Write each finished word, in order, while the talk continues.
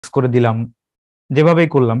করে দিলাম, যেভাবেই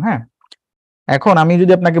করলাম। হ্যাঁ, এখন আমি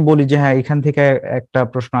যদি আপনাকে বলি যে হ্যাঁ এখান থেকে একটা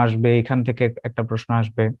প্রশ্ন আসবে, এখান থেকে একটা প্রশ্ন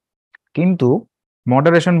আসবে, কিন্তু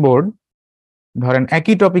মডারেশন বোর্ড ধরেন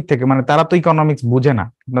একই টপিক থেকে, মানে তারা তো ইকোনমিক্স বুঝে না,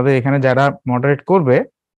 আপনাদের এখানে যারা মডারেট করবে,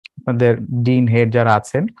 আপনাদের ডিন হেড যারা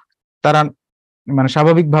আছেন, তারা মানে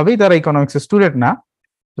স্বাভাবিকভাবেই তারা ইকোনমিক্স স্টুডেন্ট না,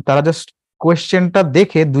 তো তারা জাস্ট কোয়েশ্চেনটা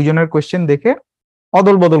দেখে, দুইজনের কোয়েশ্চেন দেখে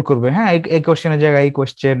অদল বদল করবে। হ্যাঁ, এই কোয়েশ্চেনের জায়গায় এই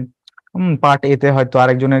কোয়েশ্চেন, পার্ট এতে হয়তো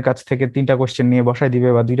আরেকজনের কাছ থেকে 3টা কোয়েশ্চেন নিয়ে বসাই দিবে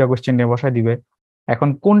বা 2টা কোয়েশ্চেন নিয়ে বসাই দিবে। এখন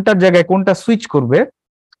কোনটার জায়গায় কোনটা সুইচ করবে,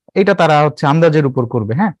 এটা তারা হচ্ছে আন্দাজের উপর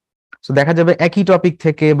করবে। হ্যাঁ, তো দেখা যাবে একই টপিক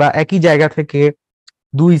থেকে বা একই জায়গা থেকে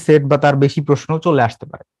 2 সেট বা তার বেশি প্রশ্ন চলে আসতে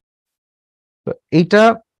পারে। তো এইটা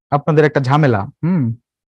আপনাদের একটা ঝামেলা।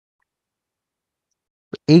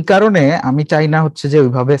 এই কারণে আমি চাই না হচ্ছে যে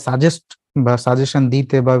ওইভাবে সাজেস্ট বা সাজেশন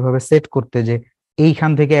দিতে বা ওইভাবে সেট করতে যে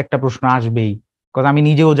এইখান থেকে একটা প্রশ্ন আসবেই, কারণ আমি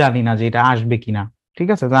নিজেও জানি না যে এটা আসবে কিনা। ঠিক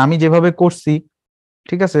আছে, তো আমি যেভাবে করছি,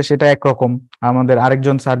 ঠিক আছে, সেটা একরকম। আমাদের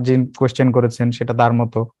আরেকজন সার্জিন কোয়েশ্চেন করেছেন, সেটা তার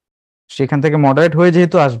মতো। সেখান থেকে মডারেট হয়ে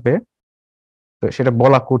যেহেতু আসবে, তো সেটা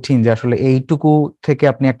বলা কঠিন যে আসলে এইটুকু থেকে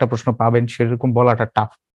আপনি একটা প্রশ্ন পাবেন, সেরকম বলাটা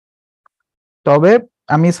টাফ। তবে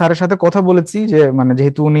আমি স্যারের সাথে কথা বলেছি যে মানে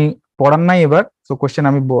যেহেতু উনি পড়ান নাই এবার, তো কোয়েশ্চেন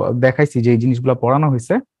আমি দেখাইছি যে এই জিনিসগুলো পড়ানো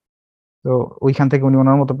হয়েছে, তো ওইখান থেকে উনি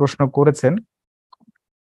ওনার মতো প্রশ্ন করেছেন।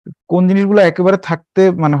 কোন জিনিসগুলো একেবারে থাকতে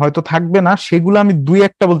মানে হয়তো থাকবে না, সেগুলো আমি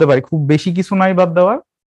 2-1টা বলতে পারি, খুব বেশি কিছু নাই বাদ দেওয়ার,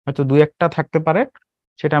 হয়তো 2-1টা থাকতে পারে।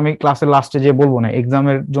 সেটা আমি ক্লাসের লাস্টে যে বলবো না,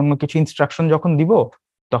 এক্সামের জন্য কিছু ইনস্ট্রাকশন যখন দিব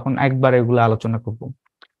তখন একবার এগুলো আলোচনা করব।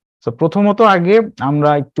 তো প্রথমত আগে আমরা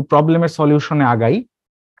একটু প্রবলেমের সলিউশনে আগাই।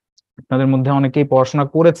 আপনাদের মধ্যে অনেকেই পড়াশোনা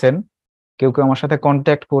করেছেন, কেউ কেউ আমার সাথে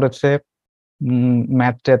কন্ট্যাক্ট করেছে,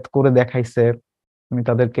 ম্যাথ ট্যাথ করে দেখাইছে, আমি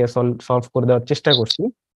তাদেরকে সলভ করে দেওয়ার চেষ্টা করছি।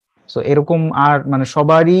 তো এরকম আর মানে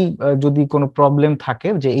সবারই যদি কোনো প্রবলেম থাকে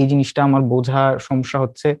যে এই জিনিসটা আমার বোঝার সমস্যা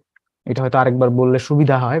হচ্ছে, এটা হয়তো আরেকবার বললে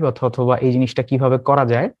সুবিধা হয়, বা অথবা এই জিনিসটা কিভাবে করা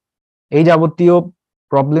যায়, এই যাবতীয়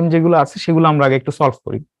প্রবলেম যেগুলো আছে সেগুলো আমরা আগে একটু সলভ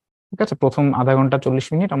করি। ঠিক আছে, প্রথম আধা ঘন্টা 40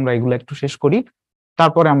 মিনিট আমরা এগুলো একটু শেষ করি,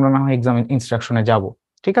 তারপরে আমরা না হয় এক্সাম ইনস্ট্রাকশনে যাব।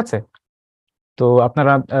 ঠিক আছে, তো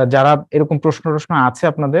আপনারা যারা এরকম প্রশ্ন টশ্ন আছে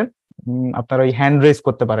আপনাদের, আপনারা ওই হ্যান্ড রেজ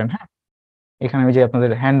করতে পারেন। হ্যাঁ, এখানে ওই যে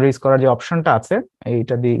আপনাদের হ্যান্ড রেজ করার যে অপশনটা আছে,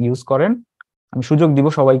 এইটা দিয়ে ইউজ করেন। আমি সুযোগ দিব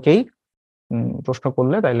সবাইকেই, প্রশ্ন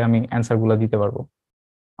করলে তাইলে আমি অ্যান্সার গুলো দিতে পারবো,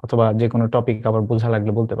 অথবা যে কোনো টপিক আবার বোঝা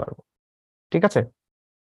লাগলে বলতে পারবো। ঠিক আছে,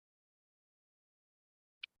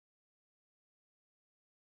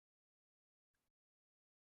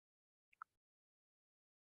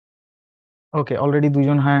 ওকে। অলরেডি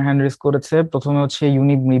 2জন হ্যান্ড রেজ করেছে। প্রথমে হচ্ছে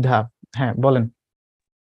ইউনিট মৃধা। হ্যাঁ, বলেন।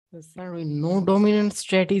 স্যার ওই নো ডমিনেন্ট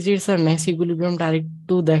স্ট্র্যাটেজির স্যার ন্যাশ ইকুইলিব্রিয়ামটা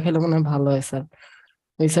আরেকটু দেখালে মনে হয় ভালো হয় স্যার।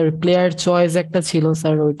 ওই স্যার প্লেয়ার চয়েস একটা ছিল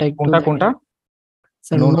স্যার, ওইটা একটু কোনটা কোনটা? দেখালে।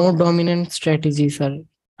 Sir no, no dominant strategy sir.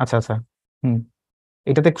 আচ্ছা আচ্ছা, হুম,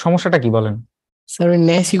 এটাতে সমস্যাটা কি বলেন? স্যার ওই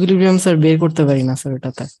ন্যাশ ইকুইলিব্রিয়াম স্যার বের করতে পারি না স্যার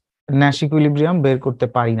ওটাতে। ন্যাশ ইকুইলিব্রিয়াম বের করতে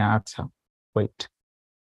পারি না, আচ্ছা, ওয়েট।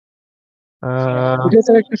 স্যার এটা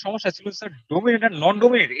স্যার একটা সমস্যা ছিল স্যার, ডোমিনেট আর নন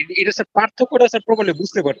ডোমিনেট, এটা স্যার পার্থক্যটা স্যার প্রপারলি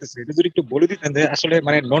বুঝতে পারতেছি, এটা যদি একটু বলে দিতেন যে আসলে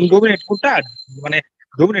মানে নন ডোমিনেট কোনটা আর মানে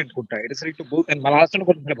ডোমিনেট কোনটা, এটা স্যার একটু বলতেন, মানে আলোচনা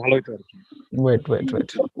করতে তাহলে ভালো হতো আর কি। ওয়েট ওয়েট ওয়েট,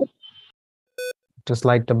 একটু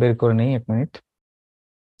স্লাইডটা বের করে নেই, 1 মিনিট।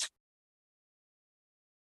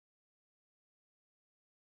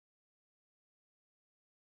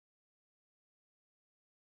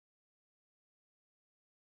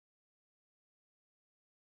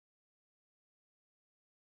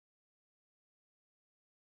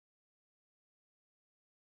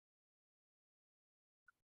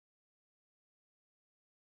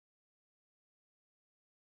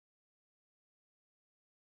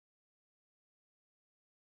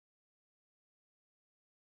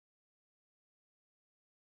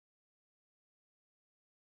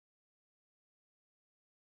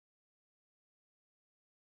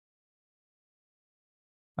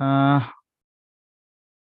 আহ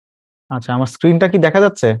আচ্ছা, আমার স্ক্রিনটা কি দেখা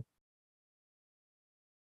যাচ্ছে?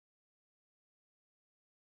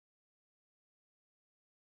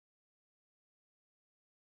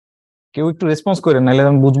 কেউ একটু রেসপন্স করেন, নাহলে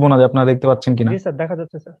আমি বুঝবো না যে আপনারা দেখতে পাচ্ছেন কিনা। জি স্যার, দেখা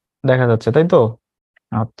যাচ্ছে স্যার। দেখা যাচ্ছে, তাই তো?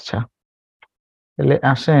 আচ্ছা, তাহলে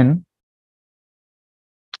আসেন,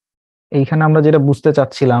 এইখানে আমরা যেটা বুঝতে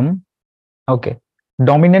চাচ্ছিলাম, ওকে,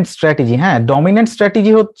 ডমিনেন্ট স্ট্র্যাটেজি। হ্যাঁ, ডমিনেন্ট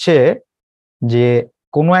স্ট্র্যাটেজি হচ্ছে যে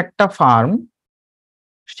কোনো একটা ফার্ম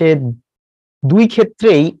সে 2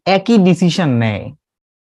 ক্ষেত্রেই একই ডিসিশন নেয়।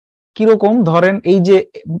 কিরকম, ধরেন এই যে,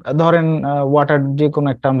 ধরেন ওয়াটার, যে কোনো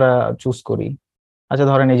একটা আমরা চুজ করি। আচ্ছা,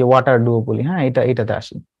 ধরেন এই যে ওয়াটার ডুওপলি, হ্যাঁ, এটাতে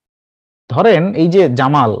আসি। ধরেন এই যে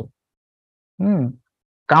জামাল, হুম,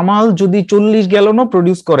 কামাল যদি 40 গ্যালনও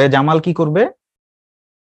প্রডিউস করে, জামাল কি করবে?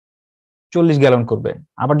 40 গ্যালন করবে।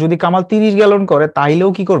 আবার যদি কামাল 30 গ্যালন করে তাইলেও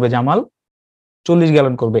কি করবে জামাল? 40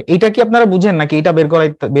 গ্যালন করবে। এটা কি আপনারা বুঝেন নাকি এটা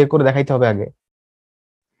বের করে দেখাইতে হবে আগে?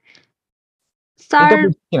 স্যার এটা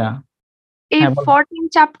বুঝছি না। এই হ্যাঁ বল। 14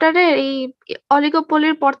 চ্যাপ্টারের এই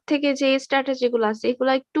অলিগোপলির পর থেকে যে স্ট্র্যাটেজি গুলো আছে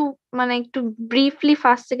এগুলো একটু মানে একটু ব্রিফলি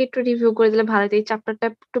ফার্স্ট থেকে একটু রিভিউ করে দিলে ভালো হতো। এই চ্যাপ্টারটা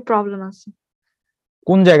একটু প্রবলেম আছে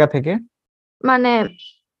কোন জায়গা থেকে? মানে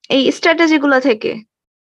এই স্ট্র্যাটেজি গুলো থেকে।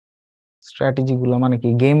 স্ট্র্যাটেজি গুলা মানে কি,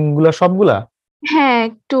 গেম গুলা সবগুলা? হ্যাঁ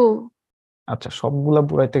একটু আচ্ছা, সবগুলা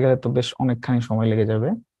পুরাইতে গেলে তো বেশ অনেকখানি সময় লেগে যাবে।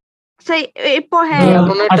 সেই এরপর হ্যাঁ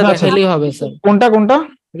গ্যালনেরটা আচ্ছা, আচ্ছা। দেখাইলেই হবে স্যার। কোনটা কোনটা?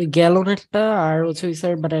 গ্যালনেরটা আর হচ্ছে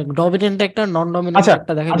স্যার মানে ডমিনেন্ট একটা নন ডমিনেন্ট আচ্ছা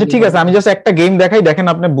একটা দেখাই আচ্ছা ঠিক আছে, আমি জাস্ট একটা গেম দেখাই, দেখেন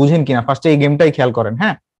আপনি বুঝেন কিনা। ফার্স্টে এই গেমটাই খেয়াল করেন।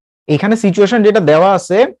 হ্যাঁ, এখানে সিচুয়েশন যেটা দেওয়া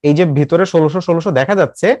আছে, এই যে ভিতরে 1600 দেখা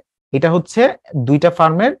যাচ্ছে, এটা হচ্ছে দুইটা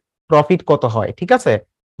ফার্মের প্রফিট কত হয়। ঠিক আছে,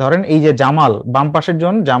 ধরেন এই যে জামাল, বাম পাশের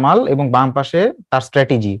জন জামাল এবং বাম পাশে তার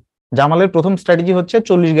স্ট্র্যাটেজি। জামালের প্রথম স্ট্র্যাটেজি হচ্ছে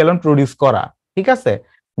 40 গ্যালন প্রডিউস করা। ঠিক আছে,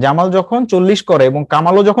 জামাল যখন 40 করে এবং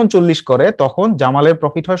কামালও যখন 40 করে, তখন জামালের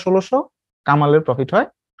প্রফিট হয় 1600, কামালের প্রফিট হয়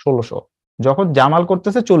 1600। যখন জামাল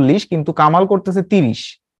করতেছে 40 কিন্তু কামাল করতেছে 30,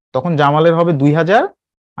 তখন জামালের হবে 2000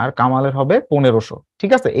 আর কামালের হবে 1500।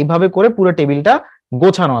 ঠিক আছে, এইভাবে করে পুরো টেবিলটা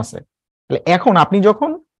গোছানো আছে। তাহলে এখন আপনি যখন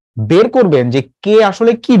বের করবেন যে কে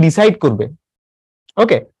আসলে কি ডিসাইড করবে,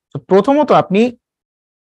 ওকে, তো প্রথমত আপনি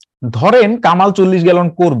ধরেন কামাল 40 গ্যালন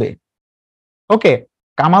করবে। ওকে,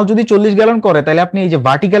 কামাল যদি 40 গ্যালন করে তাহলে আপনি এই যে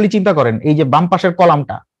ভার্টিক্যালি চিন্তা করেন, এই যে বাম পাশের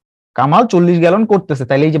কলামটা, কামাল 40 গ্যালন করতেছে,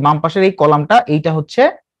 তাহলে এই যে বাম পাশের এই কলামটা, এইটা হচ্ছে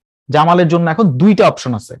জামালের জন্য এখন দুইটা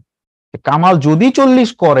অপশন আছে। কামাল যদি 40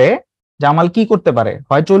 করে, জামাল কি করতে পারে?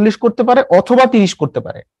 হয় 40 করতে পারে অথবা 30 করতে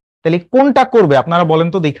পারে। তাহলে কোনটা করবে আপনারা বলেন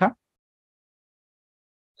তো দেখা।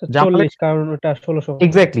 40, কারণ ওটা 1600।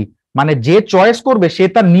 এক্স্যাক্টলি, মানে যে চয়েস করবে সে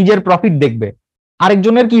তার নিজের প্রফিট দেখবে,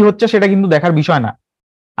 আরেকজনের কি হচ্ছে সেটা কিন্তু দেখার বিষয় না।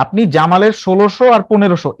 আপনি জামালের 1600 আর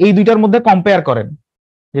 1500 এই দুইটার মধ্যে কম্পেয়ার করেন,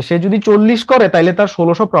 যে সে যদি 40 করে তাহলে তার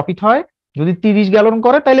 1600 প্রফিট হয়, যদি 30 গ্যালন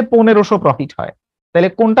করে তাহলে 1500 প্রফিট হয়। তাহলে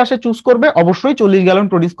কোনটা সে চুজ করবে? অবশ্যই 40 গ্যালন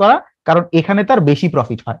প্রডিউস করা, কারণ এখানে তার বেশি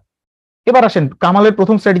প্রফিট হয়। এবার আসেন, কামালের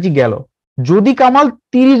প্রথম স্ট্র্যাটেজি গেল। যদি কামাল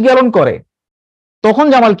 30 গ্যালন করে তখন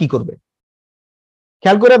জামাল কি করবে?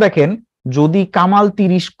 খেয়াল করে দেখেন, যদি কামাল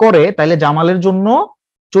 30 করে তাহলে জামালের জন্য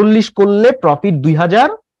 40 করলে প্রফিট 2000,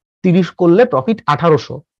 30 করলে প্রফিট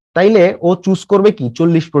 1800। তাইলে ও চুজ করবে কি?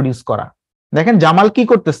 40 প্রডিউস করা। দেখেন জামাল কি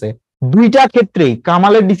করতেছে, দুইটা ক্ষেত্রেই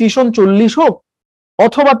কামালের ডিসিশন 40 হোক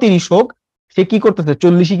অথবা 30 হোক, সে কি করতেছে?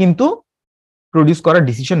 40ই কিন্তু প্রডিউস করার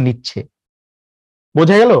ডিসিশন নিচ্ছে।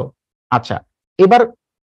 বোঝা গেল? আচ্ছা, এবার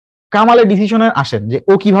কামালের ডিসিশনে আসেন যে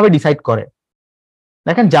ও কিভাবে ডিসাইড করে।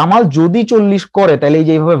 দেখেন জামাল যদি 40 করে তাহলে এই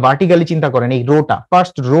যে এইভাবে ভার্টিক্যালি চিন্তা করেন, এই রোটা,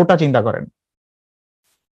 ফার্স্ট রোটা চিন্তা করেন।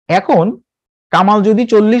 এখন কামাল যদি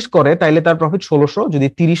 40 করে তাইলে তার প্রফিট 1600, যদি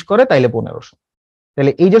 30 করে তাইলে 1500।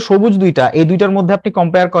 তাহলে এই যে সবুজ দুইটা, এই দুইটার মধ্যে আপনি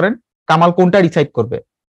কম্পেয়ার করেন, কামাল কোনটা ডিসাইড করবে?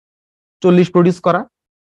 40 প্রডিউস করা।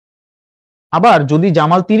 আবার যদি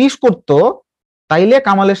জামাল 30 করতো তাইলে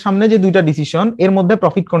কামালের সামনে যে দুইটা ডিসিশন, এর মধ্যে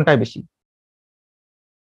প্রফিট কোনটায় বেশি?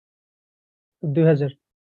 2000।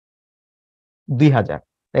 2000।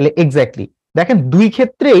 তাহলে এক্স্যাক্টলি দেখেন দুই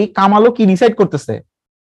ক্ষেত্রেই কামালও কি ডিসাইড করতেছে?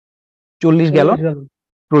 40 গ্যালন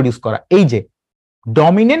প্রডিউস করা। এই যে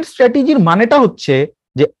ডমিনেন্ট স্ট্র্যাটেজির মানেটা হচ্ছে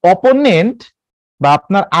যে অপোনেন্ট বা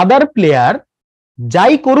আপনার আদার প্লেয়ার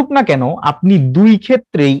যাই করুক না কেন, আপনি দুই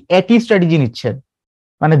ক্ষেত্রেই একই স্ট্র্যাটেজি নিচ্ছেন।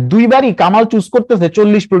 মানে দুইবারই কামাল চুজ করতেছে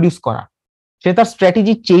 40 প্রডিউস করা, সে তার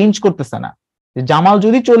স্ট্র্যাটেজি চেঞ্জ করতেছে না। জামাল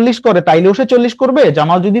যদি 40 করে তাইলেও সে 40 করবে,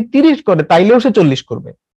 জামাল যদি 30 করে তাইলেও সে 40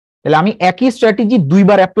 করবে। তাহলে আমি একই স্ট্র্যাটেজি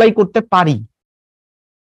দুইবার অ্যাপ্লাই করতে পারি,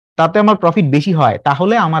 তাতে আমার প্রফিট বেশি হয়,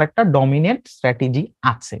 তাহলে আমার একটা ডমিনেন্ট স্ট্র্যাটেজি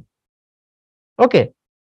আছে। ওকে,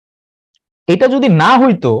 এটা যদি না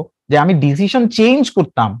হইতো যে আমি ডিসিশন চেঞ্জ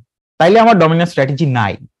করতাম, তাইলে আমার ডমিনেন্ট স্ট্র্যাটেজি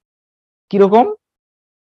নাই। কিরকম?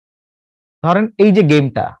 ধরেন এই যে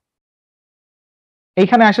গেমটা,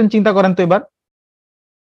 এইখানে আসেন চিন্তা করেন তো এবার।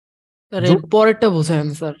 স্যার এর পরেরটা বুঝায়েন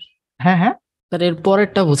স্যার। হ্যাঁ হ্যাঁ, স্যার এর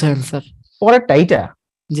পরেরটা বুঝায়েন স্যার। পরেরটা এইটা।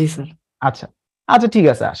 জি স্যার। আচ্ছা আচ্ছা ঠিক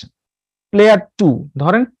আছে, আসেন প্লেয়ার 2।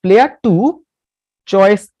 ধরেন প্লেয়ার 2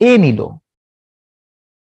 চয়েস এ নিল।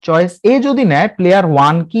 চয়েস এ যদি নেয়, প্লেয়ার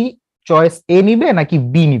 1 কি চয়েস এ নিবে নাকি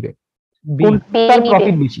বি নিবে? কোনটার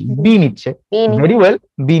প্রফিট বেশি? বি নিচ্ছে। ভেরি ওয়েল,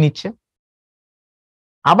 বি নিচ্ছে।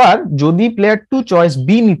 আবার যদি প্লেয়ার 2 চয়েস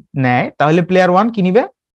বি নেয় তাহলে প্লেয়ার 1 কি নিবে?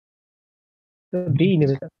 বি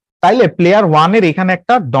নেবে। তাইলে প্লেয়ার 1 এর এখানে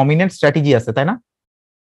একটা ডমিনেন্ট স্ট্র্যাটেজি আছে, তাই না?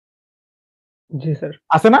 জি স্যার।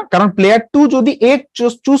 আছে না? কারণ প্লেয়ার 2 যদি এ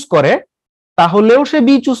চুজ করে তাহলেও সে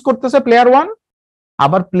বি চুজ করতেছে প্লেয়ার 1,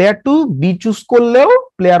 আবার প্লেয়ার 2 বি চুজ করলেও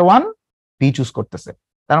প্লেয়ার 1 বি চুজ করতেছে।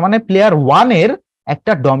 তার মানে প্লেয়ার 1 এর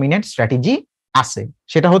একটা ডমিনেন্ট স্ট্র্যাটেজি আছে,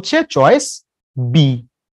 সেটা হচ্ছে চয়েস বি।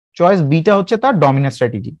 চয়েস বিটা হচ্ছে তার ডমিনেন্ট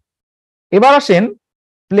স্ট্র্যাটেজি। এবার আসেন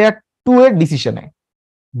প্লেয়ার 2 এর ডিসিশনে।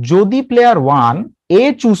 যদি প্লেয়ার 1 এ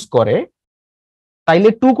চুজ করে তাইলে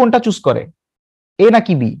 2 কোনটা চুজ করে, এ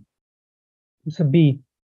নাকি B? B.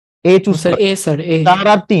 A choose sir করে। এ স্যার এ 4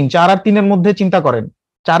 আর 3 এর মধ্যে চিন্তা করেন,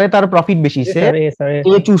 4-এ তার প্রফিট বেশি, সে sir A sir A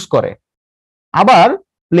A choose করে। আবার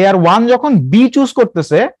প্লেয়ার 1 যখন বি চুজ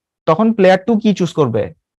করতেছে তখন প্লেয়ার 2 কি চুজ করবে?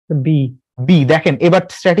 বি। বি। দেখেন এবার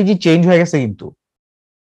স্ট্র্যাটেজি চেঞ্জ হয়ে গেছে, কিন্তু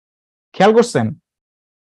খেয়াল করছেন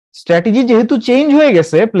স্ট্র্যাটেজি যেহেতু চেঞ্জ হয়ে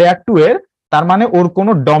গেছে প্লেয়ার 2 এর, তার মানে ওর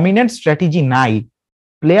কোনো ডমিনেন্ট স্ট্র্যাটেজি নাই।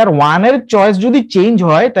 প্লেয়ার 1 এর চয়েস যদি চেঞ্জ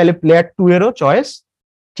হয় তাহলে প্লেয়ার 2 এরও চয়েস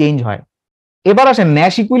চেঞ্জ হয়। এবার আসেন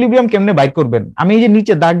ন্যাশ ইকুইলিব্রিয়াম কেমনে বাইর করবেন। আমি এই যে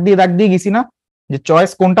নিচে দাগ দিয়ে গেছি না, যে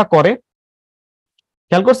চয়েস কোনটা করে,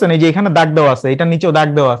 খেয়াল করছেন এই যে এখানে দাগ দেওয়া আছে, এটার নিচেও দাগ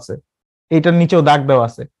দেওয়া আছে, এটার নিচেও দাগ দেওয়া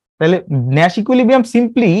আছে। তাহলে ন্যাশ ইকুইলিব্রিয়াম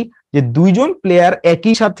সিম্পলি যে দুইজন প্লেয়ার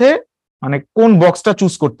একই সাথে মানে কোন বক্সটা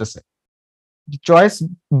চুজ করতেছে, চয়েস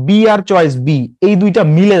বি আর চয়েস বি এই দুইটা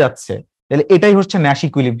মিলে যাচ্ছে, তাহলে এটাই হচ্ছে ন্যাশ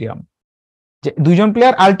ইকুইলিব্রিয়াম, যে দুইজন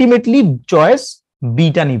প্লেয়ার আলটিমেটলি চয়েস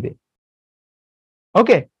বিটা নিবে।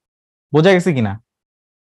 ওকে, বোঝা গেছে কিনা?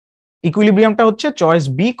 ইকুইলিব্রিয়ামটা হচ্ছে choice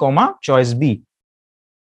B comma choice B.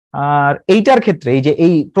 আর এইটার ক্ষেত্রে এই যে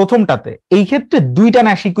এই প্রথমটাতে এই ক্ষেত্রে দুইটা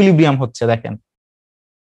ন্যাশ ইকুইলিব্রিয়াম হচ্ছে। দেখেন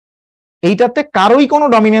এইটাতে কারোই কোনো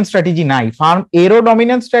ডমিনেন্ট স্ট্র্যাটেজি নাই, ফার্ম এরও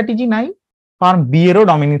ডমিনেন্ট স্ট্র্যাটেজি নাই, ফার্ম বি এরও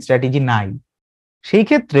ডমিনেন্ট স্ট্র্যাটেজি নাই। সেই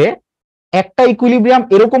ক্ষেত্রে একটা ইকুইলিব্রিয়াম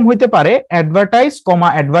এরকম হইতে পারে অ্যাডভার্টাইজ কমা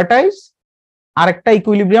অ্যাডভার্টাইজ, আর একটা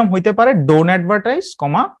ইকুইলিব্রিয়াম হইতে পারে don't advertise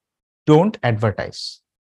comma don't advertise.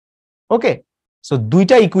 Okay, so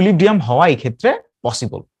দুইটা ইকুইলিব্রিয়াম হওয়া এই ক্ষেত্রে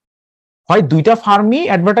পসিবল। হয় দুইটা ফার্মই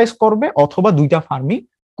অ্যাডভার্টাইজ করবে অথবা দুইটা ফার্মই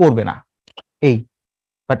করবে না। এই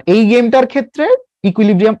বাট এই গেমটার ক্ষেত্রে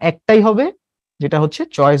ইকুইলিব্রিয়াম একটাই হবে, যেটা হচ্ছে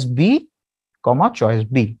choice B comma choice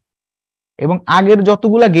B. এবং আগের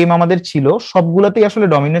যতগুলা গেম আমাদের ছিল সবগুলাতেই আসলে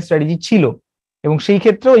ডমিনেন্ট স্ট্র্যাটেজি ছিল, এবং সেই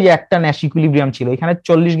ক্ষেত্রে ওই একটা ন্যাশ ইকুইলিব্রিয়াম ছিল। এখানে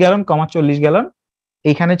 40 গ্যালন কমা 40 গ্যালন,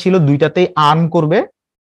 এইখানে ছিল দুইটাতেই আর্ন করবে,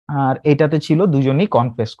 আর এটাতে ছিল দুজনেই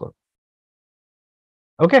কনফেস করবে।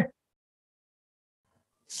 ওকে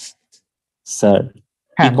স্যার,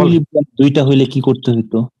 হ্যাঁ বল। ইকুইলিব্রিয়াম দুইটা হইলে কি করতে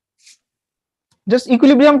হইতো? জাস্ট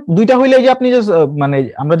ইকুইলিব্রিয়াম দুইটা হইলে যে আপনি জাস্ট মানে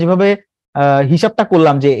আমরা যেভাবে হিসাবটা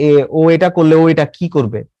করলাম যে ও এটা করলে ও এটা কি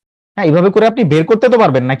করবে, হ্যাঁ এইভাবে করে আপনি বের করতে তো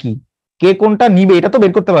পারবেন নাকি, কে কোনটা নিবে এটা তো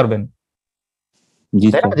বের করতে পারবেন, জি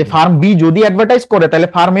তাই না? স্যার। যে ফার্ম বি যদি অ্যাডভার্টাইজ করে তাহলে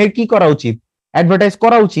ফার্ম এর কি করা উচিত, অ্যাডভার্টাইজ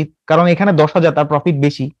করা উচিত, কারণ এখানে 10,000 তার প্রফিট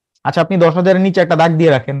বেশি। আচ্ছা আপনি 10,000 এর নিচে একটা দাগ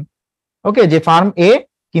দিয়ে রাখেন, ওকে, যে ফার্ম এ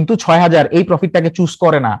কিন্তু 6,000 এই প্রফিটটাকে চুজ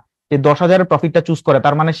করে না, যে 10,000 এর প্রফিটটা চুজ করে,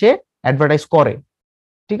 তার মানে সে অ্যাডভার্টাইজ করে।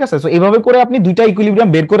 ঠিক আছে, তো এইভাবে করে আপনি দুইটা ইকুইলিব্রিয়াম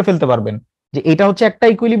বের করে ফেলতে পারবেন, যে এটা হচ্ছে একটা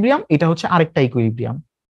ইকুইলিব্রিয়াম, এটা হচ্ছে আরেকটা ইকুইলিব্রিয়াম।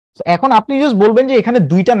 তো এখন আপনি জাস্ট বলবেন যে এখানে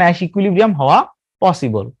দুইটা ন্যাশ ইকুইলিব্রিয়াম হওয়া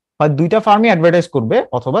পসিবল, হয় দুইটা ফার্মই অ্যাডভার্টাইজ করবে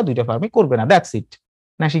অথবা দুইটা ফার্মই করবে না, দ্যাটস ইট,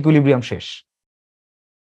 ন্যাশ ইকুইলিব্রিয়াম শেষ।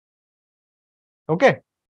 ওকে,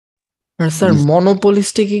 আর স্যার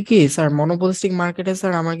মনোপলিস্টিক কি স্যার, মনোপলিস্টিক মার্কেটে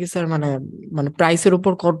স্যার আমার কি স্যার মানে মানে প্রাইসের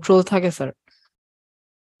উপর কন্ট্রোল থাকে স্যার?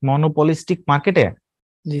 মনোপলিস্টিক মার্কেটে?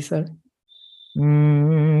 জি স্যার।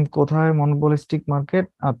 কোথায় মনোপলিস্টিক মার্কেট?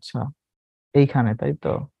 আচ্ছা এইখানে, তাই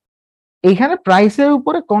তো। এইখানে প্রাইসের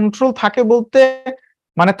উপরে কন্ট্রোল থাকে বলতে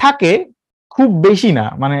মানে থাকে খুব বেশি না,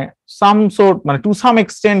 মানে সাম সোর্ট মানে টু সাম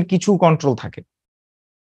এক্সটেন্ট কিছু কন্ট্রোল থাকে।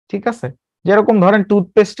 ঠিক আছে, যেরকম ধরেন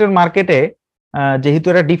টুথপেস্টের মার্কেটে যেহেতু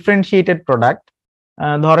এটা ডিফারেন্সিয়েটেড প্রোডাক্ট,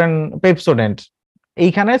 ধরেন পেপসোডেন্ট,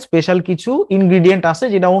 এইখানে স্পেশাল কিছু ইনগ্রিডিয়েন্ট আছে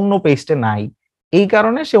যেটা অন্য পেস্টে নাই, এই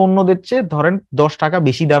কারণে সে অন্যদের চেয়ে ধরেন 10 টাকা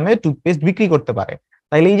বেশি দামে টুথপেস্ট বিক্রি করতে পারে।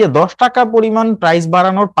 তাইলে এই যে 10 টাকা পরিমাণ প্রাইস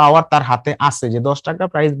বাড়ানোর পাওয়ার তার হাতে আছে, যে 10 টাকা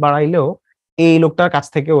প্রাইস বাড়াইলেও এই লোকটার কাছ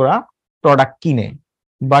থেকে ওরা প্রোডাক্ট কিনে।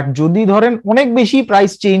 বাট যদি ধরেন অনেক বেশি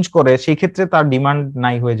প্রাইস চেঞ্জ করে সেই ক্ষেত্রে তার ডিমান্ড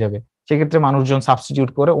নাই হয়ে যাবে, সেক্ষেত্রে মানুষজন সাবস্টিটিউট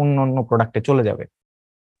করে অন্য অন্য প্রোডাক্টে চলে যাবে।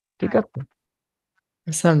 ঠিক আছে,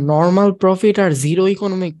 স্যার নরমাল প্রফিট আর জিরো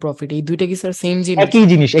ইকোনমিক প্রফিট এই দুইটা কি স্যার সেম জিনিস? একই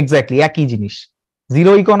জিনিস, এক্স্যাক্টলি একই জিনিস।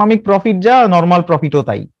 জিরো ইকোনমিক প্রফিট যা, নরমাল প্রফিটও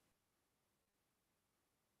তাই।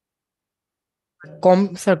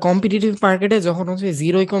 স্যার কম্পিটিটিভ মার্কেটে যখন হচ্ছে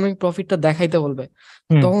জিরো ইকোনমিক প্রফিটটা দেখাইতে বলবে,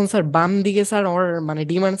 হুম। তখন স্যার বাম দিকে স্যার ওর মানে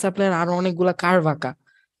ডিমান্ড সাপ্লাইয়ের আরো অনেকগুলা কার্ভ আঁকা,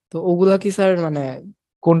 তো ওগুলা কি স্যার মানে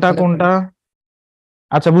কোনটা মানে- কোনটা?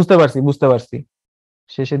 আচ্ছা বুঝতে পারছি,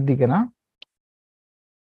 শেষের দিকে না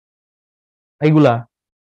এইগুলা?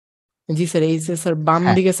 জি স্যার এই যে স্যার বাম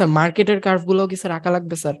হ্যাঁ। দিকে স্যার মার্কেটের কার্ভ গুলো কি স্যার আঁকা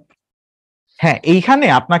লাগবে স্যার? হ্যাঁ, এইখানে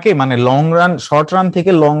আপনাকে মানে লং রান, শর্ট রান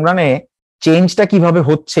থেকে লং রানে চেঞ্জটা কিভাবে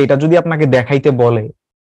হচ্ছে এটা যদি আপনাকে দেখাইতে বলে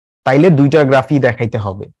তাইলে দুইটা গ্রাফই দেখাইতে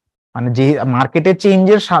হবে। মানে যে মার্কেটের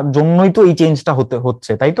চেঞ্জের জন্যই তো এই চেঞ্জটা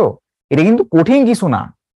হচ্ছে, তাই তো? এটা কিন্তু কঠিন কিছু না।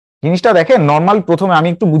 জিনিসটা দেখেন, নর্মাল প্রথমে আমি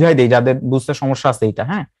একটু বুঝাই দিই যাদের বুঝতে সমস্যা আছে এইটা।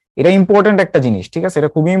 হ্যাঁ, এটা ইম্পর্টেন্ট একটা জিনিস, ঠিক আছে? এটা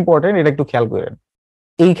খুবই ইম্পর্টেন্ট, এটা একটু খেয়াল করেন।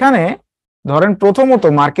 এইখানে ধরেন প্রথমত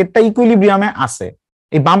মার্কেটটা ইকুইলিব্রিয়ামে আছে,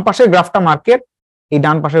 এই বাম পাশের গ্রাফটা মার্কেট, এই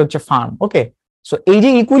ডান পাশে হচ্ছে ফার্ম। ওকে, সো এই যে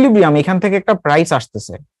ইকুইলিব্রিয়াম, এখান থেকে একটা প্রাইস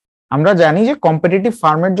আসতেছে। আমরা জানি যে কম্পিটিটিভ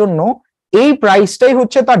ফার্মের জন্য এই প্রাইসটাই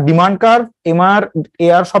হচ্ছে তার ডিমান্ড কার্ভ, এমআর,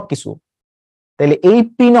 এআর সবকিছু। তাহলে এই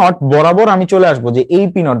পি নট বরাবর আমি চলে আসবো যে এই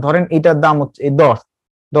পি নট, ধরেন এটার দাম হচ্ছে $10,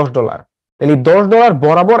 তাহলে $10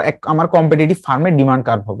 বরাবর আমার কম্পিটিটিভ ফার্মের ডিমান্ড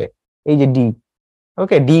কার্ভ হবে, এই যে ডি।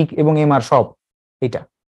 ওকে, ডি এবং এমআর সব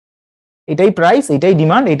এটাই প্রাইস, এটাই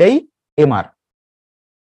ডিমান্ড, এটাই এমআর।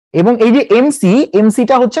 এবং এই যে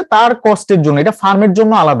এমসিটা হচ্ছে তার কস্টের জন্য, এটা ফার্মের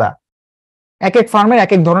জন্য আলাদা। এক এক ফার্মের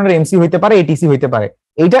এক এক ধরনের এমসি হইতে পারে, এটিসি হইতে পারে।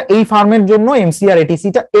 এইটা এই ফার্মের জন্য এমসি আর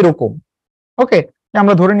এটিসিটা এরকম। ওকে,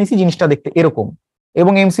 আমরা ধরে নিছি জিনিসটা দেখতে এরকম,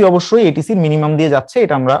 এবং এমসি অবশ্যই এটিসির মিনিমাম দিয়ে যাচ্ছে,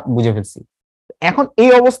 এটা আমরা বুঝে ফেলছি। এখন এই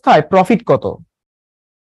অবস্থায় প্রফিট কত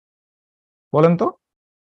বলেন তো?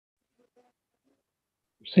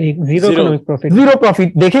 Zero economic profit. Zero profit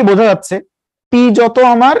দেখেই বোঝা যাচ্ছে। পি যত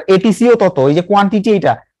আমার এটিসিও তত, এই যে কোয়ান্টিটি,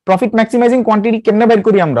 এটা প্রফিট ম্যাক্সিমাইজিং কোয়ান্টিটি কেমনে বের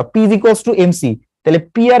করি আমরা? P is equals to MC. তাহলে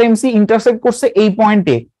পি আর এমসি ইন্টারসেক্ট করছে এই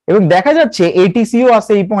পয়েন্টে, এবং দেখা যাচ্ছে এটিসিও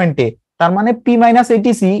আছে এই পয়েন্টে, তার মানে P minus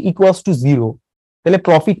ATC equals to 0। তাহলে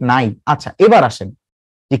প্রফিট নাই। আচ্ছা, এবার আসেন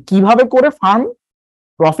যে কিভাবে করে ফার্ম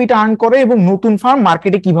প্রফিট আর্ন করে এবং নতুন ফার্ম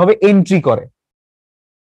মার্কেটে কিভাবে এন্ট্রি করে।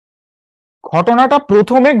 ঘটনাটা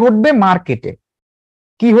প্রথমে ঘটবে মার্কেটে।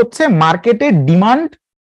 কি হচ্ছে? মার্কেটের ডিমান্ড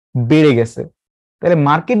বেড়ে গেছে। তাহলে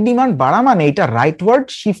মার্কেট ডিমান্ড বাড়া মানে এটা রাইটওয়ার্ড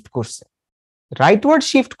শিফট করছে। রাইটওয়ার্ড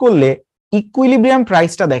শিফট করলে ইকুইলিব্রিয়াম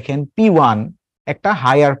প্রাইসটা দেখেন P1 একটা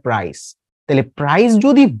হায়ার প্রাইস। তাহলে প্রাইস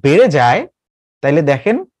যদি বেড়ে যায়, তাহলে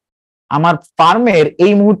দেখেন আমার ফার্মের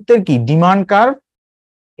এই মুহূর্তের কি ডিমান্ড কার্ভ,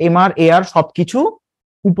 এমআর, এআর সবকিছু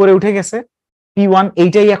উপরে উঠে গেছে। P1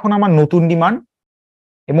 এইটাই এখন আমার নতুন ডিমান্ড,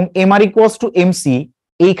 এবং এমআর ইকুয়ালস টু এমসি।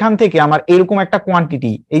 এইখান থেকে আমার এরকম একটা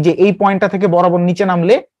কোয়ান্টিটি, এই যে এই পয়েন্টটা থেকে বরাবর নিচে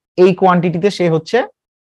নামলে এই কোয়ান্টিটিতে সে হচ্ছে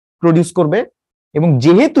প্রডিউস করবে। এবং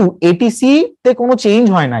যেহেতু এটিসি তে কোনো চেঞ্জ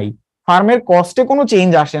হয় নাই, ফার্মের কস্টে কোনো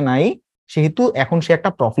চেঞ্জ আসে নাই, সেহেতু এখন সে একটা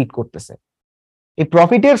প্রফিট করতেছে। এই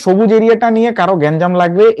প্রফিটের সবুজ এরিয়াটা নিয়ে কারো গ্যাঞ্জাম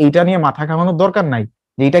লাগবে, এইটা নিয়ে মাথা ঘামানোর দরকার নাই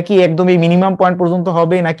যে এটা কি একদম এই মিনিমাম পয়েন্ট পর্যন্ত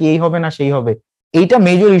হবে নাকি এই হবে না সেই হবে। এইটা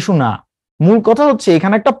মেজর ইস্যু না। মূল কথা হচ্ছে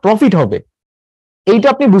এখানে একটা প্রফিট হবে। এইটা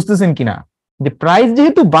আপনি বুঝতেছেন কিনা যে প্রাইস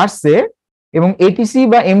যেহেতু বাড়ছে এবং এটিসি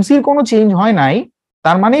বা এমসির কোনো চেঞ্জ হয় নাই,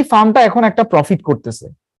 তার মানে এই ফার্মটা এখন একটা প্রফিট করতেছে।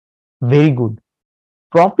 Very good.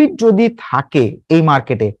 প্রফিট যদি থাকে এই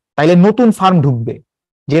মার্কেটে, তাহলে নতুন ফার্ম ঢুকবে,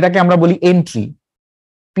 যেটাকে আমরা বলি entry.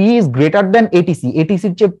 P is greater than ATC,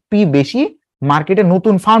 এটিসির চেয়ে পি বেশি, মার্কেটে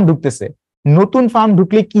নতুন ফার্ম ঢুকতেছে। নতুন ফার্ম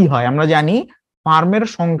ঢুকলে কি হয় আমরা জানি, ফার্মের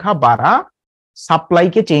সংখ্যা বাড়া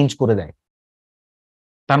সাপ্লাইকে চেঞ্জ করে দেয়।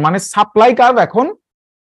 তার মানে সাপ্লাই কার্ভ এখন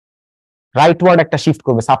রাইটওয়ার্ড একটা শিফট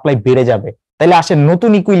করবে, সাপ্লাই বেড়ে যাবে। তাহলে আসে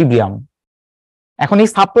নতুন ইকুইলিব্রিয়াম। এখন এই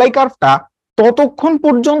সাপ্লাই কার্ভটা ততক্ষণ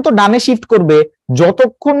পর্যন্ত ডানে শিফট করবে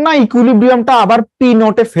যতক্ষণ না ইকুইলিব্রিয়ামটা আবার পি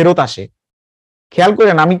নটে ফেরত আসে। খেয়াল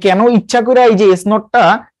করেন আমি কেন ইচ্ছা করে এই যে এস নটটা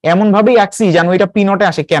এমন ভাবেই আঁকছি যেন এটা পি নটে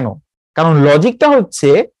আসে। কেন? কারণ লজিকটা হচ্ছে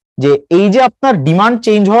যে এই যে আপনার ডিমান্ড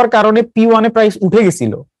চেঞ্জ হওয়ার কারণে P1 এ প্রাইস উঠে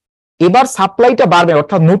গেছিল, এবার সাপ্লাইটা বাড়বে,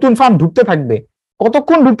 অর্থাৎ নতুন ফার্ম ঢুকতে থাকবে।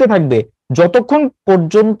 কতক্ষণ ঢুকতে থাকবে? যতক্ষণ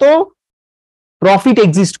পর্যন্ত প্রফিট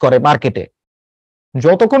এক্সিস্ট করে মার্কেটে।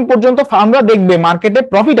 যতক্ষণ পর্যন্ত ফার্মরা দেখবে মার্কেটে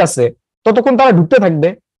প্রফিট আছে, ততক্ষণ তারা ঢুকতে থাকবে।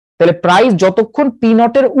 তাহলে প্রাইস যতক্ষণ পি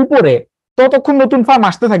নটের উপরে, ততক্ষণ নতুন ফার্ম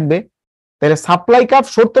আসতে থাকবে। তাহলে সাপ্লাই কার্ভ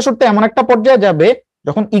সরতে সরতে এমন একটা পর্যায়ে যাবে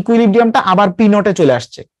যখন ইকুইলিব্রিয়ামটা আবার পি নটে চলে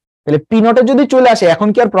আসছে। তাহলে পি নটে যদি চলে আসে, এখন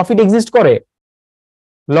কি আর প্রফিট এক্সিস্ট করে?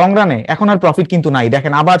 লং রানে এখন আর প্রফিট কিন্তু নাই।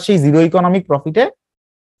 দেখেন আবার সেই জিরো ইকোনমিক প্রফিটে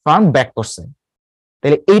ফার্ম ব্যাক করছে।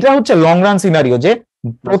 তাহলে এইটা হচ্ছে লং রান সিনারিও, যে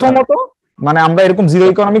প্রথমত মানে আমরা এরকম জিরো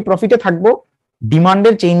ইকোনমিক প্রফিটে থাকবো,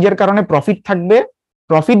 ডিমান্ডের চেঞ্জের কারণে প্রফিট থাকবে,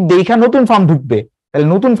 প্রফিট দেখা নতুন ফার্ম ঢুকবে। তাহলে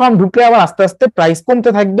নতুন ফার্ম ঢুকলে আবার আস্তে আস্তে প্রাইস কমতে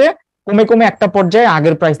থাকবে, কমে কমে একটা পর্যায়ে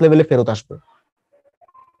আগের প্রাইস লেভেলে ফেরত আসবে।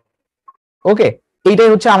 ওকে, এইটাই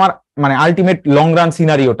হচ্ছে আমার মানে আলটিমেট লং রান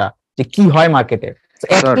সিনারিওটা, যে কি হয় মার্কেটে।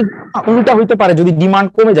 উল্টা হইতে পারে যদি ডিমান্ড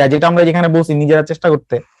কমে যায়, যেটা আমরা যেখানে বলছি নিজেরা চেষ্টা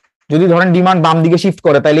করতে। যদি ধরেন ডিমান্ড বাম দিকে শিফট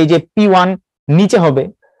করে, তাহলে এই যে P1 নিচে হবে,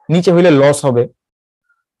 নিচে হইলে লস হবে।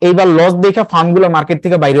 এইবার লস দেখা ফার্মগুলো মার্কেট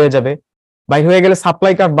থেকে বাইরে হয়ে যাবে, বাইরে হয়ে গেলে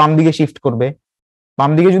সাপ্লাই কার্ভ বাম দিকে শিফট করবে।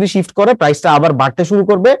 বাম দিকে যদি শিফট করে, প্রাইসটা আবার বাড়তে শুরু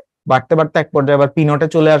করবে, বাড়তে বাড়তে এক পর্যায়ে আবার পি নটে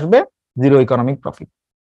চলে আসবে, zero economic profit.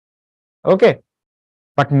 Okay,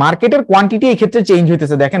 but মার্কেটের কোয়ান্টিটি এই ক্ষেত্রে চেঞ্জ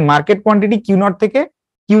হইতেছে। দেখেন মার্কেট কোয়ান্টিটি Q0 থেকে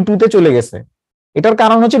Q2 তে চলে গেছে। এটার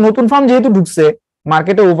কারণ হচ্ছে নতুন ফার্ম যেহেতু ঢুকছে,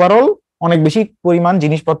 মার্কেটে ওভারঅল অনেক বেশি পরিমাণ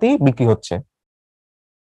জিনিসপাতি বিক্রি হচ্ছে।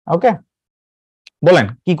 ওকে, বলেন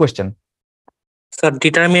কি question? Sir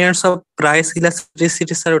determinants of price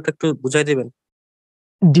elasticity sir ওটা একটু বুঝাই দিবেন।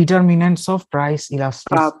 Determinants of price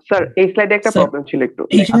elasticity. Sir এই স্লাইডে একটা স্যার, প্রবলেম ছিল একটু।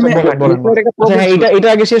 এইখানে বলেন। আচ্ছা হ্যাঁ, এটা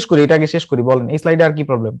আগে শেষ করি বলেন এই স্লাইডে আর কি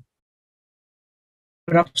প্রবলেম?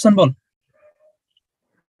 রাফসান বল।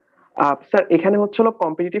 স্যার এখানে হচ্ছিল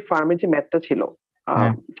কম্পিটিটিভ ফার্মের যে ম্যাথটা ছিল,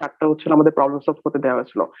 হ্যাঁ। চারটা হচ্ছিল আমাদের প্রবলেম সলভ করতে দেওয়া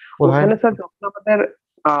হয়েছিল। কোথায়? ওখানে স্যার যখন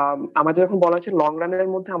আমাদের যখন বলা হয়েছে লং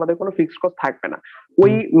রানের মধ্যে আমাদের কোনো ফিক্সড কস্ট থাকবে না,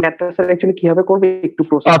 ওই ম্যাথটা স্যার অ্যাকচুয়ালি কিভাবে করবে একটু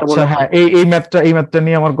প্রসেসটা আচ্ছা বলে। হ্যাঁ, এই ম্যাথটা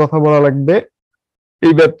নিয়ে আমার কথা বলা লাগবে।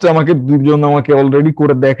 এই ম্যাথটা দুজন আমাকে অলরেডি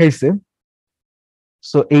করে দেখাইছে।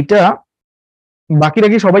 সো এইটা বাকিরা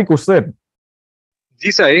কি সবাই করছেন? জি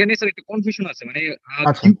স্যার, এখানে স্যার একটা কনফিউশন আছে, মানে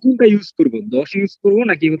আচ্ছা। কিউ কোনটা ইউজ করব, 10 ইউজ করব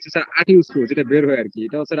নাকি হচ্ছে স্যার 8 ইউজ করব, যেটা বের হয় আর কি।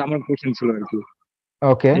 এটা স্যার আমার কোশ্চেন ছিল আর কি।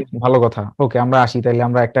 ওকে, ভালো কথা। ওকে, আমরা আসি তাইলে,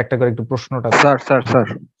 আমরা একটা একটা করে একটু প্রশ্নটা। স্যার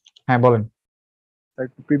হ্যাঁ বলেন।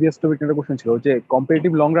 প্রিভিয়াস টপিক একটা কোশ্চেন ছিল যে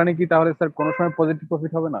কম্পিটিটিভ লং রানে কি তাহলে স্যার কোনো সময় পজিটিভ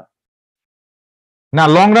প্রফিট হবে না? না,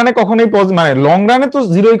 লং রানে কখনোই মানে লং রানে তো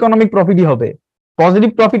জিরো ইকোনমিক প্রফিটই হবে। পজিটিভ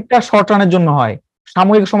প্রফিটটা শর্ট রানের জন্য হয়,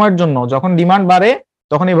 সাময়িক সময়ের জন্য। যখন ডিমান্ড বাড়ে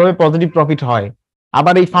তখন এইভাবে পজিটিভ প্রফিট হয়,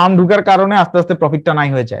 আবার এই ফার্ম ঢুকার কারণে আস্তে আস্তে প্রফিটটা নাই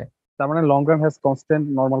হয়ে যায়। তার মানে long run has constant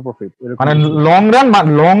normal profit, মানে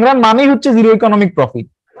লং রান মানেই হচ্ছে zero economic profit.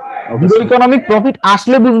 Zero economic profit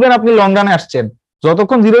আসলে বুঝবেন আপনি লং রানে আসছেন।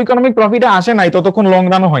 যতক্ষণ জিরো ইকোনমিক প্রফিটে আসে নাই ততক্ষণ লং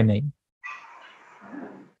রানও হয় নাই।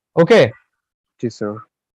 ওকে, জি স্যার।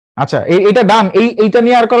 আচ্ছা এটা ডান। এইটা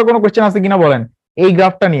নিয়ে আর কোনো কোশ্চেন আছে কিনা বলেন, এই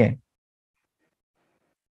গ্রাফটা নিয়ে?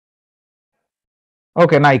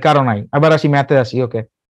 ওকে, নাই, কারো নাই। আবার আসি ম্যাথে আসি। ওকে,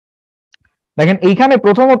 দেখেন এইখানে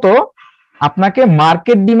প্রথমত আপনাকে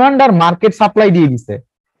মার্কেট ডিমান্ড আর মার্কেট সাপ্লাই দিয়ে দিছে।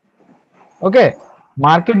 ওকে,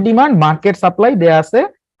 মার্কেট ডিমান্ড মার্কেট সাপ্লাই দেয়া আছে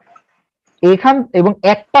এখান, এবং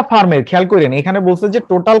একটা ফার্মের খেয়াল করেন এখানে বলছে যে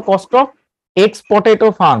total cost of x potato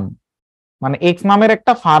farm, মানে এক্স নামের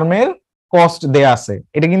একটা ফার্মের কস্ট দেয়া আছে।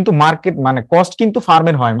 এটা কিন্তু মার্কেট, মানে কস্ট কিন্তু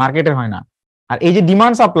ফার্মের হয়, মার্কেটের হয় না। আর এই যে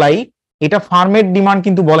ডিমান্ড সাপ্লাই, এটা ফার্মের ডিমান্ড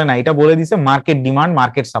কিন্তু বলে না, এটা বলে দিছে market demand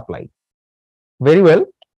market supply. Very well.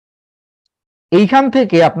 এইখান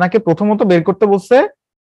থেকে আপনাকে প্রথমত বের করতে বলছে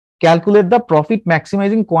calculate the profit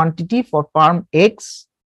maximising quantity for farm x.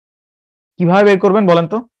 কিভাবে বের করবেন বলেন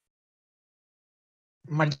তো?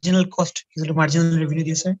 Marginal cost equal marginal revenue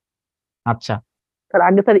দিয়েছে। আচ্ছা, স্যার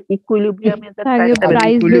আগে স্যার ইকুইলিব্রিয়ামে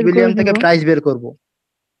ইকুইলিব্রিয়াম থেকে প্রাইস বের করব।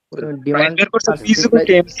 ডিমান্ড বের করছে ফিজিবল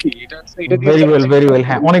টু এমসি, এটা ভেরি ওয়েল।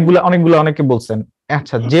 হ্যাঁ, অনেকগুলো অনেকে বলছেন।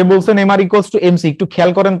 আচ্ছা, যে বলছেন এমআর ইকুয়ালস টু এমসি, একটু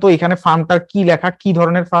খেয়াল করেন তো এখানে ফার্মটার কি লেখা, কি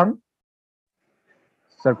ধরনের farm?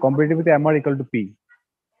 Sir কম্পিটিটিভিটি MR equal to P.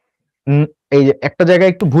 এই যে একটা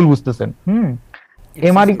জায়গায় একটু ভুল বুঝতেছেন।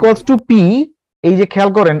 এমআর ইকুয়ালস টু পি, এই যে খেয়াল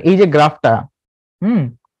করেন এই যে গ্রাফটা,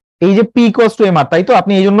 এই যে পি ইকুয়ালস টু এমআর, তাই তো?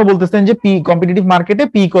 আপনি এই জন্য বলতেছেন যে পি কম্পিটিটিভ মার্কেটে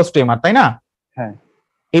পি ইকুয়ালস টু এমআর, তাই না? হ্যাঁ।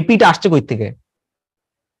 এই পিটা আসছে কই থেকে?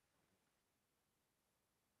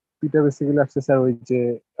 পিটা বেসিক্যালি আসছে স্যার ওই যে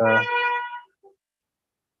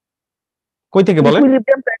কই থেকে বলেন?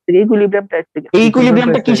 ইকুইলিব্রিয়াম প্রাইস থেকে। এই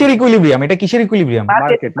ইকুইলিব্রিয়ামটা কিসের ইকুইলিব্রিয়াম? এটা কিসের ইকুইলিব্রিয়াম?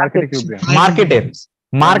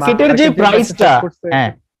 মার্কেটের যে প্রাইসটা, হ্যাঁ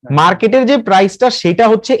মার্কেটের যে প্রাইসটা, সেটা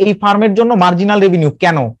হচ্ছে এই ফার্মের জন্য মার্জিনাল রেভিনিউ।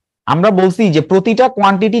 কেন? আমরা বলছি যে প্রতিটা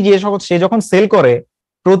কোয়ান্টিটি সে যখন সেল করে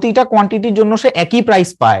প্রতিটা কোয়ান্টিটির জন্য সে একই প্রাইস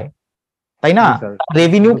পায়, তাই না?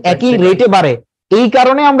 রেভিনিউ একই রেটে বাড়ে, এই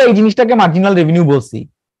কারণে আমরা এই জিনিসটাকে মার্জিনাল রেভিনিউ বলছি।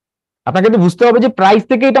 আপনাকে তো বুঝতে হবে যে প্রাইস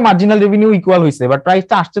থেকে এটা মার্জিনাল রেভিনিউ ইকুয়াল হয়েছে, বাট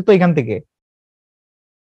প্রাইসটা আসছে তো এখান থেকে।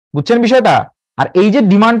 বুঝছেন বিষয়টা? আর এই যে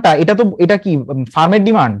ডিমান্ডটা, এটা কি ফার্মের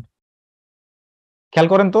ডিমান্ড? খেয়াল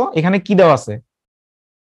করেন তো এখানে কি দেওয়া আছে,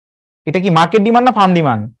 এটা কি মার্কেট ডিমান্ড না ফার্ম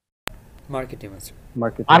ডিমান্ড?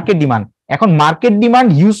 Market demand. এখন মার্কেট ডিমান্ড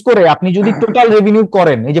ইউজ করে আপনি যদি টোটাল রেভিনিউ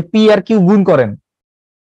করেন, এই যে পি আর কিউ গুণ করেন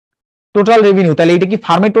টোটাল রেভিনিউ, তাহলে এটা কি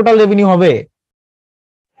ফার্মের টোটাল রেভিনিউ হবে?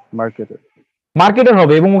 মার্কেটের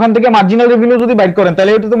হবে। এবং ওখান থেকে মার্জিনাল রেভিনিউ যদি বাইর করেন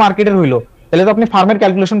তাহলে এটা তো মার্কেটের হইলো, তাহলে তো আপনি ফার্মের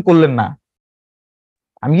ক্যালকুলেশন করলেন না।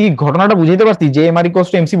 আমি কি ঘটনাটা বুঝাইতে পারছি? যে এমআর ইকুয়ালস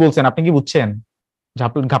টু এমসি বলছেন, আপনি কি বুঝছেন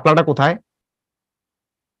ঘাপলাটা কোথায়?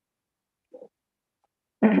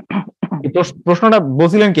 প্রশ্নটা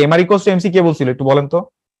বলছিলেন কি? এমআর ইকুয়ালস টু এমসি কে বলছিল একটু বলেন তো?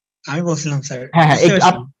 আমি বলছিলাম স্যার। হ্যাঁ,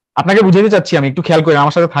 আপনাকে বুঝাইতে চাচ্ছি আমি, একটু খেয়াল করে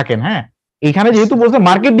আমার সাথে থাকেন। হ্যাঁ, এখানে যেহেতু বলছে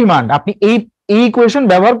মার্কেট ডিমান্ড, আপনি এই ইকুয়েশন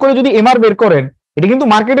ব্যবহার করে যদি এমআর বের করেন, এটা কিন্তু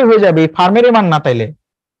মার্কেটের হয়ে যাবে, ফার্মের এমআর না। তাইলে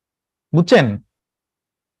বুঝছেন?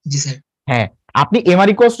 জি স্যার। হ্যাঁ, আপনি এমআর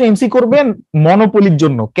ইকুয়ালস টু এমসি করবেন মনোপলির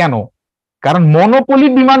জন্য। কেন? কারণ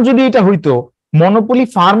মনোপলির ডিমান্ড যদি এটা হইতো, মনোপলি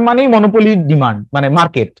ফার্ম মানেই মনোপলির ডিমান্ড, মানে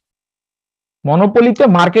মার্কেট। মনোপলিতে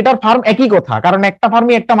মার্কেট আর ফার্ম একই কথা, কারণ একটা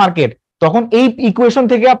ফার্মই একটা মার্কেট। তখন এই ইকুয়েশন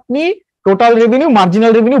থেকে আপনি টোটাল রেভিনিউ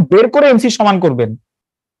মার্জিনাল রেভিনিউ বের করে এমসি সমান করবেন,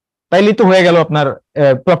 তাইলে তো হয়ে গেল আপনার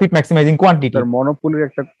প্রফিট ম্যাক্সিমাইজিং কোয়ান্টিটি। স্যার মনোপলির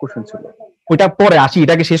একটা কোশ্চেন ছিল, ওইটা পরে আসি,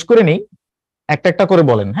 এটাকে শেষ করে নেই, একটা একটা করে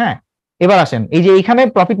বলেন। হ্যাঁ, এবার আসেন, এই যে এইখানে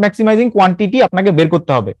প্রফিট ম্যাক্সিমাইজিং কোয়ান্টিটি আপনাকে বের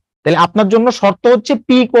করতে হবে, তাহলে আপনার জন্য শর্ত হচ্ছে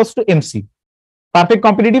P equals to MC, perfect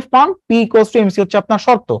competitive farm, P equals to MC হচ্ছে আপনার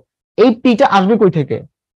শর্ত। এই পিটা আসবে কই থেকে?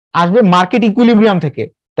 আসবে মার্কেট ইকুইলিব্রিয়াম থেকে।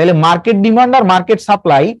 তাহলে মার্কেট ডিমান্ড আর মার্কেট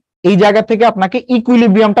সাপ্লাই, এই জায়গা থেকে আপনাকে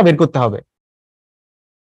ইকুইলিব্রিয়ামটা বের করতে হবে।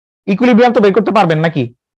 ইকুইলিব্রিয়াম তো বের করতে পারবেন নাকি?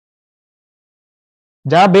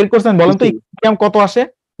 যারা বের করছেন বলেন তো ইকুইলিব্রিয়াম কত আসে,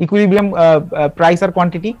 ইকুইলিব্রিয়াম প্রাইস আর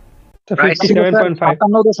কোয়ান্টিটি? প্রাইস ছিল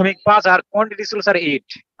 57.5 আর কোয়ান্টিটি ছিল স্যার 8।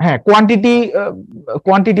 হ্যাঁ,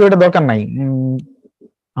 কোয়ান্টিটি ওটা দরকার নাই,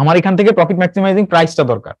 আমার এখান থেকে প্রফিট ম্যাক্সিমাইজিং প্রাইসটা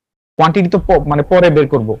দরকার, কোয়ান্টিটি তো মানে পরে বের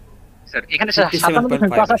করব। স্যার এখানে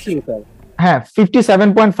 57.5 আসছিল স্যার। হ্যাঁ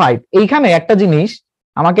 57.5। এইখানে একটা জিনিস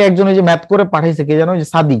আমাকে একজন ওই যে ম্যাথ করে পাঠাইছে, কে জানো, ওই যে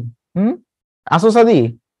সাদি। আসো সাদি।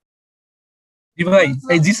 জি ভাই,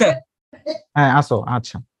 এই জি স্যার। হ্যাঁ আসো।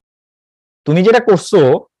 আচ্ছা, তুমি যেটা করছো,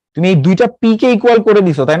 তুমি এই দুইটা পি কে ইকুয়াল করে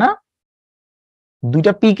দিছো তাই না?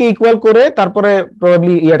 দুইটা পি কে ইকুয়াল করে তারপরে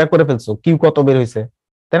প্রবাবলি ইয়াটা করে ফেলছো, কিউ কত বের হয়েছে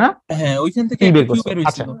তাই না? হ্যাঁ, ওইখান থেকে কি বের কিউ করছো? বের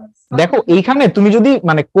আচ্ছা হইছিল। দেখো, এইখানে তুমি যদি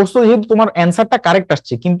মানে করছো, যেহেতু তোমার অ্যান্সারটা কারেক্ট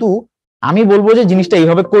আসছে, কিন্তু আমি বলবো যে জিনিসটা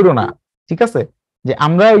এইভাবে করো না, ঠিক আছে? যে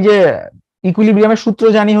আমরা ওই যে ইকুইলিব্রিয়ামের সূত্র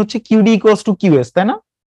জানি হচ্ছে কিউডি ইকুয়ালস টু কিউএস, তাই না?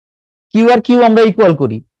 কিউ আর কিউ আমরা ইকুয়াল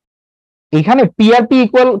করি, এখানে পি আর পি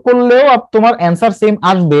ইকুয়াল করলেও তোমার অ্যান্সার সেম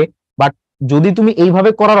আসবে। বাট যদি তুমি এইভাবে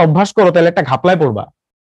করার অভ্যাস করো তাহলে একটা ঘাপলায় পড়বা,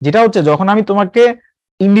 যেটা হচ্ছে যখন আমি তোমাকে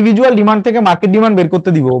ইন্ডিভিজুয়াল ডিমান্ড থেকে মার্কেট ডিমান্ড বের করতে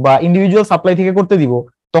দিব বা ইন্ডিভিজুয়াল সাপ্লাই থেকে করতে দিব,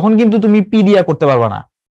 তখন কিন্তু তুমি পি দিয়া করতে পারবা না।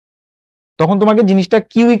 তখন তোমাকে জিনিসটা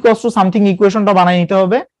কিউ ইকুয়ালস টু সামথিং ইকুয়েশনটা বানিয়ে নিতে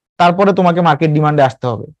হবে, তারপরে তোমাকে মার্কেট ডিমান্ডে আসতে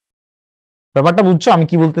হবে। ব্যাপারটা বুঝছো আমি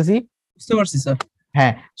কি বলতেছি? বুঝতে পারছি স্যার।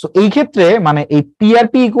 হ্যাঁ, সো এই ক্ষেত্রে মানে এই পি আর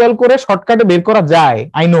পি ইকুয়াল করে শর্টকাটে বের করা যায়,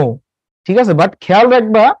 আই নো, ঠিক আছে, বাট খেয়াল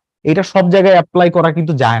রাখবা এটা সব জায়গায় অ্যাপ্লাই করা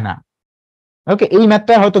কিন্তু যায় না। ওকে, এই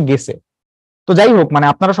ম্যাথটা হয়তো গেছে। তো যাই হোক, মানে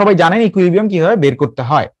আপনারা সবাই জানেন ইকুইলিব্রিয়াম কিভাবে বের করতে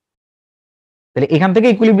হয়। তাহলে এখান থেকে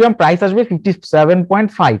ইকুইলিব্রিয়াম প্রাইস আসবে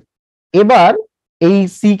 57.5। এবার এই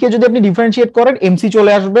সি কে যদি আপনি ডিফারেন্সিয়েট করেন, এমসি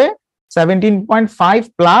চলে আসবে 17.5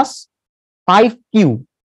 প্লাস 5 কিউ।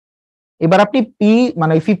 এবার আপনি পি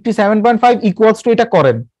মানে 57.5 ইকুয়ালস টু এটা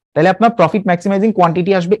করেন, তাহলে আপনার প্রফিট ম্যাক্সিমাইজিং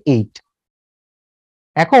কোয়ান্টিটি আসবে 8।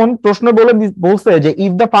 এখন প্রশ্ন বলছে যে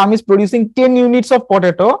if the farm is producing 10 units of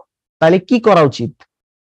potato, তাহলে কি করা উচিত?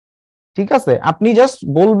 ঠিক আছে, আপনি জাস্ট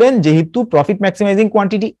বলবেন যেহেতু প্রফিট ম্যাক্সিমাইজিং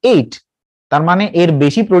কোয়ান্টিটি 8, তার মানে এর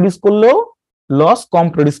বেশি প্রডিউস করলেও লস, কম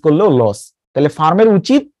প্রডিউস করলেও লস, তাহলে ফার্মের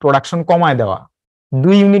উচিত প্রোডাকশন কমায় দেওয়া,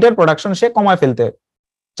 2 ইউনিটের প্রোডাকশন সে কমায় ফেলতে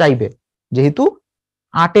চাইবে, যেহেতু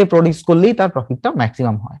 8-এ প্রডিউস করলেই তার প্রফিটটা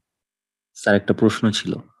ম্যাক্সিমাম হয়। স্যার একটা প্রশ্ন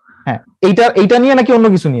ছিল। হ্যাঁ, এইটা নিয়ে নাকি অন্য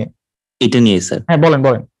কিছু নিয়ে? এটা নিয়ে স্যার। হ্যাঁ বলেন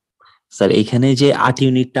বলেন। স্যার এখানে যে 8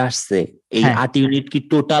 ইউনিটটা আসছে, এই 8 ইউনিট কি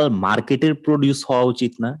টোটাল মার্কেটের প্রডিউস হওয়া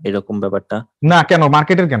উচিত না, এরকম ব্যাপারটা? না, কেন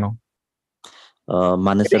মার্কেটের কেন?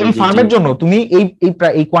 মানে স্যার এই ফার্মের জন্য তুমি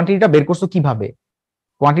এই কোয়ান্টিটিটা বের করছো কিভাবে?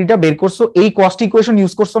 কোয়ান্টিটিটা বের করছো এই কস্ট ইকুয়েশন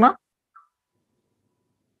ইউজ করছো না?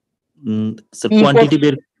 স্যার কোয়ান্টিটি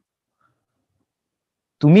বের,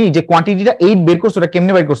 তুমি যে কোয়ান্টিটিটা 8 বের করছো, এটা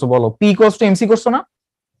কেমনে বের করছো বলো? পি ইকুয়ালস টু এমসি করছো না?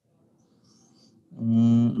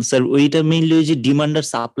 স্যার ওইটা মেইনলি ওই যে ডিমান্ড আর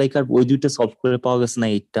সাপ্লাই কার্ভ, ওই দুইটা সলভ করে পাওয়া গেছে না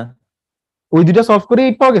 8টা? ওই দুইটা সলভ করে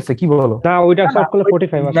 8 পাওয়া গেছে? কি বলো? না, ওইটা সলভ করলে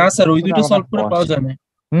 45 আসে। না স্যার, ওই দুইটা সলভ করে পাওয়া যায় না।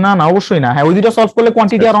 না না, অবশ্যই না। হ্যাঁ, ওই দুইটা সলভ করলে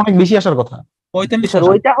কোয়ান্টিটি আর অনেক বেশি আসার কথা। 45 স্যার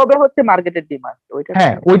ওইটা হবে হচ্ছে মার্কেটের ডিমান্ড, ওইটা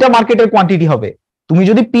হ্যাঁ, ওইটা মার্কেটের কোয়ান্টিটি হবে। তুমি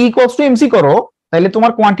যদি পি ইকুয়ালস টু এমসি করো, তাহলে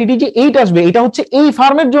তোমার কোয়ান্টিটি যে 8 আসবে, এটা হচ্ছে এই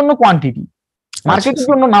ফার্মের জন্য কোয়ান্টিটি, মার্কেটের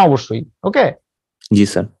জন্য না অবশ্যই। ওকে জি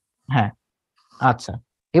স্যার। হ্যাঁ আচ্ছা,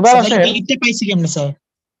 এবার আসে এইটা পাইছি কেমনে sir?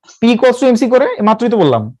 P equals to MC করে, মাত্রই তো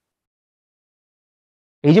বললাম।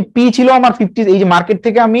 এই যে পি ছিল আমার 50, এই যে মার্কেট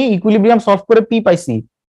থেকে আমি ইকুইলিব্রিয়াম সলভ করে পি পাইছি।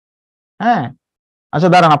 হ্যাঁ আচ্ছা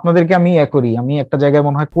দাঁড়ান, আপনাদেরকে আমি করি, আমি একটা জায়গায়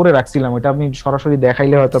মনে হয় করে রাখছিলাম, এটা আপনি সরাসরি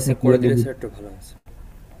দেখাইলে হয়তো আপনি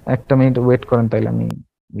একটা মিনিট ওয়েট করেন, তাইলে আমি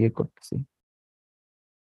ইয়ে করতেছি।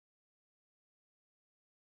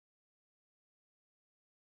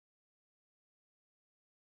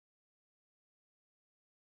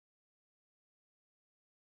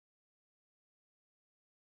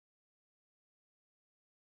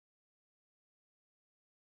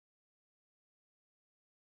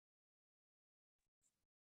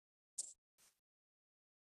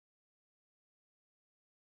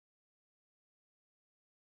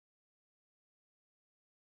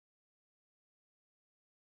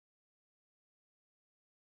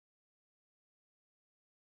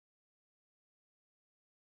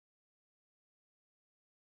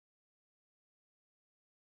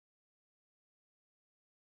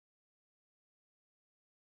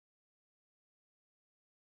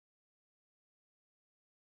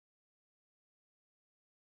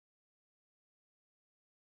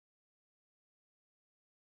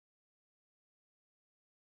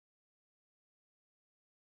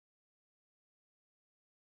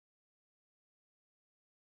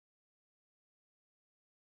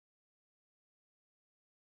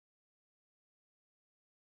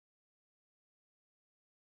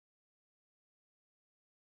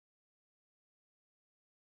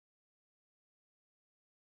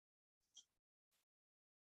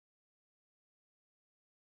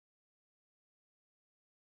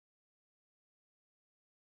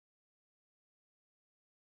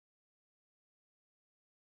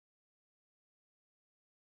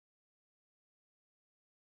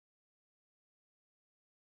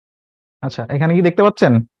 আচ্ছা, এখানে কি দেখতে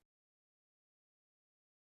পাচ্ছেন?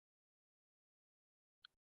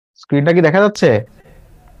 স্ক্রিনটা কি দেখা যাচ্ছে?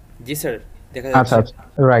 জি স্যার, দেখা আচ্ছা যাচ্ছে।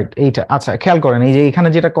 আচ্ছা, রাইট, এইটা। আচ্ছা, খেয়াল করেন, এই যে এখানে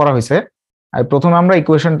যেটা করা হয়েছে, প্রথমে আমরা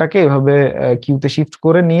ইকুয়েশনটাকে এভাবে কিউতে শিফট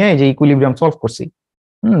করে নিয়ে এই যে ইকুইলিব্রিয়াম সলভ করছি।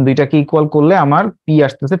 দুইটাকে ইকুয়াল করলে আমার পি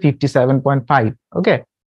আসতেছে 57.5। ওকে,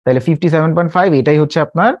 তাহলে 57.5 এটাই হচ্ছে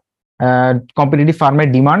আপনার কম্পিটিটিভ ফার্মের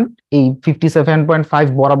ডিমান্ড। এই 57.5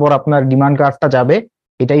 বরাবর আপনার ডিমান্ড কার্ভটা যাবে,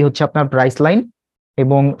 এটাই হচ্ছে আপনার প্রাইস লাইন।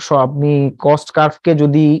 এবং আপনি কস্ট কার্ভকে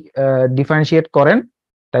যদি ডিফারেন্সিয়েট করেন,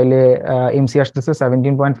 তাইলে এমসি আসতেছে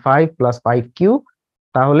 17.5 প্লাস 5Q।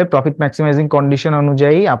 তাহলে প্রফিট ম্যাক্সিমাইজিং কন্ডিশন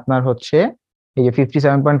অনুযায়ী আপনার হচ্ছে এই যে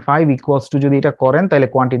 57.5 ইকুয়ালস টু যদি এটা করেন, তাহলে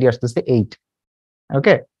কোয়ান্টিটি আসতেছে 8।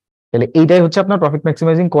 ওকে, তাহলে এইটাই হচ্ছে আপনার প্রফিট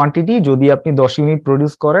ম্যাক্সিমাইজিং কোয়ান্টিটি। যদি আপনি 10 ইউনিট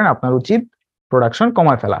প্রডিউস করেন, আপনার উচিত প্রোডাকশন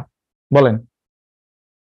কমায় ফেলা। বলেন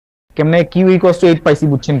কেমনে কিউ ইকুয়ালস টু 8 পাইছি,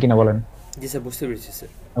 বুঝছেন কিনা বলেন? জি স্যার, বুঝতে পেরেছি স্যার।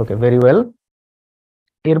 ওকে, ভেরি ওয়েল।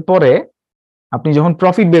 এরপরে আপনি যখন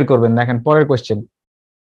প্রফিট বের করবেন, দেখেন পরের কোশ্চেন।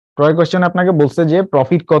 পরের কোশ্চেন আপনাকে বলছে যে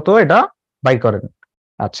প্রফিট কত এটা বাই করেন।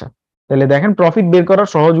 আচ্ছা, তাহলে দেখেন প্রফিট বের করার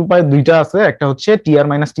সহজ উপায় দুইটা আছে। একটা হচ্ছে টিআর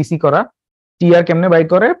মাইনাস টিসি করা। টিআর কেমনে বাই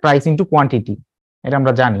করে? প্রাইস ইনটু কোয়ান্টিটি, এটা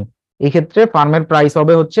আমরা জানি। এই ক্ষেত্রে ফার্মের প্রাইস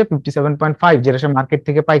হবে হচ্ছে 57.5, যেটা সে মার্কেট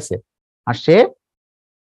থেকে পাইছে, আর সে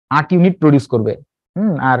 8 ইউনিট প্রডিউস করবে।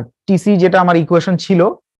 আর টিসি যেটা আমার ইকুয়েশন ছিল,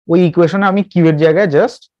 ওই ইকুয়েশনে আমি কিউ এর জায়গায়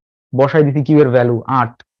জাস্ট বসাই দিছি কিউ এর ভ্যালু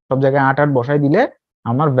 8, সব জায়গায় 8 বসাই দিলে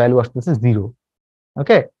আমার ভ্যালু আসতেছে 0।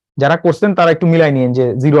 ওকে, যারা করছেন তারা একটু মিলাই নিন যে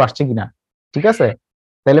 0 আসছে কিনা। ঠিক আছে,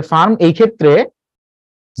 তাহলে ফার্ম এই ক্ষেত্রে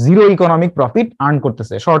 0 ইকোনমিক প্রফিট আর্ন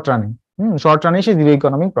করতেছে শর্ট রানে। শর্ট রানে সে 0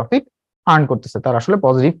 ইকোনমিক প্রফিট আর্ন করতেছে, তার আসলে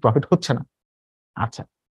পজিটিভ প্রফিট হচ্ছে না। আচ্ছা,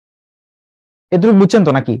 এটুকু বুঝছেন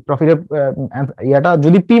তো নাকি? প্রফিটের ইয়াটা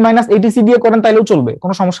যদি পি মাইনাস এটিসি দিয়ে করেন তাহলেও চলবে,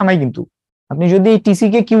 কোনো সমস্যা নাই। কিন্তু আপনি যদি টিসি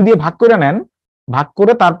কে কিউ দিয়ে ভাগ করে নেন, ভাগ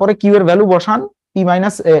করে তারপরে কিউ এর ভ্যালু বসান P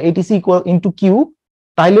minus ATC equal into Q,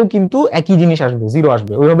 তাইলেও কিন্তু একই জিনিস আসবে, 0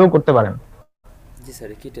 আসবে। ওইভাবেও করতে পারেন। জি স্যার,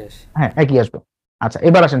 কেটে আসে। হ্যাঁ, একই আসবে। আচ্ছা,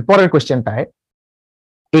 এবার আসেন পরের কোশ্চেনটায়।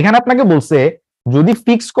 এখানে আপনাকে বলছে যদি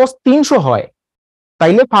ফিক্সড কস্ট 300 হয়,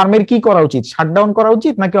 তাইলে ফার্মের কি করা উচিত? শাটডাউন করা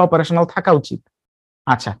উচিত নাকি অপারেশনাল থাকা উচিত?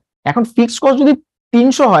 আচ্ছা, এখন ফিক্সড কস্ট যদি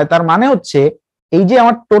 300 হয়, তার মানে হচ্ছে এই যে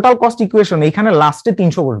আমার টোটাল কস্ট ইকুয়েশন, এখানে লাস্টে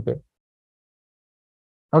 300 বসবে।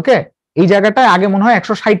 ওকে, এই জায়গাটায় আগে মনে হয়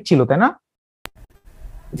 160 ছিল, তাই না?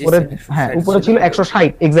 উপরে, হ্যাঁ, উপরে ছিল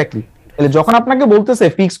 160 এক্স্যাক্টলি। তাহলে যখন আপনাকে বলতেছে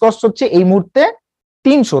ফিক্সড কস্ট হচ্ছে এই মুহূর্তে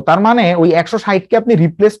 300, তার মানে ওই 160 কে আপনি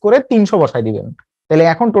রিপ্লেস করে 300 বসাই দিবেন। তাহলে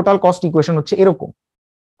এখন টোটাল কস্ট ইকুয়েশন হচ্ছে এরকম।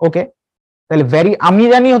 ওকে, তাহলে আমি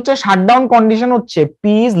জানি হচ্ছে শাটডাউন কন্ডিশন হচ্ছে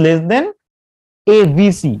P is less than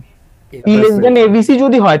ABC. P less than ABC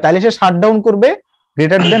যদি হয়, তাহলে সে শাটডাউন করবে।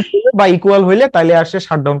 গ্রেটার দেন বা ইকুয়াল হইলে তাহলে আর সে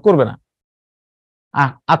শাটডাউন করবে না।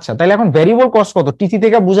 আচ্ছা, তাহলে এখন ভ্যারিয়েবল কস্ট কত? টিসি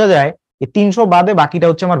থেকে বোঝা যায় 300 বাদে বাকিটা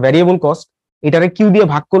হচ্ছে আমার ভ্যারিয়েবল কস্ট। এটারে কিউ দিয়ে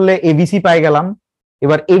ভাগ করলে এভিসি পাই গেলাম।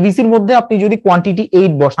 এবার এভিসির মধ্যে আপনি যদি কোয়ান্টিটি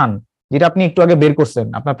 8 বসান, যেটা আপনি একটু আগে বের করছেন,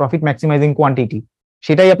 আপনার প্রফিট ম্যাক্সিমাইজিং কোয়ান্টিটি,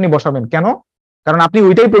 সেটাই আপনি বসাবেন। কেন? কারণ আপনি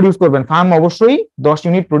ওইটাই প্রডিউস করবেন, ফার্ম অবশ্যই 10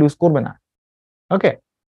 ইউনিট প্রডিউস করবে না। ওকে,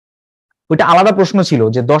 ওইটা আলাদা প্রশ্ন ছিল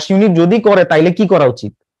যে 10 ইউনিট যদি করে তাইলে কি করা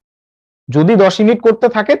উচিত। যদি 10 ইউনিট করতে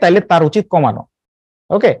থাকে তাইলে তার উচিত কমানো।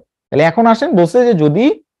 ওকে, তাহলে এখন আসেন, বলছে যে যদি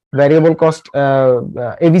ভ্যারিয়েবল কস্ট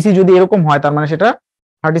এভিসি যদি এরকম হয়, তার মানে সেটা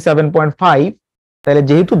 37.5। তাহলে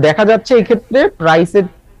যেহেতু দেখা যাচ্ছে এই ক্ষেত্রে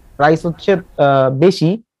প্রাইস হচ্ছে বেশি,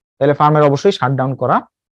 তাহলে ফার্মের অবশ্যই শাটডাউন করা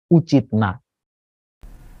উচিত না।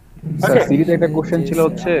 স্যার, সিরিজে একটা কোশ্চেন ছিল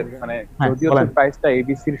হচ্ছে মানে যদি হচ্ছে প্রাইসটা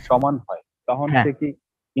এবিসির সমান হয়, তখন সে কি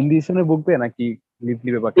ইনডিসিশনে ভুগবে নাকি লিভ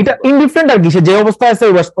বা এটা ইনডিফারেন্ট আর কি, সে যে অবস্থায় আছে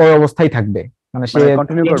ওই অবস্থায় থাকবে, মানে সে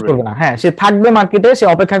কন্টিনিউ করবে না। হ্যাঁ, সে থাকবে মার্কেটে, সে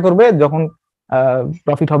অপেক্ষা করবে যখন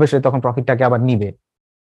প্রফিট হবে সে তখন প্রফিটটাকে আবার নিবে।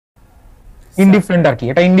 ইনডিফারেন্ট আর কি,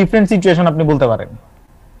 এটা ইনডিফারেন্ট সিচুয়েশন আপনি বলতে পারেন।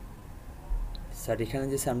 স্যার এখানে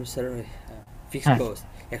যে আমরা স্যার ফিক্সড কস্ট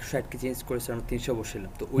 160 কে চেঞ্জ করে স্যার 300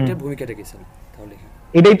 বসালাম, তো ওইটার ভূমিকাটা কি স্যার? তাহলে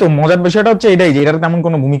এটাই তো মজার বিষয়টা হচ্ছে এটাই যে এটার তেমন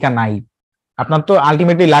কোনো ভূমিকা নাই। আপনার তো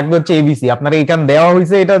আলটিমেটলি লাগবে হচ্ছে এবিসি। আপনার এইখানে দেওয়া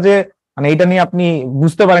হয়েছে এটা যে মানে এটা নিয়ে আপনি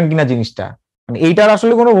বুঝতে পারেন কিনা জিনিসটা, মানে এইটার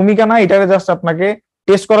আসলে কোনো ভূমিকা নাই। এটারে জাস্ট আপনাকে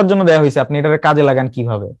টেস্ট করার জন্য দেওয়া হয়েছে, আপনি এটারে কাজে লাগান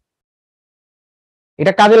কিভাবে।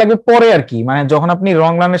 এটা কাজে লাগবে পরে আর কি, মানে যখন আপনি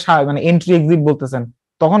রং রানে মানে এন্ট্রি এক্সিট বলতেছেন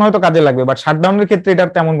তখন হয়তো কাজে লাগবে, বাট শাটডাউনের ক্ষেত্রে এটার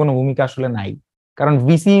তেমন কোনো ভূমিকা আসলে নাই। কারণ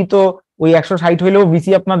ভিসি তো ওই 160 হইলেও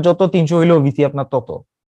ভিসি আপনার যত, 300 হইলেও ভিসি আপনার তত।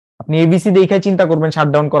 আপনি এবিসি দেখে চিন্তা করবেন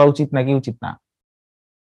শাটডাউন করা উচিত নাকি উচিত না,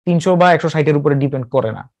 300 বা 160 এর উপরে ডিপেন্ড করে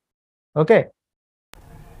না। ওকে,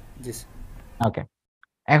 ওকে,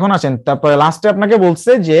 এখন আসেন তারপরে লাস্টে আপনাকে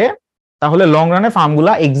বলছে যে তাহলে লং রানে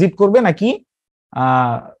ফার্মগুলা এক্সিট করবে নাকি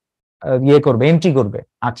ইয়ে করবে, এন্ট্রি করবে।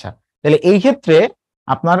 আচ্ছা, তাহলে এই ক্ষেত্রে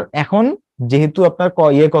আপনার এখন যেহেতু আপনার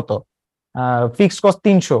কত ফিক্সড কস্ট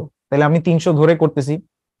 300, তাহলে আমি 300 ধরে করতেছি।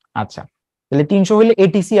 আচ্ছা, তাহলে 300 হলে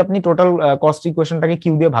এটিসি আপনি টোটাল কস্ট ইকুয়েশনটাকে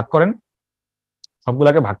কিউ দিয়ে ভাগ করেন,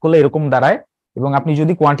 সবগুলাকে ভাগ করলে এরকম দাঁড়ায়। এবং আপনি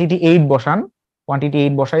যদি কোয়ান্টিটি 8 বসান, কোয়ান্টিটি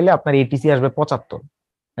 8 বসাইলে আপনার এটিসি আসবে 75।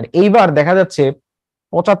 আর এইবার দেখা যাচ্ছে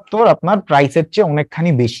 75 আপনার প্রাইসের চেয়ে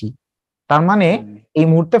অনেকখানি বেশি। তার মানে এই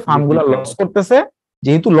মুহূর্তে ফার্মগুলো লস করতেছে।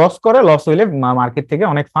 যেহেতু লস করে, লস হইলে মার্কেট থেকে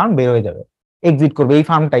অনেক ফার্ম বের হয়ে যাবে, এক্সিট করবে। এই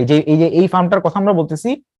ফার্মটাই, যে এই ফার্মটার কথা আমরা বলতেছি,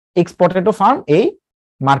 এক্সপোর্টেডও ফার্ম, এই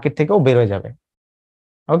মার্কেট থেকেও বের হয়ে যাবে।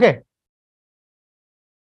 ওকে,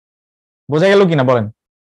 বোঝা গেল কিনা বলেন?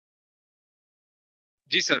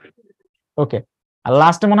 জি স্যার। ওকে, আর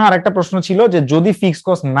লাস্টে মনে হয় আরেকটা প্রশ্ন ছিল যে যদি ফিক্সড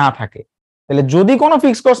কস্ট না থাকে, তাহলে যদি কোনো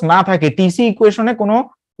ফিক্সড কস্ট না থাকে, টিসি ইকুয়েশনে কোনো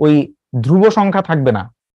ওই ধ্রুব সংখ্যা থাকবে না,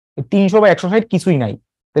 300 বা 160 কিছুই নাই,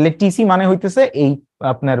 তাহলে টিসি মানে হইতেছে এই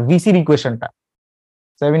আপনার ভিসির ইকুয়েশনটা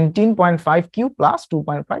 17.5 কিউ প্লাস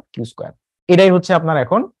 2.5 কিউ স্কোয়ার। এটাই হচ্ছে আপনার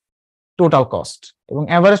এখন টোটাল কস্ট। এবং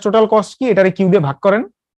এভারেজ টোটাল কস্ট কি, এটারে কিউ দিয়ে ভাগ করেন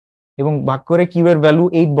এবং ভাগ করে কিউ এর ভ্যালু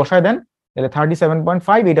 8 বসায় দেন, তাহলে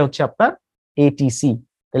 37.5, এটা হচ্ছে আপনার এটিসি।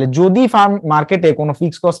 তাহলে যদি ফার্ম মার্কেটে কোনো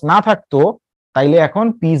ফিক্সড কস্ট না থাকতো, তাইলে এখন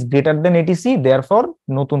P is greater than ATC, therefore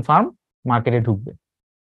নতুন ফার্ম মার্কেটে ঢুকবে।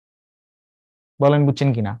 বলেন বুঝছেন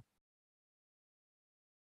কিনা?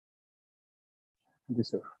 জি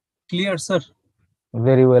sir. Clear sir.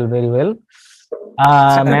 Very well, very well.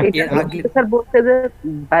 Sir বলতে যে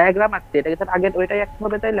ডায়াগ্রাম আছে, এটা কি স্যার আগে ওইটাই একটা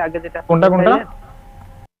হবে তাইলে? আগে যেটা কোনটা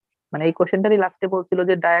মানে এই কোশ্চেনটারই লাস্টে বলছিল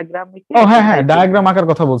যে ডায়াগ্রাম। ও হ্যাঁ হ্যাঁ, ডায়াগ্রাম আঁকার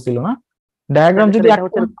কথা বলছিল না? ডায়াগ্রাম যদি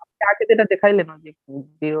আগে যেটা দেখাইলেন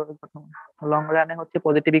যে লং রানে হচ্ছে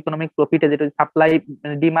পজিটিভ ইকোনমিক প্রফিটে, যেটা সাপ্লাই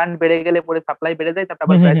ডিমান্ড বেড়ে গেলে পরে সাপ্লাই বেড়ে যায়,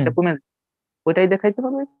 তারপর প্রাইসটা কমে যায়, ওইটাই দেখাইতে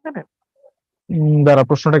হবে এখানে। দাঁড়া,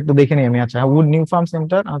 প্রশ্নটা একটু দেখে নিই আমি। আচ্ছা, উড নিউ ফার্ম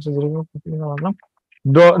সেন্টার, আচ্ছা যেরকম ভাবলাম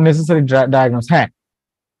নেসেসারি ডায়াগনোস, হ্যাঁ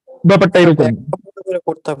ব্যাপারটা এরকম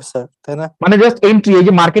করতে হবে স্যার, তাই না? মানে জাস্ট এন্ট্রি, এই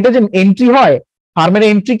যে মার্কেটে যে এন্ট্রি হয়, ফার্মের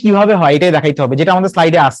এন্ট্রি কিভাবে হয় এটাই দেখাইতে হবে, যেটা আমাদের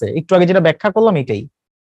স্লাইডে আছে, একটু আগে যেটা ব্যাখ্যা করলাম এটাই।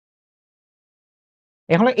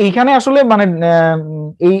 এখন এইখানে আসলে মানে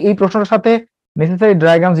এই প্রশ্নটার সাথে নেসেসারি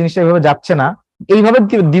ডায়াগ্রাম জিনিসটা এইভাবে যাচ্ছে না, এইভাবে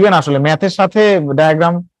দিবেন আসলে। ম্যাথের সাথে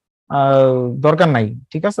ডায়াগ্রাম দরকার নাই,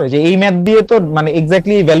 ঠিক আছে? যে এই ম্যাথ দিয়ে তো মানে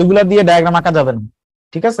এক্স্যাক্টলি ভ্যালুগুলা দিয়ে ডায়াগ্রাম আঁকা যাবে না,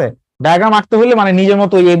 ঠিক আছে? ডায়াগ্রাম আঁকতে হলে মানে নিজের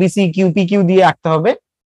মতো এবিসি কিউপি কিউ দিয়ে আঁকতে হবে,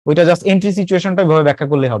 ওইটা জাস্ট এন্ট্রি সিচুয়েশনটা ওইভাবে ব্যাখ্যা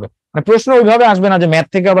করলে হবে। মানে প্রশ্ন ওইভাবে আসবে না যে ম্যাথ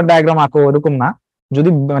থেকে আবার ডায়াগ্রাম আঁকো, এরকম না। যদি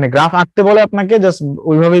মানে গ্রাফ আঁকতে বলে আপনাকে, জাস্ট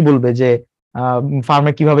ওইভাবেই বলবে যে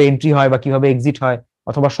ফার্মে কিভাবে এন্ট্রি হয় বা কিভাবে এক্সিট হয়,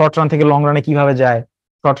 অথবা শর্ট রান থেকে লং রানে কিভাবে যায়,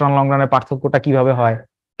 শর্ট রান লং রানের পার্থক্যটা কিভাবে হয়,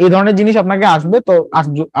 এই ধরনের জিনিস আপনাকে আসবে। তো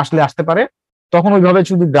আসলে আসতে পারে, তখন ওইভাবে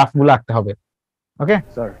শুধু গ্রাফগুলো আঁকতে হবে। ওকে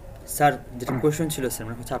স্যার, যেটা কোশ্চেন ছিল স্যার,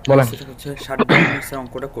 মানে হচ্ছে আপনারা সেটা হচ্ছে 60 স্যার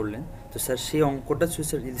অঙ্কটা করলেন, তো স্যার সেই অঙ্কটা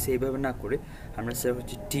স্যার যদি সেইভাবে না করে আমরা স্যার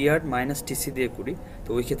হচ্ছে টিআর মাইনাস টিসি দিয়ে করি, তো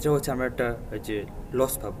ওই ক্ষেত্রে হচ্ছে আমরা একটা যে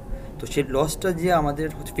লস পাবো, তো সেই লসটা যে আমাদের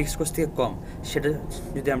হচ্ছে ফিক্সড কস্ট থেকে কম, সেটা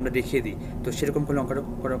যদি আমরা দেখিয়ে দিই, তো সেরকম করলে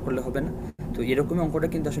অঙ্কটা করলে হবে না। তো এরকমই অঙ্কটা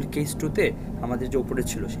কিন্তু আসলে কেস 2-তে আমাদের যে উপরে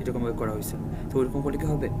ছিল সেরকমভাবে করা হয়েছিল, তো ওইরকম করলে কি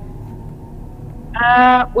হবে?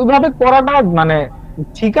 ওইভাবে করাটা মানে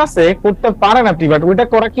ঠিক আছে, করতে পারেন আপনি, বাট ওইটা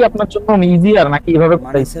করা কি আপনার জন্য ইজিয়ার নাকি এইভাবে?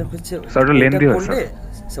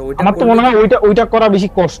 আমার তো মনে হয় ওইটা করা বেশি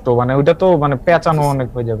কষ্ট, মানে ওইটা তো মানে পেঁচানো অনেক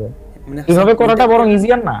হয়ে যাবে, এইভাবে করাটা বরং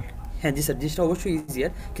ইজিয়ার না? হ্যাঁ জি স্যার, জিনিসটা অবশ্যই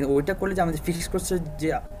ইজিয়ার, কিন্তু ওইটা করলে যে আমাদের ফিক্সড কস্টের যে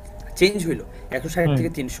চেঞ্জ হইলো 160 থেকে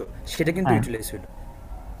 300, সেটা কিন্তু ইউটিলাইজ হইলো।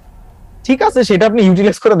 ঠিক আছে, সেটা আপনি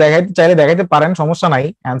ইউটিলাইজ করে দেখাইতে চাইলে দেখাইতে পারেন, সমস্যা নাই।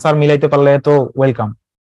 অ্যানসার মিলাইতে পারলে তো ওয়েলকাম।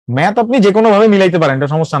 ম্যাথ আপনি যে কোনো ভাবে মিলাইতে পারেন,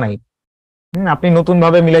 এটা সমস্যা নাই। আপনি নতুন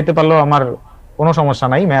ভাবে মিলাইতে পারলেও আমার কোনো সমস্যা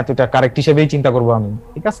নাই, ম্যাথ এটা কারেক্ট হিসেবেই চিন্তা করবো আমি,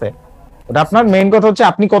 ঠিক আছে? ওটা আপনার মেইন কথা হচ্ছে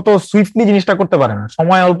আপনি কত সুইফটলি জিনিসটা করতে পারেন।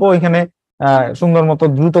 সময় অল্প, এখানে সুন্দর মতো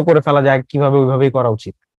দ্রুত করে ফেলা যায়, কিভাবে ওইভাবেই করা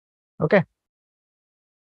উচিত। ওকে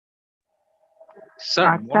স্যার,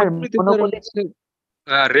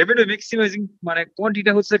 রেভিনিউ ম্যাক্সিমাইজিং মানে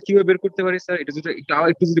কোয়ান্টিটিটা হচ্ছে কিভাবে বের করতে পারি স্যার? এটা যদি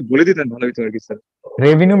একটু যদি বলে দিতেন ভালো হতো আর কি স্যার।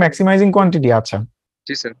 রেভিনিউ ম্যাক্সিমাইজিং কোয়ান্টিটি, আচ্ছা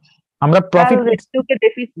জি স্যার। আমরা প্রফিট রেশিওকে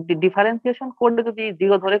ডিফারেন্সিয়েশন করলে যদি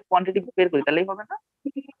জিরো ধরে কোয়ান্টিটি বের করি তাহলেই হবে না?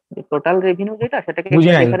 টোটাল রেভিনিউ যেটা, সেটাকে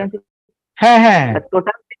হ্যাঁ হ্যাঁ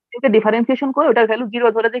টোটাল রেভিনিউকে ডিফারেন্সিয়েশন করে ওটার ভ্যালু জিরো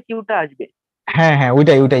ধরে যে কিউটা আসবে। হ্যাঁ হ্যাঁ,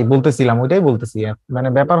 ওইটাই বলতেছি। মানে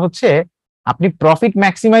ব্যাপার হচ্ছে আপনি প্রফিট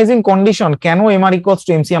ম্যাক্সিমাইজিং কন্ডিশন কেন এমআর ইকুয়ালস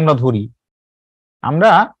টু এমসি আমরা ধরি,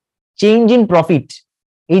 আমরা চেঞ্জ ইন প্রফিট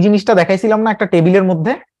এই জিনিসটা দেখাইছিলাম না একটা টেবিলের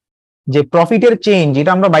মধ্যে, যে প্রফিটের চেঞ্জ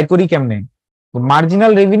এটা আমরা বাই করি কেমনে?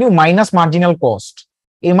 Marginal revenue minus marginal cost,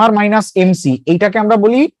 MR minus MC, এইটাকে আমরা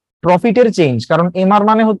বলি প্রফিটের চেঞ্জ। কারণ এমআর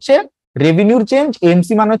মানে হচ্ছে রেভিনিউর চেঞ্জ,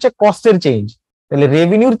 এমসি মানে হচ্ছে কস্টের চেঞ্জ। তাহলে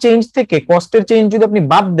রেভিনিউর চেঞ্জ থেকে কস্টের চেঞ্জ যদি আপনি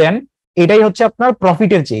বাদ দেন, এটাই হচ্ছে আপনার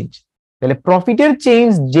প্রফিটের চেঞ্জ। তাহলে প্রফিটের চেঞ্জ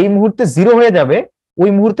যেই মুহূর্তে 0 হয়ে যাবে ওই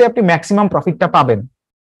মুহূর্তে আপনি ম্যাক্সিমাম প্রফিটটা পাবেন।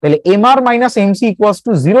 তাহলে MR minus MC equals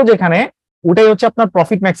to 0 যেখানে, ওটাই হচ্ছে আপনার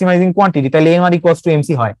প্রফিট ম্যাক্সিমাইজিং কোয়ান্টিটি। তাহলে এমআর ইকুয়ালস টু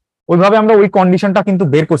এমসি হয়। ওইভাবে আমরা ওই কন্ডিশনটা কিন্তু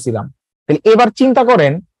বের করছিলাম। তাহলে এবার চিন্তা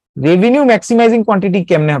করেন রেভিনিউ ম্যাক্সিমাইজিং কোয়ান্টিটি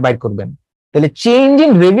কেমনে বাইর করবেন। তাহলে চেঞ্জ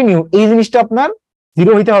ইন রেভিনিউ এই জিনিসটা আপনার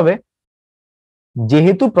 0 হইতে হবে,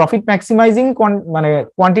 যেহেতু প্রফিট ম্যাক্সিমাইজিং মানে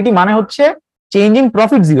কোয়ান্টিটি মানে হচ্ছে চেঞ্জ ইন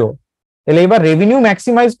প্রফিট 0। তাহলে এবার রেভিনিউ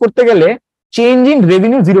ম্যাক্সিমাইজ করতে গেলে চেঞ্জ ইন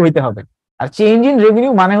রেভিনিউ 0 হইতে হবে। আর চেঞ্জ ইন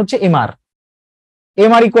রেভিনিউ মানে হচ্ছে এমআর।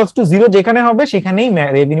 এমআর ইকুয়ালস টু 0 যেখানে হবে সেখানেই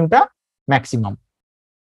রেভিনিউটা ম্যাক্সিমাম।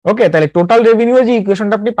 ওকে, তাহলে টোটাল রেভিনিউ যে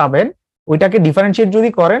ইকুয়েশনটা আপনি পাবেন ওইটাকে ডিফারেন্সিয়েট যদি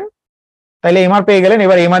করেন তাহলে এমআর পেয়ে গেলেন।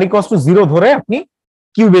 এবার এমআর ইকুয়ালস টু 0 ধরে আপনি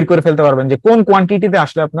কিউ বের করে ফেলতে পারবেন যে কোন কোয়ান্টিটিতে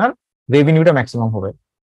আসলে আপনার রেভিনিউটা ম্যাক্সিমাম হবে।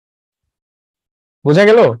 বোঝা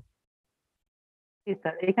গেল?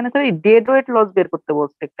 স্যার এখানে স্যার এই ডেড ওয়েট লস বের করতে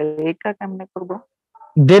বলছে একটা, এটা কেমনে করব?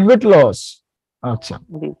 ডেড ওয়েট লস, আচ্ছা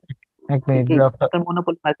জি এক মিনিট,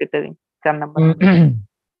 মনোপলি মার্কেটের 4 নাম্বার।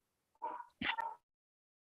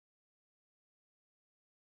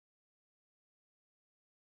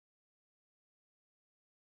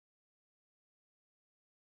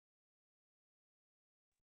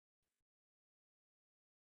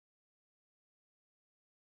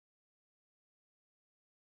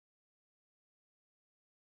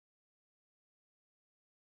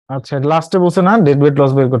 আচ্ছা লাস্টে বলছে না ডেড ওয়েট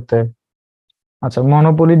লস বের করতে। আচ্ছা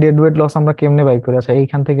মনোপলি ডেড ওয়েট লস আমরা কেমনে বাই করি? আচ্ছা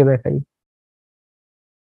এইখান থেকে দেখাই।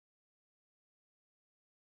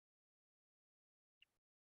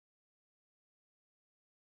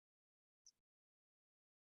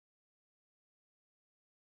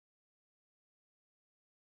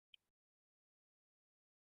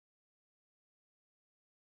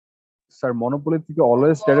 স্যার মনোপলি থেকে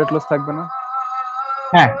অলওয়েজ ডেড লস থাকবে না?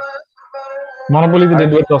 হ্যাঁ মনোপলিতে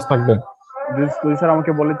ডেড ওয়েট লস থাকবে। স্যার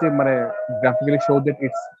আমাকে বলে যে মানে গ্রাফিক্যালি শো দ্যাট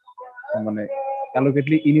ইটস মানে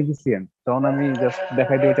অ্যালোকেটলি ইনএফিশিয়েন্ট, তখন আমি জাস্ট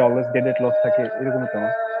দেখাই দিই যে অলওয়েজ ডেড লস থাকে, এরকম তো না?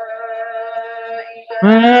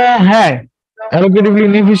 হ্যাঁ অ্যালোকেটিভলি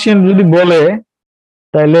ইনএফিশিয়েন্ট যদি বলে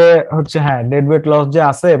তাহলে হচ্ছে হ্যাঁ ডেড ওয়েট লস যে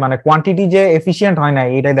আছে মানে কোয়ান্টিটি যে এফিশিয়েন্ট হয় না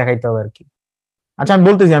এটাই দেখাইতে হবে আর কি। আচ্ছা আমি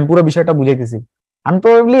বলতেছি, আমি পুরো বিষয়টা বুঝাইতেছি। আমি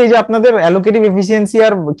প্রবাবলি এই যে আপনাদের অ্যালোকেটিভ এফিসিয়েন্সি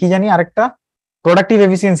আর কি জানি আরেকটা প্রোডাক্টিভ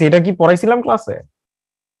এফিসিয়েন্সি, এটা কি পড়াইছিলাম ক্লাসে?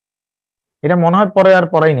 এটা মনে হয় পরে আর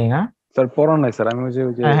পড়াই নেই না স্যার? পড়া নাই স্যার, আমি ওই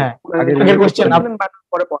যে হ্যাঁ আগের কোশ্চেন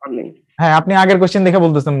পরে পড়া নেই। হ্যাঁ আপনি আগের কোশ্চেন দেখে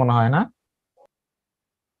বলতেছেন মনে হয় না?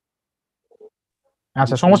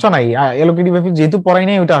 আচ্ছা সমস্যা নাই, অ্যালোকেটিভ এফিসিয়েন্সি যেহেতু পড়াই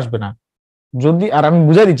নাই ওটা আসবে না। যদি আর আমি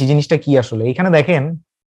বুঝাই দিচ্ছি জিনিসটা কি আসলে। এখানে দেখেন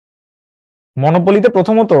মনোপলিতে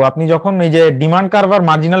প্রথমত আপনি যখন এই যে ডিমান্ড কার্ভ আর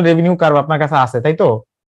মার্জিনাল রেভিনিউ কার্ভ আপনার কাছে আছে তাই তো,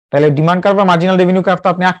 তাহলে ডিমান্ড কার্ভ আর মার্জিনাল রেভিনিউ কার্ভ তো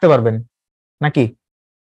আপনি আঁকতে পারবেন নাকি?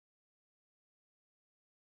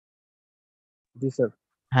 জি স্যার।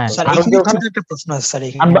 হ্যাঁ স্যার এখানে ছোট একটা প্রশ্ন আছে স্যার,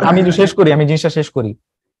 আমি একটু শেষ করি, আমি জিনিসটা শেষ করি।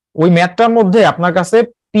 ওই ম্যাথটার মধ্যে আপনার কাছে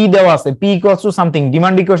পি দেওয়া আছে, P equals to something,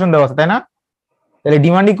 demand equation দেওয়া আছে তাই না? তাহলে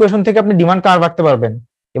ডিমান্ড ইকুয়েশন থেকে আপনি ডিমান্ড কার্ভ আঁকতে পারবেন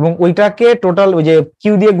এবং ওইটাকে টোটাল ওই যে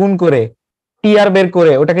কিউ দিয়ে গুণ করে টিআর বের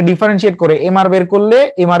করে ওটাকে ডিফারেন্সিয়েট করে এমআর বের করলে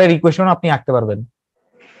এমআর এর ইকুয়েশন আপনি আঁকতে পারবেন।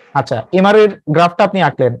 আচ্ছা এমআর এর গ্রাফটা আপনি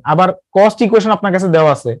আঁকলেন, আবার কস্ট ইকুয়েশন আপনার কাছে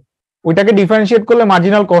দেওয়া আছে, ওইটাকে ডিফারেন্সিয়েট করলে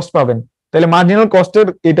মার্জিনাল কস্ট পাবেন, তাহলে মার্জিনাল কস্টের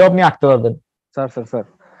এটাও আপনি আঁকতে পারবেন। স্যার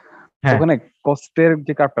ওখানে কস্টের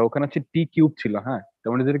যে কার্ভটা ওখানে হচ্ছে টি কিউব ছিল, হ্যাঁ তার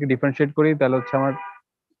মানে যদি ডিফারেন্সিয়েট করি তাহলে হচ্ছে আমার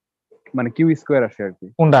মানে কিউ স্কয়ার আসে আর কি।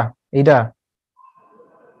 কোনটা? এইটা?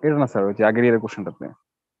 এটা না স্যার, ওই যে আগের ইয়ারের কোশ্চেনটাতে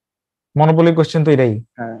মনোপলি কোশ্চেন তো এটাই।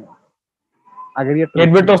 হ্যাঁ আগের ইয়ার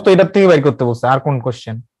ডেড ওয়েট লস তো এটার থেকে বের করতে বলছে। আর কোন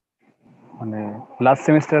কোশ্চেন? মানে লাস্ট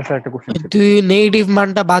সেমিস্টারে স্যার একটা কোশ্চেন ছিল, তুই নেগেটিভ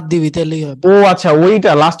মানটা বাদ দিবি তাহলেই হবে। ও আচ্ছা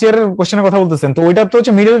ওইটা লাস্ট ইয়ারের কোশ্চেনের কথা বলতেছেন তো? ওইটা তো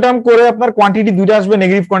হচ্ছে মিডল টার্ম করে আপনার কোয়ান্টিটি দুইটা আসবে,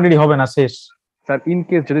 নেগেটিভ কোয়ান্টিটি হবে না, শেষ। স্যার ইন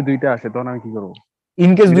কেস যদি দুইটা আসে তখন আমি কি করব?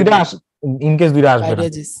 ইন কেস দুইটা আসবে না,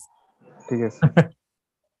 ঠিক আছে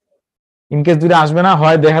ইন কেস দুইটা আসবে না,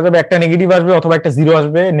 হয় দেখা যাবে একটা নেগেটিভ আসবে অথবা একটা জিরো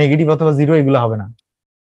আসবে, নেগেটিভ অথবা জিরো এগুলো হবে না।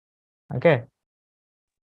 ওকে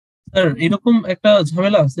স্যার এরকম একটা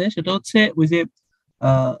ঝামেলা আছে, সেটা হচ্ছে ওই যে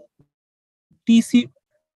টিসি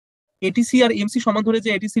এটিসি আর এমসি সমান ধরে যে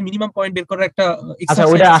এটিসি মিনিমাম পয়েন্ট বের করার একটা আচ্ছা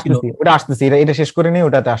ওটা আসতেছি, এটা শেষ করে নিয়ে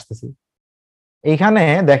ওটাতে আসতেছি। এইখানে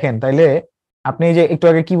দেখেন তাইলে আপনি যে একটু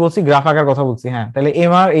আগে কি বলছি গ্রাফ আঁকার কথা বলছি, হ্যাঁ তাহলে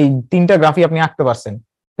এমআর এই তিনটা গ্রাফই আপনি আঁকতে পারছেন,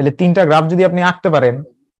 তাহলে তিনটা গ্রাফ যদি আপনি আঁকতে পারেন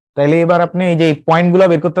তাহলে এবার আপনি এই যে পয়েন্ট গুলা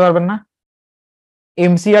বের করতে পারবেন না?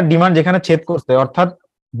 এমসি আর ডিমান্ড যেখানে ছেদ করছে, অর্থাৎ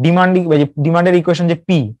ডিমান্ডের ইকুয়েশন যে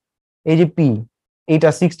পি, এই যে পি এইটা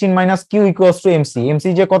 16 minus Q equals to MC, MC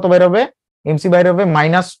যে কত বের হবে? এমসি বাইরে হবে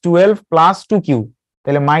 -12 প্লাস 2q,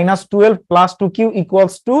 তাহলে -12 plus 2q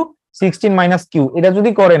equals to 16 minus Q. এটা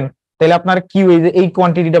যদি করেন তাহলে আপনার কিউ এই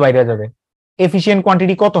কোয়ান্টিটিটা বাইরে যাবে, এফিশিয়েন্ট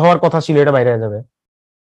কোয়ান্টিটি কত হওয়ার কথা ছিল এটা বাইরে যাবে।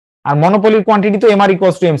 আর মনোপলির কোয়ান্টিটি তো এমআর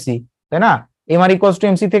ইকুয়ালস টু এমসি, তাই না? এমআর ইকুয়ালস টু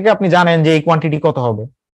এমসি থেকে আপনি জানেন যে এই কোয়ান্টিটি কত হবে,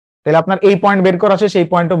 তাহলে আপনার এই পয়েন্ট বের করা শেষ, এই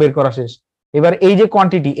পয়েন্টও বের করা শেষ। এবার এই যে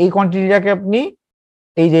কোয়ান্টিটি, এই কোয়ান্টিটিটাকে আপনি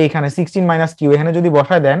এই যে এখানে 16 মাইনাস কিউ এখানে যদি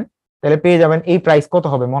বসায় দেন তাহলে পেয়ে যাবেন এই প্রাইস কত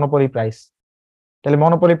হবে, মনোপলি প্রাইস। তাহলে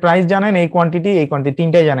মনোপলি প্রাইস জানেন, এই কোয়ান্টিটি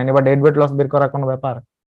তিনটাই জানেন। এবার ডেড ওয়েট লস বের করার কোনো ব্যাপার?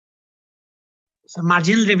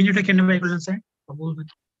 মার্জিনাল রেভিনিউটা কেন বের করলেন স্যার?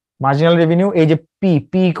 মার্জিনাল রেভিনিউ এই যে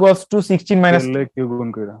P equals to 16 minus Q গুণ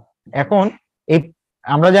করে। এখন এই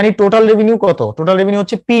আমরা জানি টোটাল রেভিনিউ কত, টোটাল রেভিনিউ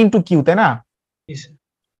হচ্ছে পি ইনটু কিউ, তাই না?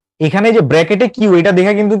 এখানে যে ব্র্যাকেটে কিউ এটা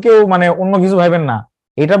দেখে কিন্তু কেউ মানে অন্য কিছু ভাবেন না,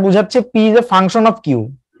 এটা বুঝাচ্ছে P is a function of Q,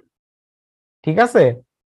 ঠিক আছে?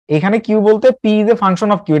 এখানে কিউ বলতে P is a function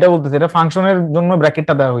of Q এটা বলতেছে, এটা ফাংশনের জন্য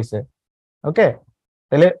ব্র্যাকেটটা দেওয়া হয়েছে। ওকে,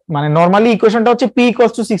 তাহলে মানে নরমালি ইকুয়েশনটা হচ্ছে P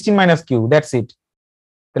equals to 16 minus Q, that's it.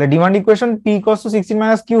 তাহলে demand equation P equals to 16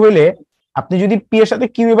 minus Q হইলে আপনি যদি পি এর সাথে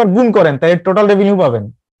কিউ এবার গুণ করেন তাহলে টোটাল রেভিনিউ পাবেন।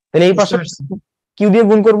 তাহলে এই পাশে কিউ দিয়ে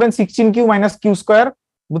গুণ করবেন 16 কিউ মাইনাস কিউ স্কয়ার,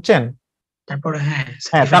 বুঝছেন? তারপরে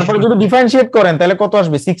হ্যাঁ, তারপরে যদি ডিফারেন্সিয়েট করেন তাহলে কত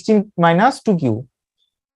আসবে, 16 মাইনাস 2 কিউ,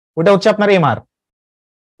 ওটা হচ্ছে আপনার এমআর।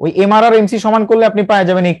 ওই এমআর আর এমসি সমান করলে আপনি পাওয়া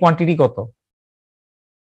যাবেন এই কোয়ান্টিটি কত,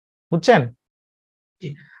 বুঝছেন?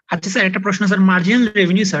 আচ্ছা স্যার, একটা প্রশ্ন স্যার, মার্জিনাল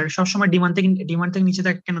রেভিনিউ স্যার সবসময় ডিমান্ড থেকে নিচে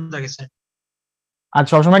থাকে কেন থাকে স্যার? আর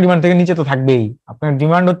সবসময় ডিমান্ড থেকে নিচে তো থাকবেই। আপনার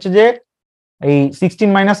ডিমান্ড হচ্ছে যে এই 16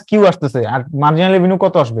 মাইনাস কিউ আসতেছে, আর মার্জিনাল রেভিনিউ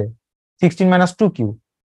কত আসবে, 16 মাইনাস 2 কিউ,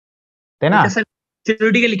 তাই না?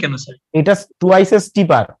 থিওরিটিক্যালি কেন স্যার? এটা টুয়াইস এস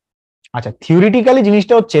স্টিপার। আচ্ছা, থিওরিটিক্যালি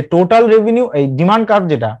জিনিসটা হচ্ছে টোটাল রেভিনিউ এই ডিমান্ড কার্ভ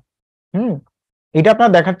যেটা, এটা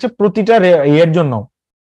আপনার দেখাচ্ছে প্রতিটা এর জন্য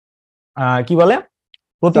কি বলে,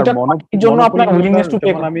 প্রতিটা কোয়ান্টিটির জন্য আপনার উইলিংনেস টু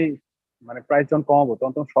পে। আমি মানে প্রাইস যখন কমাবো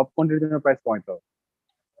তখন সব কোয়ান্টিটির জন্য প্রাইস কমাইতে হবে।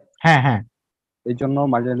 হ্যাঁ হ্যাঁ, এই জন্য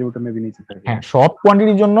মার্জিনাল রেভিনিউটা মেবি নিচে থাকে। হ্যাঁ, সব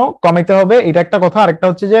কোয়ান্টিটির জন্য কমাইতে হবে, এটা একটা কথা। আরেকটা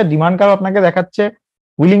হচ্ছে যে ডিমান্ড কার্ভ আপনাকে দেখাচ্ছে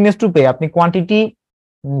উইলিংনেস টু পে, আপনি কোয়ান্টিটি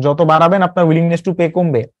যত বাড়াবেন আপনার উইলিংনেস টু পে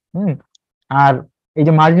কমবে। আর এই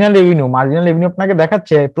যে মার্জিনাল রেভিনিউ আপনাকে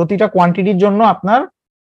দেখাচ্ছে প্রতিটা কোয়ান্টিটির জন্য আপনার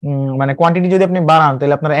মানে কোয়ান্টিটি যদি আপনি বাড়ান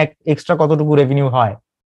তাহলে আপনার এক্সট্রা কতটুকু রেভিনিউ হয়।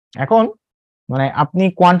 এখন মানে আপনি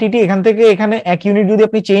কোয়ান্টিটি এখান থেকে এখানে 1 ইউনিট যদি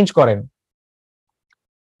আপনি চেঞ্জ করেন,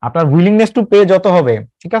 আপনার উইলিংনেস টু পে যত হবে,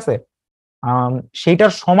 ঠিক আছে,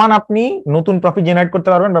 সেইটার সমান আপনি নতুন প্রফিট জেনারেট করতে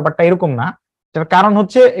পারবেন। ব্যাপারটা এরকম না, তার কারণ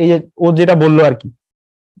হচ্ছে এই যে ও যেটা বললো আর কি,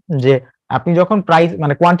 যে আপনি যখন প্রাইস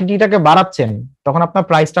মানে কোয়ান্টিটিটাকে বাড়াচ্ছেন তখন আপনার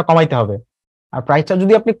প্রাইসটা কমাইতে হবে। আর প্রাইসটা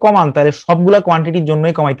যদি আপনি কমান তাহলে সবগুলা কোয়ান্টিটির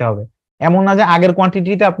জন্যই কমাইতে হবে। এমন না যে আগের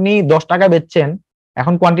কোয়ান্টিটিতে আপনি 10 টাকা বেচছেন,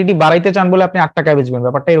 এখন কোয়ান্টিটি বাড়াইতে চান বলে আপনি 8 টাকায় বেচবেন,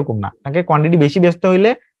 ব্যাপারটা এরকম না। আপনাকে কোয়ান্টিটি বেশি বেচতে হইলে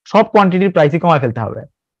সব কোয়ান্টিটির প্রাইসই কমায় ফেলতে হবে।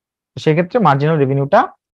 সেক্ষেত্রে মার্জিনাল রেভিনিউটা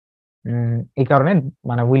এই কারণে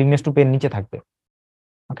মানে উইলিংনেস টু পে নিচে থাকবে।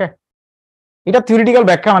 ওকে, এটা থিওরিটিক্যাল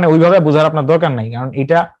ব্যাখ্যা, মানে ওইভাবে বোঝার আপনার দরকার নাই, কারণ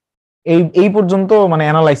এটা এই পর্যন্ত মানে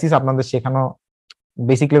অ্যানালাইসিস আপনাদের শেখানো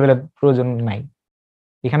বেসিক লেভেলের প্রয়োজন নাই।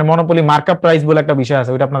 এখানে মনোপলি মার্কআপ প্রাইস বলে একটা বিষয়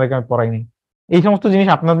আছে, ওইটা আপনাদেরকে আমি পড়াই নাই। এই সমস্ত জিনিস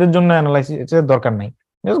আপনাদের জন্য অ্যানালাইসিসের দরকার নাই।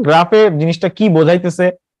 গ্রাফে জিনিসটা কি বোঝাইতেছে,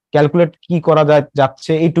 ক্যালকুলেট কি করা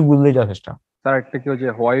যাচ্ছে এইটুকু বুঝলেই যথেষ্ট। স্যার একটা কি যে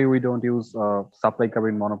why we don't use supply curve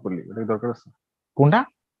in monopoly, এটা দরকার আছে? কোনটা?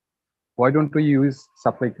 Why don't we use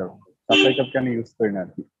supply curve কেন ইউজ করি না আর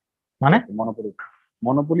কি, মানে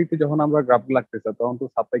মনোপলিতে যখন আমরা গ্রাফ লাগতেছে তখন তো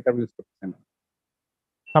সাপ্লাই কার্ভ ইউজ করতেছি না।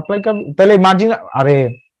 সাপ্লাই কার্ভ তাহলে মার্জিন, আরে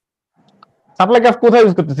সাপ্লাই কার্ভ কোথায়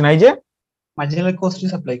ইউজ করতেছি না? এই যে marginal cost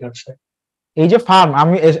supply curve sir, এই যে ফার্ম,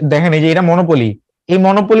 আমি দেখেন এই যে এটা মনোপলি, এই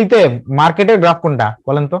মনোপলিতে মার্কেটের গ্রাফ কোনটা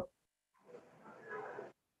বলেন তো?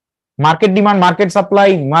 মার্কেট ডিমান্ড, মার্কেট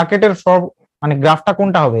সাপ্লাই, মার্কেটের সব মানে গ্রাফটা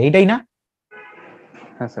কোনটা হবে? এইটাই না?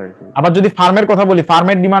 হ্যাঁ স্যার। আবার যদি ফার্মের কথা বলি,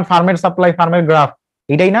 ফার্মের ডিমান্ড, ফার্মের সাপ্লাই, ফার্মের গ্রাফ,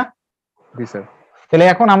 এইটাই না? জি স্যার। তাহলে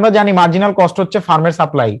এখন আমরা জানি মার্জিনাল কস্ট হচ্ছে ফার্মের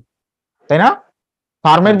সাপ্লাই, তাই না?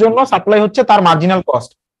 ফার্মের জন্য সাপ্লাই হচ্ছে তার মার্জিনাল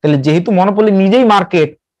কস্ট। তাহলে যেহেতু মনোপলি নিজেই মার্কেট,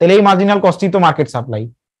 তাহলে এই মার্জিনাল কস্টই তো মার্কেট সাপ্লাই।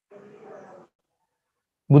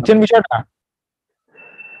 বুঝছেন বিষয়টা?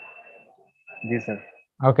 জি স্যার।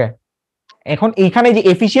 ওকে, এখন এইখানে যে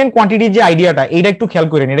এফিশিয়েন্ট কোয়ান্টিটির যে আইডিয়াটা, এটা একটু খেয়াল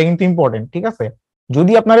করেন, এটা কিন্তু ইম্পর্টেন্ট, ঠিক আছে?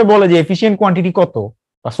 যদি আপনারা বলে যে এফিশিয়েন্ট কোয়ান্টিটি কত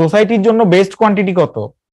বা সোসাইটির জন্য বেস্ট কোয়ান্টিটি কত,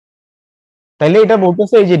 তাইলে এটা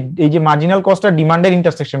বলতেছে এই যে মার্জিনাল কস্ট আর ডিমান্ডের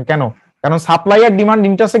ইন্টারসেকশন। কেন? কারণ সাপ্লাই আর ডিমান্ড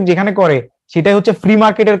ইন্টারসেক্ট যেখানে করে সেটাই হচ্ছে ফ্রি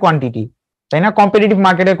মার্কেটের কোয়ান্টিটি, তাই না? কম্পিটিটিভ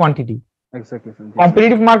মার্কেটের কোয়ান্টিটি।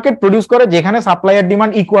 কম্পিটিটিভ মার্কেট প্রডিউস করে যেখানে সাপ্লাই আর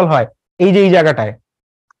ডিমান্ড ইকুয়াল হয়, এই যে এই জায়গাটায়,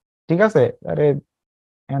 ঠিক আছে? আরে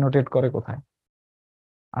অ্যানোটেট করে কোথায়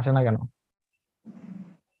আসে না কেন?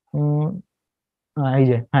 এই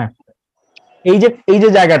যে, হ্যাঁ, এই যে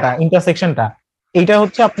জায়গাটা ইন্টারসেকশনটা, এইটা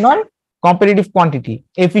হচ্ছে আপনার কম্পিটিটিভ কোয়ান্টিটি,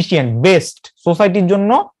 এফিশিয়েন্ট, বেস্ট সোসাইটির জন্য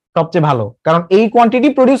সবচেয়ে ভালো, কারণ এই কোয়ান্টিটি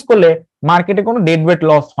প্রডিউস করলে মার্কেটে কোনো ডেড ওয়েট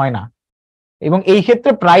লস হয় না, এবং এই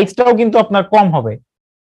ক্ষেত্রে প্রাইসটাও কিন্তু আপনার কম হবে।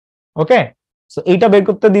 ওকে, সো এইটা বের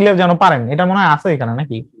করতে দিলে যেন পারেন, এটা মনে হয় আছে এখানে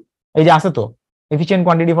নাকি? এই যে আছে তো, efficient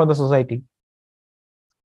quantity for the society.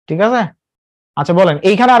 ঠিক আছে, আচ্ছা বলেন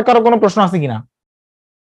এইখানে আর কারো কোনো প্রশ্ন আছে কিনা?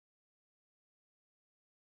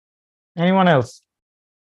 Anyone else?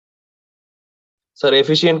 স্যার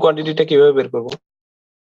এফিশিয়েন্ট কোয়ান্টিটিটা কিভাবে বের করব?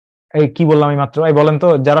 এই কি বললাম এই মাত্র, এই বলেন তো,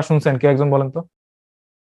 যারা শুনছেন কেউ একজন বলেন তো।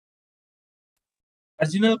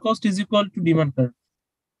 Marginal cost is equal to demand curve.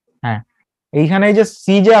 হ্যাঁ, এইখানে এই যে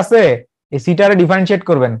সি যে আছে, এই সিটারে ডিফারেন্সিয়েট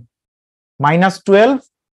করবেন, -12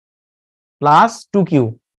 প্লাস 2Q।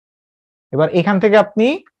 এবার এখান থেকে আপনি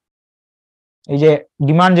এই যে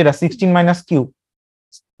ডিমান্ড যেটা 16 মাইনাস কিউ,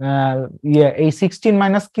 এই 16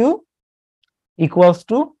 minus Q equals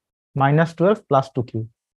to -12 plus 2Q,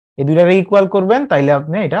 এই দুইটারে ইকুয়াল করবেন, তাইলে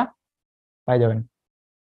আপনি এটা পাই যাবেন।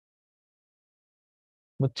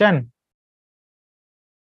 বুঝছেন?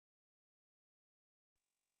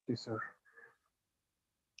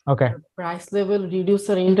 ওকে, প্রাইস লেভেল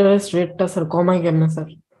রিডিউসার ইন্টারেস্ট রেটটা স্যার কমাই কেমনে স্যার?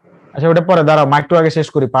 আচ্ছা ওটা পরে দাঁড়াও, মাইক্রো আগে শেষ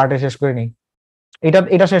করি, পার্টে শেষ করে নি।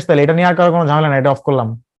 এটা শেষ, তাহলে এটা নিয়ে আর কারো কোনো ঝামেলা না, এটা অফ করলাম।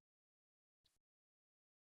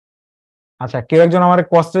 আচ্ছা, কেউ একজন আমার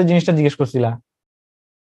কস্টের জিনিসটা জিজ্ঞেস করছিল,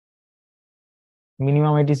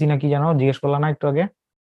 মিনিমাম এটিসি না কি জানো জিজ্ঞেস করলাম না একটু আগে?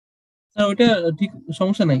 স্যার ওটা ঠিক,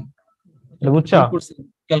 সমস্যা নাই, এটা বুঝছো?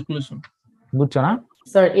 ক্যালকুলেশন বুঝছো না?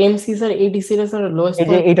 স্যার এমসি স্যার এডিসি এর স্যার লোয়েস্ট এই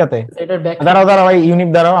যে এইটাতে, এটার ব্যাখ্যা দাঁড়াও ভাই, ইউনিট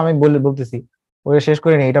দাঁড়াও, আমি বলতেছি, ওই শেষ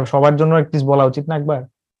করে নি। এটা সবার জন্য একটু বলা উচিত না একবার?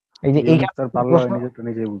 এই যে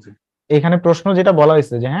এখানে প্রশ্ন যেটা বলা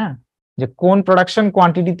হয়েছে যে হ্যাঁ, যে কোন production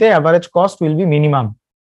কোয়ান্টিটিতে average cost will be minimum,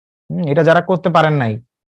 এটা যারা করতে পারেন নাই,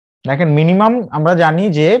 দেখেন মিনিমাম আমরা জানি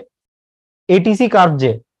যে এটিসি কার্ভ,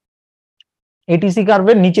 যে এটিসি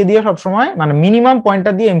কার্ভের নিচে দিয়ে সবসময় মানে মিনিমাম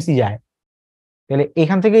পয়েন্টটা দিয়ে এমসি যায়। তাহলে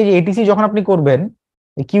এখান থেকে যে এটিসি যখন আপনি করবেন,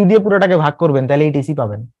 কিউ দিয়ে পুরোটাকে ভাগ করবেন, তাহলে এটিসি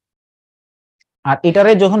পাবেন, আর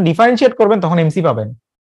এটারে যখন ডিফারেন্সিয়েট করবেন তখন এমসি পাবেন।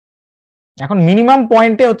 এখন মিনিমাম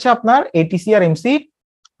পয়েন্টে হচ্ছে আপনার এটিসি আর এমসি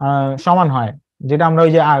সমান হয়, যেটা আমরা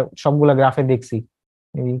ওই যে সবগুলা গ্রাফে দেখছি।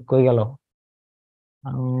 এই কই গেল,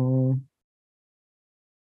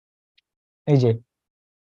 এই যে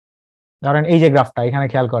ধরেন এই যে গ্রাফটা এখানে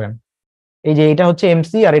খেয়াল করেন, এই যে এটা হচ্ছে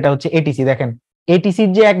এমসি আর এটা হচ্ছে এটিসি। দেখেন এটিসির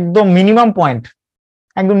যে একদম মিনিমাম পয়েন্ট,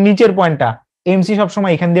 একদম নিচের পয়েন্টটা, এমসি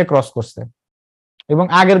সবসময় এখান দিয়ে ক্রস করছে, এবং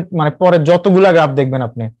আগের মানে পরে যতগুলা গ্রাফ দেখবেন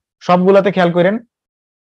আপনি সবগুলাতে খেয়াল করেন,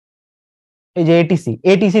 এই যে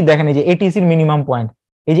এটিসি দেখেন, এই যে এটিসির মিনিমাম পয়েন্ট,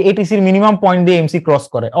 এই যে এটিসির মিনিমাম পয়েন্ট দিয়ে এমসি ক্রস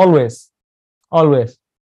করে অলওয়েজ অলওয়েজ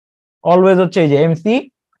অলওয়েজ হচ্ছে এই যে এমসি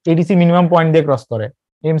এটিসি মিনিমাম পয়েন্ট দিয়ে ক্রস করে,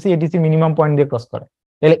 এমসি এটিসি মিনিমাম পয়েন্ট দিয়ে ক্রস করে।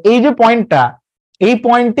 তাহলে এই যে পয়েন্টটা, এই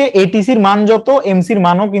পয়েন্টে এটিসির মান যত, এমসির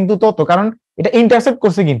মানও কিন্তু তত, কারণ এটা ইন্টারসেক্ট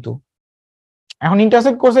করছে। কিন্তু এখন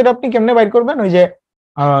ইন্টারসেক্ট করছে, এটা আপনি কেমনে বাইর করবেন? ওই যে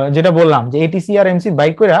যেটা বললাম যে এটিসি আর এমসি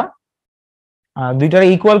বাইর করে দুইটারে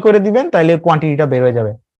ইকুয়াল করে দিবেন, তাইলে কোয়ান্টিটিটা বের হয়ে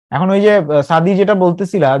যাবে। এখন ওই যে সাদি যেটা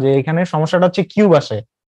বলতেছিলা যে এখানে সমস্যাটা হচ্ছে কিউব আসে,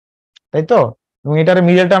 তাই তো? এবং এটার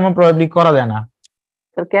মিডল টার্ম প্রবাবলি করা যায় না।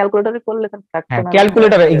 স্যার ক্যালকুলেটরে করলে স্যার থাকতো হ্যাঁ, না।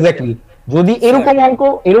 ক্যালকুলেটরে এক্স্যাক্টলি। যদি এরকম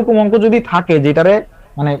অঙ্ক যদি থাকে যেটারে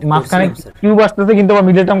মানে মাঝখানে কিউব আসতেছে কিন্তু আবার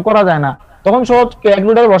মিডল টার্ম করা যায় না, তখন সহজ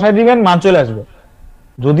ক্যালকুলেটরে বসাই দিবেন, মান চলে আসবে।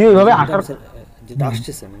 যদি ওইভাবে আসার যেটা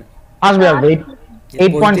আসছে স্যার, মানে আসবে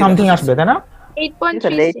 8 পয়েন্ট সামথিং আসবে, তাই না?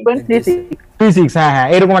 8.36, হ্যাঁ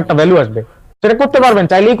এরকম একটা ভ্যালু আসবে। সেটা করতে পারবেন,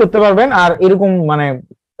 চাইলেই করতে পারবেন। আর এরকম মানে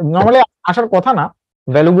নরমালি আসার কথা না,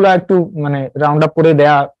 ভ্যালুগুলো একটু মানে রাউন্ড আপ করে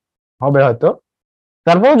দেয়া হবে হয়তো,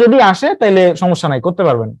 তারপর যদি আসে তাহলে সমস্যা নাই, করতে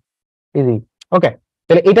পারবেন ইজি। ওকে,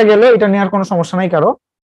 তাহলে এটা গেল, এটা নেওয়ার কোনো সমস্যা নাই কারো।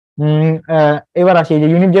 এবার আসি এই যে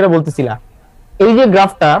ইউনিট যেটা বলতেছিলা, এই যে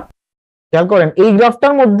গ্রাফটা খেয়াল করেন, এই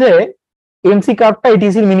গ্রাফটার মধ্যে এমসি কার্ভটা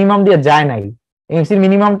এটিসির মিনিমাম দিয়ে যায় নাই, এমসির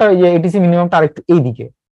মিনিমামটা এই যে এটিসি মিনিমামটা আরেকটু এইদিকে।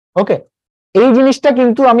 ওকে, এই জিনিসটা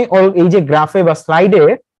কিন্তু আমি এই যে গ্রাফে বা স্লাইডে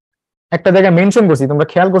একটা জায়গায় মেনশন করছি, তোমরা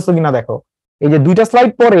খেয়াল করছো কিনা দেখো। এই যে দুইটা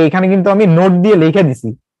স্লাইড পরে এখানে কিন্তু আমি নোট দিয়ে লিখে দিছি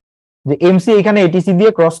যে এমসি এখানে এটিসি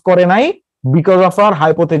দিয়ে ক্রস করে নাই because of our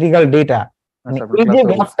hypothetical data. এই যে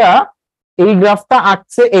গ্রাফটা, এই গ্রাফটা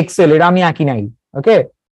আঁকছে এক্সেল, এটা আমি আঁকি নাই। ওকে,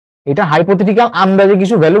 এটা হাইপোথেটিক্যাল আন্দাজে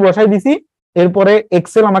কিছু ভ্যালু বসাই দিছি, এরপরে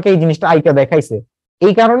এক্সেল আমাকে এই জিনিসটা আইকা দেখাইছে।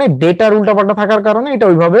 এই কারণে ডেটার উল্টাপাল্টা থাকার কারণে এটা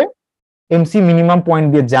ওইভাবে এমসি মিনিমাম পয়েন্ট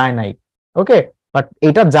দিয়ে যায় নাই। ওকে, বাট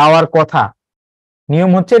এটা যাওয়ার কথা,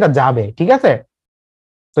 নিয়ম হচ্ছে এটা যাবে, ঠিক আছে?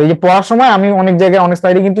 তো এই যে পড়ার সময় আমি অনেক জায়গায় অনেক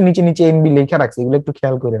স্লাইডে কিন্তু নিচে নিচে এমবি লেখা রাখছি, এগুলো একটু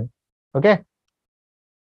খেয়াল করেন। ওকে,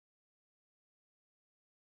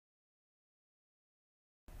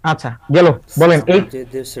 আচ্ছা গেল, বলেন। এই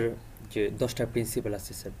যে 10টা প্রিন্সিপাল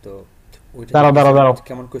আছে স্যার, তো দাঁড়াও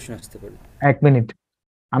কেমন কোশ্চেন আসতে পারে? 1 মিনিট।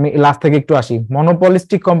 আমি লাস্ট থেকে একটু আসি।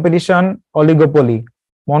 Monopolistic competition, oligopoly,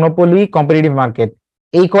 monopoly, competitive market,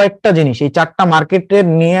 এই কয়েকটা জিনিস, এই 4টা মার্কেটের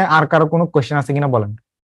নিয়ে আর কারো কোনো কোয়েশ্চেন আছে কিনা বলেন।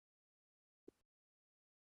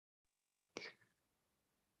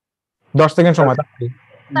 10 সেকেন্ড সময়।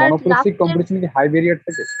 মনোপলিস্টিক কম্পিটিশন কি হাই ব্যারিয়ার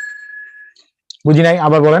থাকে? বুঝি নাই,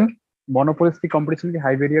 আবার বলেন। মনোপলিস্টিক কম্পিটিশন কি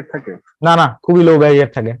হাই ব্যারিয়ার থাকে? না না, খুবই লো ব্যারিয়ার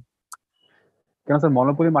থাকে। কেন স্যার,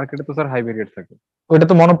 মনোপলি মার্কেটে তো স্যার হাই ব্যারিয়ার থাকে। ওইটা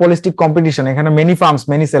তো মনোপলিস্টিক কম্পিটিশন, এখানে মেনি ফার্মস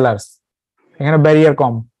মেনি সেলার্স, এখানে ব্যারিয়ার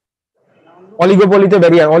কম। অলিগোপলিতে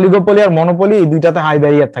ব্যারিয়ার, অলিগোপলি আর মনোপলি এই দুইটাতে হাই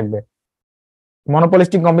ব্যারিয়ার থাকবে।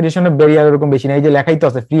 মনোপলিস্টিক কম্পিটিশনের ব্যারিয়ার এরকম বেশি না, এই যে লেখাই তো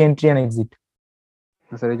আছে free entry and exit.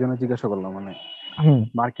 Sir এই জন্য জিজ্ঞাসা করলাম, মানে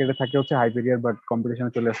মার্কেটে থাকে হচ্ছে হাই ব্যারিয়ার, বাট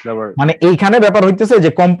কম্পিটিশনে চলে আসলে আবার মানে এইখানে ব্যাপার হইতেছে যে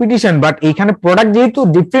কম্পিটিশন, বাট এইখানে প্রোডাক্ট যেহেতু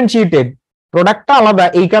ডিফারেন্সিয়েটেড, প্রোডাক্টটা আলাদা,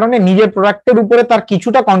 এই কারণে নিজের প্রোডাক্টের উপরে তার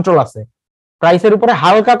কিছুটা কন্ট্রোল আছে, প্রাইসের উপরে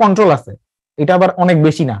হালকা কন্ট্রোল আছে, এটা আবার অনেক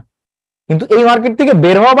বেশি না। কিন্তু এই মার্কেট থেকে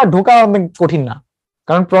বের হওয়া বা ঢোকা অনেক কঠিন না,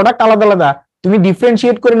 কারণ প্রোডাক্ট আলাদা আলাদা, তুমি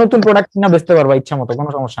ডিফারেন্সিয়েট করে নতুন প্রোডাক্ট কিনা বেচতে পারবা ইচ্ছা মতো, কোনো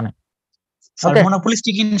সমস্যা নেই। Sir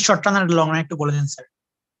monopolistic in short run R long run একটু বলে দেন স্যার।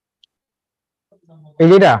 এই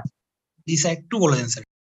যেটা জি স্যার একটু বলে দেন স্যার।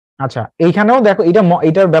 আচ্ছা, এইখানেও দেখো,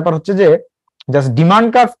 এটার ব্যাপার হচ্ছে যে জাস্ট ডিমান্ড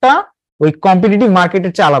কার্ভটা ওই কম্পিটিটিভ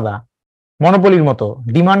মার্কেটের চেয়ে আলাদা, মনোপলির মতো।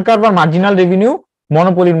 ডিমান্ড কার্ভ আর মার্জিনাল রেভিনিউ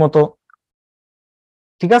মনোপলির মতো,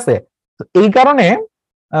 ঠিক আছে? এই কারণে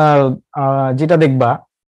যেটা দেখবা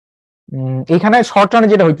এইখানে শর্ট রানে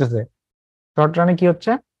যেটা হইতেছে, শর্ট রানে কি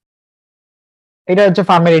হচ্ছে, এটা হচ্ছে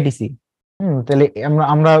ফার্মের এটিসি। তাহলে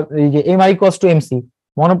আমরা এই যে এমআই কস্ট টু এমসি,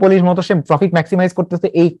 মনোপলির মতো সে প্রফিট ম্যাক্সিমাইজ করতেছে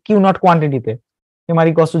এই কিউ নট কোয়ান্টিটিতে,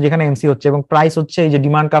 এমআই কস্ট যেখানে এমসি হচ্ছে, এবং প্রাইস হচ্ছে এই যে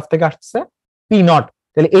ডিমান্ড কার্ভ থেকে আসছে পি নট,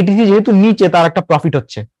 তাহলে এটিসি যেহেতু নিচে, তার একটা প্রফিট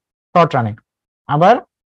হচ্ছে শর্ট রানে। আবার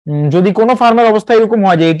যদি কোনো ফার্মের অবস্থা এরকম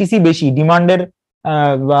হয় যে এটিসি বেশি ডিমান্ডের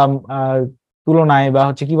তুলনায়, বা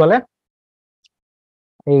হচ্ছে কি বলে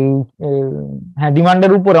এই হ্যাঁ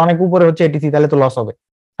ডিমান্ডের উপরে, অনেক উপরে হচ্ছে এটিসি, তাহলে তো লস হবে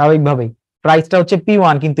স্বাভাবিকভাবেই। প্রাইসটা হচ্ছে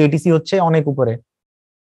P1 কিন্তু এটিসি হচ্ছে অনেক উপরে,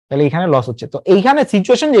 তাহলে এখানে লস হচ্ছে। তো এইখানে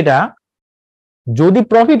সিচুয়েশন যেটা, যদি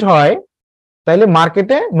প্রফিট হয় তাহলে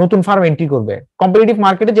মার্কেটে নতুন ফার্ম এন্ট্রি করবে, কম্পিটিটিভ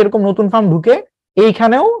মার্কেটে যেরকম নতুন ফার্ম ঢুকে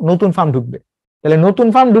এইখানেও নতুন ফার্ম ঢুকবে। তাহলে নতুন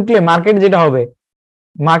ফার্ম ঢুকলে মার্কেট যেটা হবে,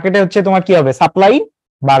 মার্কেটে হচ্ছে তোমার কি হবে, সাপ্লাই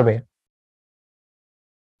বাড়বে,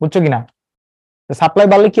 বুঝছো কিনা? সাপ্লাই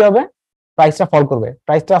বাড়লে কি হবে, প্রাইসটা ফল করবে,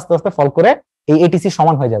 প্রাইসটা আস্তে আস্তে ফল করে এই এটিসি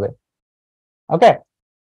সমান হয়ে যাবে। ওকে,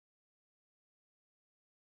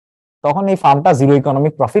 তখন এই ফার্মটা জিরো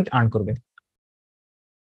ইকোনমিক প্রফিট আর্ন করবে।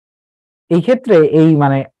 এই ক্ষেত্রে এই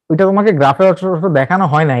মানে ওইটা তোমাকে গ্রাফে দেখানো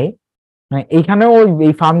হয় নাই, মানে এইখানেও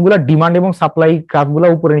এই ফার্মগুলা ডিমান্ড এবং সাপ্লাই কার্ভগুলো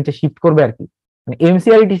উপরে নিচে শিফট করবে আর কি। মানে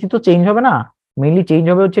এমসিআর টিসি তো চেঞ্জ হবে না, মেইনলি চেঞ্জ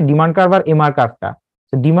হবে হচ্ছে ডিমান্ড কার্ভ আর এমআর কার্ভটা।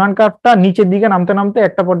 ডিমান্ড কার্ভটা নিচের দিকে নামতে নামতে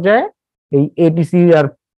একটা পর্যায়ে এই এটিসি আর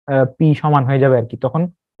পি সমান হয়ে যাবে আর কি। তখন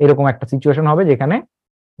এরকম একটা সিচুয়েশন হবে যেখানে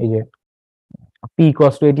এই যে পি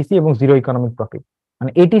ইকুয়ালস টু এটিসি এবং জিরো ইকোনমিক প্রফিট,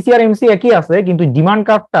 মানে এটিসি আর এমসি একই আছে, কিন্তু ডিমান্ড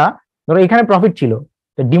কার্ভটা ধরো এখানে প্রফিট ছিল,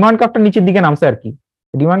 ডিমান্ড কার্ভটা নিচের দিকে নামছে আর কি।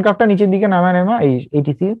 ডিমান্ড কার্ভটা নিচের দিকে নামা এই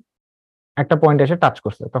এটিসি একটা পয়েন্ট এসে টাচ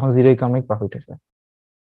করছে, তখন জিরো ইকোনমিক প্রফিট এসে।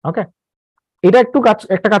 ওকে, এটা একটু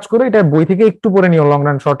একটা কাজ করে, এটা বই থেকে একটু পড়ে নিও, লং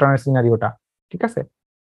রান শর্ট রানের সিনারিওটা, ঠিক আছে?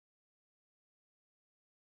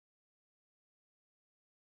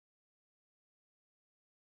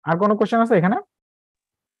 আর কোনো কোশ্চেন আছে এখানে?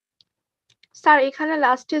 স্যার এখানে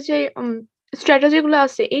লাস্টে যে স্ট্র্যাটেজি গুলো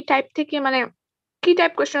আছে, এই টাইপ থেকে মানে কি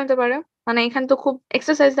টাইপ কোশ্চেন হতে পারে? মানে এখানে তো খুব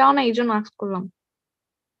এক্সারসাইজ দাও না, এই জন্য আস্ক করলাম।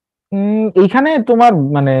 এইখানে তোমার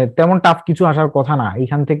মানে তেমন টাফ কিছু আসার কথা না।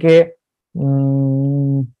 এইখান থেকে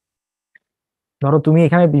ধরো তুমি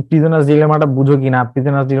এখানে প্রিজনার্স ডিলেমাটা বুঝো কিনা,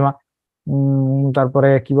 প্রিজনার্স ডিলেমা, তারপরে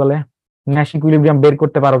কি বলে ন্যাশ ইকুইলিব্রিয়াম বের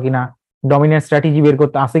করতে পারো কিনা, ডমিনেন্ট স্ট্র্যাটেজি বের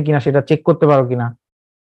করতে আছে কিনা সেটা চেক করতে পারো কিনা,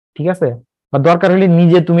 ঠিক আছে? বা দরকার হলে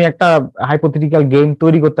নিজে তুমি একটা হাইপোথেটিক্যাল গেম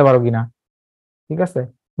তৈরি করতে পারো কিনা, ঠিক আছে?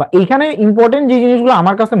 বা এইখানে ইম্পর্টেন্ট যে জিনিসগুলো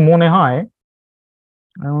আমার কাছে মনে হয়,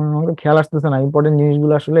 আমাকে খেয়াল আসতেছে না ইম্পর্টেন্ট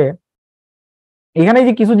জিনিসগুলো আসলে, এখানে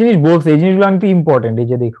যে কিছু জিনিস বলছে এই জিনিসগুলো কিন্তু ইম্পর্টেন্ট। এই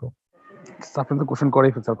যে দেখো, আপনি তো কোশ্চেন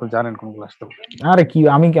করেই ফেলছেন, আপনি জানেন কোনগুলো আসতে পারে। আরে কি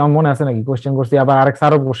আমি কি আমার মনে আছে নাকি কোশ্চেন করছি, আবার আরেক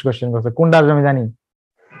স্যারও কোশ্চেন করছে, কোনটা আমি জানি?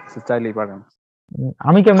 চাইলেই পারেন।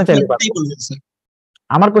 আমি কেমনে চাইলে পারবো?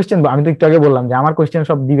 আমার কোশ্চেন আমি তো একটু আগে বললাম যে আমার কোশ্চেন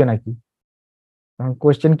সব দিবে নাকি,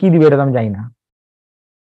 কোশ্চেন কি দিবে এটা তো আমি জানি না।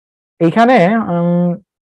 এইখানে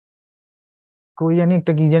কই জানি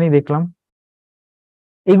একটা কি জানি দেখলাম,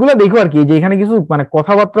 এইগুলা দেখো আর কি, যে এখানে কিছু মানে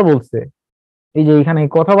কথাবার্তা বলছে, এই যে এখানে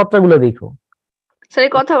কথাবার্তাগুলো দেখো। স্যার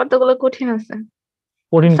এই কথাবার্তাগুলো কঠিন আছে।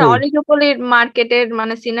 কঠিন স্যার অলিগোপলির মার্কেটের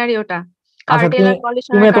মানে সিনারিওটা, আচ্ছা কার্টেল আর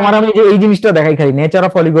কলিশনের তুমি তোমার আমি যে এই জিনিসটা দেখাই খালি, nature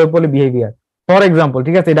of oligopoly behaviour for example,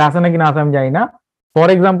 ঠিক আছে? এটা আছে নাকি না আছে আমি জানি না। ফর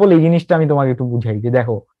এক্সাম্পল এই জিনিসটা আমি তোমাকে একটু বুঝাই যে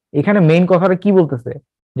দেখো এখানে মেইন কথাটা কি বলতেছে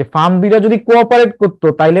যে ফার্ম দুইটা যদি কোঅপারেট করতো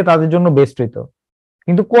তাইলে তাদের জন্য বেস্ট হইতো,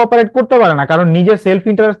 কিন্তু কোঅপারেট করতে পারে না কারণ নিজের সেলফ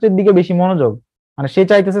ইন্টারেস্টের দিকে বেশি মনোযোগ, মানে সে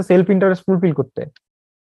চাইতেছে সেলফ ইন্টারেস্ট ফুলফিল করতে,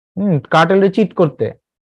 কার্টেলে চিট করতে।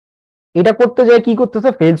 এটা করতে যায় কি করতেছে,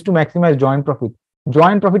 fails to maximise joint profit,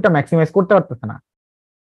 joint প্রফিটটা ম্যাক্সিমাইজ করতে পারতেছে না।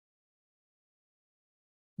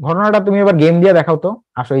 ঘটনাটা তুমি এবার গেম দিয়ে দেখাও তো,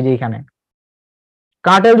 আসো এই যে এখানে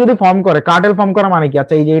কার্টেল যদি ফর্ম করে, কার্টেল ফর্ম করা মানে কি,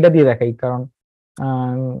 আচ্ছা এই যে এটা দিয়ে দেখাই, কারণ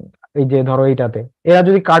এই যে ধরো এইটাতে এরা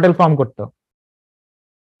যদি কার্টেল ফর্ম করতো,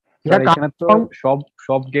 এখানে তো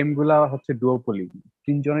সব গেম গুলা হচ্ছে ডুওপলি,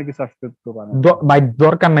 তিনজনের কিছু আসতে তো পারে না। ভাই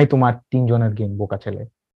দরকার নাই তোমার তিনজনের গেম, বোকা ছেলে,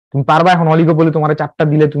 তুমি পারবা এখন অলিগোপলি, তোমার 4টা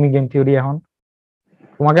দিলে তুমি গেম থিওরি, এখন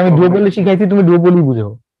তোমাকে আমি ডুওপলি শিখাইছি, তুমি ডুওপলি বুঝো।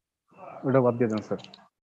 ওটা বাদ দিয়ে দেন স্যার।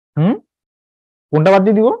 কোনটা বাদ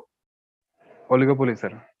দিয়ে দিব? Oligopoly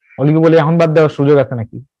sir. অলিগোপলি এখন বাদ দেওয়ার সুযোগ আছে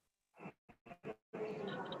নাকি?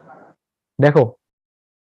 দেখো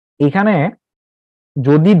এখানে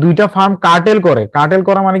যদি দুইটা ফার্ম কার্টেল করে, কার্টেল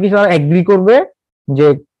করা মানে কি, তারা এগ্রি করবে যে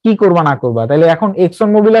কি করবা না করবা। তাহলে এখন এক্সন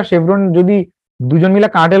মোবিল আর শেভরন যদি দুজন মিলে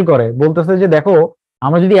কার্টেল করে, বলতেছে যে দেখো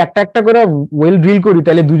আমরা যদি একটা একটা করে ওয়েল ড্রিল করি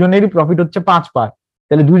তাহলে দুজনেরই প্রফিট হচ্ছে 5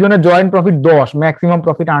 তাহলে দুজনের joint profit 10, maximum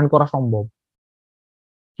profit earn করা সম্ভব।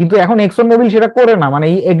 কিন্তু এখন এক্সন মোবিল সেটা করে না, মানে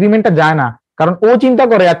এই এগ্রিমেন্টটা যায় না, কারণ ও চিন্তা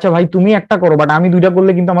করে আচ্ছা ভাই তুমি একটা করো বাট আমি দুইটা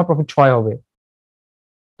করলে কিন্তু আমার প্রফিট 6 হবে,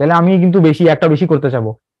 তাহলে আমি কিন্তু একটা বেশি করতে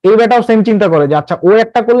চাবো। এই বেটাও সেম চিন্তা করে যে আচ্ছা ও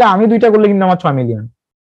একটা করলে আমি দুইটা করলে কিন্তু আমার 6 মিলিয়ন।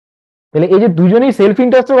 তাহলে এই যে দুজনেই সেলফ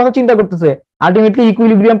ইন্টারেস্টের কথা চিন্তা করতেছে, আলটিমেটলি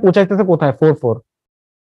ইকুইলিব্রিয়াম পৌঁছাইতেছে কোথায়, 4-4।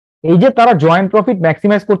 এই যে তারা জয়েন্ট প্রফিট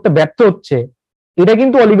ম্যাক্সিমাইজ করতে ব্যর্থ হচ্ছে, এটা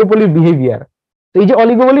কিন্তু অলিগোপলির বিহেভিয়ার। তো এই যে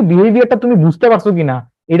অলিগোপলির বিহেভিয়ারটা তুমি বুঝতে পারছো কিনা,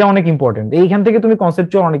 এটা অনেক ইম্পর্টেন্ট। এইখান থেকে তুমি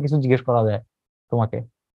কনসেপচুয়াল অনেক কিছু জিজ্ঞেস করা যায় তোমাকে,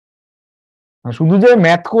 শুধু যে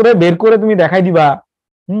ম্যাথ করে বের করে তুমি দেখাই দিবা,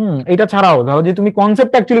 এটা ছাড়াও ধরো যে তুমি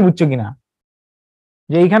কনসেপ্ট অ্যাকচুয়ালি বুঝছো কিনা,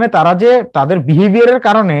 যে এইখানে তারা যে তাদের বিহেভিয়ারের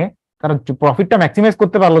কারণে তারা প্রফিটটা ম্যাক্সিমাইজ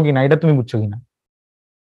করতে পারলো কিনা, এটা তুমি বুঝছো কিনা।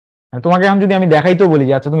 তোমাকে এখন যদি আমি দেখাইতেও বলি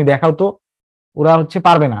যে আচ্ছা তুমি দেখাও তো, ওরা হচ্ছে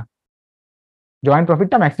পারবে না, জয়েন্ট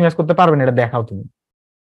প্রফিটটা ম্যাক্সিমাইজ করতে পারবে না, এটা দেখাও তুমি,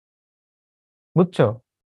 বুঝছো?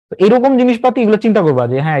 তো এরকম জিনিসপাতি এগুলো চিন্তা করবা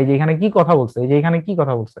যে হ্যাঁ এই যে এখানে কি কথা বলছে, এই যে এখানে কি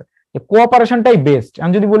কথা বলছে, যে কোঅপারেশনটাই বেস্ট।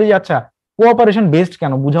 আমি যদি বলি যে আচ্ছা কোঅপারেশন বেস্ট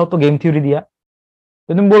কেন, বুঝাও তো গেম থিওরি দিয়া।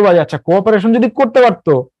 তুমি বলবা যে আচ্ছা কোঅপারেশন যদি করতে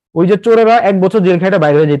পারতো, ওই যে চোরেরা 1 বছর জেল খাটে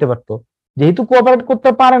বাইরে হয়ে যেতে পারতো, যেহেতু কোঅপারেট করতে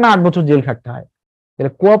পারে না 8 বছর জেল খাটতে হয়।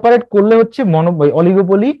 তাহলে কোঅপারেট করলে হচ্ছে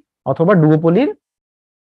অলিগোপলি অথবা ডুওপলির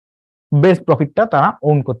বেস্ট প্রফিটটা তারা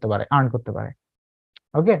ওন করতে পারে, আর্ন করতে পারে।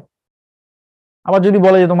 ওকে, আবার যদি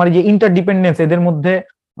বলে যে তোমার যে ইন্টারডিপেন্ডেন্স এদের মধ্যে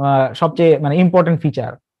সবচেয়ে মানে ইম্পর্টেন্ট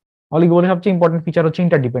ফিচার, অলিগোপলির সবচেয়ে ইম্পর্টেন্ট ফিচার হচ্ছে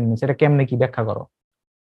ইন্টারডিপেন্ডেন্স, এটা কেমনে কি ব্যাখ্যা করো।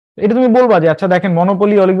 এটা তুমি বলবা যে আচ্ছা দেখেন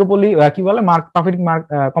মনোপলি অলিগোপলি কি বলে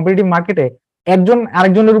কম্পিটিটিভ মার্কেটে একজন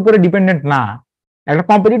আরেকজনের উপরে ডিপেন্ডেন্ট না। একটা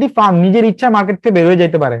কম্পিটিটিভ ফার্ম নিজের ইচ্ছা মার্কেট থেকে বের হয়ে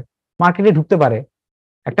যেতে পারে, মার্কেটে ঢুকতে পারে।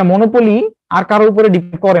 একটা মনোপলি আর কারোর উপরে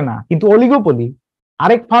ডিপেন্ড করে না, কিন্তু অলিগোপলি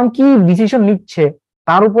আরেক ফার্ম কি ডিসিশন নিচ্ছে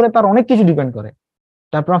তার উপরে তার অনেক কিছু ডিপেন্ড করে,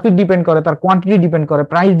 তার প্রফিট ডিপেন্ড করে, তার কোয়ান্টিটি ডিপেন্ড করে,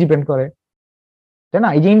 প্রাইস ডিপেন্ড করে, তাই না?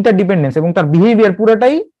 এই যে ইন্টারডিপেন্ডেন্স এবং তার বিহেভিয়ার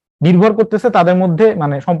পুরোটাই নির্ভর করতেছে তাদের মধ্যে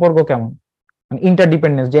মানে সম্পর্ক কেমন,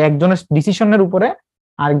 ইন্টারডিপেন্ডেন্স, যে একজনের ডিসিশনের উপরে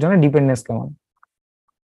আরেকজনের ডিপেন্ডেন্স কেমন।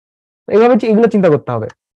 এইভাবে এগুলো চিন্তা করতে হবে।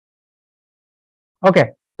 ওকে,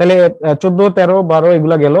 তাহলে 14, 13, 12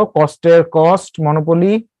 এগুলা গেল, কস্ট,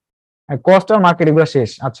 মনোপলি, কস্ট আর মার্কেট এগুলো শেষ।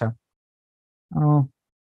 আচ্ছা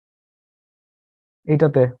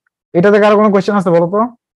এটাতে কারো কোনো কোয়েশ্চেন আছে বলো তো?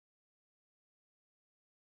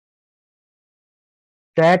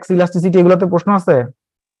 ট্যাক্স, ইলাস্টিসিটি এগুলোতে প্রশ্ন আছে?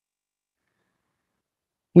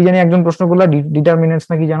 কি জানি একজন প্রশ্ন করলো ডিটারমিনেন্টস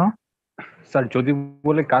না কি জানো? স্যার যদি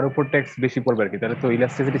বলে কার উপর ট্যাক্স বেশি পড়বে আর কি, তাহলে তো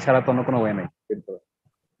ইলাস্টিসিটি ছাড়া তো অন্য কোনো ওয়ে নাই।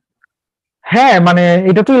 হ্যাঁ মানে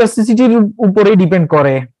এটা তো ইলাস্টিসিটির উপরেই ডিপেন্ড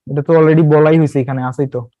করে, এটা তো অলরেডি বলাই হয়েছে, এখানে আছেই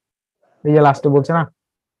তো, এই যে লাস্টে বলছে না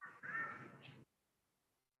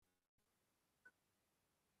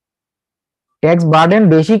ট্যাক্স বার্ডেন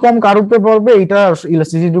বেশি কম কার উপরে পড়বে, এটা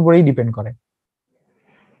ইলাস্টিসিটির উপরেই ডিপেন্ড করে।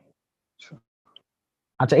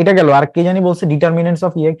 আচ্ছা এটা গেল, আর কে জানি বলছে ডিটারমিনেন্টস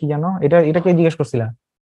অফ কি জানো, এটা কে জিজ্ঞেস করছিলা?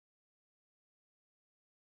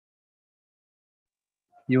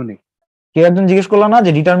 ইউনিক কে একজন জিজ্ঞেস করলো না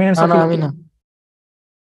যে ডিটারমিনেন্টস অফ? আমি না।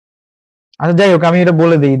 আচ্ছা যাই হোক, আমি এটা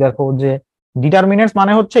বলে দিই। দেখো যে ডিটারমিনেন্টস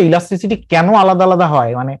মানে হচ্ছে ইলাস্টিসিটি কেন আলাদা আলাদা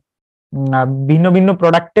হয়, মানে ভিন্ন ভিন্ন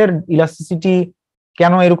প্রোডাক্টের ইলাস্টিসিটি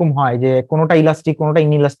কেন এরকম হয়, যে কোনোটা ইলাস্টিক কোনোটা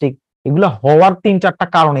ইনইলাস্টিক, এগুলো হওয়ার 3-4টা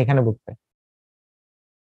কারণ এখানে বলতে।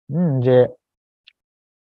 যে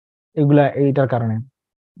এগুলা এইটার কারণে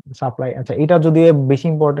সাপ্লাই। আচ্ছা এটা যদি বেশি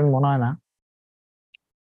ইম্পর্টেন্ট মনে হয় না,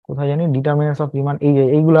 কোথায় জানি ডিটারমিনেন্টস অফ ডিমান্ড,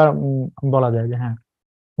 এইগুলা বলা যায় যে হ্যাঁ,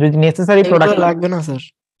 যদি নেসেসারি এগুলো প্রোডাক্ট লাগবে না স্যার।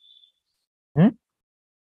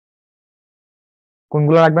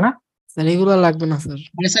 কোনগুলো লাগবে না? স্যার এগুলো লাগবে না স্যার।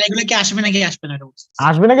 স্যার এগুলো কি আসবে নাকি আসবে না?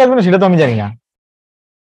 আসবে নাকি আসবে না সেটা তো আমি জানি না,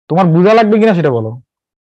 তোমার বোঝা লাগবে কিনা সেটা বলো।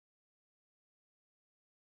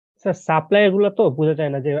 স্যার সাপ্লাই এগুলো তো বোঝা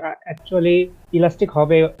যায় না যে অ্যাকচুয়ালি ইলাস্টিক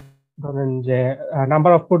হবে, ধরেন যে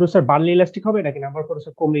নাম্বার অফ প্রোডিউসার বাড়লে ইলাস্টিক হবে নাকি নাম্বার অফ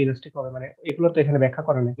প্রোডিউসার কমলে ইলাস্টিক হবে, মানে এগুলো তো এখানে ব্যাখ্যা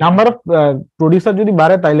করে নাই। নাম্বার অফ প্রোডিউসার যদি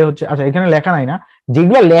বাড়ে তাইলে হচ্ছে, আচ্ছা এখানে লেখা নাই না,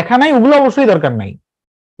 যেগুলো লেখা নাই ওগুলো অবশ্যই দরকার নাই।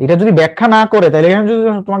 এটা যদি ব্যাখ্যা না করে তাহলে এখানে যদি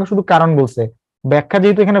তোমাকে শুধু কারণ বলছে, ব্যাখ্যা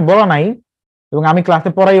যেহেতু এখানে বলা নাই এবং আমি ক্লাসে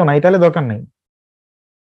পড়াইও নাই, তাহলে দরকার নাই,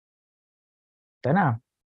 তাই না?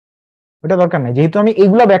 ওটা দরকার নাই, যেহেতু আমি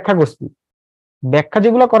এইগুলা ব্যাখ্যা করছি, ব্যাখ্যা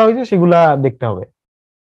যেগুলো করা হয়েছে সেগুলা দেখতে হবে।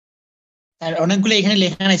 স্যার অনেকগুলো এখানে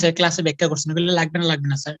লেখা নাই স্যার, ক্লাসে ব্যাখ্যা করছেন, এগুলো লাগবে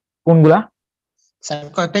না স্যার? কোনগুলা? স্যার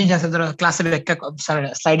কয়েকটা জিনিস আছে ধরো ক্লাসে ব্যাখ্যা, স্যার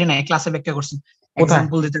স্লাইডে নাই, ক্লাসে ব্যাখ্যা করছেন। কোথায়?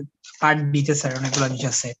 এক্সাম্পল দিতে পার্ট বিতে স্যার অনেকগুলো জিনিস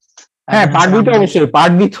আছে। হ্যাঁ পার্ট বি তো অবশ্যই,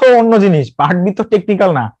 পার্ট বি তো অন্য জিনিস, পার্ট বি তো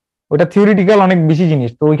টেকনিক্যাল না, ওটা থিওরিটিক্যাল অনেক বেশি জিনিস,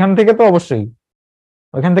 তো ওইখান থেকে তো অবশ্যই,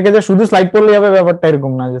 ওইখান থেকে যে শুধু স্লাইড পড়লে যাবে ব্যাপারটা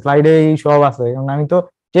এরকম না যে স্লাইডে এই সব আছে। আমি তো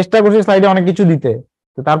চেষ্টা করছি স্লাইডে অনেক কিছু দিতে,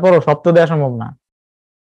 তো তারপরও সব তো দেওয়া সম্ভব না।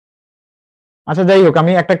 আচ্ছা যাই হোক,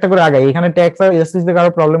 আমি একটা একটা করে আগাই। এখানে ট্যাক্স আর এসএসসি তে কারো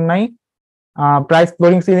প্রবলেম নাই, প্রাইস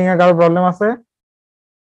ফ্লোরিং সিলিং এর কারো প্রবলেম আছে?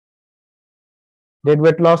 Dead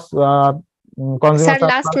weight loss, consumer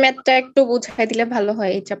sir last ম্যাথটা একটু বুঝাই দিলে ভালো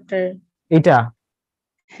হয় এই চ্যাপ্টার। এটা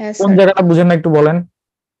হ্যাঁ কোন স্যার। জায়গাটা বুঝেন না একটু বলেন।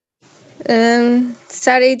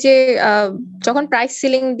 স্যার এই যে যখন প্রাইস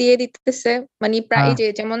সিলিং দিয়ে দিতেছে, মানে এই যে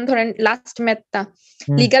যেমন ধরেন লাস্ট ম্যাথটা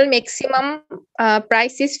legal maximum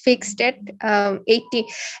price is fixed এট 80,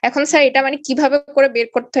 এখন স্যার এটা মানে কিভাবে করে বের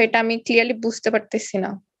করতে হয় এটা আমি ক্লিয়ারলি বুঝতে পারতেছি না।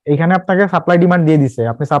 এখানে আপনাকে সাপ্লাই ডিমান্ড দিয়ে দিছে,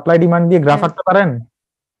 আপনি সাপ্লাই ডিমান্ড দিয়ে গ্রাফ আঁকতে পারেন?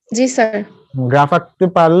 জি স্যার। গ্রাফ আঁকতে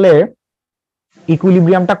পারলে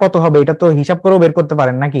ইকুইলিব্রিয়ামটা কত হবে এটা তো হিসাব করেও বের করতে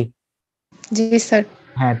পারেন নাকি? জি স্যার।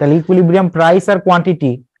 হ্যাঁ, তাহলে ইকুইলিব্রিয়াম প্রাইস আর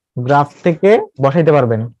কোয়ান্টিটি গ্রাফ থেকে বসাইতে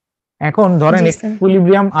পারবেন। এখন ধরেন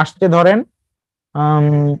ইকুইলিব্রিয়াম আসতে ধরেন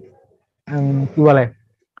কি বলে,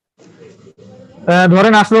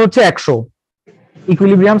 ধরেন আসলে হচ্ছে 100,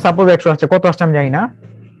 ইকুইলিব্রিয়াম সাপোজ 100 আসছে, কত আসছে আমি জানি না,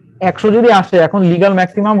 100 যদি আসে, এখন লিগ্যাল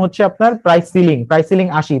ম্যাক্সিমাম হচ্ছে আপনার প্রাইস সিলিং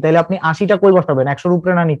 80, তাহলে আপনি 80টা কই বসাবেন, 100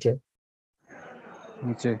 উপরে না নিচে?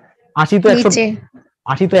 নিচে। 80 তো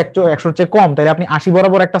 100 চেয়ে কম, তাহলে আপনি 80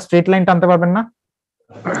 বরাবর একটা স্ট্রেট লাইন টানতে পারবেন না?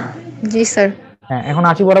 জি স্যার। হ্যাঁ, এখন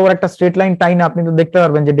 80 বরাবর একটা স্ট্রেট লাইন টাইনা আপনি তো দেখতে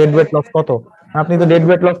পারবেন যে ডেড ওয়েট লস কত। আপনি তো ডেড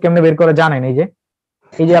ওয়েট লস কেমনে বের করে জানেন, এই যে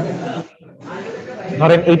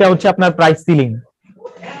ধরেন এইটা হচ্ছে আপনার প্রাইস সিলিং,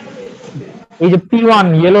 এই যে P1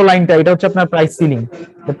 ইয়েলো লাইনটা এটা হচ্ছে আপনার প্রাইস সিলিং।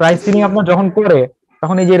 তো প্রাইস সিলিং আপনার যখন করে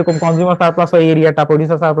তখন এই যে এরকম কনজিউমার সারপ্লাস হয় এরিয়াটা,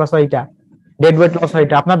 প্রোডিউসার সারপ্লাস হয় এটা, ডেড ওয়েট লস হয়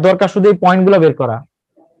এটা, আপনার দরকার শুধু এই পয়েন্টগুলো বের করা।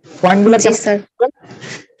 পয়েন্টগুলো জি স্যার,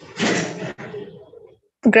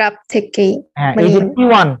 গ্রাফ থেকেই। হ্যাঁ, এই যে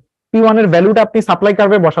P1 এর ভ্যালুটা আপনি সাপ্লাই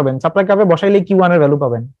কার্ভে বসাবেন, সাপ্লাই কার্ভে বসাইলে Q1 এর ভ্যালু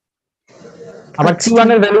পাবেন। আবার Q1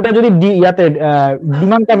 এর ভ্যালুটা যদি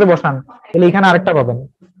ডিমান্ড কার্ভে বসান তাহলে এখানে আরেকটা পাবেন।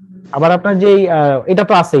 আবার আপনার যে এটা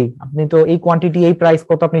তো আছেই, আপনি তো এই কোয়ান্টিটি এই প্রাইস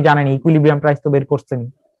কত আপনি জানেন, ইকুইলিব্রিয়াম প্রাইস তো বের করছেন।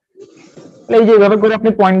 এই যে এইভাবে করে আপনি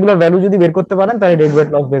পয়েন্টগুলোর ভ্যালু যদি বের করতে পারেন তাহলে ডেড ওয়েট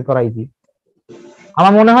লস বের করা ইজি।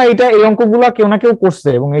 আমার মনে হয় এটা এই অঙ্কগুলো কেউ না কেউ করছে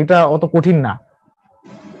এবং এটা অত কঠিন না,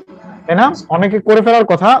 তাই না? অনেকে করে ফেলার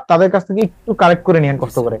কথা, তাদের কাছ থেকে একটু কারেক্ট করে নিয়েন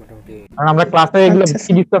কষ্ট করে, কারণ আমরা ক্লাসে এগুলো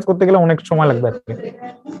ডিসকাস করতে গেলে অনেক সময় লাগবে আজকে।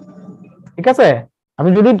 ঠিক আছে,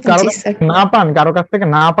 আপনি যদি কারো না পান, কারো কাছ থেকে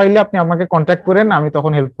না পাইলে আপনি আমাকে কন্ট্যাক্ট করেন, আমি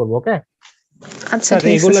তখন হেল্প করবো। ওকে আচ্ছা,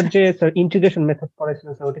 এগুলোর যে স্যার ইন্টিগ্রেশন মেথড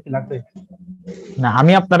করেছিলেন স্যার, ওটা কি লাগবে? না,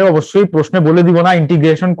 আমি আপনারে অবশ্যই প্রশ্নে বলে দিব না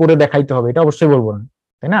ইন্টিগ্রেশন করে দেখাইতে হবে, এটা অবশ্যই বলবো না,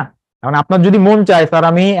 তাই না? কারণ আপনার যদি মন চায় স্যার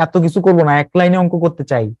আমি এত কিছু করবো না, এক লাইনে অঙ্ক করতে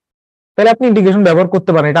চাই, তাহলে আপনি ইন্টিগ্রেশন ব্যবহার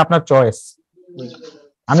করতে পারেন, এটা আপনার চয়েস।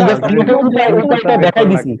 আমি উপায়টা দেখাই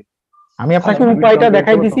দিছি, আমি আপনাকে উপায়টা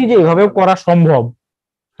দেখাই দিছি যে এভাবেও করা সম্ভব।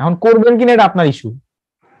 এখন করবেন কিনা এটা আপনার ইস্যু।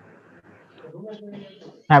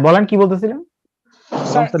 হ্যাঁ বলেন, কি বলতেছিলেন?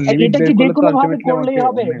 এটা কি যে কোনো ভাবে করলেই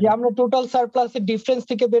হবে যে আমরা টোটাল সারপ্লাসের ডিফারেন্স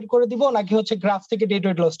থেকে বের করে দিব, নাকি হচ্ছে গ্রাফ থেকে ডেড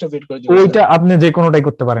ওয়েট লসটা বের করে দিব? ওইটা আপনি যে কোনোটাই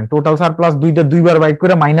করতে পারেন। টোটাল সারপ্লাস দুইবার বাইট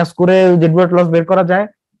করে মাইনাস করে ডেড ওয়েট লস বের করা যায়,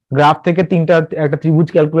 গ্রাফ থেকে একটা ত্রিভুজ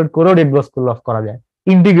ক্যালকুলেট করেও ডেড লস করা যায়,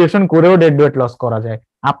 ইন্টিগ্রেশন করেও ডেড ওয়েট লস করা যায়,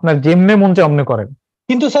 আপনার যেমনে মন চায় অমনে করেন।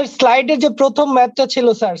 কিন্তু স্যার স্লাইডের যে প্রথম ম্যাথটা ছিল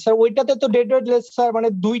স্যার ওইটাতে তো ডেড ওয়েট লস স্যার মানে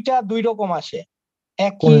দুইটা দুই রকম আসে,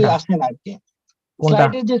 একই আসে না আর কি।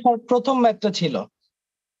 স্লাইডের যে স্যার প্রথম ম্যাথটা ছিল,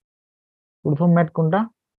 প্রথম ম্যাথ কোনটা?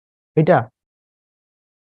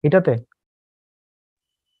 এটাতে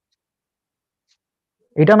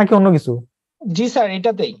এটা নাকি অন্য কিছু? জি স্যার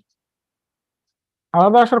এটাতেই।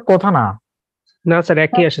 আলাদা আসার কথা না, না স্যার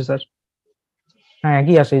একই আসে স্যার। হ্যাঁ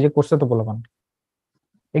একই আসে, এই যে করছে তো বললাম।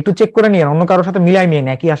 একটু চেক করে নিয়েন, অন্য কারোর সাথে মিলাই নিয়েন,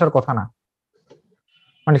 একই আসার কথা না,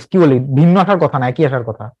 মানে কি বলি ভিন্ন আসার কথা না, একই আসার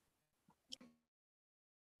কথা।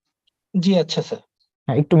 জি আচ্ছা স্যার।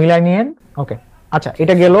 হ্যাঁ একটু মিলাই নিয়েন। ওকে আচ্ছা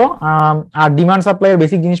এটা গেল। আর ডিমান্ড সাপ্লাই এর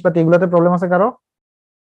বেসিক জিনিসপাতি এগুলোতে প্রবলেম আছে কারো?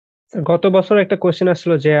 গত বছর একটা কোশ্চেন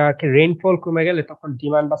আসছিল যে রেইনফল কমে গেলে তখন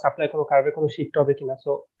ডিমান্ড বা সাপ্লাই কোনো কার্ভে কোনো শিফট হবে কিনা,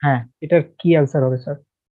 সো হ্যাঁ এটার কি অ্যানসার হবে স্যার?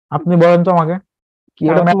 আপনি বলেন তো আমাকে। কি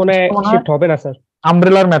এটা আমার মনে হয় শিফট হবে না স্যার।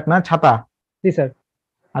 আমব্রেলার ম্যাথ না, ছাতা? জি স্যার।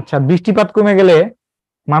 আচ্ছা বৃষ্টিপাত কমে গেলে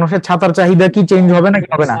মানুষের ছাতার চাহিদা কি চেঞ্জ হবে নাকি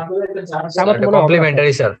হবে না?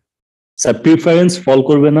 Complimentary sir. স্যার প্রিফারেন্স ফল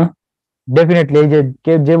করবে না? ডেফিনেটলি, এই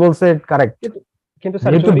যে বলছে কারেক্ট। কিন্তু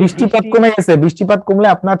স্যার যেহেতু বৃষ্টিপাত কমে গেছে, বৃষ্টিপাত কমলে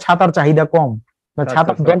আপনার ছাতার চাহিদা কম,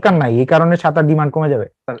 ছাতার দরকার নাই, এই কারণে ছাতার ডিমান্ড কমে যাবে।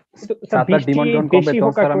 ছাতার ডিমান্ড যখন কমবে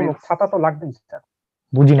তখন স্যার আমি ছাতা তো লাগবেই স্যার।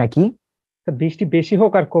 বুঝি নাকি? বৃষ্টি বেশি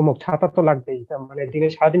হোক আর কম হোক ছাতা তো লাগবেই, মানে দিনে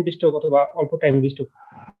সারাদিন বৃষ্টি হোক অথবা অল্প টাইম বৃষ্টি হোক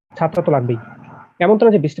ছাতা তো লাগবেই। এমন তো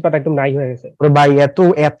না যে বৃষ্টিপাত একদম নাই হয়ে গেছে। ভাই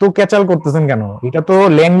এত ক্যাচাল করতেছেন কেন? এটা তো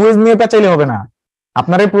ল্যাঙ্গুয়েজ নিয়ে পেঁচাইলে হবে না।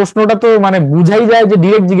 আপনার এই প্রশ্নটা তো মানে বুঝাই যায় যে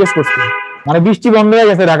ডিরেক্ট জিজ্ঞেস করছে, মানে বৃষ্টি বন্ধ হয়ে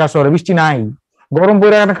গেছে ঢাকা শহরে, বৃষ্টি নাই, গরম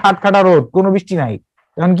পড়ে একটা খাটা রোদ, কোনো বৃষ্টি নাই,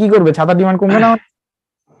 এখন কি করবে? ছাতার ডিমান্ড কমবে না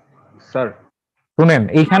স্যার? শুনেন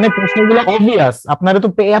এইখানে প্রশ্নগুলো অবভিয়াস, আপনারা তো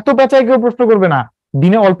এত পেঁচায় কেউ প্রশ্ন করবে না।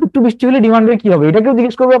 দিনে অল্প একটু বৃষ্টি হলে ডিমান্ডের কি হবে, এটা কেউ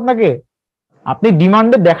জিজ্ঞেস করবে আপনাকে? আপনি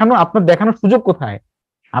ডিমান্ডে আপনার দেখানোর সুযোগ কোথায়?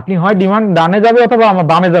 আপনি হয় ডিমান্ড ডানে যাবে অথবা আমার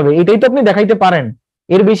বামে যাবে, এটাই তো আপনি দেখাইতে পারেন।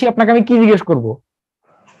 এর বেশি আপনাকে আমি কি জিজ্ঞেস করব,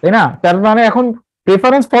 তাই না? তার মানে এখন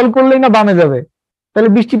প্রেফারেন্স ফল করলেই না বামে যাবে, তাহলে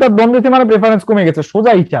বৃষ্টিপাত বন্ধ হয়েছে মানে প্রেফারেন্স কমে গেছে,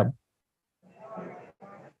 সোজা হিসাব।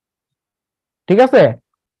 ঠিক আছে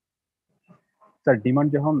স্যার? ডিমান্ড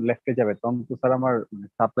যখন লেফটে যাবে তখন তো স্যার আমার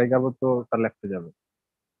সাপ্লাই যাবো তো স্যার লেফটে যাবে,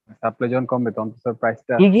 সাপ্লাই যখন কমবে তখন তো স্যার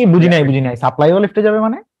প্রাইসটা কি বুঝি নাই সাপ্লাইও লেফটে যাবে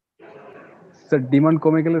মানে? স্যার ডিমান্ড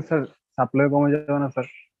কমে গেলে স্যার সাপ্লাই কমে যাবে না স্যার?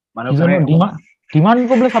 মানে ডিমান্ড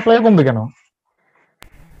কমলে সাপ্লাই কমবে কেন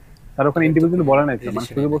স্যার? ওখানে ইন্ডিভিজুয়ালি বলা নাই স্যার, মানে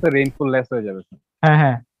শুধু বলতে রেইনফল লেস হয়ে যাবে স্যার। হ্যাঁ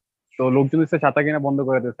হ্যাঁ, তো লোকজন স্যার ছাতা কিনা বন্ধ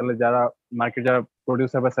করে দেয়, তাহলে যারা মার্কেট যারা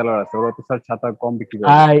প্রোডিউসার বা সেলার আছে ওরা তো স্যার ছাতা কম বিক্রি করে।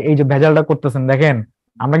 এই যে ভেজালটা করতেছেন দেখেন,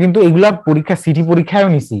 আমরা কিন্তু এগুলা পরীক্ষা সিটি পরীক্ষায়ও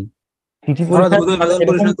নিছি, সিটি পরীক্ষা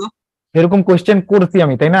এরকম কোশ্চেন করছি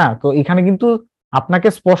আমি, তাই না? তো এখানে কিন্তু আপনাকে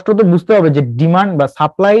স্পষ্টত বুঝতে হবে যে ডিমান্ড বা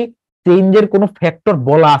সাপ্লাই চেঞ্জের কোনো ফ্যাক্টর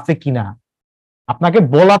বলা আছে কিনা। আপনাকে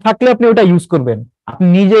বলা থাকলে আপনি ওটা ইউজ করবেন, আপনি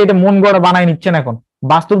নিজে এটা মন গড়া বানায় নিচ্ছেন। এখন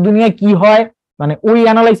বাস্তব দুনিয়ায় কি হয়, মানে ওই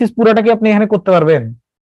অ্যানালাইসিস পুরোটাকে আপনি এখানে করতে পারবেন।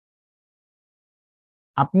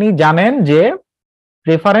 আপনি জানেন যে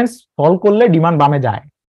প্রেফারেন্স ফল করলে ডিমান্ড বামে যায়,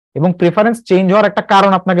 এবং প্রেফারেন্স চেঞ্জ হওয়ার একটা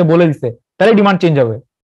কারণ আপনাকে বলে দিছে, তাহলে ডিমান্ড চেঞ্জ হবে।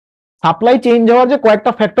 সাপ্লাই চেঞ্জ হওয়ার যে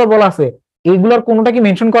কয়েকটা ফ্যাক্টর বলা আছে, এগুলোর কোনোটা কি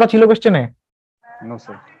মেনশন করা ছিল কোশ্চেনে? No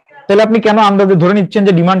sir. তাহলে আপনি কেন আন্দাজে ধরে নিচ্ছেন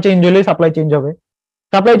যে ডিমান্ড চেঞ্জ হলেই সাপ্লাই চেঞ্জ হবে?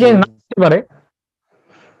 সাপ্লাই চেঞ্জ না হতে পারে,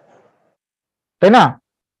 তাই না?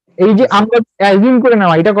 এই যে আমরা অ্যাজিউম করে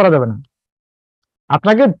নেওয়া, এটা করা যাবে না।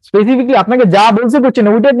 আপনাকে স্পেসিফিকলি আপনাকে যা বলছে কোশ্চেনে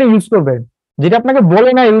ওইটা আপনি ইউজ করবেন, যেটা আপনাকে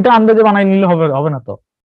বলে না ওইটা আন্দাজে বানাই নিলে হবে না, তো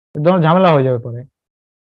ঝামেলা হয়ে যাবে পরে।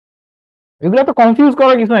 এগুলো তো কনফিউজ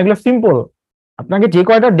করার কিছু না, এগুলো সিম্পল। আপনাকে যে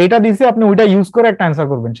কয়টা ডেটা দিছে আপনি ওইটা ইউজ করে একটা অ্যান্সার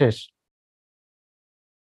করবেন, শেষ।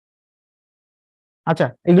 আচ্ছা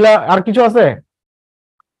এগুলা আর কিছু আছে?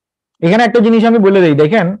 এখানে একটা জিনিস আমি বলে দিই,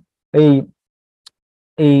 দেখেন এই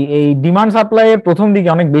এই এই ডিমান্ড সাপ্লাই এর প্রথম দিকে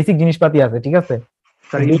অনেক বেসিক জিনিসপাতি আছে, ঠিক আছে?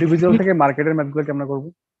 স্যার ইন্ডিভিজুয়াল থেকে মার্কেটের ম্যাথগুলো কেমন করব?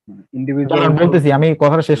 ইন্ডিভিজুয়াল বলতেছি, আমি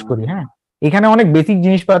কথাটা শেষ করি। হ্যাঁ, এখানে অনেক বেসিক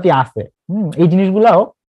জিনিসপাতি আছে। এই জিনিসগুলাও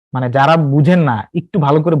মানে যারা বুঝেন না একটু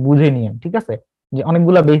ভালো করে বুঝে নিয়েন, ঠিক আছে? যে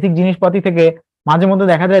অনেকগুলা বেসিক জিনিসপাতি থেকে মাঝে মধ্যে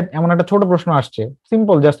দেখা যায় এমন একটা ছোট প্রশ্ন আসছে,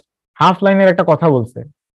 সিম্পল জাস্ট হাফ লাইনের একটা কথা বলছে,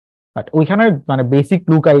 বাট ওইখানে মানে বেসিক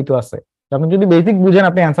লুকায়িত আছে। আপনি যদি বেসিক বুঝেন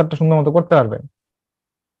আপনি অ্যান্সারটা সুন্দর মতো করতে পারবেন।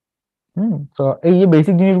 তো এই যে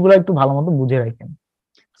বেসিক জিনিসগুলো একটু ভালো মতো বুঝে রাখেন।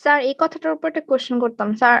 স্যার এই কথাটার উপর একটা কোশ্চেন করতাম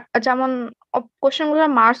স্যার, যেমন কোশ্চেন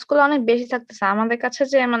গুলোর মার্কস গুলো অনেক বেশি থাকতেছে আমাদের কাছে,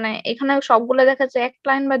 যে মানে এখানে সবগুলো দেখা যাচ্ছে 1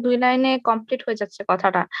 লাইন বা 2 লাইনে কমপ্লিট হয়ে যাচ্ছে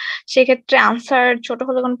কথাটা, সেক্ষেত্রে আনসার ছোট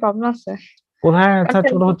হলে কোনো প্রবলেম আছে? কোথায় আনসার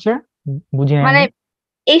ছোট হচ্ছে বুঝি না মানে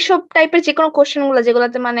এইসব টাইপের যে কোনো কোশ্চেন গুলো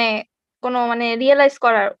যেগুলোতে মানে কোনো মানে রিয়েলাইজ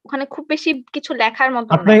করার, ওখানে খুব বেশি কিছু লেখার মতো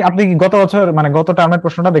আপনি গত বছর মানে গত টার্মের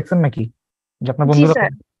প্রশ্নটা দেখছেন নাকি, যে আপনার বন্ধুরা?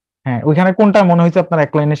 হ্যাঁ, ওইখানে কোনটা মনে হয়েছে আপনার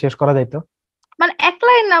 1 লাইনে শেষ করা যাইতো? মানে 1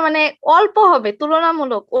 লাইন না, মানে অল্প হবে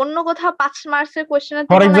তুলনামূলক, অন্য কোথাও 5 মার্কসের কোশ্চেনের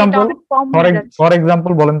ফর তুলনায় এটা এক্সাম্পল অনেক কম হয়ে যাচ্ছে। ফর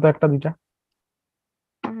এক্সাম্পল বলেন তো একটা দুইটা।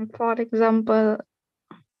 ফর এক্সাম্পল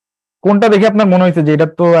কোনটা দেখে আপনার মনে হয়েছে যে এটা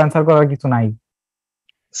তো অ্যানসার করার কিছু নাই?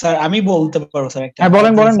 স্যার আমি বলতে পারবো স্যার একটা। হ্যাঁ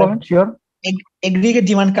বলেন শিওর। এগ্রিগেট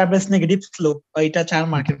ডিমান্ড কার্ভের নেগেটিভ স্লোপ, এটা 4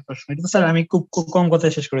 মার্কের প্রশ্ন। এটা তো স্যার আমি খুব কম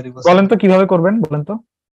কথায় শেষ করে দিব। বলেন তো কিভাবে করবেন, বলেন তো।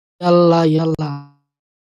 আল্লাহ আল্লাহ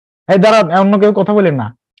এই দাঁড়ান, অন্য কেউ কথা বলেন না।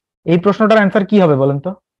 এই প্রশ্নটার অ্যান্সার কি হবে বলেন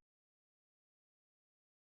তো?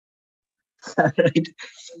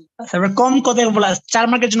 স্যার কম কথা বলা 4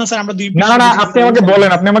 মার্কের জন্য স্যার আমরা 2 না না, আপনি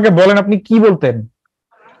আমাকে বলেন আপনি কি বলতেন?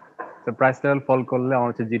 প্রাইস লেভেল ফল করলে আমার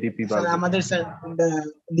হচ্ছে জিডিপি স্যার বাড়বে। আমাদের স্যার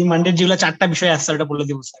ডিমান্ডের যেগুলো 4টা বিষয় আছে স্যার ওটা বলে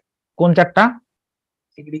দেব স্যার। কোন 4টা?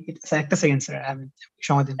 স্যার একটা সেকেন্ড স্যার আমি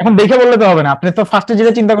সময় দিন। এখন দেখে বললে তো হবে না, আপনি তো ফার্স্টে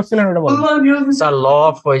যেটা চিন্তা করছিলেন ওটা বলেন। স্যার ল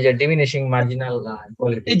অফ ওই যে ডিমিনিশিং মার্জিনাল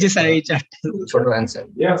কোয়ালিটি। এই যে স্যার এই 4টা ছোট অ্যানসার।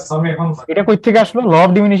 এটা কই থেকে আসলো? Law of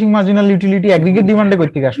diminishing marginal utility aggregate ডিমান্ডে কই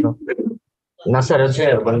থেকে আসলো? না স্যার হচ্ছে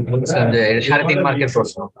বলছিলাম যে 3.5 মার্কের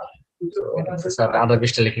প্রশ্ন স্যার আধা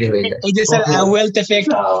পৃষ্ঠা লিখলে হয়ে যায়। এই যে sir wealth effect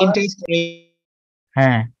interest rate.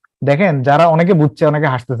 হ্যাঁ দেখেন, যারা অনেকে বুঝছে অনেকে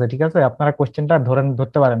হাসতেছে, ঠিক আছে, আপনারা কোশ্চেনটা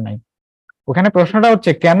ধরতে পারেন নাই। ওখানে প্রশ্নটা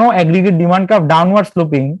হচ্ছে কেন aggregate demand curve downward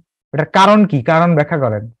sloping, এটার কারণ কি, কারণ ব্যাখ্যা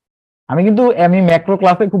করেন। আমি ম্যাক্রো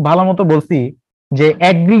ক্লাসে খুব ভালো মতো বলছি যে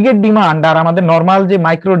অ্যাগ্রিগেট ডিমান্ড আর আমাদের নর্মাল যে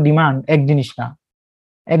মাইক্রো ডিমান্ড এক জিনিস না।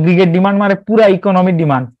 অ্যাগ্রিগেট ডিমান্ড মানে পুরা ইকোনমিক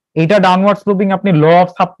ডিমান্ড, এইটা ডাউনওয়ার্ড স্লোপিং আপনি ল অফ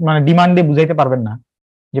মানে ডিমান্ডে বুঝাইতে পারবেন না।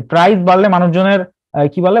 যে প্রাইস বাড়লে মানুষজনের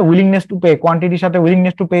কি বলে উইলিংনেস টু পে, কোয়ান্টিটির সাথে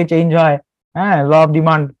উইলিংনেস টু পে চেঞ্জ হয়, হ্যাঁ, ল অফ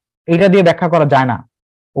ডিমান্ড, এইটা দিয়ে ব্যাখ্যা করা যায় না।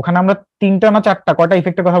 ওখানে আমরা 3টা না 4টা, কয়টা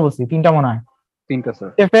ইফেক্টের কথা বলছি? 3টা মনে হয়। 3টা sir.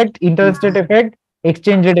 Effect, interest rate effect,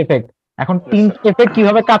 exchange rate effect. এখন 3 এফেক্ট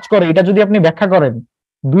কিভাবে কাজ করে এটা যদি আপনি ব্যাখ্যা করেন,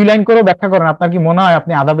 2 লাইন করেও ব্যাখ্যা করেন, আপনার কি মনে হয়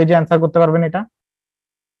আপনি আধা পেজে অ্যান্সার করতে পারবেন এটা?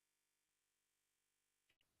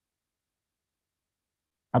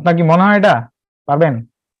 আপনার কি মনে হয় এটা পারবেন?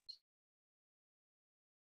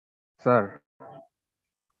 স্যার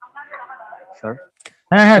স্যার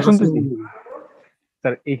হ্যাঁ শুনতেছি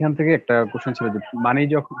স্যার। এইখান থেকে একটা কোশ্চেন ছিল যে মানি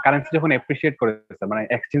যখন কারেন্সি যখন অ্যাপ্রিশিয়েট করে স্যার, মানে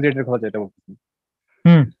এক্সচেঞ্জ রেটের কথা যেটা বলতেছি,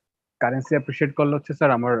 কারেন্সি অ্যাপ্রিশিয়েট করলে হচ্ছে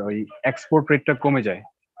স্যার আমার ওই এক্সপোর্ট রেটটা কমে যায়,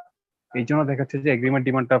 এই জন্য দেখাচ্ছে যে এগ্রিমেন্ট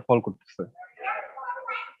ডিমান্ডটা ফল করতেছে।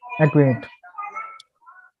 এক মিনিট,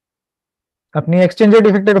 আপনি এক্সচেঞ্জ রেট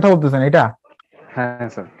ইফেক্টের কথা বলতেছেন এটা? হ্যাঁ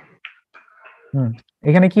স্যার।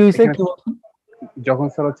 এখানে কি হইছে কি বলছেন? যখন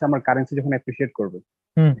স্যার হচ্ছে আমার কারেন্সি যখন অ্যাপ্রিশিয়েট করবে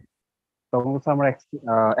তখন হচ্ছে আমরা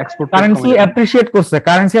এক্সপোর্ট কারেন্সি অ্যাপ্রিশিয়েট করছে,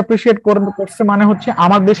 কারেন্সি অ্যাপ্রিশিয়েট করছে মানে হচ্ছে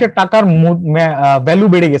আমার দেশের টাকার ভ্যালু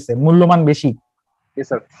বেড়ে গেছে, মূল্যমান বেশি,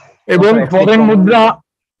 এবং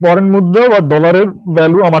ফরেন মুদ্রা বা ডলারের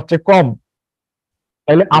ভ্যালু আমার চেয়ে কম।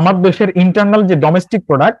 তাহলে আমার দেশের ইন্টারনাল যে ডোমেস্টিক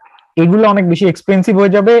প্রোডাক্ট এগুলো অনেক বেশি এক্সপেন্সিভ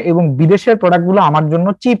হয়ে যাবে এবং বিদেশের প্রোডাক্টগুলো আমার জন্য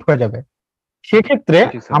চিপ হয়ে যাবে। সেক্ষেত্রে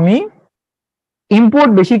আমি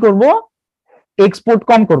ইম্পোর্ট বেশি করব, এক্সপোর্ট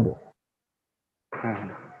কম করব,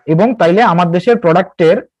 এবং তাইলে আমার দেশের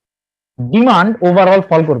প্রোডাক্টের ডিমান্ড ওভারঅল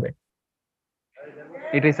ফল করবে।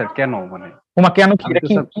 এটাই স্যার কেন, মানে কেন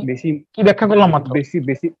কি ব্যাখ্যা করলাম মাত্র?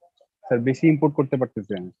 বেশি ইম্পোর্ট করতে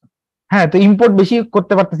পারতেছি আমি। হ্যাঁ, তো ইম্পোর্ট বেশি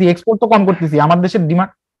করতে পারতেছি, এক্সপোর্ট তো কম করতেছি। আমার দেশের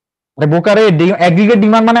ডিমান্ড, আরে বোকারে, অ্যাগ্রিগেট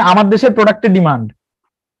ডিমান্ড মানে আমার দেশের প্রোডাক্টের ডিমান্ড।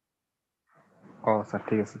 ও স্যার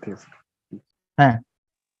ঠিক আছে ঠিক আছে। হ্যাঁ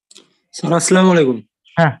স্যার আসসালামু আলাইকুম।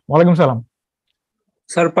 হ্যাঁ ওয়ালাইকুম সালাম।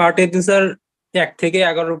 স্যার পার্ট এতে স্যার 1 থেকে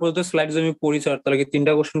 11 পর্যন্ত স্লাইড আমি পড়ি স্যার, তাহলে কি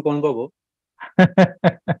 3টা কোশ্চেন কোন পাবো?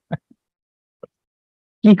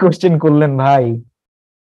 কি কোশ্চেন করলেন ভাই,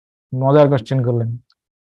 মজার কোশ্চেন করলেন,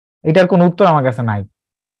 এটার কোনো উত্তর আমার কাছে নাই।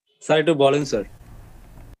 স্যার একটু বলেন স্যার।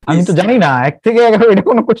 আমি তো জানি না 1 থেকে 11 এটা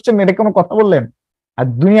কোনো কোশ্চেন, এটা কোনো কথা বললেন? আর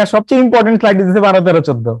দুনিয়ার সবচেয়ে ইম্পর্টেন্ট স্লাইড দিতেছে 12, 13,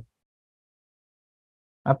 14,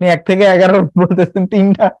 আপনি 1 থেকে 11 বলতেছেন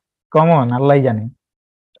 3টা কমন, আল্লাহ জানে।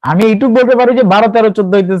 আমি এইটুকু বলতে পারি যে 12, 13,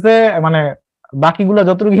 14 হইতেছে, মানে বাকিগুলো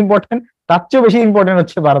যতটুকু ইম্পর্টেন্ট তার চেয়ে বেশি ইম্পর্টেন্ট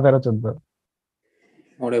হচ্ছে 12, 13, 14।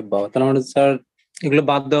 ওরে বাবা, তাহলে মানে স্যার এগুলো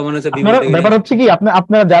বাদ দেওয়া মানে স্যার ব্যাপার হচ্ছে কি,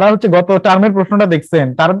 আপনারা যারা হচ্ছে গত টার্মের প্রশ্নটা দেখছেন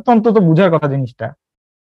তারা তো অন্তত বুঝার কথা জিনিসটা।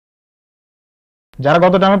 যারা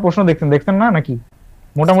গত টার্মের প্রশ্ন দেখছেন না নাকি?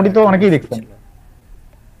 মোটামুটি তো অনেকেই দেখছেন,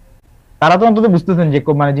 তারা তো অন্তত বুঝতেছেন যে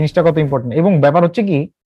মানে জিনিসটা কত ইম্পর্টেন্ট। এবং ব্যাপার হচ্ছে কি,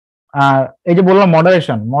 এই যে বললাম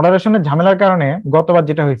মডারেশনের ঝামেলার কারণে গতবার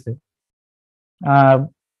যেটা হয়েছে,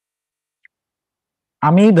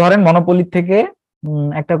 আমি ধরেন মনোপলি থেকে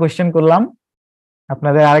একটা কোয়েশ্চেন করলাম,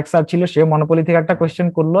 আপনাদের আরেক স্যার ছিল, সে মনোপলি থেকে একটা কোয়েশ্চেন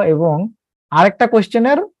করলো, এবং আরেকটা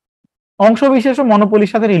কোয়েশ্চেনের অংশ বিশেষও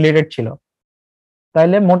মনোপলির সাথে রিলেটেড ছিল।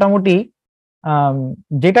 তাইলে মোটামুটি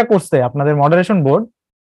যেটা করছে আপনাদের মডারেশন বোর্ড,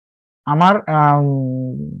 আমার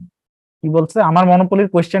কি বলছে, আমার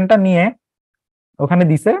মনোপলির কোয়েশ্চেনটা নিয়ে ওখানে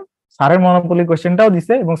দিছে, স্যারের মনোপলির কোয়েশ্চেনটাও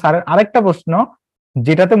দিছে, এবং স্যারের আরেকটা প্রশ্ন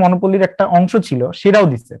যেটাতে মনোপলির একটা অংশ ছিল সেটাও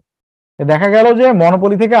দিছে। দেখা গেল যে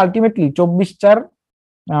মনোপলি থেকে আলটিমেটলি 24, 4,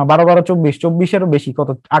 12, 12, 24 বেশি, কত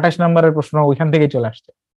 28 নম্বরের প্রশ্ন ওইখান থেকে চলে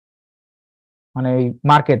আসছে, মানে এই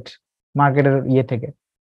মার্কেটের ইয়ে থেকে।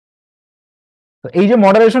 তো এই যে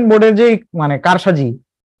মডারেশন বোর্ডের যে মানে কারসাজি,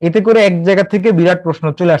 এতে করে এক জায়গা থেকে বিরাট প্রশ্ন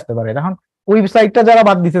চলে আসতে পারে। এখন ওয়েবসাইটটা যারা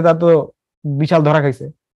বাদ দিছে তা তো বিশাল ধরা খাইছে।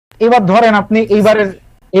 এবার ধরেন আপনি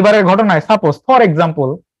এবারের ঘটনায় সাপোজ ফর এক্সাম্পল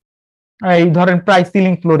এই ধরেন প্রাইস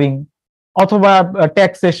সিলিং ফ্লোরিং অথবা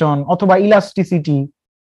ট্যাক্সেশন অথবা ইলাস্টিসিটি,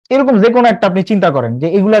 এরকম যে কোনো একটা আপনি চিন্তা করেন যে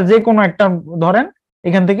এগুলার যে কোনো একটা ধরেন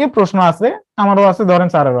এখান থেকে প্রশ্ন আছে, আমারও আছে, ধরেন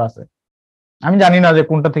স্যারেরও আছে। আমি জানি না যে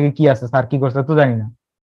কোনটা থেকে কি আছে, স্যার কি করছে তো জানি না।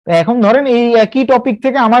 তো এখন ধরেন এই একই টপিক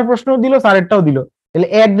থেকে আমার প্রশ্ন দিল, স্যারেরটাও দিল, তাহলে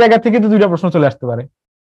এক জায়গা থেকে তো দুইটা প্রশ্ন চলে আসতে পারে।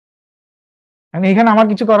 এখানে আমার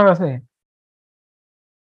কিছু করার আছে?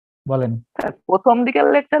 বলেন। প্রথম দিকের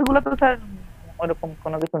লেকচার গুলো তো স্যার ওরকম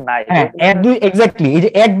কোনো কিছু নাই। হ্যাঁ 1 2 এক্স্যাক্টলি, এই যে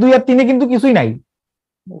 1 2 আর 3 এ কিন্তু কিছুই নাই।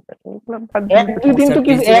 1 2 3 তো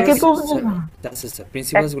কিছু, একে তো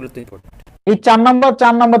প্রিন্সিপালস গুলো তো ইম্পর্টেন্ট। এই 4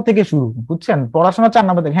 নাম্বার থেকে শুরু, বুঝছেন? পড়াশোনা 4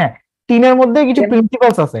 নাম্বার থেকে। হ্যাঁ 3 এর মধ্যে কিছু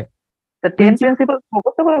প্রিন্সিপালস আছে। 10 প্রিন্সিপাল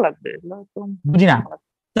মুখস্থ করা লাগবে? বুঝি না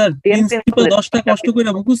স্যার প্রিন্সিপাল 10টা কষ্ট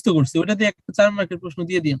করে মুখস্থ করছে, ওটা দিয়ে একটা 4 মার্কের প্রশ্ন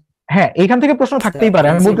দিয়ে দিন। হ্যাঁ এইখান থেকে প্রশ্ন থাকতেই পারে,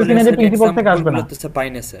 আমি বলতেছি না যে প্রিন্সিপাল থেকে আসবে না। পাই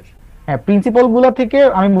না স্যার। হ্যাঁ প্রিন্সিপাল গুলো থেকে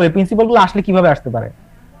আমি বলি প্রিন্সিপাল গুলো আসলে কিভাবে আসতে পারে,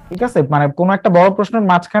 ঠিক আছে? মানে কোন একটা বড় প্রশ্নের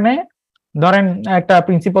মাঝখানে ধরেন একটা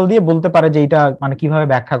প্রিন্সিপাল দিয়ে বলতে পারে যে এটা মানে কিভাবে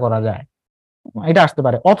ব্যাখ্যা করা যায়, এটা আসতে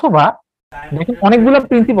পারে। অথবা দেখেন অনেকগুলো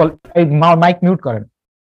প্রিন্সিপাল, এই মাইক মিউট করেন,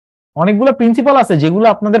 অনেকগুলো প্রিন্সিপাল আছে যেগুলো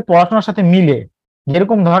আপনাদের পড়াশোনার সাথে মিলে।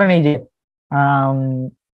 যেরকম ধরেন এই যে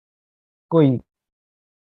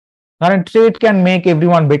ধরেন trade can make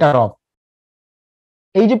everyone better of,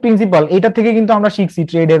 এই যে প্রিন্সিপাল, এটা থেকে কিন্তু আমরা শিখছি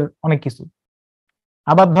ট্রেডের অনেক কিছু।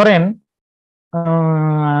 আবার ধরেন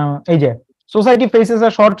এই যে society faces a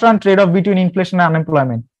short run trade of between inflation and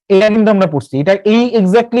unemployment, এটা কিন্তু আমরা পড়ছি। এটা এই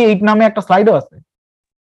এক্স্যাক্টলি 8 নামে একটা স্লাইডও আছে।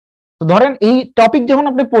 তো ধরেন এই টপিক যখন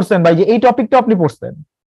আপনি পড়ছেন বা যে এই টপিকটা আপনি পড়ছেন,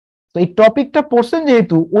 তো এই টপিকটা পড়ছেন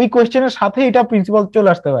যেহেতু ওই কোয়েশ্চেনের সাথে এটা প্রিন্সিপাল চলে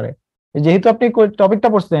আসতে পারে। যেহেতু আপনি টপিকটা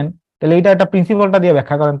পড়ছেন তাহলে এটা একটা প্রিন্সিপালটা দিয়ে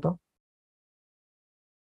ব্যাখ্যা করেন তো।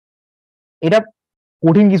 এটা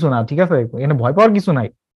কঠিন কিছু না, ঠিক আছে? এখানে ভয় পাওয়ার কিছু নাই।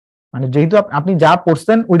 মানে যেহেতু আপনি যা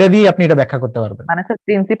পড়ছেন ওইটা দিয়ে আপনি এটা ব্যাখ্যা করতে পারবেন। মানে স্যার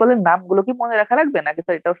প্রিন্সিপালের নামগুলো কি মনে রাখা লাগবে নাকি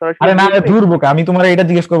স্যার এটাও সরাসরি? আরে না দূর বোকা, আমি তোমার এটা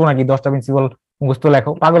জিজ্ঞেস করবো নাকি 10টা প্রিন্সিপাল মুখস্থ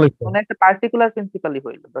লেখো, পাগল হইছো? মানে একটা পার্টিকুলার প্রিন্সিপালই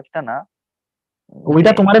হইলো, 10টা না।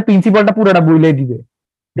 ওইটা তোমার প্রিন্সিপালটা পুরোটা বইলে দিবে,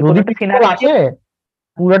 যদি প্রিন্সিপাল আসে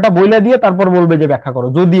পুরোটা বইলে দিয়ে তারপর বলবে যে ব্যাখ্যা করো,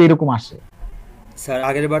 যদি এরকম আসে। স্যার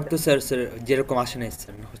আগের বার তো স্যার যেরকম আসে নাই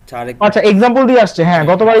স্যার, আচ্ছা এক্সাম্পল দিয়ে আসছে। হ্যাঁ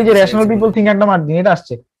গতবার এই যে রেশনাল পিপল থিঙ্ক একটা মার্জিন, এটা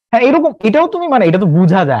আসছে। হ্যাঁ এরকম, এটাও তুমি মানে এটা তো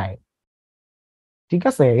বোঝা যায়, ঠিক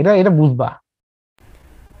আছে? এটা বুঝবা।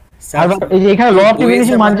 এই যে এখানে ল অফ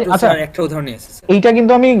ডিমিনিশিং মার্জিন, আচ্ছা একটা উদাহরণ নিয়ে আসছে। এইটা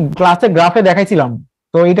কিন্তু আমি ক্লাসে গ্রাফে দেখাইছিলাম,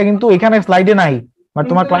 তো এটা কিন্তু এখানে স্লাইডে নাই, বাট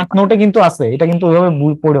তোমার ক্লাস নোটে কিন্তু আছে। এটা কিন্তু ওইভাবে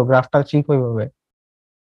পড়ো, গ্রাফটা ঠিক ওইভাবে।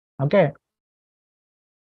 Okay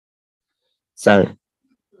sir.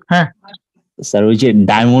 হ্যাঁ স্যার ওই যে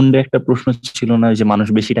ডায়মন্ডের একটা প্রশ্ন ছিল না, যে মানুষ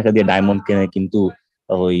বেশি টাকা দিয়ে ডায়মন্ড কেনে কিন্তু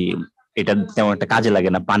ওই এটা তেমন একটা কাজে লাগে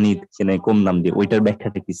না, পানি কেনে কম দাম দিয়ে, ওইটার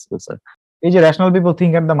ব্যাখ্যাটা কি ছিল স্যার? এই যে rational people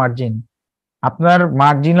think at the margin, আপনার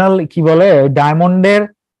মার্জিনাল কি বলে, ডায়মন্ডের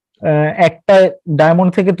একটা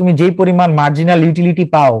ডায়মন্ড থেকে তুমি যেই পরিমাণ মার্জিনাল ইউটিলিটি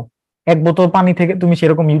পাও, এক বোতল পানি থেকে তুমি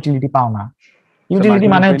সেরকম ইউটিলিটি পাও না। ইউটিলিটি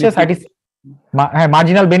মানে হচ্ছে হ্যাঁ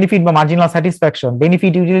মার্জিনাল বেনিফিট বা marginal satisfaction.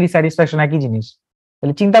 Benefit utility satisfaction একই জিনিস।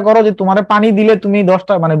 তাহলে চিন্তা করো যে তোমার পানি দিলে তুমি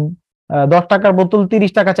 10 টাকার বোতল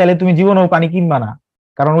 30 টাকা চাইলে তুমি জীবনেও পানি কিনবা না,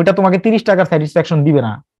 কারণ ওইটা তোমাকে 30 টাকার স্যাটিসফ্যাকশন দিবে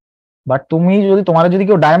না। বাট তুমি যদি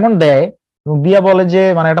কেউ ডায়মন্ড দেয় দিয়া বলে যে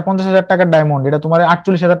মানে এটা 50,000 টাকার ডায়মন্ড, এটা তোমার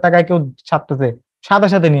 48,000 টাকায় কেউ ছাড়তেছে, সাথে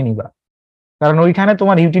সাথে নিয়ে নিবা, কারণ ওইখানে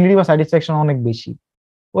তোমার ইউটিলিটি বা স্যাটিসফ্যাকশন অনেক বেশি।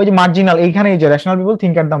 ওই যে মার্জিনাল, এইখানে এই যে rational people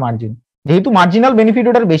think at the margin, যেহেতু মার্জিনাল বেনিফিট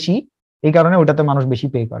ওটার বেশি, এই কারণে ওটাতে মানুষ বেশি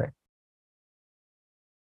পে করে।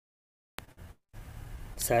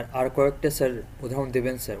 স্যার আর কয়েকটা স্যার উদাহরণ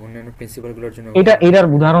দেবেন স্যার অন্যান্য প্রিন্সিপালগুলোর জন্য? এটার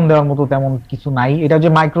উদাহরণ দেওয়ার মতো তেমন কিছু নাই। এটা যে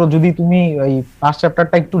মাইক্রো, যদি তুমি ওই ফার্স্ট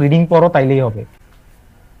চ্যাপ্টারটা একটু রিডিং পড়ো তাইলেই হবে।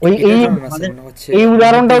 এই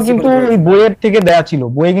উদাহরণটাও কিন্তু ওই বইয়ের থেকে দেয়া ছিল,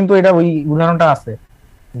 বইয়ে কিন্তু এটা ওই উদাহরণটা আছে।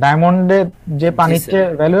 ডায়মন্ডের যে পানিতে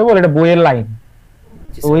ভ্যালুয়েবল, এটা বইয়ের লাইন।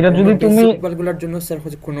 ওইটা যদি তুমি প্রিন্সিপালগুলোর জন্য স্যার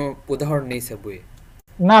হচ্ছে কোনো উদাহরণ নেই স্যার বইয়ে?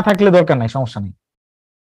 না থাকলে দরকার নাই, সমস্যা নেই,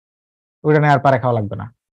 ওইটা নিয়ে আর পারে খাওয়া লাগবে না,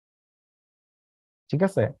 ঠিক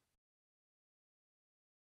আছে?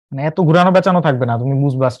 মানে এত ঘুরানো বেচানো থাকবে না, তুমি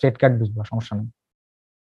বুঝবা, স্ট্রেট কাট বুঝবা, সমস্যা নেই।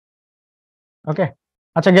 ওকে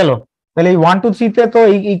আচ্ছা গেল। তাহলে এই 1 2 3 তে তো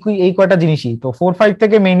এই কয়টা জিনিসই তো। 4 5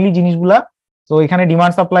 থেকে মেইনলি জিনিসগুলা তো এখানে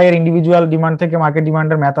ডিমান্ড সাপ্লাই এর ইন্ডিভিজুয়াল ডিমান্ড থেকে মার্কেট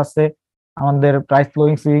ডিমান্ডের ম্যাথ আছে, আমাদের প্রাইস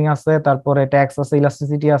ফ্লোয়িং সিলিং আছে, তারপরে ট্যাক্স আছে,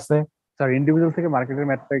 ইলাস্টিসিটি আছে। স্যার ইন্ডিভিজুয়াল থেকে মার্কেটের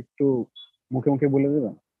ম্যাথটা একটু মুখে মুখে বলে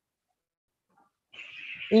দেবেন?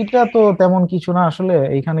 এইটা তো তেমন কিছু না আসলে।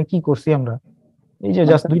 এইখানে কি করছি আমরা, এই যে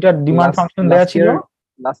জাস্ট দুইটা ডিমান্ড ফাংশন দেয়া ছিল।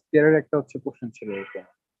 লাস্ট ইয়ারের একটা হচ্ছে কোশ্চেন ছিল এটা।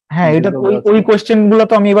 হ্যাঁ, এটা ওই ওই কোয়েশ্চেন গুলো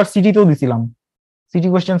তো আমি এবার সিটিতেও দিছিলাম, সিটি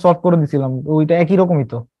কোয়েশ্চেন সলভ করে দিছিলাম, ওইটা একই রকমই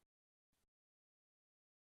তো।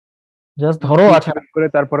 জাস্ট ধরো, আচ্ছা করে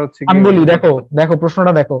তারপর হচ্ছে আমি গিয়ে বলি, দেখো দেখো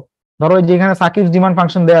প্রশ্নটা দেখো, ধরো এই যে এখানে সাকিব ডিমান্ড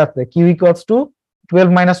ফাংশন দেওয়া আছে Q equals to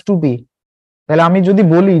 12 minus 2p, তাহলে আমি যদি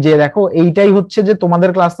বলি যে দেখো এইটাই হচ্ছে যে তোমাদের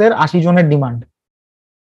ক্লাসের 80 জনের ডিমান্ড,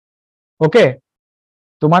 ওকে,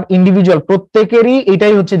 তোমার ইন্ডিভিজুয়াল প্রত্যেকেরই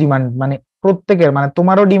এটাই হচ্ছে ডিমান্ড, মানে প্রত্যেকের, মানে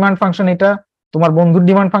তোমারও ডিমান্ড ফাংশন এটা, তোমার বন্ধুর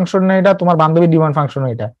ডিমান্ড ফাংশন এটা, তোমার বান্ধবীর ডিমান্ড ফাংশন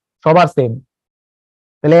এটা, সবার সেম।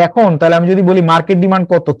 তাহলে এখন তাহলে আমি যদি বলি মার্কেট ডিমান্ড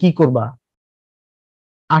কত, কি করবা?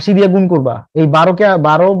 80 দিয়ে গুণ করবা, এই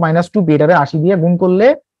 12 মাইনাস 2p এটারে 80 দিয়ে গুণ করলে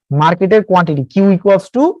মার্কেটের quantity Q equals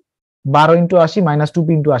to 12 into 80 minus 2p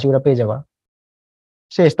into 80 ওটা পেয়ে যাবা,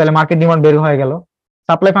 শেষ। তাহলে মার্কেট ডিমান্ড বের হয়ে গেল।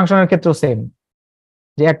 সাপ্লাই ফাংশনের ক্ষেত্রেও সেম,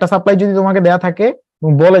 যে একটা সাপ্লাই যদি তোমাকে দেয়া থাকে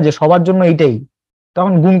বলে যে সবার জন্য এইটাই,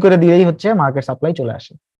 তখন গুণ করে দিলেই হচ্ছে মার্কেট সাপ্লাই চলে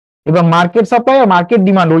আসে। এবার মার্কেট সাপ্লাই আর মার্কেট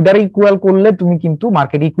ডিমান্ড ওইটার ইকুয়াল করলে তুমি কিন্তু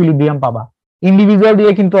মার্কেট ইকুইলিব্রিয়াম পাবা, ইন্ডিভিজুয়াল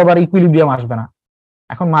দিয়ে কিন্তু আবার ইকুইলিব্রিয়াম আসবে না।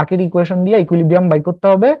 এখন মার্কেট ইকুয়েশন দিয়ে ইকুইলিব্রিয়াম বাই করতে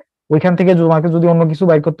হবে, ওইখান থেকে তোমাকে যদি অন্য কিছু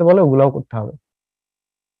বাই করতে বলে ওগুলাও করতে হবে,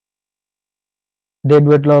 ডেড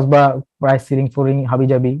ওয়েট লস বা প্রাইস সিলিং ফ্লোরিং হাবি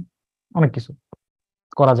জাবি অনেক কিছু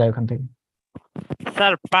করা যায় ওখান থেকে।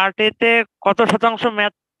 স্যার পার্ট এ তে কত শতাংশ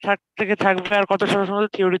ম্যাথ থেকে থাকবে আর কত শতাংশ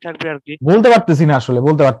থিওরি থাকবে আর কি? বলতে পারতেছি না, আসলে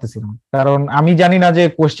বলতে পারতেছি না, কারণ আমি জানি না যে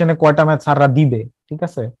কোশ্চেনে কয়টা ম্যাথ স্যাররা দিবে, ঠিক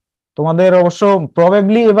আছে। তোমাদের অবশ্য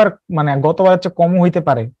প্রবাবলি এবার মানে গতবার হচ্ছে কম হইতে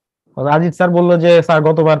পারে। রাজিত স্যার বললো যে স্যার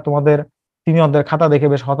গতবার তোমাদের সিনিয়রদের খাতা দেখে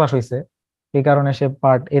বেশ হতাশ হয়েছে, এই কারণে সে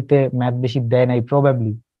পার্ট এতে ম্যাথ বেশি দেয় নাই,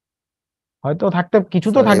 প্রবাবলি হয়তো থাকতে কিছু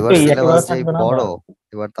তো থাকবেই, একেবারে থাকবে না। বড়,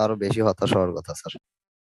 এবার তো আরো বেশি হতাশ হওয়ার কথা স্যার।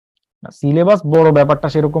 সিলেবাস বড় ব্যাপারটা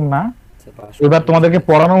সেরকম না, এবার তোমাদেরকে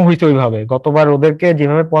পড়ানো হয়েছে ওইভাবে, গতবার ওদেরকে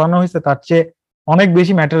যেভাবে পড়ানো হয়েছে তার চেয়ে অনেক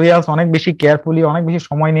বেশি ম্যাটেরিয়ালস, অনেক বেশি কেয়ারফুলি, অনেক বেশি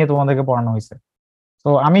সময় নিয়ে তোমাদেরকে পড়ানো হয়েছে। তো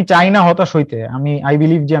আমি চাই না হতাশ হইতে, আই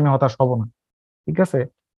বিলিভ যে আমি হতাশ হব না, ঠিক আছে।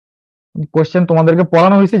 কোশ্চেন তোমাদেরকে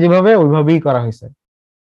পড়ানো হয়েছে যেভাবে ওইভাবেই করা হয়েছে,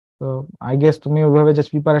 তো আই গেস তুমি ওইভাবে জাস্ট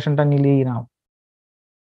প্রিপারেশনটা নিলেই নাও।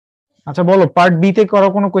 আচ্ছা বলো, পার্ট বি তে করো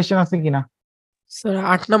কোনো কোশ্চেন আছে কিনা? স্যার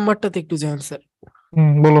 8 নাম্বারটাতে একটু যান স্যার।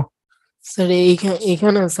 বলো স্যার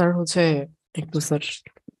এইখানে স্যার হচ্ছে একটু স্যার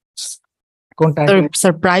কোনটা?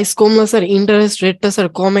 স্যার প্রাইস কমলো স্যার, ইন্টারেস্ট রেটটা স্যার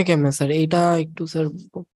কমে কেমনে স্যার, এইটা একটু স্যার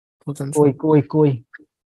বলতেন কই কই কই?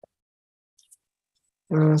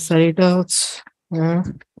 স্যার এটা হচ্ছে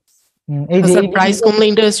এই যে প্রাইস কমলে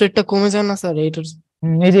ইন্টারেস্ট রেটটা কমে যায় না স্যার, এইটার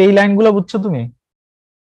এই যে এই লাইনগুলো বুঝছো তুমি?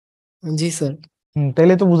 জি স্যার।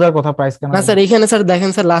 তাইলে তো বুঝার কথা প্রাইস কেন। না স্যার এখানে স্যার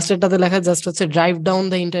দেখেন স্যার লাস্টেরটাতে লেখা জাস্ট হচ্ছে drive down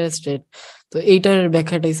the interest rate, তো এইটার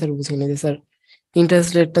ব্যাখ্যাটাই স্যার বুঝিনি যে স্যার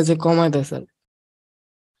ইন্টারেস্ট রেটটা যে কমায় দেয় স্যার।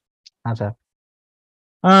 আচ্ছা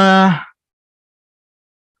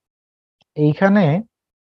এইখানে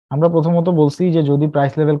আমরা প্রথমত বলছি যে যদি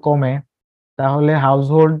প্রাইস লেভেল কমে তাহলে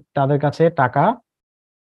হাউসহোল্ড তাদের কাছে টাকা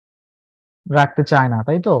রাখতে চায় না,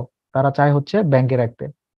 তাই তো, তারা চায় হচ্ছে ব্যাংকে রাখতে।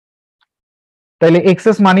 তাহলে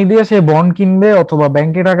এক্সেস মানি দিয়ে সে বন্ড কিনবে অথবা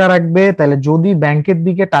ব্যাংকে টাকা রাখবে। তাহলে যদি ব্যাংকের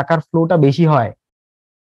দিকে টাকার ফ্লোটা বেশি হয়,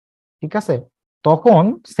 ঠিক আছে, তখন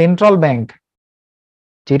সেন্ট্রাল ব্যাংক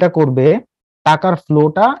যেটা করবে টাকার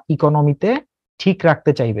ফ্লোটা ইকোনমিতে ঠিক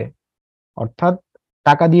রাখতে চাইবে, অর্থাৎ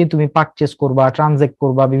টাকা দিয়ে তুমি পারচেস করবা, ট্রানজেক্ট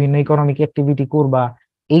করবা, বিভিন্ন ইকোনমিক অ্যাক্টিভিটি করবা,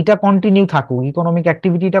 এইটা কন্টিনিউ থাকুক, ইকোনমিক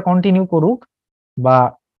অ্যাক্টিভিটিটা কন্টিনিউ করুক বা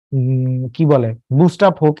কি বলে বুস্ট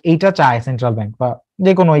আপ হোক, এইটা চায় সেন্ট্রাল ব্যাংক বা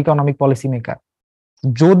যে কোনো ইকোনমিক পলিসি মেকার।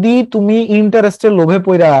 যদি তুমি ইন্টারেস্টের লোভে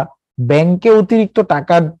পড়া ব্যাংকে অতিরিক্ত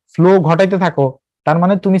টাকার ফ্লো ঘটাইতে থাকো, তার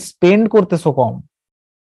মানে তুমি স্পেন্ড করতেছো কম,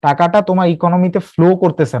 টাকাটা তোমার ইকোনমিতে ফ্লো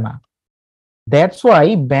করতেছে না। দ্যাটস ওয়াই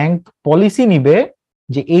ব্যাংক পলিসি নিবে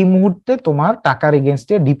যে এই মুহূর্তে তোমার টাকার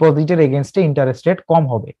এগেনস্টে, ডিপোজিটের এগেনস্টে ইন্টারেস্ট রেট কম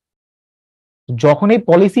হবে। যখন এই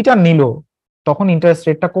পলিসিটা নিল তখন ইন্টারেস্ট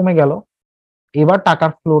রেটটা কমে গেল, এবার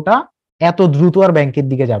টাকার ফ্লোটা এত দ্রুত আর ব্যাংকের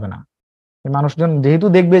দিকে যাবে না। মানুষজন যেহেতু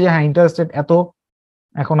দেখবে যে হ্যাঁ ইন্টারেস্ট রেট এত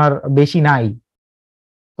এখন আর বেশি নাই,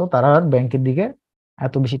 তো তারা আর ব্যাংকের দিকে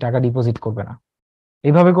এত বেশি টাকা ডিপোজিট করবে না।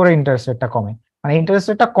 এইভাবে করে ইন্টারেস্ট রেটটা কমে, মানে ইন্টারেস্ট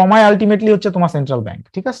রেটটা কমায় আলটিমেটলি হচ্ছে তোমার সেন্ট্রাল ব্যাংক,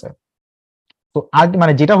 ঠিক আছে। তো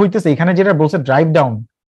মানে যেটা হইতেছে এখানে যেটা বলছে ড্রাইভ ডাউন,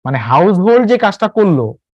 মানে হাউস হোল্ড যে কাজটা করলো,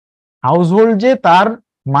 হাউস হোল্ড যে তার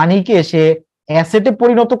মানিকে সে অ্যাসেটে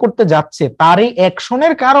পরিণত করতে যাচ্ছে, তার এই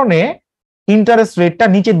অ্যাকশনের কারণে ইন্টারেস্ট রেটটা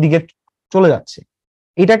নিচের দিকে চলে যাচ্ছে।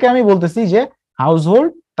 এটাকে আমি বলতেছি যে হাউস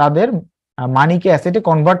হোল্ড তাদের মানিকে অ্যাসেটে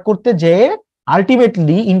কনভার্ট করতে যেয়ে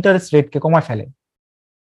আলটিমেটলি ইন্টারেস্ট রেটকে কমায় ফেলে।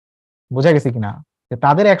 বোঝা গেছে কিনা?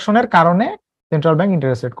 তাদের অ্যাকশনের কারণে সেন্ট্রাল ব্যাংক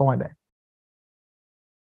ইন্টারেস্ট রেট কমায় দেয়।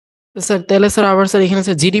 স্যার তাহলে স্যার আবার স্যার এখানে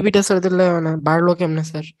স্যার জিডিপিটা স্যার তাহলে মানে বাড়লো কেমনে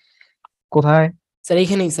স্যার? কোথায় স্যার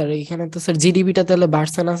এইখানেই স্যার, এইখানে তো স্যার জিডিপিটা তাহলে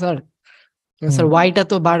বাড়ছে না স্যার, স্যার ওয়াইটা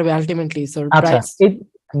তো বাড়বে আলটিমেটলি স্যার আচ্ছা প্রাইস।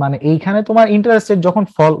 মানে এইখানে তোমার ইন্টারেস্ট রেট যখন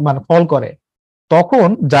ফল করে তখন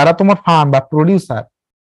যারা তোমার ফার্ম বা প্রডিউসার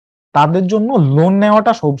তাদের জন্য লোন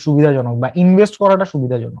নেওয়াটা সব সুবিধাজনক বা ইনভেস্ট করাটা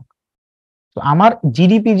সুবিধাজনক। তো আমার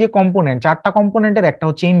জিডিপি যে কম্পোনেন্ট, 4টা কম্পোনেন্টের একটা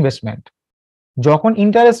হচ্ছে ইনভেস্টমেন্ট। যখন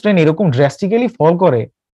ইন্টারেস্ট রেট এরকম ড্রাস্টিক্যালি ফল করে,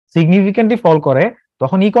 সিগনিফিকেন্টলি ফল করে,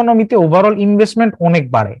 তখন ইকোনমিতে ওভারঅল ইনভেস্টমেন্ট অনেক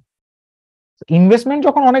বাড়ে। ইনভেস্টমেন্ট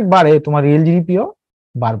যখন অনেক বাড়ে তোমার রিয়েল জিডিপিও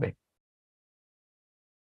বাড়বে।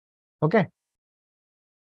 ওকে,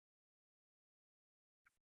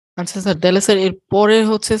 আচ্ছা স্যার, তাহলে স্যার এর পরে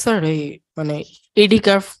হচ্ছে স্যার এই মানে এডি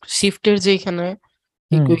কার্ভ শিফটের যে এখানে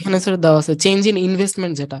ওইখানে স্যার দেওয়া আছে চেঞ্জ ইন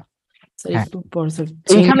ইনভেস্টমেন্ট, যেটা স্যার একটু পরে স্যার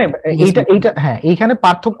এইখানে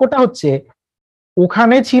পার্থক্যটা হচ্ছে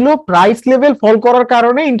ওখানে ছিল প্রাইস লেভেল ফল করার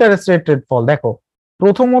কারণে ইন্টারেস্ট রেট ফল। দেখো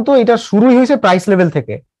প্রথমত এটা শুরুই হয়েছে প্রাইস লেভেল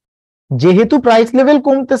থেকে, যেহেতু প্রাইস লেভেল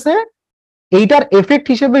কমতেছে এইটার এফেক্ট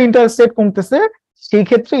হিসেবে ইন্টারেস্ট রেট কমতেছে, সেই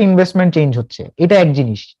ক্ষেত্রে ইনভেস্টমেন্ট চেঞ্জ হচ্ছে। এটা এক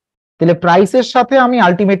জিনিস। তাহলে প্রাইসের সাথে আমি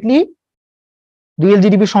আলটিমেটলি রিয়েল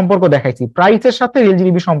জিডিপি সম্পর্ক দেখাইছি, প্রাইসের সাথে রিয়েল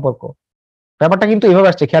জিডিপি সম্পর্ক। ব্যাপারটা কিন্তু এভাবে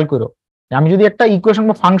আসছে, খেয়াল করো। আমি যদি একটা ইকুয়েশন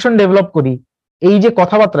বা ফাংশন ডেভেলপ করি, এই যে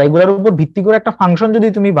কথাবার্তা এগুলোর উপর ভিত্তি করে একটা ফাংশন যদি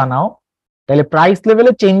তুমি বানাও, তাহলে প্রাইস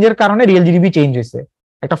লেভেলে চেঞ্জের কারণে রিয়েল জিডিপি চেঞ্জ হয়েছে,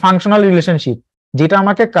 একটা ফাংশনাল রিলেশনশিপ যেটা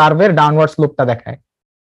আমাকে কার্ভের ডাউনওয়ার্ড স্লোপটা দেখায়।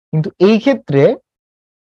 কিন্তু এই ক্ষেত্রে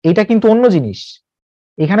এটা কিন্তু অন্য জিনিস,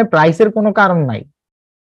 এখানে প্রাইসের কোনো কারণ নাই।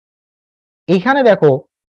 এখানে দেখো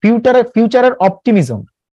ফিউচারের অপটিমিজম,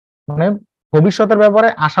 মানে ভবিষ্যতের ব্যাপারে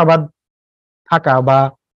আশাবাদ থাকা বা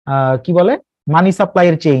কি বলে মানি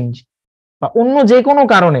সাপ্লাইয়ের চেঞ্জ বা অন্য যে কোনো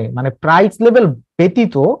কারণে, মানে প্রাইস লেভেল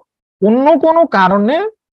ব্যতীত অন্য কোনো কারণে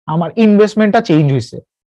আমার ইনভেস্টমেন্টটা চেঞ্জ হয়েছে,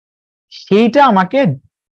 সেইটা আমাকে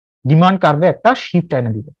ডিমান্ড কার্ভে একটা শিফট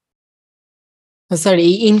এনে দিবে। স্যার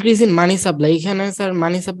এই ইনক্রিজ ইন মানি সাপ্লাই, এখানে স্যার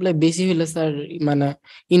মানি সাপ্লাই বেশি হলে স্যার মানে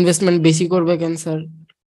ইনভেস্টমেন্ট বেশি করবে কেন স্যার?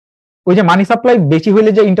 ওই যে মানি সাপ্লাই বেশি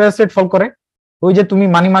হইলে যে ইন্টারেস্ট রেট ফল করে, ওই যে তুমি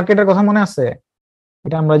মানি মার্কেটের কথা মনে আছে,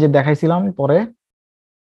 এটা আমরা যে দেখাইছিলাম পরে,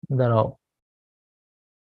 দাঁড়াও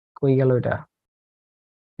কই গেল এটা,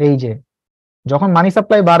 এই যে যখন মানি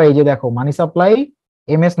সাপ্লাই বাড়ে, এই যে দেখো মানি সাপ্লাই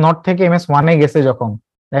এমএস নট থেকে এমএস ওয়ানে গেছে, যখন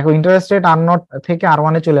দেখো ইন্টারেস্ট রেট আর নট থেকে আর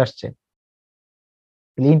ওয়ানে চলে আসছে।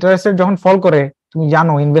 ইন্টারেস্ট রেট যখন ফল করে, তুমি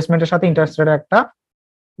জানো ইনভেস্টমেন্টের সাথে ইন্টারেস্ট রেটের একটা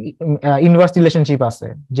ইনভার্স রিলেশনশিপ আছে।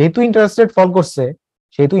 যেহেতু ইন্টারেস্ট রেট ফল করছে,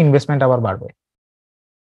 সেহেতু ইনভেস্টমেন্ট আবার বাড়বে।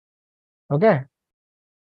 ওকে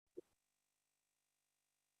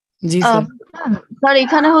জি স্যার। স্যার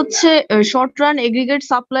এখানে হচ্ছে শর্ট রান এগ্রিগেট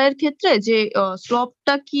সাপ্লাইয়ের ক্ষেত্রে যে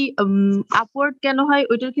স্লপটা কি আপওয়ার্ড কেন হয়,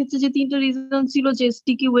 ওইটার ক্ষেত্রে যে 3টা রিজন ছিল, যে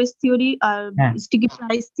স্টিকি ওয়েস্ট থিওরি আর স্টিকি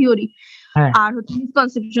প্রাইস থিওরি আর হচ্ছে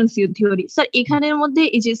মিসকনসেপশন থিওরি। স্যার এখানের মধ্যে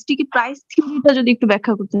এই যে স্টিকি প্রাইস থিওরিটা যদি একটু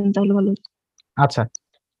ব্যাখ্যা করতেন তাহলে ভালো হতো। আচ্ছা,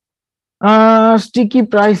 স্টিকি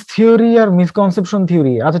প্রাইস থিওরি আর মিসকনসেপশন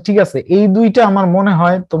থিওরি, আচ্ছা ঠিক আছে, এই দুইটা আমার মনে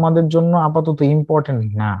হয় তোমাদের জন্য আপাতত ইম্পর্টেন্ট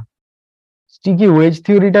না। স্টিকি ওয়েজ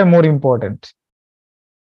থিওরিটা মোর ইম্পর্টেন্ট।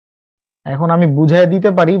 এখন আমি বুঝাই দিতে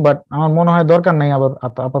পারি, বাট আমার মনে হয় দরকার নাই আবার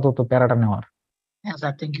আপাতত প্যারাটা নেওয়ার। হ্যাঁ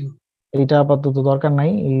স্যার, থ্যাংক ইউ। এইটা আপাতত দরকার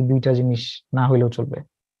নাই, এই দুইটা জিনিস না হইলেও চলবে।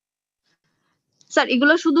 স্যার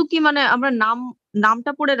এগুলো শুধু কি মানে আমরা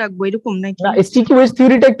নামটা পড়ে রাখবো এরকম নাকি? না, স্টিকি ওয়েজ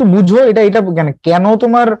থিওরিটা একটু বুঝো। এটা কেন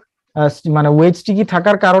তোমার মানে ওয়েজ স্টিকি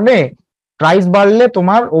থাকার কারণে প্রাইস বাড়লে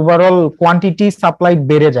তোমার ওভারঅল কোয়ান্টিটি সাপ্লাই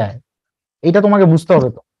বেড়ে যায়, এটা তোমাকে বুঝতে হবে।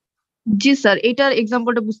 তো জি স্যার, এটার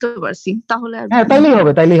এক্সাম্পলটা বুঝতে পারছি। তাহলে হ্যাঁ,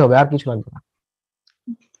 তাইলেই হবে, আর কিছু লাগবে না,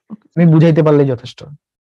 আমি বুঝাইতে পারলেই যথেষ্ট।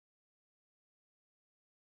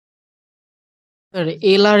 স্যার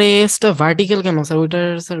এলআরএস টা ভার্টিক্যাল কেন স্যার? ওইটার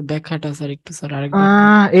স্যার ব্যাখ্যাটা স্যার একটু স্যার আরেকবার।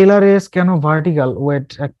 এলআরএস কেন ভার্টিক্যাল? ওয়েট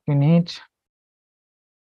এক মিনিট।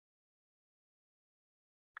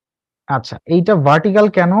 আচ্ছা, এইটা ভার্টিক্যাল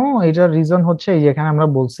কেন, এটার রিজন হচ্ছে এই যে এখানে আমরা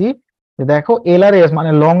বলছি যে দেখো এলআরএস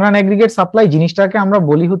মানে লং রান এগ্রিগেট সাপ্লাই জিনিসটাকে আমরা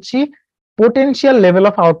বলি হচ্ছে potential level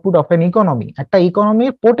of output of N economy. একটা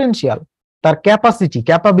ইকোনমির পোটেনশিয়াল, তার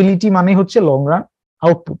ক্যাপাবিলিটি মানে হচ্ছে লং রান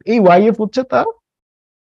আউটপুট। এই ওয়াইএফ হচ্ছে তার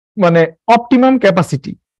মানে অপটিমাম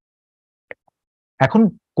ক্যাপাসিটি। এখন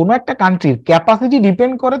কোন একটা কান্ট্রির ক্যাপাসিটি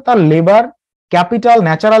ডিপেন্ড করে তার লেবার, ক্যাপিটাল,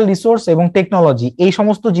 ন্যাচারাল রিসোর্স এবং টেকনোলজি, এই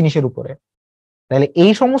সমস্ত জিনিসের উপরে। তাহলে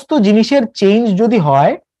এই সমস্ত জিনিসের চেঞ্জ যদি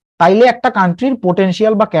হয়, তাইলে একটা কান্ট্রির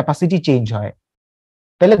পোটেনশিয়াল বা ক্যাপাসিটি চেঞ্জ হয়।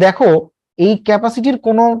 তাহলে দেখো এই ক্যাপাসিটির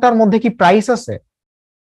কোনটার মধ্যে কি প্রাইস আছে?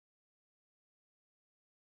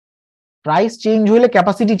 প্রাইস চেঞ্জ হইলে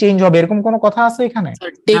ক্যাপাসিটি চেঞ্জ হবে, এরকম কোন কথা আছে এখানে?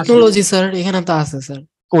 টেকনোলজি স্যার এখানে তো আছে স্যার।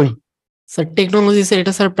 কই স্যার টেকনোলজি স্যার,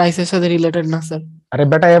 এটা স্যার প্রাইসের সাথে রিলেটেড না স্যার? আরে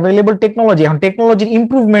বেটা, অ্যাভেলেবল টেকনোলজি, এখন টেকনোলজির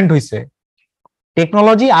ইমপ্রুভমেন্ট হইছে।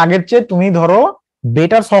 টেকনোলজি আগের চেয়ে তুমি ধরো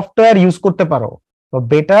বেটার সফটওয়্যার ইউজ করতে পারো,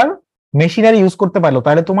 বেটার মেশিনারি ইউজ করতে পারলো,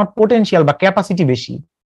 তাহলে তোমার পোটেনশিয়াল বা ক্যাপাসিটি বেশি।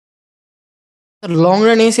 লং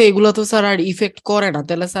রান এসে এগুলো তো স্যার আর ইফেক্ট করে না,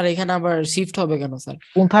 তাহলে স্যার এখানে আবার শিফট হবে কেন স্যার?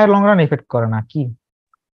 কোথায় লং রান এফেক্ট করে না কি?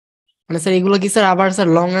 মানে স্যার এগুলো কি স্যার আবার স্যার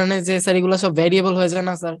লং রানে যে স্যার এগুলো সব ভ্যারিয়েবল হয়ে যায়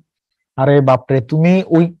না স্যার? আরে বাপরে, তুমি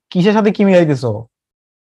ওই কিসের সাথে কি মিলাইতেছো?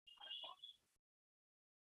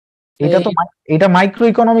 এটা তো এটা মাইক্রো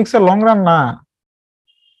ইকোনমিক্স এর লং রান না,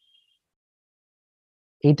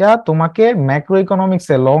 এটা তোমাকে ম্যাক্রো ইকোনমিক্স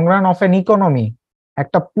এর long run of N economy.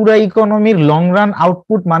 একটা পুরো ইকোনমির লং রান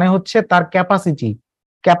আউটপুট মানে হচ্ছে তার ক্যাপাসিটি,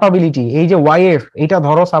 ক্যাপাবিলিটি। এই যে ওয়াইএফ, এটা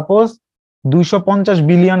ধরো সাপোজ $250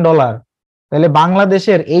 বিলিয়ন, তাহলে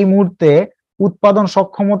বাংলাদেশের এই মুহূর্তে উৎপাদন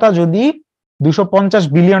সক্ষমতা যদি $250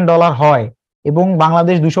 বিলিয়ন হয় এবং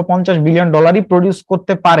বাংলাদেশ $250 বিলিয়ন প্রডিউস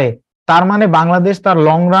করতে পারে, তার মানে বাংলাদেশ তার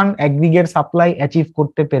long run aggregate supply achieve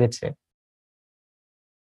করতে পেরেছে।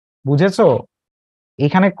 বুঝেছো?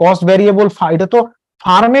 এখানে কস্ট ভ্যারিয়েবল, এটা তো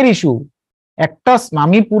ফার্মের ইস্যু। একটা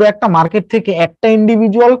আমি পুরো একটা মার্কেট থেকে একটা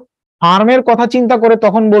ইন্ডিভিজুয়াল ফার্মের কথা চিন্তা করে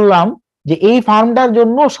তখন বললাম যে এই ফার্মটার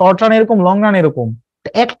জন্য শর্ট রান এরকম, লং রান এরকম।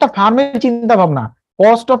 একটা ফার্মের চিন্তা ভাবনা,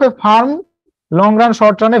 cost of A farm, long run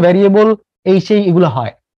short রানে ভ্যারিয়েবল, এই সেই এগুলো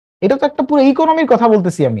হয়। এটা তো একটা পুরো ইকোনমির কথা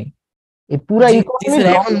বলতেছি আমি, এই পুরো ইকোনমির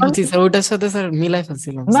এখন বুঝছি স্যার, ওইটার সাথে স্যার মিলাই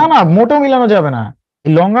ফেলছিলাম। না না, মোটেও মিলানো যাবে না।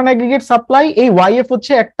 এই লং রান অ্যাগ্রিগেট সাপ্লাই, এই ওয়াইএফ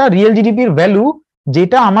হচ্ছে একটা রিয়েল জিডিপির ভ্যালু,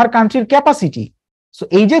 যেটা আমার কান্ট্রির ক্যাপাসিটি। সো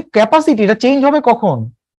এই যে ক্যাপাসিটি, এটা চেঞ্জ হবে কখন?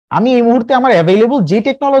 আমি এই মুহূর্তে আমার অ্যাভেলেবল যে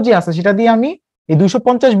টেকনোলজি আছে সেটা দিয়ে আমি এই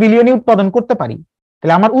 250 বিলিয়নই উৎপাদন করতে পারি।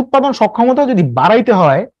 তাহলে আমার উৎপাদন সক্ষমতা যদি বাড়াইতে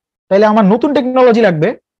হয়, তাহলে আমার নতুন টেকনোলজি লাগবে।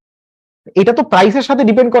 এটা তো প্রাইসের সাথে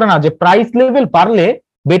ডিপেন্ড করে না যে প্রাইস লেভেল বাড়লে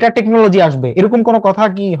বেটার টেকনোলজি আসবে, এরকম কোনো কথা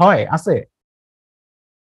কি হয়? আছে?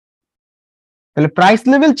 তাহলে প্রাইস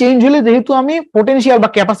লেভেল চেঞ্জ হলে যেহেতু আমি পোটেনশিয়াল বা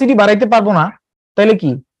ক্যাপাসিটি বাড়াইতে পারবো না, তাহলে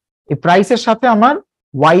কি এই প্রাইসের সাথে আমার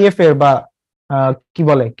ওয়াইএফ এর বা কি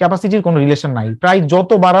বলে ক্যাপাসিটির কোনো রিলেশন নাই। প্রাইস যত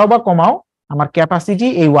বাড়াও বা কমাও, আমার ক্যাপাসিটি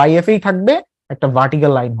এই ওয়াইএফ এই থাকবে, একটা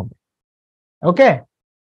ভার্টিক্যাল লাইন হবে। ওকে?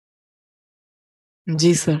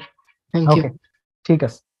 জি স্যার, থ্যাংক ইউ। ওকে, ঠিক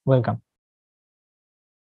আছে, ওয়েলকাম।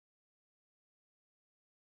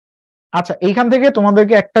 আচ্ছা, এইখান থেকে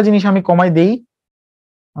তোমাদেরকে একটা জিনিস আমি কমাই দেই।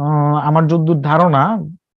 আমার যতদূর ধারণা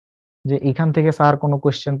যে এখান থেকে স্যার কোনো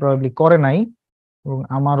কোয়েশ্চেন প্রবাবলি করে নাই, এবং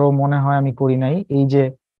আমারও মনে হয় আমি করি নাই। এই যে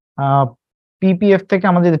পিপিএফ থেকে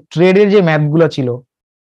আমাদের ট্রেডের যে ম্যাথ গুলা ছিল,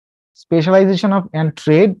 স্পেশালাইজেশন অফ এন্ড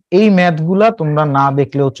ট্রেড, এই ম্যাথ গুলা তোমরা না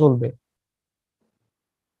দেখলেও চলবে।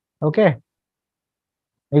 ওকে?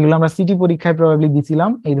 এগুলো আমরা সিটি পরীক্ষায় প্রবাবলি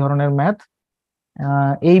দিছিলাম, এই ধরনের ম্যাথ।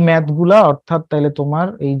 এই ম্যাথ গুলা অর্থাৎ তাইলে তোমার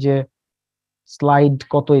এই যে স্লাইড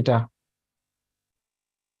কত, এটা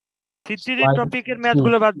সিটির টপিকের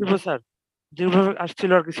ম্যাথগুলো বাদ দিব স্যার, যেভাবে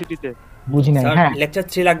আসছিল আর কি সিটিতে। বুঝি নাই। হ্যাঁ, লেকচার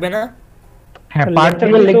 3 লাগবে না? হ্যাঁ,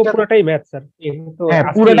 পার্টিকুলার লেকচার পুরোটাই ম্যাথ স্যার। হ্যাঁ,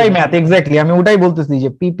 পুরোটাই ম্যাথ, এক্স্যাক্টলি। আমি ওটাই বলতেছি যে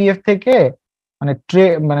পিপিএফ থেকে মানে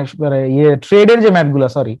ট্রেডের যে ম্যাথগুলো,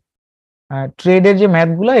 সরি, ট্রেডের যে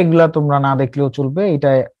ম্যাথগুলো, এগুলা তোমরা না দেখলেও চলবে,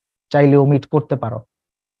 এটা চাইলে ওমিট করতে পারো।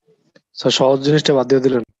 স্যার সহজ জিনিসটা বাদ দিয়ে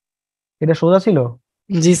দিলেন। এটা সোজা ছিল?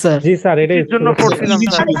 জি স্যার, জি স্যার, এটাই জন্য পড়ছিলাম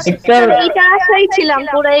স্যার। এইটা আশাই ছিলাম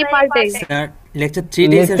পুরো এই পার্টে। স্যার লেকচার 3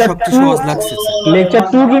 ডে স্যার সবচেয়ে সহজ লাগছে স্যার। লেকচার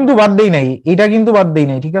 2 কিন্তু বাদ দেই নাই, এটা কিন্তু বাদ দেই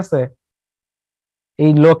নাই, ঠিক আছে?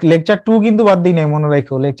 এই লেকচার 2 কিন্তু বাদ দেই নাই, মনে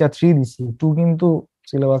রাখো। লেকচার 3 দিছি, 2 কিন্তু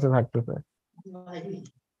সিলেবাসে থাকতেছে।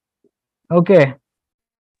 ওকে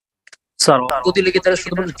স্যার, অঙ্ক দিলে কি তারা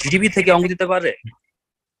শুধুমাত্র জিডিপি থেকে অঙ্ক দিতে পারে?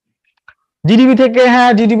 জিডিপি থেকে?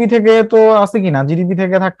 হ্যাঁ, জিডিপি থেকে তো আছে কিনা, জিডিপি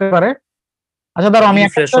থেকে থাকতে পারে। আচ্ছা দাঁড়াও,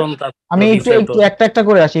 আমি একটু একটা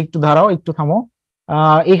করে আসি, একটু দাঁড়াও, একটু থামো।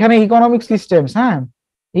 এখানে ইকোনমিক সিস্টেমস, হ্যাঁ,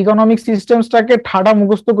 ইকোনমিক সিস্টেমসটাকে ঠাডা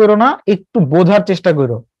মুখস্থ করো না, একটু বোঝার চেষ্টা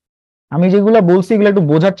করো। আমি যেগুলো বলছি এগুলো একটু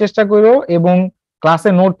বোঝার চেষ্টা করো, এবং ক্লাসে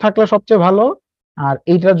নোট থাকলে সবচেয়ে ভালো। আর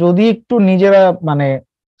এইটা যদি একটু নিজেরা মানে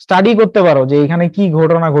স্টাডি করতে পারো যে এখানে কি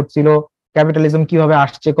ঘটনা ঘটছিল, ক্যাপিটালিজম কিভাবে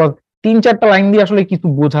আসছে, 3-4টা লাইন দিয়ে আসলে কিছু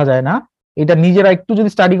বোঝা যায় না। এটা নিজেরা একটু যদি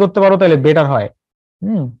স্টাডি করতে পারো তাহলে বেটার হয়।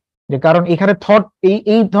 যে কারণ এখানে থট,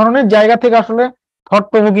 এই ধরনের জায়গা থেকে আসলে থট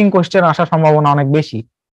প্রভোকিং কোশ্চেন আসার সম্ভাবনা অনেক বেশি।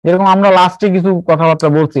 যেরকম আমরা লাস্টে কিছু কথাবার্তা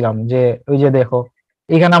বলছিলাম, যে ওই যে দেখো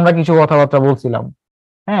এখানে আমরা কিছু কথাবার্তা বলছিলাম,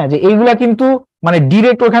 হ্যাঁ, যে এইগুলা কিন্তু মানে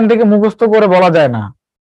ডিরেক্ট ওখান থেকে মুখস্থ করে বলা যায় না।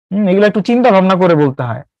 এগুলো একটু চিন্তা ভাবনা করে বলতে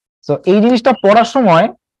হয়। তো এই জিনিসটা পড়ার সময়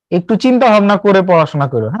একটু চিন্তা ভাবনা করে পড়াশোনা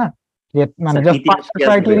করো। হ্যাঁ, যে মানে জাস্ট 5টা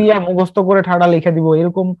ক্রাইটেরিয়া মুখস্থ করে ঠাড়া লিখে দিব,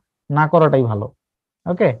 এরকম না করাটাই ভালো।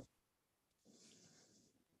 ওকে?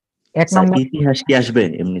 এক নম্বর, ইতিহাস কি আসবে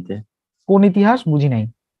এমনিতে? কোন ইতিহাস? বুঝি নাই।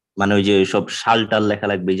 মানে ওই যে সব সাল টাল লেখা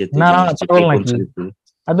লাগবে, যে না না, চল নাকি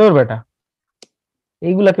আদর বেটা,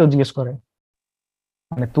 এইগুলা কেউ জিজ্ঞেস করে?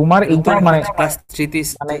 মানে তোমার এইটা মানে ক্লাস 3 তে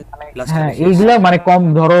হ্যাঁ, এইগুলা মানে কম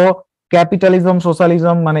ধরো ক্যাপিটালিজম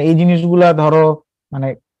সোশ্যালিজম মানে এই জিনিসগুলা ধরো মানে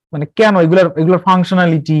মানে কেন এগুলার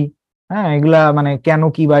ফাংশনালিটি, হ্যাঁ এগুলা মানে কেন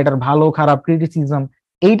কি বা এটার ভালো খারাপ ক্রিটিসিজম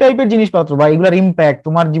এই টাইপের জিনিসপত্র বা এগুলার ইম্প্যাক্ট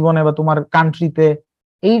তোমার জীবনে বা তোমার কান্ট্রিতে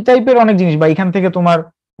এই টাইপের অনেক জিনিস বা এখান থেকে তোমার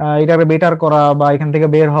এটাকে বেটার করা বা এখান থেকে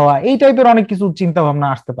বের হওয়া এই টাইপের অনেক কিছু চিন্তা ভাবনা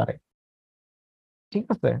আসতে পারে, ঠিক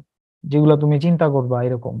আছে, যেগুলো তুমি চিন্তা করবা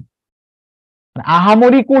এরকম। মানে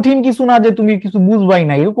আহামরি কঠিন কিছু না যে তুমি কিছু বুঝবাই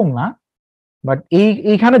না এরকম না, বাট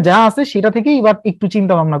এইখানে যা আছে সেটা থেকেই এবার একটু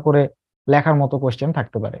চিন্তা ভাবনা করে লেখার মতো কোশ্চেন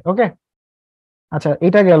থাকতে পারে। ওকে, আচ্ছা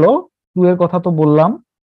এটা গেল 2 এর কথা তো বললাম।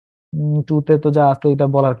 2 তে তো যা আছে এটা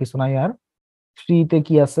বলার কিছু নাই আর। 3 তে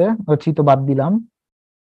কি আছে? 3 তো বাদ দিলাম।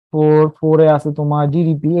 4 এ আছে তোমার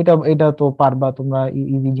জিডিপি, এটা তো পারবা তোমরা,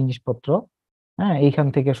 ইজি জিনিসপত্র। হ্যাঁ এইখান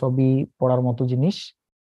থেকে সবই পড়ার মতো জিনিস।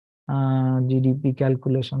 জিডিপি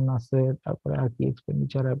ক্যালকুলেশন আছে, তারপরে আর কি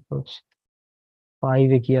এক্সপেন্ডিচার অ্যাপ্রোচ। 5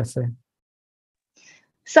 এ কি আছে?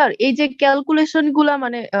 স্যার এই যে ক্যালকুলেশন গুলা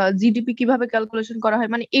মানে জিডিপি কিভাবে ক্যালকুলেশন করা হয়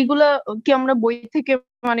মানে এগুলা কি আমরা বই থেকে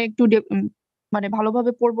মানে একটু মানে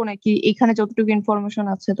ভালোভাবে পড়বো নাকি এখানে যতটুকু ইনফরমেশন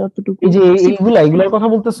আছে ততটুকু? এই যে এইগুলার কথা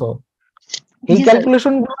বলতেছো, এই জি স্যার।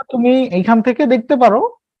 ক্যালকুলেশন গুলো তুমি এইখান থেকে দেখতে পারো,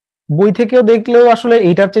 বই থেকেও দেখলেও আসলে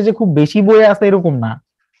এইটার চেয়ে যে খুব বেশি বই আছে এরকম না।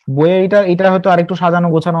 বইয়ে এটা হয়তো আরেকটু সাজানো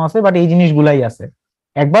গোছানো আছে, বাট এই জিনিসগুলাই আছে।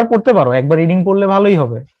 একবার পড়তে পারো, একবার রিডিং পড়লে ভালোই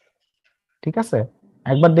হবে, ঠিক আছে,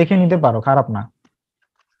 একবার দেখে নিতে পারো, খারাপ না।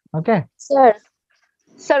 ওকে স্যার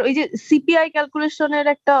স্যার ওই যে সিপিআই ক্যালকুলেশনের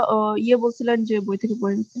একটা ইয়ে বলছিলেন যে বই থেকে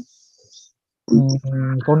পড়ে নিতে।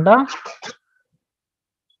 কোনটা?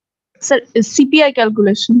 Sir CPI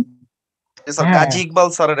calculation. স্যার হ্যাঁ কাজী ইকবাল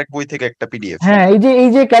স্যারের এক বই থেকে একটা পিডিএফ। হ্যাঁ, এই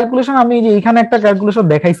যে ক্যালকুলেশন আমি এই যে এখানে একটা ক্যালকুলেশন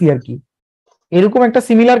দেখাইছি আর কি, এরকম একটা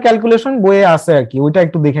সিমিলার ক্যালকুলেশন বইয়ে আছে আর কি, ওইটা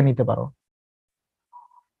একটু দেখে নিতে পারো,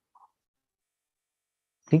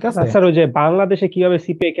 ঠিক আছে। স্যার ওই যে বাংলাদেশে কিভাবে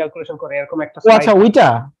সিপিআই ক্যালকুলেশন করে এরকম একটা ও আচ্ছা, ওইটা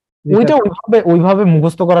জি, ওইটা স্যার। ওইভাবে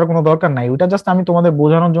মুখস্থ করার কোনো দরকার নাই, ওইটা জাস্ট আমি তোমাদের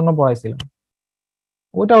বোঝানোর জন্য পড়াইছিলাম।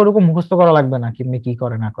 ওইটা ওরকম মুখস্থ করা লাগবে না, কেমনি কি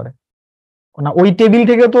করে না করে না, ওই টেবিল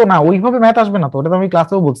থেকে তো না ওইভাবে ম্যাথ আসবে না তো, ওটা তো আমি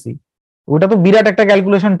ক্লাসেও বলছি, ওইটা তো বিরাট একটা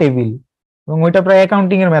ক্যালকুলেশন টেবিল এবং ওইটা প্রায়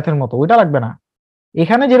অ্যাকাউন্টিং এর ম্যাথের মতো, ওইটা লাগবে না।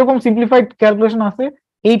 এখানে যেরকম সিম্পলিফাইড ক্যালকুলেশন আছে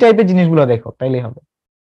এই টাইপের জিনিসগুলো দেখো তাইলেই হবে,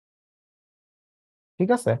 ঠিক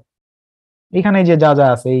আছে। এখানে যে যা যা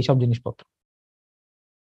আছে এই সব জিনিসপত্র।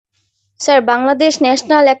 Sir Bangladesh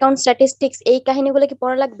national account statistics এই কাহিনীগুলো কি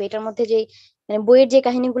পড়া লাগবে এটার মধ্যে, যে মানে বইয়ের যে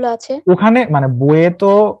কাহিনীগুলো আছে? ওখানে মানে বইয়ে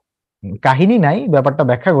তো কাহিনী নাই, ব্যাপারটা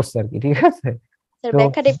ব্যাখ্যা করছে আর কি, ঠিক আছে। স্যার তো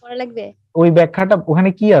ব্যাখ্যাটাই পড়া লাগবে? ওই ব্যাখ্যাটা ওখানে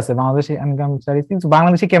কি আছে, বাংলাদেশে ইনকাম স্ট্যাটিস্টিক্স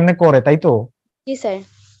বাংলাদেশে কেমনে করে তাই তো। জি স্যার।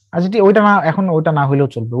 আচ্ছা ঠিক, ওইটা না এখন ওইটা না হইলেও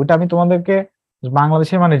চলবে, ওইটা আমি তোমাদেরকে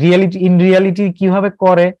বাংলাদেশে মানে রিয়ালিটি কিভাবে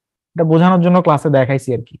করে এটা বোঝানোর জন্য ক্লাসে দেখাইছি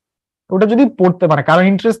আর কি। ওটা যদি পড়তে পারে কারো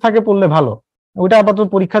ইন্টারেস্ট থাকে পড়লে ভালো, ওইটা আপাতত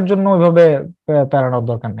পরীক্ষার জন্য ওইভাবে প্যারানোর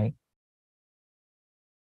দরকার নেই।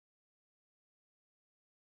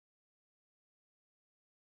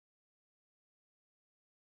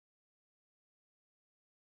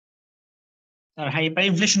 স্যার হাইপার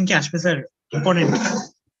ইনফ্লেশন কি আসবে স্যার? ইম্পর্টেন্ট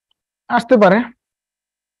আসতে পারে।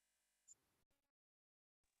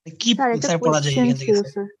 কি স্যার একটা স্যার পড়া যায় কোশ্চেন এখান থেকে ছিল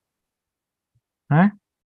স্যার? স্যার। হ্যাঁ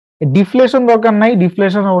ডিফ্লেশন দরকার নাই,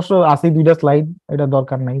 ডিফ্লেশন অবশ্য আছে 2টা স্লাইড, এটা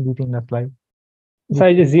দরকার নাই 2-3টা স্লাইড। স্যার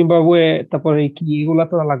এই যে জিম্বাবুয়ে তারপরে কি এগুলা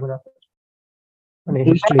তো লাগবে না মানে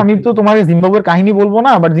হিস্ট্রি। আমি তো তোমার জিম্বাবুয়ের কাহিনী বলবো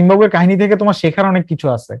না, বাট জিম্বাবুয়ের কাহিনী থেকে তোমার শেখার অনেক কিছু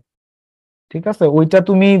আছে, ঠিক আছে। ওইটা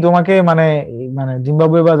তুমি তোমাকে মানে মানে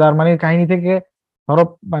জিম্বাবুয়ে বা জার্মানির কাহিনী থেকে ধরো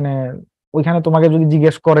মানে ওইখানে তোমাকে যদি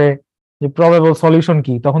জিজ্ঞেস করে যে প্রবাবল সলিউশন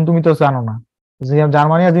কি, তখন তুমি তো জানো না।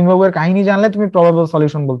 জার্মানি আর জিম্বাবুয়ের কাহিনী জানলে তুমি প্রবাবল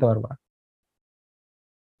সলিউশন বলতে পারবা,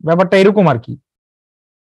 ব্যাপারটা এরকম আর কি।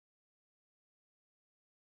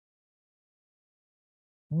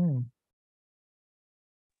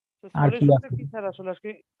 আর কি সলিউশনটা আছে? কি স্যার আসলে আজকে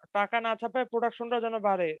টাকা না ছাপায় প্রোডাকশনটা যেন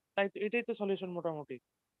বাড়ে, তাই তো এটাই তো সলিউশন মোটামুটি।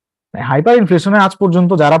 হাইপার ইনফ্লেশনে আজ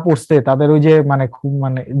পর্যন্ত যারা পড়ছে তাদের ওই যে মানে খুব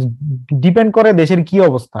মানে ডিপেন্ড করে দেশের কি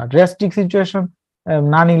অবস্থা, ড্রাস্টিক সিচুয়েশন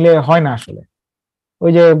না নিলে হয় না আসলে।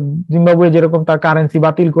 ওই যে জিম্বাবুয়ে যেরকম তার কারেন্সি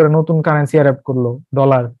বাতিল করে নতুন কারেন্সি অ্যাডাপ্ট করলো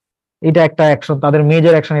ডলার, এটা একটা অ্যাকশন, তাদের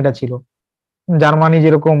মেজর অ্যাকশন এটা ছিল। জার্মানি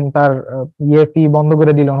যেরকম তার ইএফি বন্ধ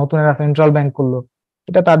করে দিল, নতুন একটা সেন্ট্রাল ব্যাংক করলো,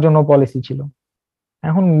 এটা তার জন্য পলিসি ছিল।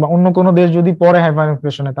 এখন অন্য কোনো দেশ যদি পড়ে হাইপার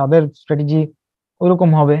ইনফ্লেশনে তাদের স্ট্র্যাটেজি ওইরকম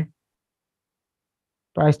হবে,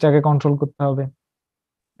 প্রাইসটাকে কন্ট্রোল করতে হবে,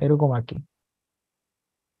 এরকম আর কি।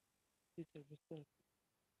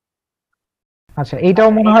 আচ্ছা এইটাও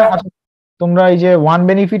মনে হয় আচ্ছা, তোমরা এই যে ওয়ান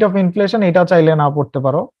বেনিফিট অফ ইনফ্লেশন এটা চাইলে না পড়তে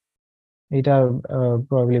পারো, এটা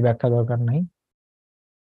প্রবাবলি ব্যাখ্যা দরকার নাই।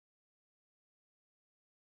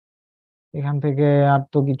 এখান থেকে আর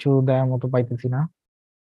তো কিছু দেয়ার মতো পাইতেছি না।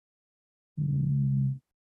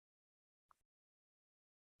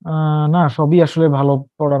 না, সবই আসলে ভালো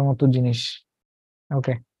পড়ার মতো জিনিস।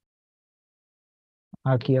 ওকে,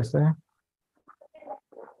 আর কি আছে?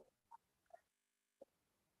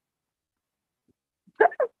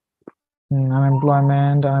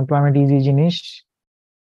 আনএমপ্লয়মেন্ট ইজি জিনিস,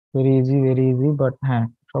 ভেরি ইজি, বাট হ্যাঁ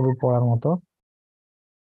সবই পড়ার মতো।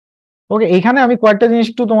 ওকে, এখানে আমি কয়েকটা জিনিস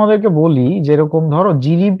একটু তোমাদেরকে বলি, যেরকম ধরো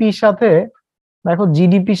জিডিপির সাথে, দেখো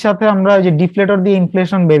জিডিপির সাথে আমরা যে ডিফলেটর দিয়ে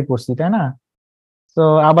ইনফ্লেশন বের করছি, তাই না? তো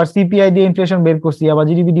আবার সিপিআই দিয়ে ইনফ্লেশন বের করছি, আবার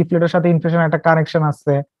জিডিপি ডিফলেটর সাথে ইনফ্লেশন একটা কানেকশন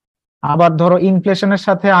আছে, আবার ধরো ইনফ্লেশনের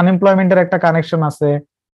সাথে আনএমপ্লয়মেন্টের একটা কানেকশন আছে,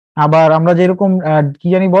 আবার আমরা যেরকম কি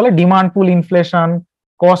জানি বলে ডিমান্ড পুল ইনফ্লেশন,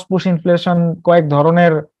 কস্ট পুশ ইনফ্লেশন, কয়েক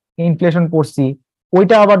ধরনের ইনফ্লেশন পড়ছি।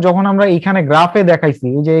 ওইটা আবার যখন আমরা এখানে গ্রাফে দেখাইছি,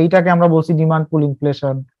 এই যে এইটাকে আমরা বলছি ডিমান্ড পুল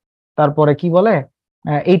ইনফ্লেশন, তারপরে কি বলে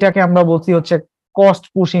এইটাকে আমরা বলছি হচ্ছে কস্ট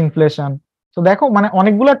পুশ ইনফ্লেশন। তো দেখো মানে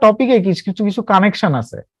অনেকগুলা টপিকে কিছু কিছু কিছু কানেকশন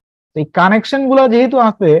আছে। এই কানেকশন গুলা যেহেতু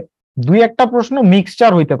আছে, দুই একটা প্রশ্ন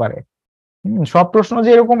মিক্সচার হইতে পারে। সব প্রশ্ন যে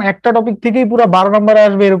এরকম একটা টপিক থেকেই পুরো 12 নম্বরে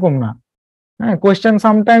আসবে এরকম না। হ্যাঁ, কোয়েশ্চেন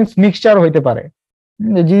সামটাইমস মিক্সচার হইতে পারে,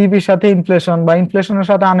 জিডিপির সাথে ইনফ্লেশন বা ইনফ্লেশনের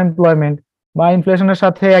সাথে আনএমপ্লয়মেন্ট বা ইনফ্লেশনের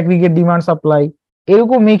সাথে অ্যাগ্রিগেট ডিমান্ড সাপ্লাই,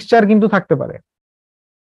 এরকম মিক্সচার কিন্তু থাকতে পারে।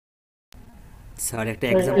 স্যার একটা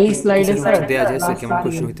এই এক্সাম্পল স্লাইডে স্যার দেওয়া যায় স্যার, কেমন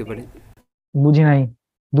কোশ্চেন হতে পারে? বুঝি নাই,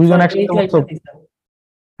 দুইজন স্যার এই একসাথে বলছো? স্লাইডটা স্যার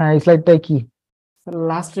হ্যাঁ, এই স্লাইডটাই কি?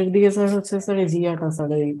 লাস্টের দিকে স্যার হচ্ছে স্যার এই জিয়াটা স্যার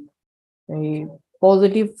এই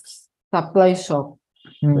পজিটিভ সাপ্লাই শক।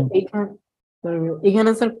 এইখানে এখানে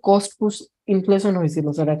স্যার কস্ট পুশ ইনফ্লেশন হয়েছিল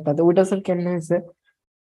স্যার একটাতে, ওইটা স্যার কেমনে হয়েছে?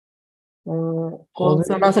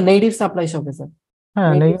 স্যার নেগেটিভ সাপ্লাই শকে স্যার,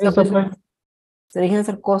 হ্যাঁ, নেগেটিভ সাপ্লাই। স্যার এখানে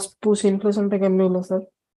স্যার কস্ট পুশ ইনফ্লেশনটা কেমনে হলো স্যার?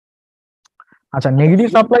 আচ্ছা, নেগেটিভ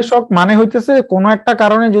সাপ্লাই শক মানে হইতেছে কোনো একটা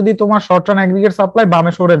কারণে যদি তোমার শর্ট রান অ্যাগ্রিগেট সাপ্লাই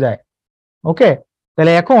বামে সরে যায়। ওকে,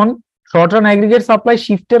 তাহলে এখন শর্ট রান অ্যাগ্রিগেট সাপ্লাই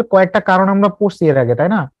শিফটের কয়েকটা কারণ আমরা পড়ছি এর আগে, তাই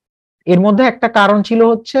না? এর মধ্যে একটা কারণ ছিল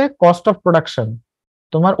হচ্ছে কস্ট অফ প্রোডাকশন।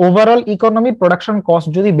 তোমার ওভারঅল ইকোনমির প্রোডাকশন কস্ট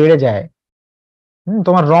যদি বেড়ে যায়,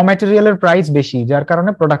 তোমার র ম্যাটেরিয়ালের প্রাইস বেশি, যার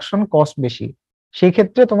কারণে প্রোডাকশন কস্ট বেশি, সেই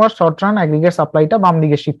ক্ষেত্রে তোমার শর্ট রান অ্যাগ্রিগেট সাপ্লাইটা বাম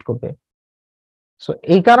দিকে শিফট করবে। সো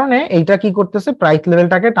এই কারণে এইটা কি করতেছে, প্রাইস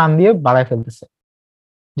লেভেলটাকে টান দিয়ে বাড়ায় ফেলতেছে,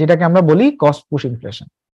 যেটাকে আমরা বলি কস্ট পুশ ইনফ্লেশন।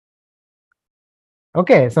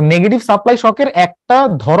 ওকে, সো নেগেটিভ সাপ্লাই শকের একটা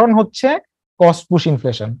ধরন হচ্ছে cost push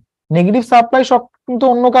inflation. Negative supply শক কিন্তু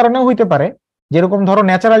অন্য কারণেও হইতে পারে, যেরকম ধরো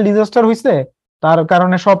ন্যাচারাল ডিজাস্টার হইছে, তার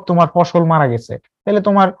কারণে সব তোমার ফসল মারা গেছে, তাহলে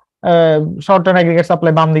তোমার শর্ট টার্ম অ্যাগ্রিগেট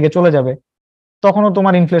সাপ্লাই বাম দিকে চলে যাবে, তখনও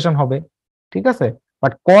তোমার ইনফ্লেশন হবে। ঠিক আছে,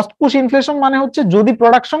 বাট কস্ট পুশ ইনফ্লেশন মানে হচ্ছে যদি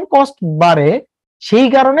প্রোডাকশন কস্ট বাড়ে, সেই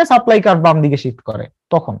কারণে সাপ্লাই কার্ভ বাম দিকে শিফট করে,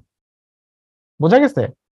 তখন। বোঝা গেছে?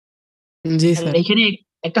 জি স্যার। এখানে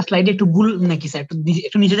একটা স্লাইডে একটু ভুল নাকি স্যার?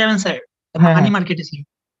 একটু নিচে যাবেন স্যার, মানি মার্কেটে ছিল।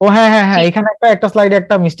 ও হ্যাঁ হ্যাঁ হ্যাঁ, এখানে একটা স্লাইডে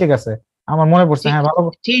একটা মিস্টেক আছে, আমার মনে পড়ছে। হ্যাঁ, ভালো,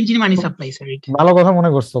 change in money supply sir, ভালো কথা মনে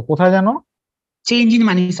করছো। কোথায় জানো? Change in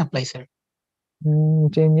money supply sir.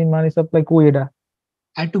 Change in money supply কই এটা?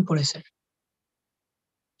 একটু পরে স্যার,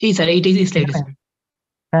 এই স্যার এইটাই স্লাইডে স্যার।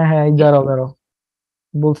 হ্যাঁ হ্যাঁ, এই দাঁড়াও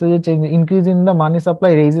বলছে যে change increase in the money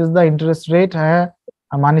supply raises the interest rate. হ্যাঁ,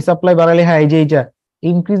 মানি সাপ্লাই বাড়ালে, হ্যাঁ এই যে এইটা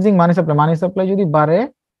ইনক্রিজিং মানি সাপ্লাই যদি বাড়ে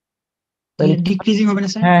তাহলে ডিক্রিজিং হবে না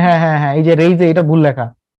স্যার? হ্যাঁ হ্যাঁ হ্যাঁ হ্যাঁ, এই যে রেইজ, এটা ভুল লেখা,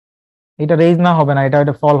 এটা রেইজ না হবে না,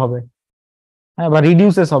 এটা ফল হবে। হ্যাঁ, বা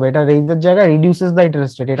রিডিউসেস হবে, এটা রেইজের জায়গায় রিডিউসেস দা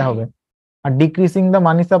ইন্টারেস্ট রেট, এটা হবে। আর ডিক্রিজিং দা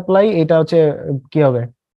মানি সাপ্লাই এটা হচ্ছে কি হবে,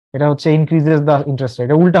 এটা হচ্ছে ইনক্রিজেস দা ইন্টারেস্ট রেট,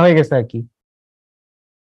 এটা উল্টা হয়ে গেছে আর কি,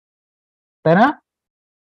 তাই না?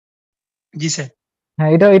 জি স্যার। হ্যাঁ,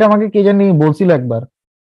 এটা এটা আমাকে কে জানি বলছিল একবার,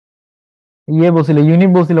 বলছিল, ইউনিক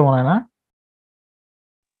বলছিল মনে হয় না?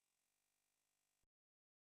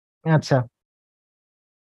 আচ্ছা,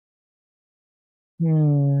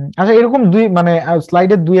 আচ্ছা, এরকম দুই মানে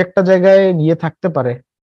স্লাইডের দুই একটা জায়গায় থাকতে পারে,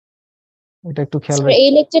 এটা একটু খেয়াল স্যার রাখবেন। এই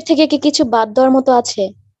লেকচার থেকে কি কিছু বাদ দেওয়ার মতো আছে?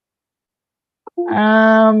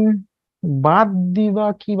 বাদ দিবা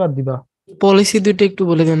কি, বাদ দিবা? পলিসি দুটো একটু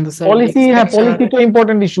বলে দেন তো স্যার। পলিসি, হ্যাঁ পলিসি তো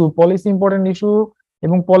important issue, policy important issue.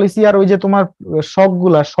 এবং পলিসি আর ওই যে তোমার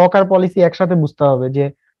শক আর পলিসি একসাথে বুঝতে হবে, যে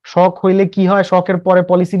শক হইলে কি হয়, শকের পরে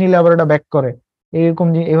পলিসি নিলে আবার এটা ব্যাক করে, এরকম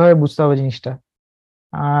এভাবে বুঝতে হবে জিনিসটা।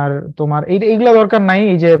 আর তোমার এইগুলা দরকার নাই,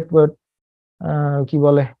 এই যে কি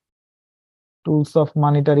বলে টুলস অফ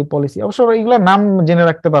মনিটারি পলিসি, অবশ্য এইগুলা নাম জেনে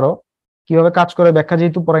রাখতে পারো, কিভাবে কাজ করে ব্যাখ্যা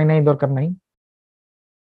যেহেতু পড়াই নাই, দরকার নাই।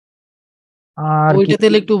 আর ওইটা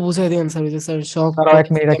তাহলে একটু বুঝাই দেন স্যার, যে স্যার শক। এক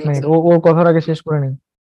মিনিট, ওর কথার আগে শেষ করে নিই।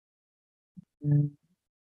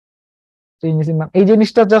 এই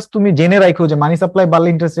জিনিসটা জাস্ট তুমি জেনে রাখো যে মানি সাপ্লাই বাড়লে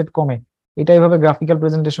ইন্টারেস্ট রেট কমে, এটা এইভাবে গ্রাফিক্যাল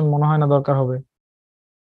প্রেজেন্টেশন মনে হয় না দরকার হবে।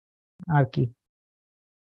 আর কি,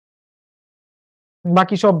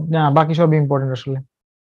 বাকি সব ইম্পর্টেন্ট আসলে।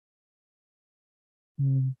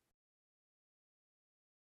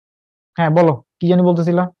 হ্যাঁ বলো, কি জানি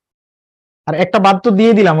বলতেছিলা? আর একটা বাদ তো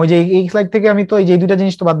দিয়ে দিলাম, ওই যে এই স্লাইড থেকে আমি তো এই যে দুইটা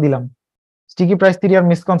জিনিস তো বাদ দিলাম, স্টিকি প্রাইস থিওরি আর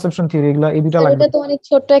মিসকনসেপশন থিওরি, এগুলা এই দুইটা স্যার লাগবে। এটা তো অনেক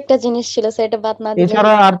ছোট্ট একটা জিনিস ছিল স্যার, এটা বাদ না দিলে।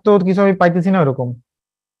 এছাড়া আর তো কিছু আমি পাইতেছি না ওরকম।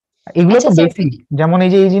 এগুলো আচ্ছা তো স্যার, বেসিক, যেমন এই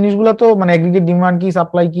যে এই জিনিসগুলো তো মানে এগ্রিগেট ডিমান্ড কি,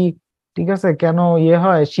 সাপ্লাই কি, ঠিক আছে, কেন ইয়ে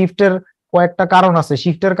হয়, শিফটের কয়েকটা কারণ আছে,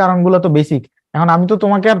 শিফটের কারণগুলো তো বেসিক। এখন আমি তো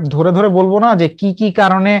তোমাকে আর ধরে ধরে বলবো না যে কি কি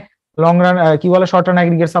কারণে লং রান কি বলে short run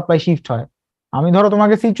aggregate supply shift হয়। আমি ধরো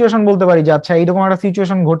তোমাকে সিচুয়েশন বলতে পারি যে আচ্ছা এইরকম একটা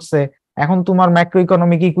সিচুয়েশন ঘটছে, এখন তোমার ম্যাক্রো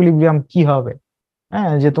ইকোনমিক ইকুইলিব্রিয়াম কি হবে,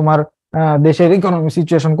 হ্যাঁ, যে তোমার দেশের ইকোনমিক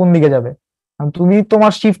সিচুয়েশন কোন দিকে যাবে, তুমি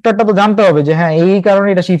তোমার শিফটারটা তো জানতে হবে যে হ্যাঁ এই কারণে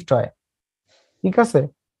এটা শিফট হয়, ঠিক আছে।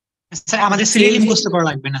 স্যার আমাদের সিরিয়ালি মুখস্থ করা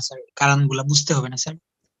লাগবে না স্যার, কারণগুলো বুঝতে হবে না স্যার?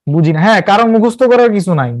 বুঝি না, হ্যাঁ কারণ মুখস্থ করার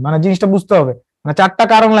কিছু নাই, মানে জিনিসটা বুঝতে হবে, মানে 4টা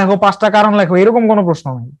কারণ লেখো 5টা কারণ লেখো এরকম কোনো প্রশ্ন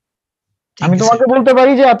নাই। আমি তোমাকে বলতে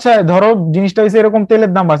পারি যে আচ্ছা ধরো জিনিসটা হচ্ছে এরকম,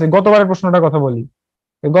 তেলের দাম বাড়ছে, গতবারের প্রশ্নটার কথা বলি,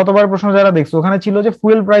 গতবারের প্রশ্ন যারা দেখছো ওখানে ছিল যে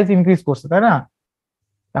ফুয়েল প্রাইস ইনক্রিজ করছে, তাই না?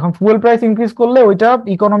 এখন ফুয়েল প্রাইস ইনক্রিজ করলে ওইটা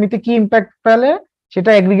ইকোনমিতে কি ইম্প্যাক্ট ফেলে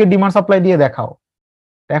সেটা এগ্রিগেট ডিমান্ড সাপ্লাই দিয়ে দেখাও।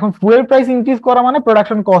 এখন ফুয়েল প্রাইস ইনক্রিজ করা মানে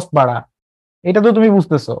প্রোডাকশন কস্ট বাড়া, এটা তো তুমি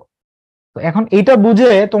বুঝতেছো। তো এখন এইটা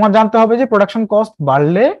বুঝে তোমার জানতে হবে যে প্রোডাকশন কস্ট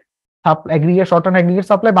বাড়লে aggregate short run aggregate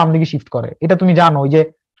supply বাম দিকে শিফট করে, এটা তুমি জানো, ওই যে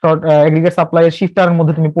শর্ট এগ্রিগেট সাপ্লাই এর শিফটারের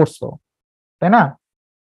মধ্যে তুমি পড়ছো, তাই না?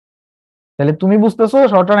 তাহলে তুমি বুঝতেছো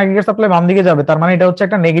শর্ট রান এগ্রিগেট সাপ্লাই বাম দিকে যাবে, তার মানে এটা হচ্ছে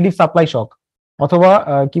একটা নেগেটিভ সাপ্লাই শক, অথবা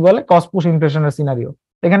কি বলে কস্ট পুশ ইনফ্লেশনের সিনারিও।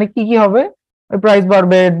 এখানে কি কি হবে, প্রাইস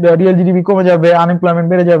বাড়বে, রিয়েল জিডিপি কমে যাবে, আনএমপ্লয়মেন্ট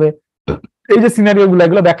বেড়ে যাবে, এই যে সিনারিও গুলো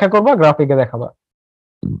এগুলো ব্যাখ্যা করবা, গ্রাফিকে দেখাবা।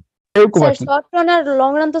 স্যার শর্ট রান আর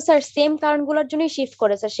লং রান তো স্যার সেম কারণগুলোর জন্যই শিফট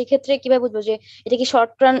করে স্যার, সেক্ষেত্রে কিভাবে বুঝবো যে এটা কি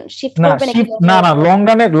শর্ট রান শিফট না করবে নাকি? না না,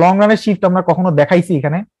 লং রানের শিফট আমরা কখনো দেখাইছি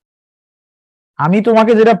এখানে? আমি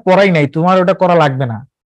তোমাকে যেটা পড়াই নাই তোমার ওটা করা লাগবে না,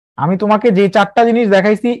 আমি তোমাকে যে 4টা জিনিস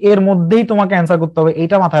দেখাইছি এর মধ্যেই তোমাকে অ্যান্সার করতে হবে,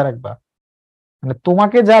 এইটা মাথায় রাখবা। মানে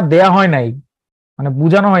তোমাকে যা দেয়া হয় নাই, মানে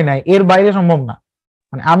বোঝানো হয় নাই, এর বাইরে সম্ভব না।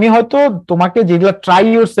 মানে আমি হয়তো তোমাকে যেগুলো ট্রাই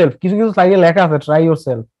ইউর সেলফ, কিছু কিছু স্লাইডে লেখা আছে ট্রাই ইউর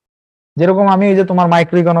সেলফ, যেরকম আমি এই যে তোমার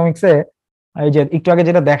মাইক্রো ইকোনমিক্সে এই যে একটু আগে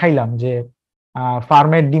যেটা দেখাইলাম যে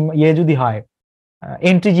ফার্মের ইয়ে যদি হয়,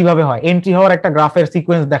 এন্ট্রি যেভাবে হয়, এন্ট্রি হওয়ার একটা গ্রাফের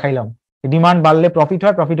সিকোয়েন্স দেখাইলাম, ডিমান্ড বাড়লে প্রফিট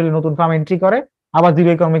হয়, প্রফিট হলে নতুন ফার্ম এন্ট্রি করে, আবার জিরো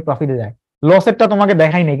ইকোনমিক প্রফিটে যায়। লসেরটা তোমাকে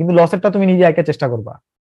দেখাই নাই, কিন্তু লসেরটা তুমি নিজে একা চেষ্টা করবা,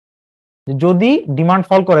 যদি ডিমান্ড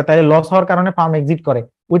ফল করে তাহলে লস হওয়ার কারণে ফার্ম এক্সিট করে,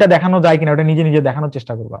 ওইটা দেখানো যায় কিনা ওটা নিজে নিজে দেখানোর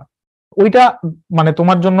চেষ্টা করবা, ওইটা মানে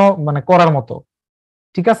তোমার জন্য মানে করার মতো,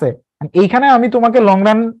 ঠিক আছে। এইখানে আমি তোমাকে long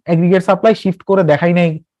run aggregate supply shift করে দেখাই নাই,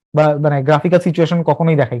 বা মানে গ্রাফিক্যাল সিচুয়েশন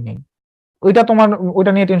কখনোই দেখাই নাই, ওইটা তোমার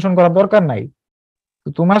ওইটা নিয়ে টেনশন করার দরকার নাই।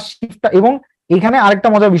 তোমার শিফটটা, এবং এখানে আরেকটা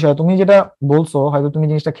মজার বিষয় তুমি যেটা বলছো হয়তো তুমি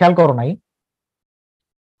জিনিসটা খেয়াল করো নাই,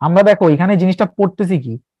 আমরা দেখো এখানে জিনিসটা পড়তেছি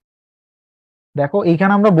কি, দেখো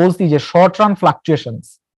এইখানে আমরা বলছি যে শর্ট রান ফ্লাকচুয়েশনস,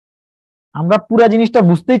 আমরা পুরো জিনিসটা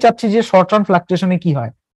বুঝতেই চাচ্ছি যে শর্ট রান ফ্লাকচুয়েশনে কি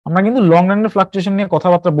হয়, আমরা কিন্তু লং রানের ফ্লাকচুয়েশন নিয়ে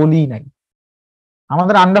কথাবার্তা বলিই নাই।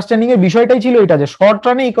 আমাদের আন্ডারস্ট্যান্ডিং এর বিষয়টাই ছিল এটা যে শর্ট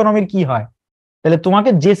রানে ইকোনমির কি হয়, তাহলে তোমাকে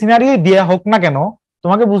যে সিনারিও দেয়া হোক না কেন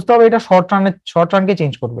তোমাকে বুঝতে হবে এটা শর্ট রানকে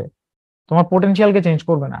চেঞ্জ করবে, তোমার পোটেনশিয়ালকে চেঞ্জ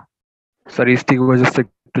করবে না। স্যার স্টিক ওয়েজেস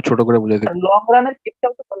একটু ছোট করে বুঝাই দিন। লং রানের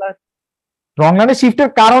শিফটটাও তো বলা আছে, লং রানের শিফটের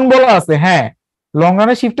কারণ বলা আছে, হ্যাঁ লং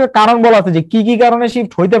রানের শিফটের কারণ বলা আছে যে কি কি কারণে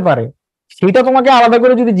শিফট হইতে পারে, সেটা তোমাকে আলাদা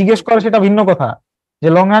করে যদি জিজ্ঞেস করে সেটা ভিন্ন কথা, যে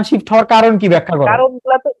লং রান শিফট হওয়ার কারণ কি ব্যাখ্যা করো।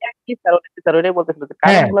 কারণগুলো তো একই স্যার, স্যার ওইটাই বলতেছিল যে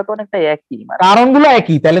কারণগুলো তো অনেকটা একই, কারণগুলো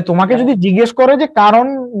একই, তাহলে তোমাকে যদি জিজ্ঞেস করে যে কারণ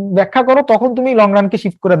ব্যাখ্যা করো তখন তুমি লং রানকে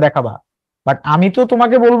শিফট করে দেখাবা। বাট আমি তো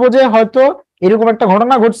তোমাকে বলবো যে হয়তো এরকম একটা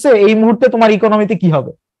ঘটনা ঘটছে, এই মুহূর্তে তোমার ইকোনমিতে কি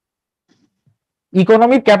হবে,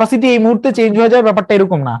 ইকোনমিক ক্যাপাসিটি এই মুহূর্তে চেঞ্জ হয়ে যায়, ব্যাপারটা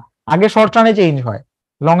এরকম না, আগে শর্ট রানে চেঞ্জ হয়,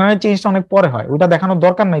 লং রানের চেঞ্জটা অনেক পরে হয়, ওটা দেখানোর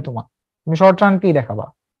দরকার নাই তোমার, তুমি শর্ট রানকেই দেখাবা।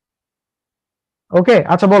 ওকে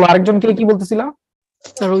আচ্ছা বলো আরেকজন কে কি বলতেছিলা?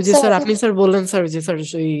 স্যার ওই যে স্যার আপনি স্যার বললেন স্যার যে স্যার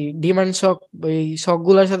ওই ডিমান্ড শক, ওই শক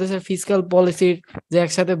গুলার সাথে স্যার ফিসকাল পলিসির যে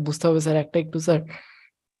একসাথে বুঝতে হবে স্যার, একটা একটু স্যার।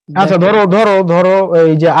 আচ্ছা ধরো ধরো ধরো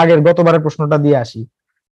এই যে আগের গতবারের প্রশ্নটা দিয়ে আসি,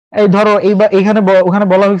 এই ধরো এইবার এখানে ওখানে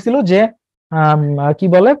বলা হয়েছিল যে কি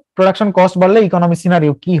বলে প্রোডাকশন কস্ট বাড়লে ইকোনমি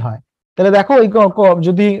সিনারিও কি হয়, তাহলে দেখো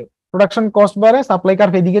যদি প্রোডাকশন কস্ট বাড়ে সাপ্লাই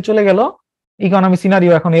কার্ভ এদিকে চলে গেল, ইকোনমি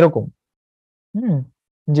সিনারিও এখন এরকম,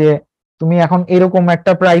 যে তুমি এখন এরকম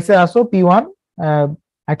একটা প্রাইসে আসো P1,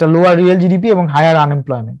 একটা লোয়ার রিয়েল জিডিপি এবং হায়ার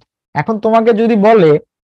আনএমপ্লয়মেন্ট। এখন তোমাকে যদি বলে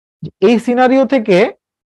এই সিনারিও থেকে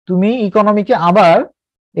তুমি ইকোনমিকে আবার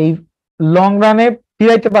এই লং রানে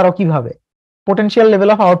ফিরাইতে পারো কিভাবে, পোটেনশিয়াল লেভেল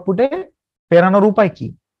অফ আউটপুটে ফেরানোর উপায় কি,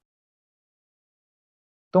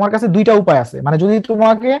 তোমার কাছে দুইটা উপায় আছে। মানে যদি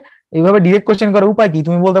তোমাকে এইভাবে ডিরেক্ট কোশ্চেন করে উপায় কি,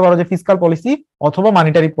 তুমি বলতে পারো যে ফিসকাল পলিসি অথবা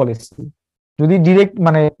মনিটারি পলিসি। যদি ডিরেক্ট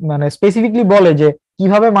মানে স্পেসিফিকলি বলে যে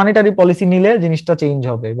কিভাবে মনিটারি পলিসি নিলে জিনিসটা চেঞ্জ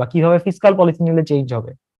হবে বা কিভাবে ফিসকাল পলিসি নিলে চেঞ্জ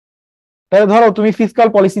হবে। তাহলে ধরো তুমি ফিসকাল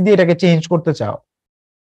পলিসি দিয়ে এটাকে চেঞ্জ করতে চাও,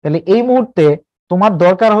 তাহলে এই মুহূর্তে তোমার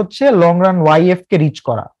দরকার হচ্ছে লং রান ওয়াইএফ কে রিচ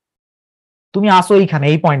করা। তুমি আসো এইখানে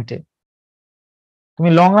এই পয়েন্টে, তুমি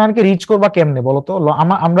লং রানকে রিচ করবা কেমনে বলো তো?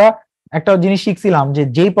 আমরা একটা জিনিস শিখছিলাম যে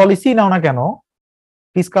যেই পলিসি নাও না কেন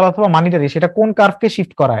ফিসকাল অথবা মনিটারি, সেটা কোন কার্ভকে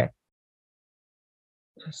শিফট করায়?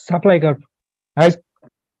 Supply curve.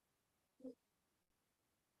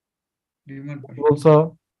 বলছো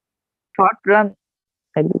শর্ট রান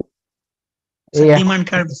ডিমান্ড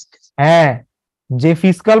কার্ভ। হ্যাঁ, যে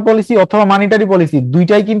ফিসকাল পলিসি অথবা মনিটারি পলিসি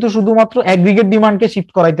দুইটাই কিন্তু শুধুমাত্র অ্যাগ্রিগেট ডিমান্ডকে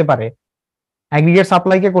শিফট করাইতে পারে, অ্যাগ্রিগেট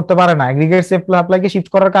সাপ্লাইকে করতে পারে না। অ্যাগ্রিগেট সাপ্লাইকে শিফট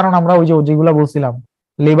করার কারণ আমরা ওই যে যেগুলো বলছিলাম,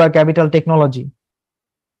 লেবার, ক্যাপিটাল, টেকনোলজি।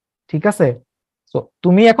 ঠিক আছে, তো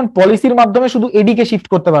তুমি এখন পলিসির মাধ্যমে শুধু এডি কে শিফট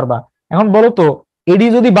করতে পারবা। এখন বলো তো এডি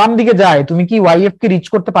যদি বাম দিকে যায় তুমি কি ওয়াইএফ কে রিচ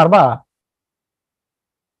করতে পারবা?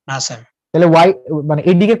 না স্যার। তাহলে মানে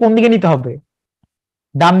এডি কে কোন দিকে নিতে হবে?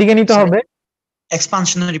 ডান দিকে নিতে হবে।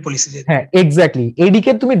 এক্সপানশনারি পলিসি। হ্যাঁ এক্স্যাক্টলি, এডি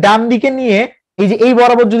কে তুমি ডান দিকে নিয়ে এই যে এই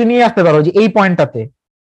বরাবর যদি নিয়ে আসতে পারো, যে এই পয়েন্টটাতে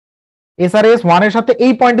এসআরএস 1 এর সাথে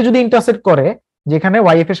এই পয়েন্টে যদি ইন্টারসেক্ট করে, যেখানে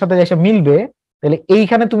ওয়াইএফ এর সাথে এসে মিলবে, তাহলে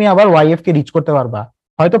এইখানে তুমি আবার ওয়াইএফ কে রিচ করতে পারবা।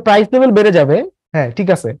 হয়তো প্রাইস লেভেল বেড়ে যাবে, হ্যাঁ ঠিক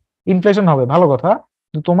আছে, ইনফ্লেশন হবে, ভালো কথা।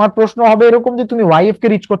 তোমার প্রশ্ন হবে এরকম যে তুমি ওয়াইএফ কে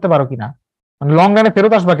রিচ করতে পারো কিনা, মানে লং রানে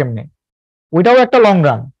ফেরত আসবা কেমনে? ওইটাও একটা লং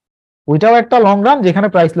রান, ওইটাও একটা লং রান যেখানে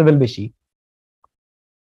প্রাইস লেভেল বেশি।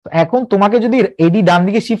 এখন তোমাকে যদি এডি ডান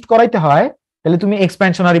দিকে শিফট করাইতে হয়, তাহলে তুমি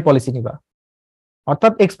এক্সপ্যানশনারি পলিসি নিবা।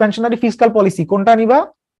 অর্থাৎ এক্সপ্যানশনারি ফিসকাল পলিসি কোনটা নিবা?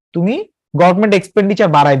 তুমি গভর্নমেন্ট এক্সপেন্ডিচার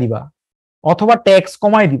বাড়াই দিবা অথবা ট্যাক্স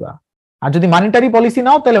কমাই দিবা। আর যদি মনিটারি পলিসি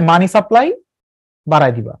নাও তাহলে মানি সাপ্লাই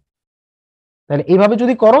বাড়াই দিবা। তাহলে এইভাবে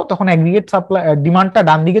যদি করো তখন অ্যাগ্রিগেট সাপ্লাই ডিমান্ডটা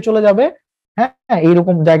ডান দিকে চলে যাবে। হ্যাঁ,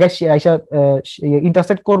 এইরকম জায়গায়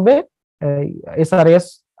ইন্টারসেক্ট করবে এসআরএস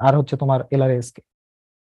আর হচ্ছে তোমার এলআরএস কে,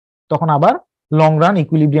 তখন আবার লং রান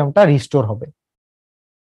ইকুইলিব্রিয়ামটা রিস্টোর হবে।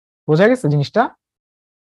 বোঝা গেছে জিনিসটা?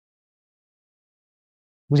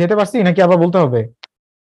 বুঝাইতে পারছি নাকি আবার বলতে হবে?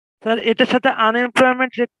 স্যার এটার সাথে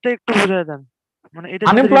আনএমপ্লয়মেন্ট রেটটা একটু বুঝিয়ে দেন। মানে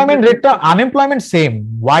এটা আনএমপ্লয়মেন্ট সেম।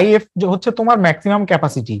 ওয়াইএফ হচ্ছে তোমার ম্যাক্সিমাম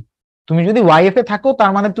ক্যাপাসিটি। তুমি যদি ওয়াইএফ এ থাকো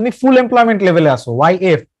তার মানে তুমি ফুল এমপ্লয়মেন্ট লেভেলে আসো।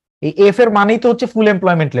 ওয়াইএফ, এই এফ এর মানেই তো হচ্ছে ফুল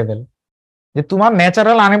এমপ্লয়মেন্ট লেভেল, যে তোমার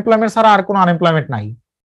ন্যাচারাল আনএমপ্লয়মেন্ট ছাড়া আর কোনো আনএমপ্লয়মেন্ট নাই।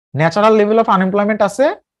 ন্যাচারাল লেভেল অফ আনএমপ্লয়মেন্ট আছে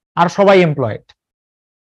আর সবাই এমপ্লয়েড।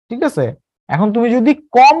 ঠিক আছে, এখন তুমি যদি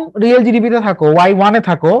কম রিয়েল জিডিপিতে থাকো, Y1 এ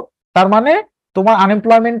থাকো, তার মানে তোমার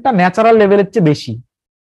আনএমপ্লয়মেন্টটা ন্যাচারাল লেভেলের চেয়ে বেশি।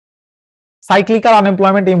 সাইক্লিক্যাল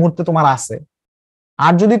আনএমপ্লয়মেন্ট এই মুহূর্তে তোমার আছে।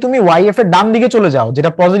 আর যদি তুমি ওয়াইএফ এর ডান দিকে চলে যাও,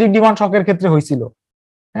 যেটা পজিটিভ ডিমান্ড শকের ক্ষেত্রে হয়েছিল,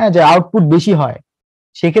 হ্যাঁ, যে আউটপুট বেশি হয়,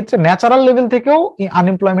 সেক্ষেত্রে ন্যাচারাল লেভেল থেকেও এই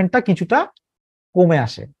আনএমপ্লয়মেন্টটা কিছুটা কমে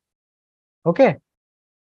আসে। ওকে,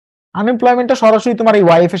 আনএমপ্লয়মেন্টটা সরাসরি তোমার এই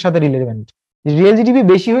ওয়াইএফ এর সাথে রিলেভেন্ট। রিয়েল জিডিপি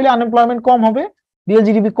বেশি হলে আনএমপ্লয়মেন্ট কম হবে, রিয়েল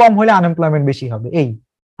জিডিপি কম হলে আনএমপ্লয়মেন্ট বেশি হবে। এই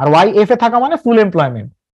আর ওয়াইএফ এ থাকা মানে ফুল এমপ্লয়মেন্ট,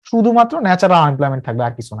 শুধুমাত্র ন্যাচারাল আনএমপ্লয়মেন্ট থাকবে,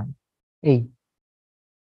 আর কিছু নাই। এই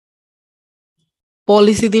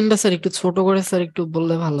পলিসি দিনটা স্যার একটু ছোট করে স্যার একটু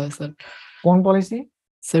বললে ভালো হয় স্যার। কোন policy?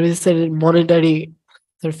 Sir monetary,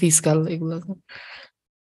 sir fiscal, এগুলো।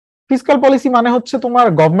 ফিসকাল পলিসি মানে হচ্ছে তোমার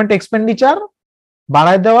গভর্নমেন্ট এক্সপেন্ডিচার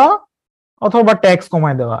বাড়ায় দেওয়া অথবা ট্যাক্স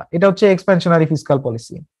কমায় দেওয়া, এটা হচ্ছে এক্সপেনশনারি ফিসকাল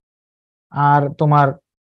পলিসি। আর তোমার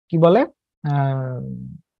কি বলে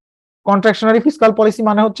কন্ট্রাকশনারি ফিসকাল পলিসি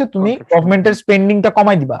মানে হচ্ছে তুমি গভর্নমেন্টের স্পেন্ডিংটা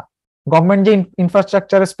কমাই দিবা। গভর্নমেন্ট যে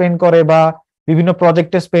ইনফ্রাস্ট্রাকচারে স্পেন্ড করে বা বিভিন্ন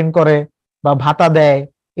প্রজেক্টে স্পেন্ড করে বা ভাতা দেয়,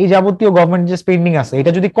 এই যাবতীয় গভর্নমেন্ট যে স্পেন্ডিং আছে,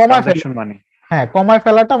 এটা যদি কমায় ফেলে, হ্যাঁ কমায়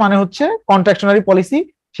ফেলাটা মানে হচ্ছে কন্ট্রাকশনারি পলিসি।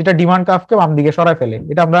 সেটা ডিমান্ড কার্ভকে বাম দিকে সরায় ফেলে।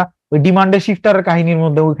 এটা আমরা ওই ডিমান্ডের শিফটারের কাহিনীর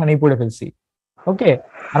মধ্যে ওইখানেই পড়ে ফেলছি। ওকে,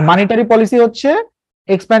 আর মনিটারি পলিসি হচ্ছে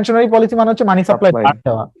এক্সপ্যানশনারি পলিসি, মানে হচ্ছে মানি সাপ্লাই বাড়ায়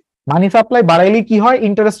দেওয়া। মানি সাপ্লাই বাড়াইলে কি হয়?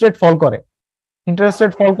 ইন্টারেস্ট রেট ফল করে। ইন্টারেস্ট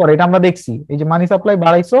রেট ফল করে, এটা আমরা দেখছি। এই যে মানি সাপ্লাই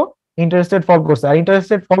বাড়াইছো, ইন্টারেস্ট রেট ফল করছে। আর ইন্টারেস্ট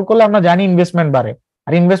রেট ফল করলে আমরা জানি ইনভেস্টমেন্ট বাড়ে,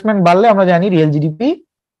 আর ইনভেস্টমেন্ট বাড়লে আমরা জানি রিয়েল জিডিপি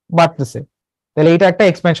বাড়তেছে। তাহলে এটা একটা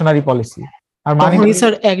এক্সপ্যানশনারি পলিসি। আর মানি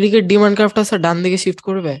স্যার অ্যাগ্রিগেট ডিমান্ড কার্ভটা স্যার ডান দিকে শিফট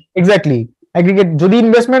করবে। এক্স্যাক্টলি, অ্যাগ্রিগেট যদি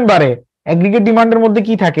ইনভেস্টমেন্ট বাড়ে, অ্যাগ্রিগেট ডিমান্ডের মধ্যে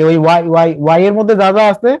কি থাকে? ওই ওয়াই এর মধ্যে যা যা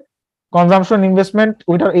আছে, কনজাম্পশন, ইনভেস্টমেন্ট,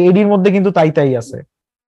 ওইটার এডির মধ্যে কিন্তু তাই আছে।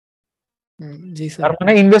 জি স্যার। তার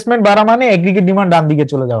মানে ইনভেস্টমেন্ট বাড়া মানে অ্যাগ্রিগেট ডিমান্ড ডান দিকে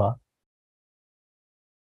চলে যাওয়া।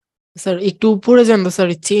 স্যার একটু উপরে যান তো sir,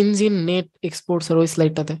 change in net export sir, ওই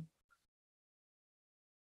স্লাইডটাতে।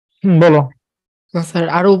 বলো না স্যার,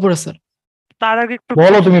 আরো উপরে স্যার। তার আগে একটু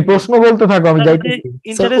বলো, তুমি প্রশ্ন বলতে থাকো, আমি যাইতেছি।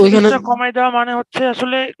 ইন্টারেস্টটা কমাই দেওয়া মানে হচ্ছে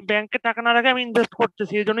আসলে ব্যাংকে টাকা না রাখে আমি ইনভেস্ট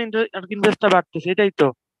করতেছি, এই জন্য ইনভেস্টটা বাড়তেছে, এটাই তো?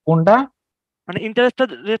 কোনটা? মানে ইন্টারেস্টটা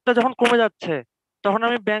রেটটা যখন কমে যাচ্ছে তখন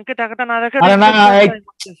আমি ব্যাংকে টাকাটা না রেখে, আরে না,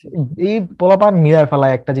 এই পোলাপান মিলায়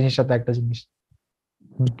ফেলায় একটা জিনিস সাথে একটা জিনিস।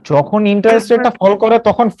 যখন ইন্টারেস্ট রেটটা ফল করে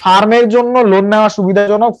তখন ফার্মের জন্য লোন নেওয়া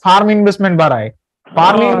সুবিধাজনক, ফার্ম ইনভেস্টমেন্ট বাড়ায়,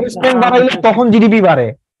 ফার্ম ইনভেস্টমেন্ট বাড়াইলে তখন জিডিপি বাড়ে।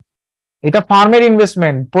 এটা ফার্মের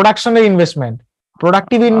ইনভেস্টমেন্ট, প্রোডাকশনের ইনভেস্টমেন্ট,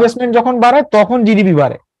 প্রোডাক্টিভ ইনভেস্টমেন্ট যখন বাড়ে তখন জিডিপি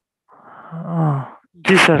বাড়ে।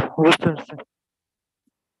 জি স্যার, বুঝতে পারছি।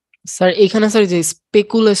 স্যার এখানে স্যার যে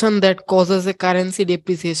speculation that causes A currency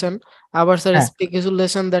depreciation, আবার স্যার হ্যাঁ।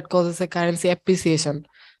 Speculation that causes A currency appreciation,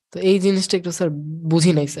 তো এই জিনিসটা একটু স্যার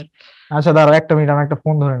বুঝি নাই স্যার। আচ্ছা দাঁড়াও একটা মিনিট, আমি একটা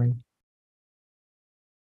ফোন ধরে নিই।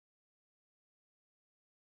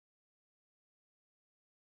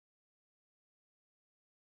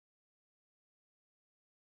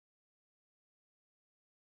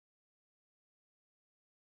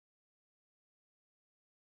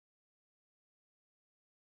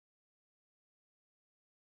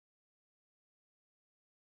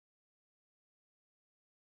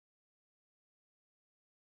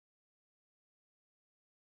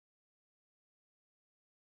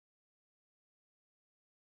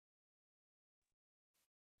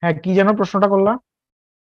 হ্যাঁ, কি যেন প্রশ্নটা করলা?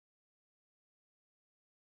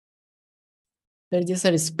 স্যার যে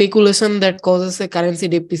sir speculation that causes A currency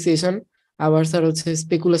depreciation, আবার স্যার হচ্ছে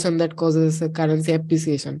speculation that causes A currency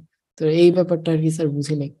appreciation, তো এই ব্যাপারটা আর কি স্যার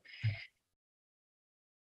বুঝি নাই।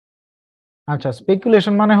 আচ্ছা,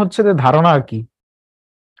 স্পেকুলেশন মানে হচ্ছে যে ধারণা আর কি।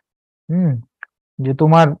 যে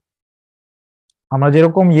তোমার আমরা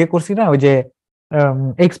যেরকম ইয়ে করছি না, ওই যে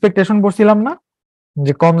এক্সপেকটেশন করছিলাম না,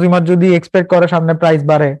 যে কনজিউমার যদি এক্সপেক্ট করে সামনে প্রাইস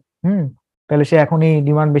বাড়ে, তাহলে সে এখনই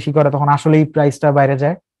ডিমান্ড বেশি করে, তখন আসলেই প্রাইসটা বাইরে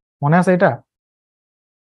যায়। মনে আছে এটা?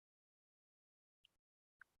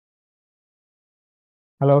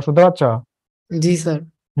 হ্যালো, শুনতে পাচ্ছ? জি স্যার।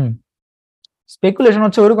 স্পেকুলেশন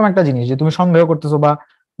হচ্ছে ওইরকম একটা জিনিস যে তুমি সন্দেহ করতেছো বা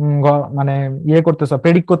মানে ইয়ে করতেছো,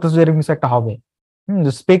 প্রেডিক্ট করতেছো যে এরকম কিছু একটা হবে।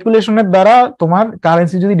 স্পেকুলেশনের দ্বারা তোমার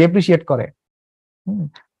কারেন্সি যদি ডেপ্রিসিয়েট করে,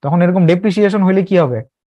 তখন এরকম ডেপ্রিসিয়েশন হইলে কি হবে?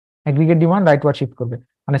 অ্যাগ্রিগেট ডিমান্ড রাইটওয়ার্ড শিফট করবে,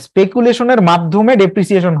 মানে স্পেকুলেশনের মাধ্যমে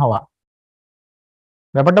ডেপ্রিসিয়েশন হওয়া।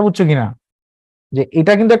 ব্যাপারটা বুঝছো কিনা? যে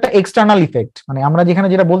এটা কিন্তু একটা এক্সটার্নাল ইফেক্ট, মানে আমরা যেখানে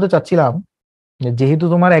যেটা বলতে চাচ্ছিলাম, যেহেতু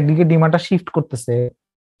তোমার অ্যাগ্রিগেট ডিমান্ডটা শিফট করতেছে,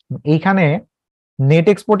 এইখানে নেট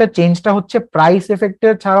এক্সপোর্টের চেঞ্জটা হচ্ছে প্রাইস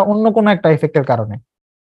এফেক্টের ছাড়া অন্য কোনো একটা এফেক্টের কারণে।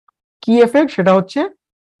 কি এফেক্ট? সেটা হচ্ছে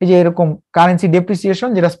এই যে এরকম কারেন্সি ডেপ্রিসিয়েশন,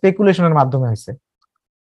 যেটা স্পেকুলেশনের মাধ্যমে হয়েছে।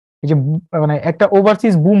 এই যে মানে একটা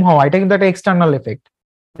ওভারসিজ বুম হওয়া, এটা কিন্তু একটা এক্সটার্নাল এফেক্ট।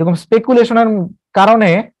 এরকম স্পেকুলেশনের কারণে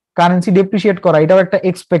কারেন্সি ডেপ্রিসিয়েট করা, এটাও একটা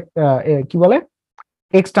কি বলে,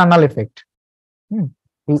 এক্সটার্নাল এফেক্ট।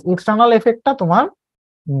 এই এক্সটার্নাল এফেক্টটা তোমার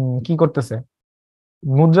কি করতেছে,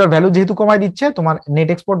 মুদ্রার ভ্যালু যেহেতু কমাই দিচ্ছে, তোমার নেট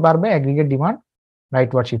এক্সপোর্ট বাড়বে, অ্যাগ্রিগেট ডিমান্ড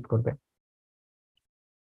রাইটওয়ার্ড শিফট করবে।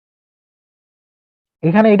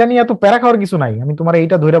 এখানে এটা নিয়ে এত প্যারা খাওয়ার কিছু নাই। আমি তোমার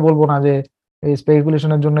এইটা ধরে বলবো না যে এই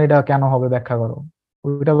স্পেকুলেশনের জন্য এটা কেন হবে, ব্যাখ্যা করো,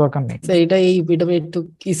 ওইটা দরকার নেই। স্যার এটা আমি একটু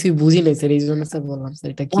কিছু বুঝি নাই স্যার, এই জন্য স্যার বললাম স্যার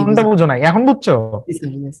এটা কি কোনটা বুঝো নাই? এখন বুঝছো? জি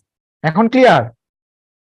স্যার, yes। এখন ক্লিয়ার?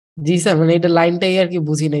 জি স্যার, মানে এটা লাইনটাই আর কি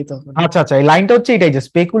বুঝি নাই তখন। আচ্ছা আচ্ছা, এই লাইনটা হচ্ছে এটাই যে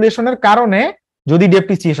স্পেকুলেশনের কারণে যদি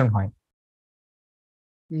ডেপ্রিসিয়েশন হয়।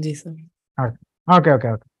 জি স্যার। ওকে ওকে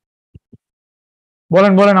ওকে,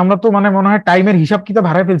 বলেন বলেন। আমরা তো মানে মনে হয় টাইমের হিসাব কিতাব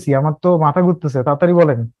হারাই ফেলছি, আমার তো মাথা ঘুরতেছে, তাড়াতাড়ি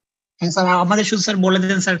বলেন। হ্যাঁ স্যার, আমাদের শুধু স্যার বলে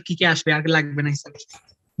দেন স্যার কি কি আসবে, আর লাগবে না স্যার।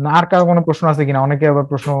 না, আর কারো কোনো প্রশ্ন আছে কিনা? অনেকে আবার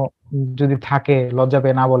প্রশ্ন যদি থাকে লজ্জা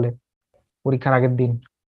পেয়ে না বলে পরীক্ষার আগের দিন।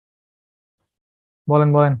 বলেন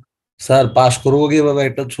বলেন। স্যার পাস করবো কিভাবে,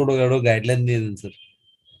 একটা ছোটখাটো গাইডলাইন দিয়ে দেন স্যার।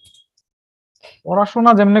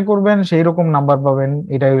 পড়াশোনা যেমনি করবেন সেই রকম নাম্বার পাবেন,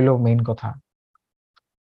 এটাই হইলো মেইন কথা।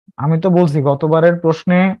 আমি তো বলছি গতবারের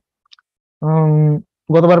প্রশ্নে,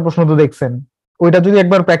 গতবারের প্রশ্ন তো দেখছেন, ওইটা যদি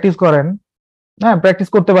একবার প্র্যাকটিস করেন, হ্যাঁ প্র্যাকটিস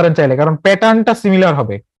করতে পারেন চাইলে, কারণ প্যাটার্নটা সিমিলার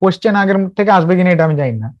হবে। কোশ্চেন আগের থেকে আসবে কিনা এটা আমি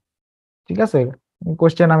জানি না, ঠিক আছে?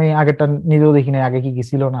 কোশ্চেন আমি আগেরটা নিজেও দেখি নাই, আগে কি কি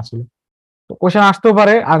ছিল না ছিল। তো কোশ্চেন আসতেও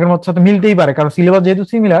পারে, আগের মতো সাথে মিলতেই পারে, কারণ সিলেবাস যেহেতু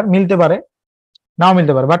সিমিলার, মিলতে পারে নাও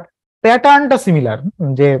মিলতে পারে, বাট প্যাটার্নটা সিমিলার।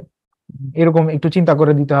 যে এরকম একটু চিন্তা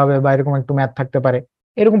করে দিতে হবে বা এরকম একটু ম্যাথ থাকতে পারে,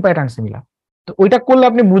 এরকম প্যাটার্ন সিমিলার। তো ওইটা করলে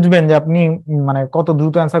আপনি বুঝবেন যে আপনি মানে কত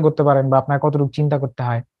দ্রুত অ্যান্সার করতে পারেন বা আপনার কতটুকু চিন্তা করতে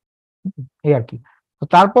হয়, এই আর কি। তো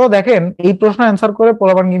তারপরও দেখেন এই প্রশ্ন অ্যান্সার করে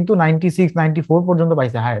পোলাপান কিন্তু 96 94 পর্যন্ত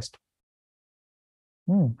পাইছে হাইয়েস্ট।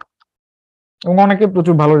 এবং অনেকে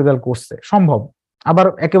প্রচুর ভালো রেজাল্ট করছে, সম্ভব। আবার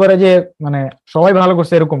একেবারে যে মানে সবাই ভালো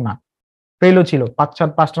করছে এরকম না, ফেলও ছিল, 5-7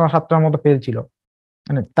 5টা 7টার মতো ফেল ছিল।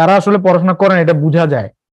 মানে তারা আসলে পড়াশোনা করেন, এটা বোঝা যায়।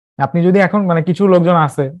 আপনি যদি এখন মানে কিছু লোকজন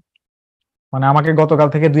আছে, মানে আমাকে গতকাল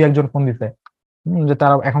থেকে 2-1 জন ফোন দিতে, যে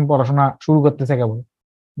তারা এখন পড়াশোনা শুরু করতেছে কেবল,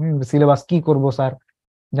 সিলেবাস কি করব স্যার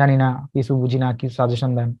জানি না, কিছু বুঝি না, কিছু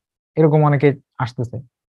সাজেশন দেন, এরকম অনেকে আসতেছে।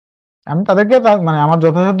 আমি তাদেরকে মানে আমার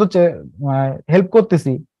যথাসাধ্য হেল্প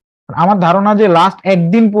করতেছি, আমার ধারণা যে লাস্ট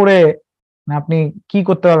একদিন পরে আপনি কি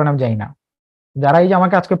করতে পারবেন আমি জানি না। যারা এই যে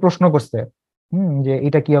আমাকে আজকে প্রশ্ন করছে যে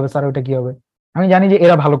এটা কি হবে স্যার, ওইটা কি হবে, আমি জানি যে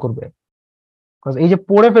এরা ভালো করবে। এই যে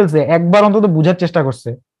পড়ে ফেলছে, একবার অন্তত বুঝার চেষ্টা করছে,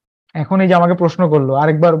 এখন এই যে আমাকে প্রশ্ন করলো,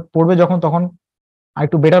 আরেকবার পড়বে যখন তখন আর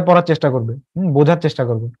একটু বেটার পড়ার চেষ্টা করবে, বোঝার চেষ্টা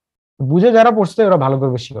করবে। বুঝে যারা পড়ছে ওরা ভালো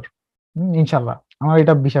করবে শিওর, ইনশাল্লাহ আমার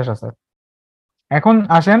এটা বিশ্বাস আছে। এখন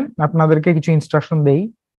আসেন আপনাদেরকে কিছু ইনস্ট্রাকশন দেই।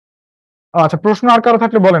 আচ্ছা, প্রশ্ন আর কারো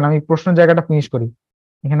থাকলে বলেন, আমি প্রশ্নের জায়গাটা ফিনিশ করি,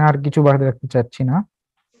 এখানে আর কিছু বাড়াতে রাখতে চাচ্ছি না।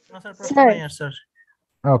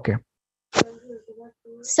 ওকে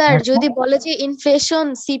স্যার যদি বলে যে ইনফ্লেশন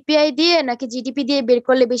সিপিআই দিয়ে নাকি জিডিপি দিয়ে বের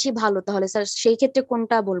করলে বেশি ভালো, তাহলে স্যার সেই ক্ষেত্রে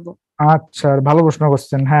কোনটা বলবো? আচ্ছা, ভালো প্রশ্ন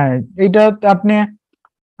করছেন। হ্যাঁ, এইটা আপনি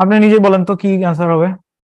আপনি নিজে বলেন তো কি অ্যান্সার হবে।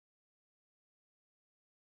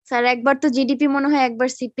 স্যার একবার তো জিডিপি মনে হয়, একবার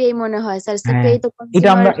সিপিআই মনে হয়। স্যার সিপিআই তো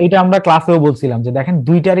এটা আমরা ক্লাসেও বলছিলাম যে দেখেন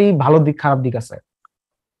দুইটারই ভালো দিক খারাপ দিক আছে।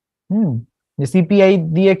 যে সিপিআই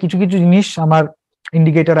দিয়ে কিছু কিছু জিনিস আমার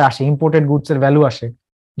ইন্ডিকেটরে আসে, ইম্পোর্টেড গুডস এর ভ্যালু আসে,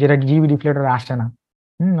 যেটা জিডিপি ডিফ্লেটরে আসে না।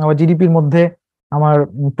 আবার জিডিপির মধ্যে আমার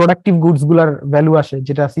প্রোডাক্টিভ গুডস গুলার ভ্যালু আসে,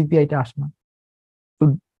 যেটা সিপিআইতে আসে না। তো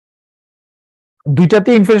দুইটাতে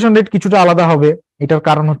ইনফ্লেশন রেট কিছুটা আলাদা হবে, এটার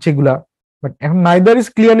কারণ হচ্ছে এগুলা। বাট এখন নাইদার ইজ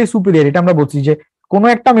ক্লিয়ারলি সুপিরিয়র, এটা আমরা বলছি যে কোনো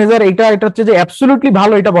একটা মেজার এটা হচ্ছে যে অ্যাবসলিউটলি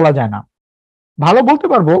ভালো এটা বলা যায় না। ভালো বলতে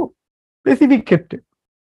পারবো স্পেসিফিক ক্ষেত্রে,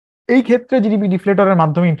 এই ক্ষেত্রে জিডিপি ডিফ্লেটরের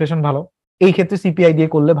মাধ্যমে ইনফ্লেশন ভালো, এই ক্ষেত্রে সিপিআই দিয়ে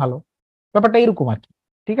করলে ভালো, ব্যাপারটা এরকম আর কি।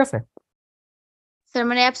 ঠিক আছে স্যার,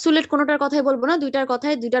 মানে অ্যাবসলিউট কোনোটার কথাই বলবো না, দুইটার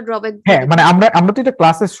কথাই দুইটা ড্রব্যাক। হ্যাঁ, মানে আমরা তো এটা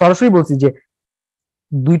ক্লাসে সরাসরি বলছি যে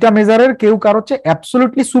দুইটা মেজারের কেউ কার হচ্ছে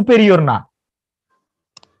অ্যাবসলিউটলি সুপেরিয়র না,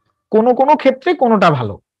 কোনো ক্ষেত্রে কোনোটা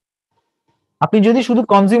ভালো। আপনি যদি শুধু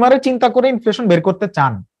কনজিউমারের চিন্তা করে ইনফ্লেশন বের করতে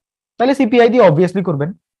চান তাহলে সিপিআই দিয়ে অবভিয়াসলি করবেন,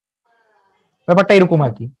 ব্যাপারটা এরকম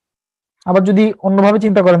আর কি। আবার যদি অন্যভাবে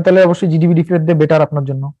চিন্তা করেন তাহলে অবশ্যই জিডিপি ডিফ্লেট দিয়ে বেটার আপনার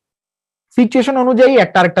জন্য। সিচুয়েশন অনুযায়ী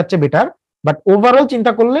একটা আরেকটার চেয়ে বেটার, বাট ওভারঅল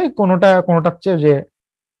চিন্তা করলে কোনোটার চেয়ে যে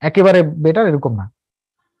একেবারে বেটার এরকম না।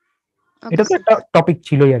 এটা তো একটা টপিক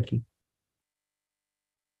ছিলই আর কি।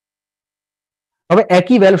 তবে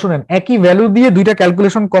একই ভ্যালু, শুনেন, একই ভ্যালু দিয়ে দুইটা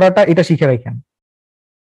ক্যালকুলেশন করাটা এটা শিখে রাখেন।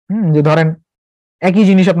 যে ধরেন একই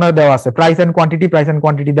জিনিস আপনার দেওয়া আছে, প্রাইস এন্ড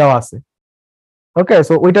কোয়ান্টিটি দেওয়া আছে। ওকে,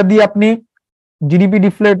 সো ওইটা দিয়ে আপনি জিডিপি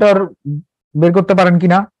ডিফ্লেটর বের করতে পারেন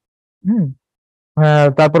কিনা,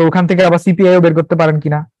 তারপর ওখান থেকে আবার সিপিআইও বের করতে পারেন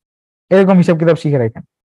কিনা, এরকম হিসাব কিতাব শিখে রাখেন।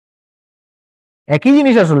 একই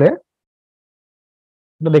জিনিস আসলে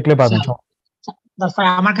দেখলে পাবেন। স্যার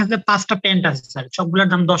আমার কাছে 5টা প্যান্ট আছে স্যার, সবগুলোর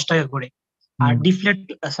দাম 10 টাকা করে। আর ডিফ্লেট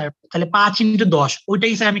স্যার তাহলে 5 × 10,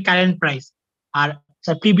 ওইটাই স্যার আমি কারেন্ট প্রাইস। আর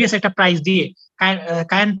স্যার প্রিভিয়াস একটা প্রাইস দিয়ে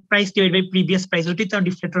current price divide by previous price, ওইটাই তো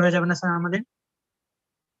ডিফ্লেটর হয়ে যাবে না স্যার আমাদের?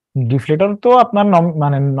 ডিফ্লেটর তো আপনার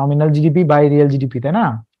মানে nominal GDP by real GDP, তাই না?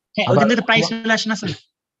 হ্যাঁ, ওইখান থেকে প্রাইস লেভেল আসে না স্যার?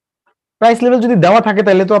 প্রাইস লেভেল যদি দেওয়া থাকে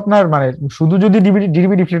তাহলে তো আপনার মানে শুধু যদি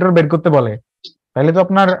জিডিপি ডিফ্লেটর বের করতে বলে তাহলে তো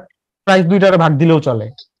আপনার প্রাইস দুইটারে ভাগ দিলেও চলে,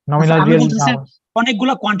 নমিনাল রিয়েল।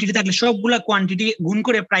 অনেকগুলা কোয়ান্টিটি থাকলে সবগুলা কোয়ান্টিটি গুণ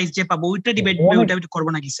করে প্রাইস যে পাবো ওইটা ডিভাইড বাই ওইটা করব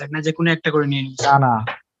নাকি স্যার, না যে কোনো একটা করে নিয়ে নিব? না,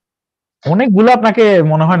 অনেকগুলো আপনাকে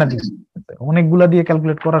মনে হয় না দিবে, অনেকগুলা দিয়ে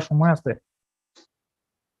ক্যালকুলেট করার সময় আছে।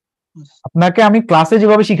 আপনাকে আমি ক্লাসে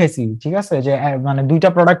যেভাবে শিখাইছি, ঠিক আছে, যে মানে দুইটা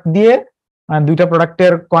প্রোডাক্ট দিয়ে দুইটা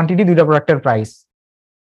প্রোডাক্টের কোয়ান্টিটি, দুইটা প্রোডাক্টের প্রাইস,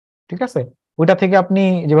 ঠিক আছে, ওইটা থেকে আপনি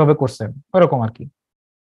যেভাবে করছেন ওরকম আর কি।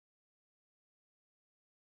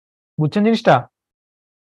 বুঝছেন জিনিসটা?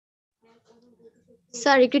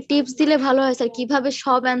 স্যার একটু টিপস দিলে ভালো হয় স্যার, কিভাবে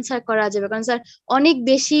সব অ্যান্সার করা যাবে, কারণ স্যার অনেক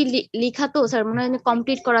বেশি লেখা তো স্যার, মনে হয়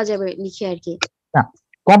কমপ্লিট করা যাবে লিখে আর কি। না,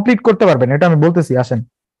 কমপ্লিট করতে পারবেন, এটা আমি বলতেছি। আসেন,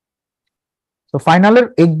 তো ফাইনালের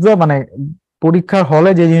এক্সাম মানে পরীক্ষার হলে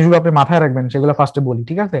যে জিনিসগুলো আপনি মাথায় রাখবেন সেগুলো ফার্স্টে বলি,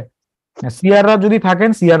 ঠিক আছে? সিআররা যদি থাকেন,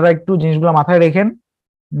 সিআররা একটু জিনিসগুলো মাথায় রেখেন,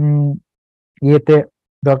 ইয়েতে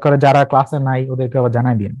দরকার যারা ক্লাসে নাই ওদেরকে আবার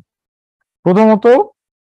জানাই দিন। প্রথমত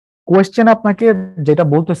কোয়েশ্চেন আপনাকে যেটা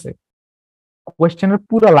বলতেছে, কোয়েশ্চেনের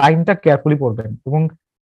পুরো লাইনটা কেয়ারফুলি পড়বেন এবং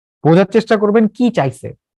বোঝার চেষ্টা করবেন কি চাইছে।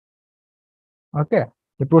 ওকে,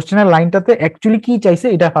 কোয়েশ্চেনের লাইনটাতে অ্যাকচুয়ালি কি চাইছে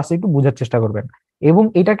এটা ফার্স্টে একটু বোঝার চেষ্টা করবেন এবং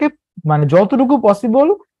এটাকে মানে যতটুকু পসিবল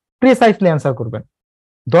প্রিসাইসলি অ্যান্সার করবেন।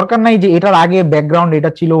 দরকার নাই যে এটার আগে ব্যাকগ্রাউন্ড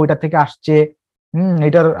এটা ছিল, ওইটা থেকে আসছে,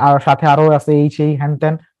 এটার সাথে আরো আছে এই সেই হ্যান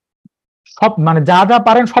ত্যান, সব মানে যা যা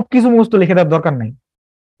পারেন সবকিছু মুখস্থ লিখে দেওয়ার দরকার নাই।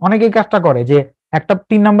 অনেকে এই কাজটা করে যে একটা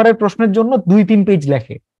 3 নম্বরের প্রশ্নের জন্য 2-3 পেজ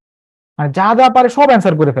লেখে, মানে যা যা পারে সব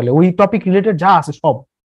অ্যান্সার করে ফেলে, ওই টপিক রিলেটেড যা আছে সব,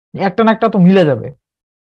 একটা না একটা তো মিলে যাবে।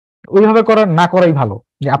 ওইভাবে না করাই ভালো,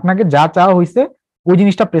 যে আপনাকে যা চাওয়া হয়েছে ওই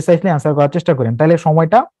জিনিসটা প্রিসাইসলি অ্যান্সার করার চেষ্টা করেন, তাহলে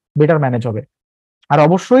সময়টা বেটার ম্যানেজ হবে। আর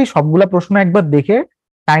অবশ্যই সবগুলা প্রশ্ন একবার দেখে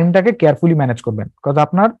টাইমটাকে কেয়ারফুলি ম্যানেজ করবেন, কারণ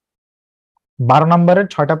আপনার 12 নম্বরের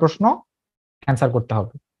 6টা প্রশ্ন অ্যান্সার করতে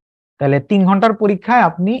হবে। তাহলে 3 ঘন্টার পরীক্ষায়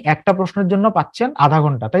আপনি একটা প্রশ্নের জন্য পাচ্ছেন আধা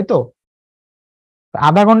ঘন্টা, তাই তো?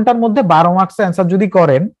 আধা ঘন্টার মধ্যে 12 মার্কসের অ্যান্সার যদি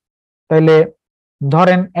করেন, তাহলে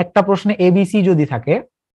ধরেন একটা প্রশ্নে এবিসি যদি থাকে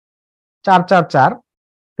 4-4-4,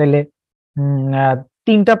 তাহলে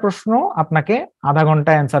 3টা প্রশ্ন আপনাকে আধা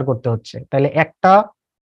ঘন্টায় অ্যান্সার করতে হচ্ছে। তাহলে একটা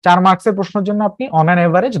 4 মার্কসের প্রশ্নের জন্য আপনি অন অ্যান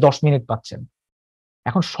এভারেজ 10 মিনিট পাচ্ছেন।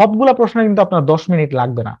 এখন সবগুলা প্রশ্নে কিন্তু আপনার 10 মিনিট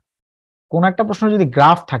লাগবে না। কোন একটা প্রশ্ন যদি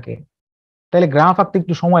গ্রাফ থাকে, তাহলে গ্রাফ আঁকতে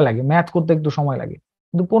একটু সময় লাগে, ম্যাথ করতে একটু সময় লাগে।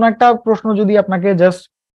 কিন্তু কোন একটা প্রশ্ন যদি আপনাকে জাস্ট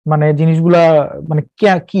মানে জিনিসগুলা মানে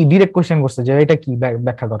কি ডিরেক্ট কোয়েশ্চেন করছে যে এটা কি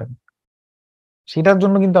ব্যাখ্যা করেন, সেটার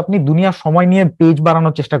জন্য কিন্তু আপনি দুনিয়ার সময় নিয়ে পেজ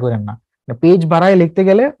বাড়ানোর চেষ্টা করেন না। পেজ বাড়ায় লিখতে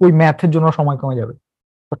গেলে ওই ম্যাথের জন্য সময় কমে যাবে।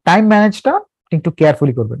 তো টাইম ম্যানেজটা একটু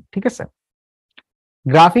কেয়ারফুলি করবেন, ঠিক আছে?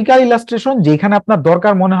 গ্রাফিক্যাল ইলাস্ট্রেশন যেখানে আপনার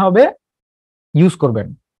দরকার মনে হবে ইউজ করবেন।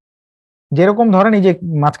 যেরকম ধরেন এই যে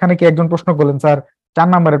মাঝখানে কি একজন প্রশ্ন করলেন, স্যার 4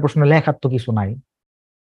 নম্বরের প্রশ্ন লেখার তো কিছু নাই।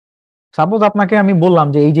 সাপোজ আপনাকে আমি বললাম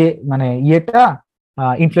যে এই যে মানে ইয়েটা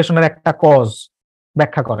ইনফ্লেশনের একটা কজ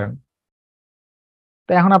ব্যাখ্যা করেন,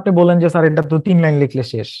 তো এখন আপনি বলেন যে স্যার এটা তো 3 লাইন লিখলে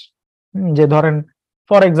শেষ। যে ধরেন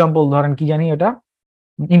ফর এক্সাম্পল ধরেন কি জানি এটা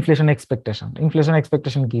ইনফ্লেশন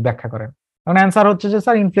এক্সপেকটেশন কি ব্যাখ্যা করেন। কারণ অ্যান্সার হচ্ছে যে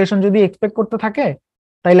স্যার ইনফ্লেশন যদি এক্সপেক্ট করতে থাকে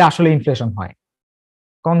তাইলে আসলে ইনফ্লেশন হয়।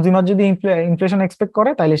 কনজিউমার যদি ইনফ্লেশন এক্সপেক্ট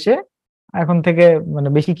করে তাইলে সে এখন থেকে মানে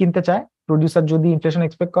বেশি কিনতে চায়, প্রোডিউসার যদি ইনফ্লেশন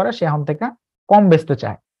এক্সপেক্ট করে সে এখন থেকে কম বেচতে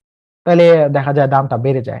চায়, তাহলে দেখা যায় দামটা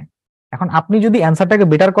বেড়ে যায়। এখন আপনি যদি অ্যান্সারটাকে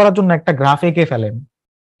বেটার করার জন্য একটা গ্রাফ এঁকে ফেলেন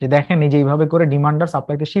যে দেখেন এই যে এইভাবে করে ডিমান্ড আর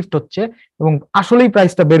সাপ্লাইকে শিফট হচ্ছে এবং আসলেই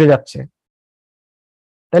প্রাইসটা বেড়ে যাচ্ছে,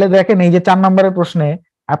 তাহলে দেখেন এই যে 4 নম্বরের প্রশ্নে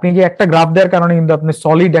আপনি যে একটা গ্রাফ দেওয়ার কারণে কিন্তু আপনি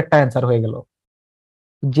সলিড একটা অ্যান্সার হয়ে গেল।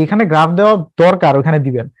 যেখানে গ্রাফ দেওয়া দরকার ওখানে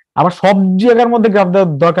দিবেন, আবার সব জায়গার মধ্যে গ্রাফ দেওয়ার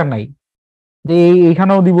দরকার নাই যে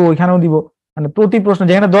এইখানেও দিব ওইখানেও দিব, মানে প্রতি প্রশ্ন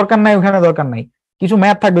যেখানে দরকার নাই ওখানে দরকার নাই। কিছু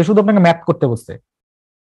ম্যাথ থাকবে শুধু আপনাকে ম্যাথ করতে বসছে,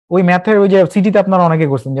 ওই ম্যাথের ওই যে সিটিতে আপনারা অনেকে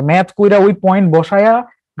করছেন যে ম্যাথ কইরা ওই পয়েন্ট বসায়া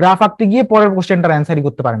গ্রাফ আঁকতে গিয়ে পরের কোশ্চেনটার অ্যান্সারই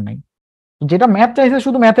করতে পারেন নাই। যেটা ম্যাথ চাইছে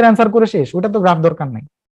শুধু ম্যাথের অ্যান্সার করে শেষ, ওটা তো গ্রাফ দরকার নাই।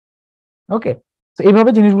 ওকে, তো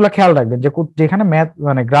এইভাবে জিনিসগুলো খেয়াল রাখবেন যে যেখানে ম্যাথ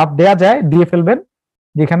মানে গ্রাফ দেয়া যায় দিয়ে ফেলবেন,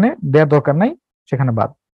 যেখানে দেওয়ার দরকার নাই সেখানে বাদ।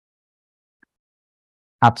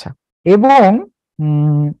 আচ্ছা, এবং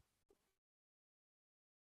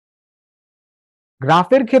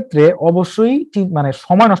গ্রাফের ক্ষেত্রে অবশ্যই মানে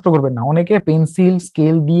সময় নষ্ট করবেন না। অনেকে পেন্সিল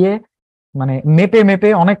স্কেল দিয়ে মানে মেপে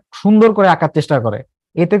অনেক সুন্দর করে আঁকার চেষ্টা করে,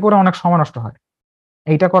 এতে করে অনেক সময় নষ্ট হয়।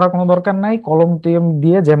 এইটা করার কোনো দরকার নাই। কলম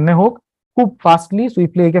দিয়ে যেমনে হোক খুব ফাস্টলি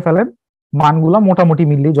সুইফটলি এঁকে ফেলেন, মানগুলা মোটামুটি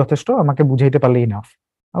মিললেই যথেষ্ট, আমাকে বুঝাইতে পারলেই ইনাফ।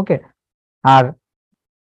 ওকে, আর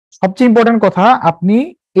সবচেয়ে ইম্পর্টেন্ট কথা, আপনি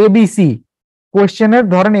এবিসি কোয়েশ্চেনের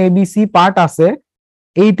ধরেন এবিসি পার্ট আছে,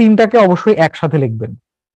 এই 3টাকে অবশ্যই একসাথে লিখবেন,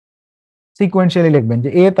 সিকোয়েন্সিয়ালি লিখবেন যে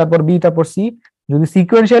এ তারপর বি তারপর সি। যদি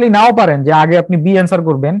সিকোয়েন্সিয়ালি নাও পারেন যে আগে আপনি বি অ্যান্সার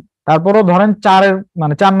করবেন, তারপরও ধরেন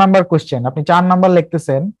 4 নাম্বার কোয়েশ্চেন আপনি 4 নাম্বার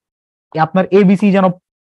লিখতেছেন, আপনার এবিসি যেন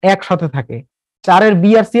একসাথে থাকে, 4-এর বি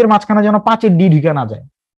আর সি এর মাঝখানে যেন 5-এর ডি ঢুকে না যায়।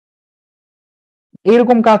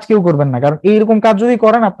 এইরকম কাজ কেউ করবেন না, কারণ এইরকম কাজ যদি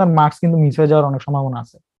করেন আপনার মার্কস কিন্তু মিস হয়ে যাওয়ার অনেক সম্ভাবনা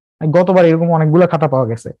আছে। গতবার এরকম অনেকগুলো খাতা পাওয়া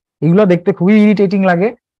গেছে, এগুলো দেখতে খুবই ইরিটেটিং লাগে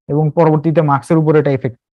এবং পরবর্তীতে মার্কসের উপর এটা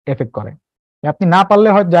এফেক্ট করে। আপনি না পারলে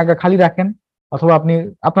হয়তো জায়গা খালি রাখেন অথবা আপনি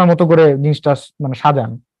আপনার মতো করে জিনিসটা মানে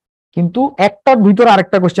সাজান, কিন্তু একটার ভিতরে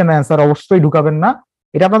আরেকটা কোশ্চেনের অ্যান্সার অবশ্যই ঢুকাবেন না।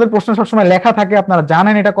 এটা আপনাদের প্রশ্ন সবসময় লেখা থাকে, আপনারা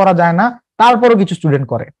জানেন এটা করা যায় না, তারপরও কিছু স্টুডেন্ট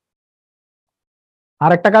করে।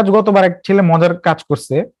 আর একটা কাজ গতবার এক ছেলে মজার কাজ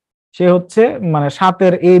করছে, সে হচ্ছে মানে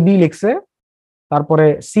 7-এর এ বি লিখছে, তারপরে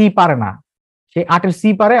সি পারে না, সে 8-এর সি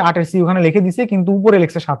পারে, 8-এর সি ওখানে লিখে দিছে কিন্তু উপরে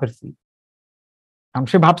লিখছে 7-এর সি।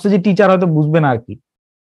 সে ভাবছে যে টিচার হয়তো বুঝবে না আর কি,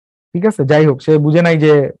 ঠিক আছে, যাই হোক সে বুঝে নাই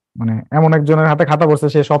যে মানে এমন একজনের হাতে খাতা পড়ছে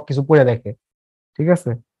সে সবকিছু পড়ে দেখে, ঠিক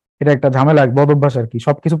আছে, এটা একটা ঝামেলা বদ অভ্যাস আর কি,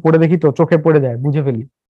 সবকিছু পড়ে দেখি তো চোখে পড়ে যায়, বুঝে ফেলি,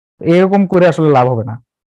 এরকম করে আসলে লাভ হবে না।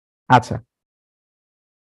 আচ্ছা,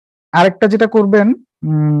 আরেকটা যেটা করবেন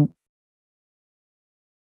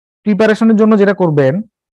প্রিপারেশনের জন্য, যেটা করবেন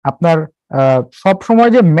আপনার সব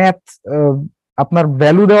সময় যে ম্যাথ আপনার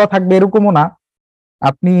ভ্যালু দেওয়া থাকবে এরকমও না,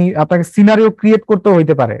 আপনাকে সিনারিও ক্রিয়েট করতে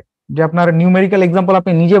হইতে পারে যে আপনার নিউমেরিক্যাল এক্সাম্পল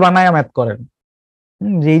আপনি নিজে বানায় ম্যাথ করেন,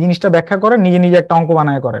 যে এই জিনিসটা ব্যাখ্যা করেন, নিজে একটা অঙ্ক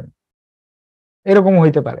বানায় করেন, এরকমও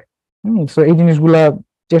হইতে পারে। সো এই জিনিসগুলা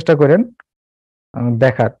চেষ্টা করেন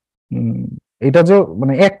দেখার। এটা যে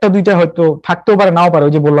মানে একটা দুইটা হয়তো থাকতেও পারে নাও পারে,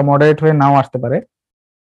 ওই যে বললাম মডারেট হয়ে নাও আসতে পারে,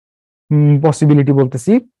 পসিবিলিটি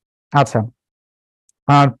বলতেছি। আচ্ছা,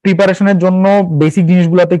 আর প্রিপারেশনের জন্য বেসিক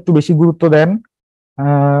জিনিসগুলোতে একটু বেশি গুরুত্ব দেন,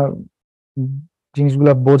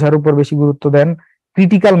 জিনিসগুলো বোঝার উপর বেশি গুরুত্ব দেন।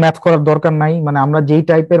 ক্রিটিক্যাল ম্যাথ করার দরকার নাই, মানে আমরা যেই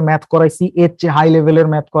টাইপের ম্যাথ করাইছি এর চেয়ে হাই লেভেলের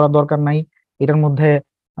ম্যাথ করার দরকার নাই, এটার মধ্যে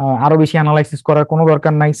আরো বেশি অ্যানালাইসিস করার কোনো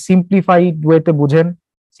দরকার নাই। সিম্পলিফাইড ওয়েতে বুঝেন,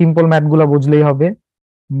 সিম্পল ম্যাথ গুলা বুঝলেই হবে।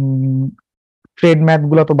 ট্রেড ম্যাথ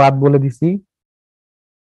গুলা তো বাদ বলে দিছি।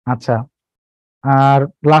 আচ্ছা, আর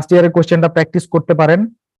লাস্ট ইয়ারের কোশ্চেনটা প্র্যাকটিস করতে পারেন,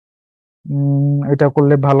 এটা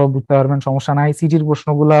করলে ভালো বুঝতে পারবেন, সমস্যা নাই। সিটির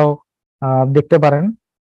প্রশ্নগুলাও দেখতে পারেন,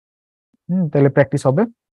 তাহলে প্র্যাকটিস হবে।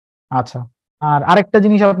 আচ্ছা, আর আরেকটা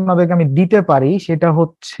জিনিস আপনাদেরকে আমি দিতে পারি, সেটা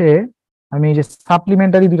হচ্ছে আমি এই যে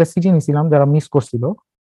সাপ্লিমেন্টারি দুইটা সিটি নিছিলাম, যারা মিস করছিল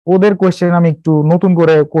ওদের কোশ্চেন আমি একটু নতুন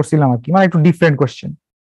করে করছিলাম আর কি, মানে একটু ডিফারেন্ট কোশ্চেন,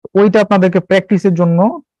 ওইটা আপনাদেরকে প্র্যাকটিসের জন্য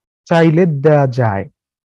চাইলে দেওয়া যায়।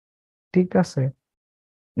 ঠিক আছে,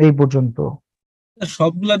 এই পর্যন্ত।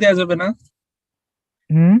 সবগুলা দেয়া যাবে না?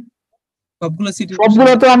 সবগুলা সিটি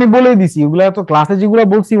সবগুলা তো আমি বলেই দিছি, ওগুলা তো ক্লাসে যেগুলা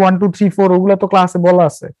বলছি 1 2 3 4 ওগুলা তো ক্লাসে বলা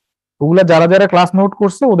আছে, ওগুলা যারা যারা ক্লাস নোট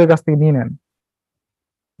করছে ওদের কাছ থেকে নিয়ে নেন।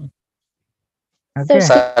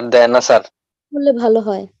 স্যার দেন না স্যার, বললে ভালো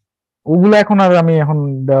হয়। ওগুলা এখন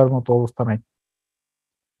দেওয়ার মতো অবস্থা নাই।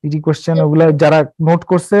 সিটি কোশ্চেন ওগুলা যারা নোট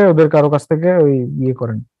করছে ওদের কারো কাছ থেকে ওই ইয়ে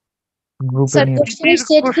করেন, গ্রুপে স্যার নিয়ে। কোশ্চেন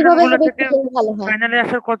সেট কিভাবে হবে একটু বললে ভালো হয়। ফাইনালে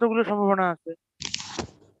আসার কতগুলো সম্ভাবনা আছে?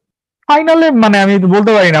 ফাইনালে মানে আমি তো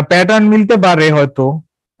বলতে পারি না, প্যাটার্ন মিলতে পারে হয়তো,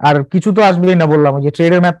 আর কিছু তো আসবেই না, বললাম ওই যে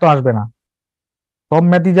ট্রেডের ম্যাথ তো আসবে না, সব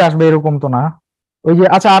ম্যাথই যে আসবে এরকম তো না। ওই যে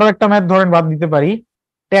আচ্ছা, আরো একটা ম্যাথ ধরেন বাদ দিতে পারি,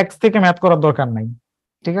 ট্যাক্স থেকে ম্যাথ করার দরকার নাই।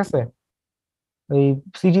 ঠিক আছে, ওই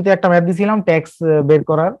সিটিতে একটা ম্যাথ দিছিলাম ট্যাক্স বের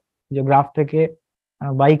করার, যে গ্রাফ থেকে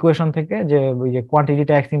বা ইকুয়েশন থেকে, যে ওই যে কোয়ান্টিটি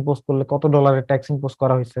ট্যাক্স ইম্পোজ করলে কত ডলারের ট্যাক্স ইম্পোজ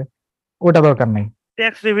করা হয়েছে, ওটা দরকার নাই।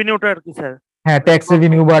 ট্যাক্স রেভিনিউটা আর কি স্যার? হ্যাঁ, ট্যাক্স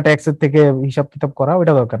রেভিনিউ বা ট্যাক্সের থেকে হিসাব কিতাব করা,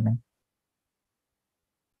 ওটা দরকার নেই।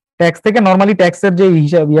 ট্যাক্স থেকে নরমালি ট্যাক্সের যে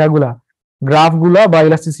হিসাব ইয়াগুলা, গ্রাফ গুলা বা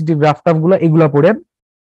ইলাস্টিসিটি গ্রাফ টাফ গুলা, এগুলা পড়েন,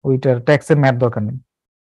 ওইটার ট্যাক্সের ম্যাথ দরকার নেই।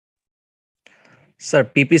 স্যার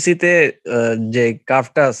পিপিসি তে যে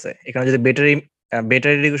কার্ভটা আছে, এখানে যদি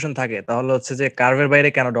বেটার ইরিগেশন থাকে তাহলে হচ্ছে যে কার্ভের বাইরে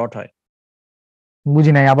কেন ডট হয়?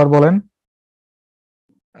 বুঝি নাই, আবার বলেন।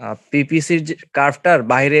 পিপিসির যে কার্ভটার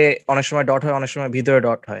বাইরে অনেক সময় ডট হয়, অনেক সময় ভিতরে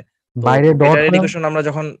ডট হয়। বাইরে ডট বেটার ইরিগেশন আমরা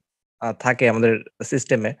যখন থাকে আমাদের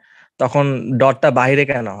সিস্টেমে, তখন ডটটা বাইরে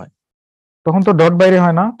কেন হয়? তখন তো ডট বাইরে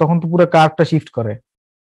হয় না, তখন তো পুরো কার্ভটা শিফট করে।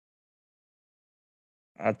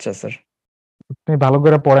 আচ্ছা স্যার, আপনি ভালো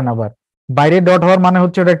করে পড়েন আবার। বাইরে ডট হওয়ার মানে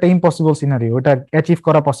হচ্ছে ওটা একটা ইম্পসিবল সিনারিও, ওটা অ্যাচিভ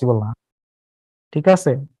করা পসিবল না। ঠিক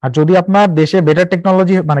আছে, আর যদি আপনার দেশে বেটার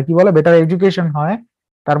টেকনোলজি মানে কি বলে বেটার এডুকেশন হয়,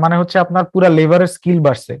 তার মানে হচ্ছে আপনার পুরো লেবারের স্কিল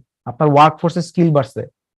বাড়ছে, আপনার ওয়ার্ক ফোর্সের স্কিল বাড়ছে।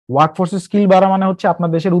 ওয়ার্ক ফোর্সের স্কিল বাড়া মানে হচ্ছে আপনার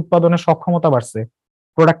দেশের উৎপাদনের সক্ষমতা বাড়ছে,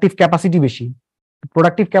 প্রোডাক্টিভ ক্যাপাসিটি বেশি।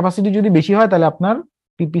 প্রোডাক্টিভ ক্যাপাসিটি যদি বেশি হয় তাহলে আপনার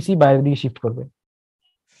পিপিসি বাইরের দিকে শিফট করবে।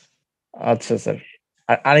 আচ্ছা স্যার,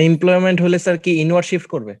 আর আনএমপ্লয়মেন্ট হলে স্যার কি ইনওয়ার্ড শিফট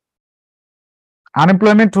করবে?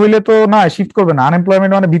 আনএমপ্লয়মেন্ট হইলে তো না, শিফট করবে না।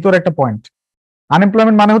 আনএমপ্লয়মেন্ট মানে ভিতরে একটা পয়েন্ট।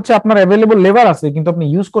 আনএমপ্লয়মেন্ট মানে হচ্ছে আপনার অ্যাভেলেবল লেবার আছে কিন্তু আপনি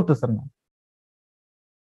ইউজ করতেছেন না।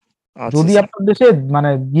 যদি আপনার দেশে মানে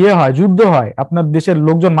ইয়ে হয়, যুদ্ধ হয়, আপনার দেশের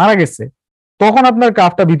লোকজন মারা গেছে, তখন আপনার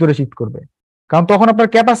কাজটা ভিতরে শিফট করবে, কারণ তখন আপনার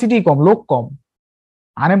ক্যাপাসিটি কম, লোক কম।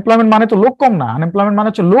 আনএমপ্লয়মেন্ট মানে তো লোক কম না, আনএমপ্লয়মেন্ট মানে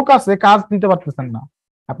হচ্ছে লোক আছে, কাজ দিতে পারতেছেন না,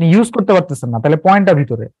 আপনি ইউজ করতে পারতেছেন না, তাহলে পয়েন্টটা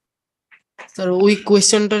ভিতরে। স্যার ওই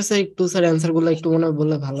কোশ্চেনটার স্যার একটু স্যার অ্যানসার গুলো একটু মনে হয়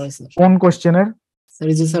বললে ভালো হয় স্যার। কোন কোশ্চেনের? স্যার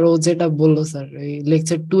এই যে স্যার ও যেটা বললো স্যার এই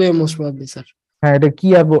লেকচার 2 এ মোস্ট প্রবাবলি স্যার। হ্যাঁ, এটা কি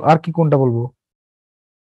আর কি কোনটা বলবো?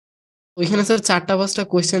 ওইখানে স্যার 4টা-5টা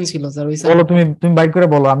কোশ্চেন ছিল স্যার। ওই বলো, তুমি বাইক করে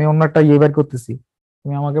বলো, আমি অন্য একটা ইয়ে বের করতেছি,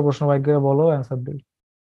 তুমি আমাকে প্রশ্ন বাইক করে বলো, অ্যানসার দিই।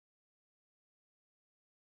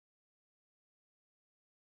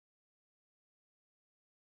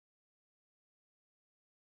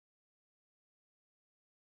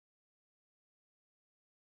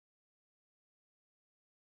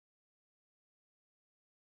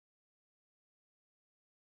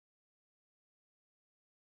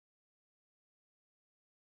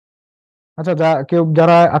 আচ্ছা,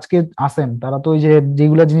 যারা আজকে আছেন তারা তো ওই যে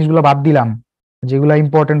যেগুলা জিনিসগুলো বাদ দিলাম, যেগুলা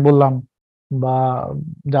ইম্পর্টেন্ট বললাম বা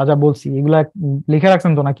যা যা বলছি, এগুলা লিখে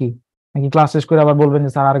রাখছেন তো নাকি? নাকি ক্লাস শেষ করে আবার বলবেন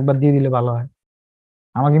যে স্যার আরেকবার দিয়ে দিলে ভালো হয়?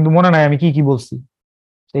 আমার কিন্তু মনে নাই আমি কি কি বলছি।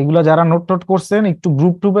 এগুলা যারা নোট টোট করছেন একটু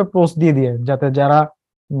গ্রুপ টুপে পোস্ট দিয়ে দিয়ে, যাতে যারা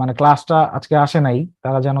মানে ক্লাসটা আজকে আসে নাই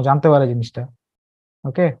তারা যেন জানতে পারে জিনিসটা।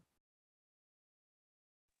 ওকে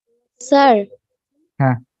স্যার,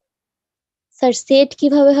 হ্যাঁ স্যার সেট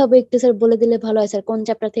কিভাবে হবে একটু স্যার বলে দিলে ভালো হয় স্যার, কোন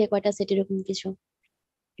চ্যাপ্টার থেকে কয়টা সেট এরকম কিছু?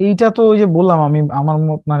 এইটা তো ওই যে বললাম আমি আমার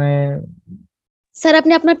মানে স্যার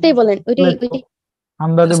আপনি আপনারটাই বলেন, ওইটাই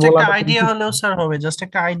আন্দাজে জাস্ট বলা একটা আইডিয়া হলেও স্যার হবে, জাস্ট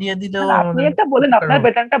একটা আইডিয়া দিলেও আপনি আমাদের একটা বলেন, উপকার আপনার হবে।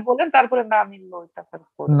 প্যাটার্নটা বলেন, তারপরে না মিললো ওইটা স্যার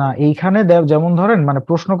না। এইখানে যেমন ধরেন মানে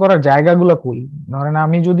প্রশ্ন করার জায়গাগুলো কই, ধরেন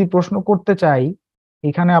আমি যদি প্রশ্ন করতে চাই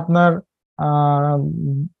এখানে আপনার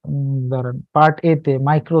ধরেন পার্ট এ তে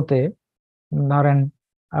মাইক্রোতে ধরেন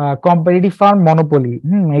কম্পারেটিভ ফার্ম মনোপলি,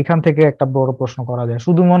 এখান থেকে একটা বড় প্রশ্ন করা যায়,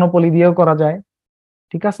 শুধু মনোপলি দিয়েও করা যায়,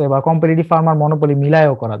 ঠিক আছে, বা কম্পিটিটিভ ফার্ম আর মনোপলি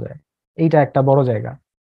মিলায়ও করা যায়, এইটা একটা বড় জায়গা।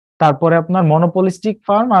 তারপরে আপনার মনোপলিস্টিক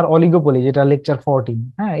ফার্ম আর অলিগোপলি, যেটা লেকচার 14,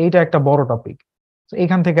 হ্যাঁ এইটা একটা বড় টপিক।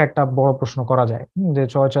 এখান থেকে একটা বড় প্রশ্ন করা যায়, যে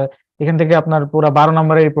এখান থেকে আপনার পুরো 12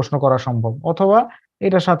 নম্বরের প্রশ্ন করা সম্ভব, অথবা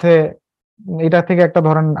এটার সাথে এটা থেকে একটা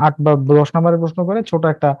ধরেন 8 বা 10 নম্বরের প্রশ্ন করে ছোট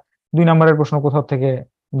একটা 2 নম্বরের প্রশ্ন কোথাও থেকে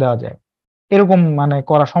দেওয়া যায়, এরকম মানে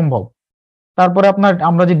করা সম্ভব। তারপরে আপনার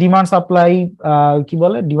আমরা যে ডিমান্ড সাপ্লাই, কি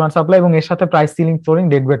বলে ডিমান্ড সাপ্লাই এবং এর সাথে price ceiling, flooring,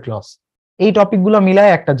 dead weight loss, এই টপিকগুলো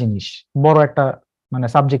মিলায় একটা জিনিস, বড় একটা মানে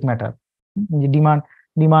সাবজেক্ট ম্যাটার, যে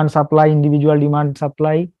demand supply, individual demand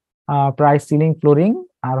supply, price ceiling, flooring,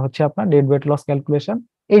 আর হচ্ছে আপনার ডেড ওয়েট লস ক্যালকুলেশন,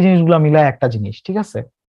 এই জিনিসগুলো মিলায় একটা জিনিস, ঠিক আছে।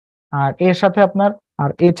 আর এর সাথে আপনার আর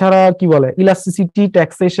এছাড়া কি বলে ইলাস্টিসিটি,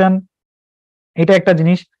 ট্যাক্সেশন, এটা একটা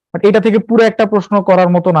জিনিস, বাট এটা থেকে পুরো একটা প্রশ্ন করার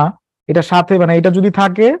মতো না। এটা সাথে মানে এটা যদি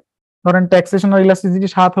থাকে ধরেন ট্যাক্সেশন আর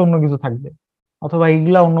ইলাস্টিসিটির সাথে অন্য কিছু থাকবে, অথবা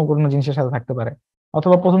এইগুলা অন্য কোনো জিনিসের সাথে থাকতে পারে,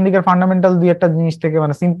 অথবা প্রথম দিকের ফান্ডামেন্টাল দুই একটা জিনিস থেকে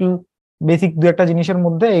মানে সিম্পল বেসিক দুই একটা জিনিসের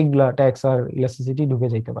মধ্যে এইগুলা ট্যাক্স আর ইলাস্টিসিটি ঢুকে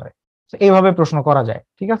যাইতে পারে। এইভাবে প্রশ্ন করা যায়,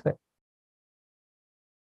 ঠিক আছে।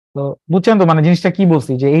 তো বুঝছেন তো মানে জিনিসটা কি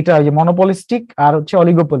বলছি, যে এইটা যে মনোপলিস্টিক আর হচ্ছে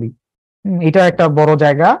অলিগোপলি, এটা একটা বড়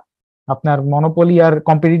জায়গা। আপনার মনোপলি আর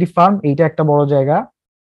কম্পিটিটিভ ফার্ম, এইটা একটা বড় জায়গা।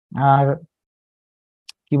 আর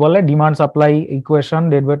কি বলে demand supply equation,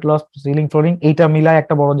 dead weight loss, ceiling, flooring, এইটা মিলায়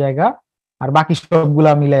একটা বড় জায়গা। আর বাকি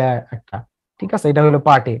সবগুলা মিলায় একটা, ঠিক আছে। এটা হলো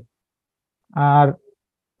পার্ট এ। আর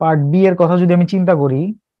পার্ট বি এর কথা যদি আমি চিন্তা করি,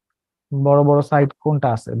 বড় বড় সাইট কোনটা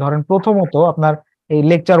আছে, ধরেন প্রথমত আপনার এই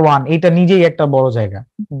লেকচার 1, এটা নিজেই একটা বড় জায়গা,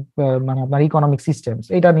 মানে আপনার ইকোনমিক সিস্টেমস,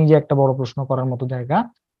 এটা নিজে একটা বড় প্রশ্ন করার মতো জায়গা।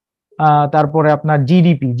 তারপরে আপনার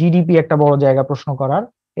জিডিপি একটা বড় জায়গা প্রশ্ন করার,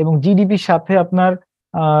 এবং জিডিপির সাথে আপনার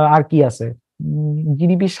আর কি আছে,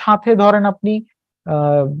 জিডিপির সাথে ধরেন আপনি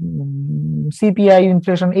সিপিআই,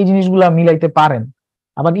 ইনফ্লেশন, এই জিনিসগুলা মিলাইতে পারেন।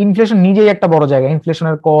 আবার ইনফ্লেশন নিজেই একটা বড় জায়গা,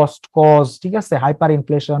 ইনফ্লেশনের কজ, ঠিক আছে, হাইপার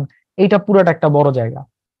ইনফ্লেশন, এইটা পুরোটা একটা বড় জায়গা।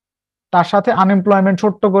 তার সাথে আনএমপ্লয়মেন্ট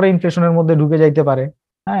ছোট্ট করে ইনফ্লেশনের মধ্যে ঢুকে যাইতে পারে,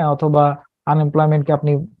 হ্যাঁ, অথবা আনএমপ্লয়মেন্টকে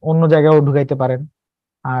আপনি অন্য জায়গায়ও ঢুকাইতে পারেন।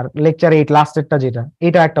 আর লেকচার 8 লাস্টেরটা যেটা,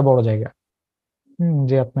 এটা একটা বড় জায়গা,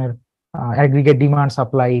 যে আপনার অ্যাগ্রিগেট ডিমান্ড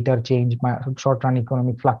সাপ্লাই, এটার change, short run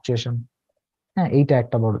economic fluctuation, হ্যাঁ, এইটা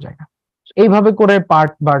একটা বড় জায়গা। এইভাবে করে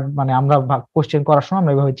পার্ট মানে আমরা কোশ্চেন করার সময়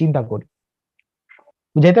আমরা এইভাবে চিন্তা করি।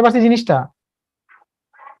 বুঝাইতে পারছি জিনিসটা?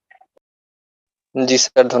 জি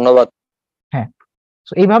স্যার, ধন্যবাদ। হ্যাঁ,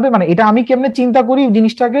 এইভাবে মানে এটা আমি কেমনে চিন্তা করি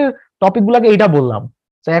জিনিসটাকে, টপিক গুলাকে, এইটা বললাম।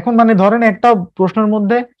 তো এখন মানে ধরেন একটা প্রশ্নের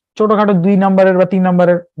মধ্যে ছোটখাটো 2 নম্বরের বা 3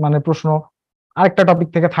 নম্বরের মানে প্রশ্ন আরেকটা টপিক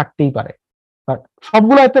থেকে থাকতেই পারে,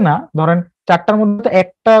 সবগুলোতে না, ধরেন 4টার মধ্যে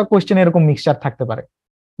একটা কোয়েশ্চেন এরকম মিক্সচার থাকতে পারে,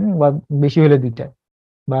 বা বেশি হলে 2টা,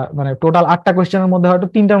 বা মানে টোটাল 8টা কোয়েশ্চেনের মধ্যে হয়তো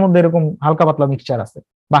 3টার মধ্যে এরকম হালকা পাতলা মিক্সচার আছে,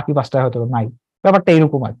 বাকি 5টায় হয়তো নাই। ব্যাপারটা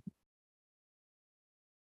এরকম আর কি।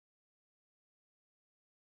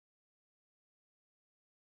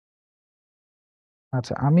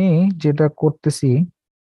 আচ্ছা, আমি যেটা করতেছি,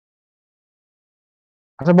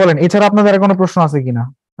 আচ্ছা বলেন এছাড়া আপনাদের আর কোনো প্রশ্ন আছে কিনা,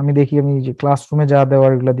 আমি দেখি আমি যে ক্লাসরুমে যা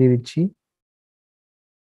দেওয়ার এগুলা দিয়ে দিচ্ছি।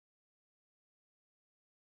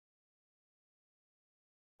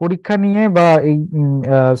 পরীক্ষা নিয়ে বা এই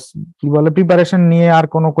কি বলে প্রিপারেশন নিয়ে আর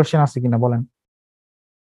কোনো কোশ্চেন আছে কিনা বলেন।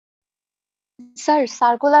 স্যার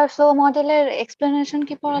সার্কুলার ফ্লো মডেলের এক্সপ্লেনেশন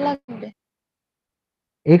কি পড়া লাগবে?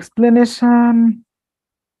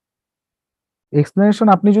 এক্সপ্লেনেশন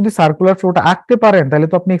আপনি যদি সার্কুলার ফ্লোটা আঁকতে পারেন তাহলে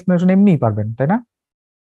তো আপনি এক্সপ্লেনেশন এমনিই পারবেন, তাই না?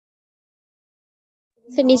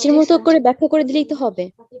 স্যার নিজের মতো করে ব্যাখ্যা করে দিলেই তো হবে।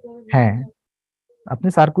 হ্যাঁ, আপনি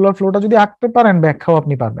সার্কুলার ফ্লোটা যদি আঁকতে পারেন ব্যাখ্যাও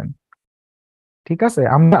আপনি পারবেন, ঠিক আছে।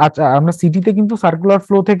 আমরা সিটিতে কিন্তু সার্কুলার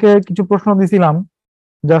ফ্লো থেকে কিছু প্রশ্ন দিছিলাম,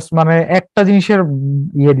 জাস্ট মানে একটা জিনিসের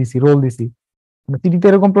দিছি, রোল দিছি। সিটিতে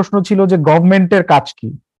এরকম প্রশ্ন ছিল যে গভর্নমেন্টের কাজ কি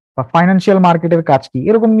বা ফাইন্যান্সিয়াল মার্কেটের কাজ কি,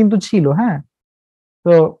 এরকম কিন্তু ছিল। হ্যাঁ,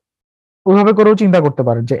 তো ওইভাবে করেও চিন্তা করতে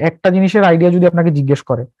পারেন, যে একটা জিনিসের আইডিয়া যদি আপনাকে জিজ্ঞেস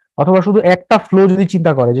করে, অথবা শুধু একটা ফ্লো যদি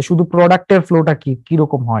চিন্তা করে যে শুধু প্রোডাক্টের ফ্লোটা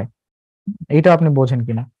কিরকম হয়, এটা আপনি বোঝেন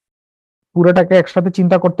কিনা। পুরোটাকে একসাথে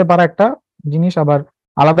চিন্তা করতে পারা একটা জিনিস, আবার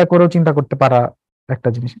আলাদা করেও চিন্তা করতে পারা একটা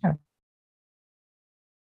জিনিস। হ্যাঁ,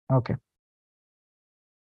 ওকে।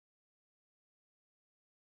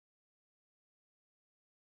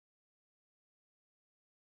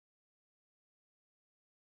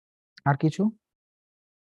 আর কিছু?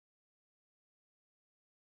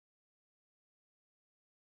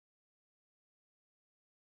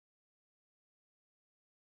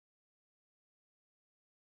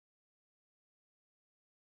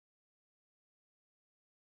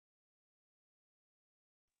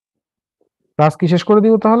 ক্লাস কি শেষ করে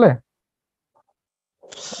দিব তাহলে?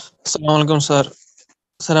 আসসালামু আলাইকুম স্যার।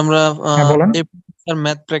 স্যার আমরা হ্যাঁ বলেন। স্যার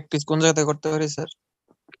ম্যাথ প্র্যাকটিস কোন জায়গাতে করতে পারি স্যার?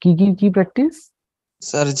 কি প্র্যাকটিস?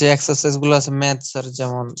 স্যার যে এক্সারসাইজ গুলো আছে ম্যাথ স্যার,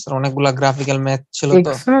 যেমন স্যার অনেকগুলা গ্রাফিক্যাল ম্যাথ ছিল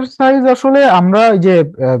তো। এক্সারসাইজ আসলে আমরা ওই যে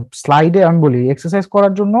স্লাইডে আমি বলি এক্সারসাইজ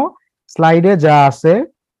করার জন্য স্লাইডে যা আছে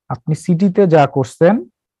আপনি সিটিতে যা করছেন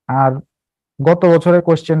আর গত বছরের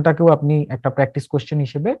কোশ্চেনটাকেও আপনি একটা প্র্যাকটিস কোশ্চেন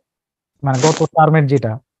হিসেবে মানে গত টার্মের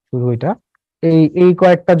যেটা শুধু ওইটা এই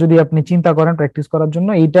কয়েকটা যদি আপনি চিন্তা করেন প্র্যাকটিস করার জন্য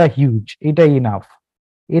এইটা হিউজ, এইটা ইনাফ।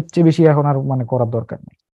 এর চেয়ে বেশি এখন আর মানে করার দরকার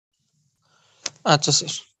নেই। আচ্ছা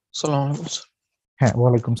স্যার, আসসালামু আলাইকুম স্যার। হ্যাঁ,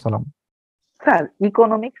 ওয়ালাইকুম সালাম। স্যার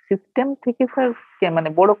ইকোনমিক সিস্টেম থেকে স্যার মানে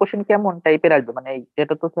বড় কোশ্চেন কেমন টাইপের আসবে, মানে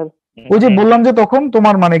এটা তো স্যার ওই যে বললাম যে তখন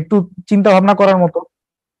তোমার মানে একটু চিন্তা ভাবনা করার মতো,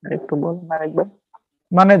 একটু বলুন আরেকবার।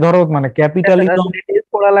 মানে ধরো মানে ক্যাপিটালিজম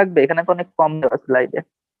পড়া লাগবে, এখানে তো অনেক কম দেওয়া স্লাইডে।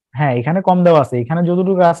 হ্যাঁ এখানে কম দেওয়া আছে, এখানে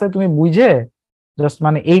যতটুকু আছে তুমি বুঝে জাস্ট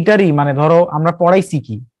মানে এইটারই মানে ধরো আমরা পড়াইছি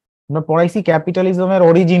কি, আমরা পড়াইছি ক্যাপিটালিজমের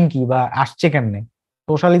অরিজিন কি বা আসছে কেমনে,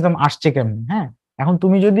 সোশ্যালিজম আসছে কেমনে। হ্যাঁ এখন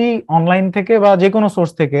তুমি যদি অনলাইন থেকে বা যে কোনো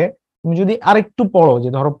সোর্স থেকে তুমি যদি আরেকটু পড়ো, যে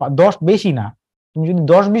ধরো 10 বেশি না, তুমি যদি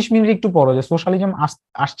 10-20 মিনিট একটু পড়ো যে সোশ্যালিজম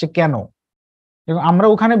আসছে কেন। এবং আমরা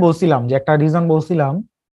ওখানে বলছিলাম যে একটা রিজন বলছিলাম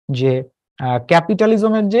যে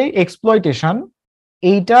ক্যাপিটালিজমের যে এক্সপ্লয়টেশন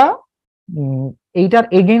এইটার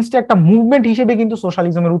এগেইনস্টে একটা মুভমেন্ট হিসেবে কিন্তু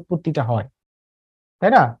সোশ্যালিজমের উৎপত্তিটা হয়,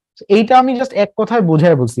 তাই না? এইটা আমি জাস্ট এক কথায়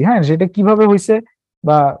বোঝায় বলছি। হ্যাঁ সেটা কিভাবে হয়েছে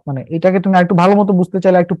বা মানে এটাকে তুমি একটু ভালো মতো বুঝতে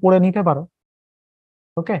চাইলে একটু পড়ে নিতে পারো।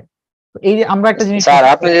 ওকে, এই যে আমরা একটা জিনিস স্যার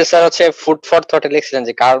আপনি যে স্যার হচ্ছে ফুড ফর থটে লিখছিলেন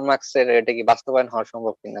যে কার্ল মার্কসের, এটা কি বাস্তবায়ন হওয়া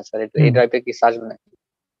সম্ভব কিনা স্যার, এই টাইপের কি আসবে না?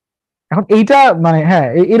 এখন এইটা মানে হ্যাঁ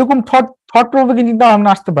এরকম থট প্রভোকিং চিন্তা ভাবনা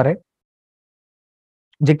আসতে পারে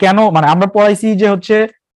যে কেন মানে আমরা পড়াইছি যে হচ্ছে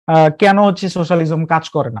কেন হচ্ছে সোশ্যালিজম কাজ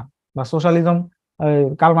করে না বা সোশ্যালিজম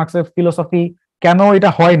কার্ল মার্কসের ফিলোসফি কেন এটা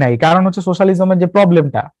হয় নাই, কারণ হচ্ছে সোশ্যালিজমের যে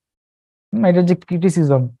প্রবলেমটা এটার যে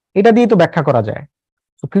ক্রিটিসিজম এটা দিয়ে তো ব্যাখ্যা করা যায়।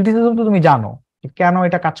 তো ক্রিটিসিজম তো তুমি জানো কেন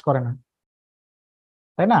এটা কাজ করে না,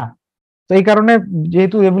 তাই না? তো এই কারণে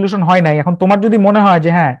যেহেতু রেভলিউশন হয় নাই, এখন তোমার যদি মনে হয়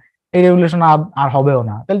যে হ্যাঁ এই রেভলিউশন আর হবেও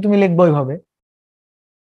না, তাহলে তুমি লিখবো ওইভাবে,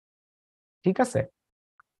 ঠিক আছে?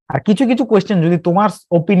 আর কিছু কিছু কোয়েশ্চেন যদি তোমার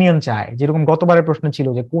ওপিনিয়ন চায়, যেরকম গতবারের প্রশ্ন ছিল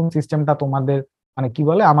যে কোন সিস্টেমটা তোমাদের মানে কি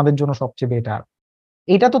বলে আমাদের জন্য সবচেয়ে বেটার,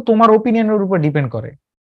 এটা তো তোমার ওপিনিয়নের উপর ডিপেন্ড করে।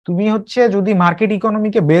 তুমি হচ্ছে যদি মার্কেট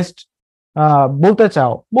ইকোনমিকে বেস্ট বলতে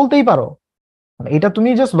চাও বলতেই পারো, এটা তুমি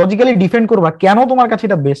জাস্ট লজিক্যালি ডিফেন্ড করবা কেন তোমার কাছে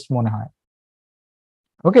এটা বেস্ট মনে হয়।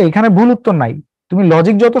 ওকে, এখানে ভুল উত্তর নাই, তুমি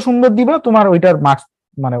লজিক যত সুন্দর দিবা তোমার ওইটার মার্কস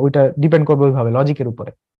মানে ওইটা ডিপেন্ড করবে ওইভাবে লজিকের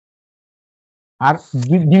উপরে। আর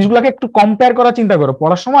জিনিসগুলোকে একটু কম্পেয়ার করার চিন্তা করো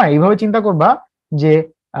পড়ার সময়, এইভাবে চিন্তা করবা যে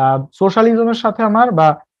সোশ্যালিজমের সাথে আমার বা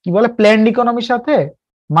কি বলে প্ল্যান্ড ইকোনমির সাথে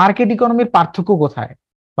মার্কেট ইকোনমির পার্থক্য কোথায়,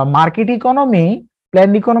 বা মার্কেট ইকোনমি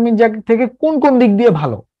প্ল্যান্ড ইকোনমির থেকে কোন কোন দিক দিয়ে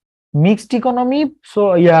ভালো, মিক্সড ইকোনমি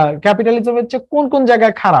ক্যাপিটালিজমের চেয়ে কোন কোন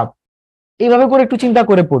জায়গায় খারাপ, এইভাবে করে একটু চিন্তা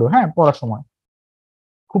করে পড়ো। হ্যাঁ পড়ার সময়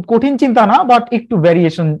খুব কঠিন চিন্তা না, বাট একটু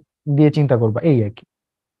ভ্যারিয়েশন দিয়ে চিন্তা করবা, এই আর কি।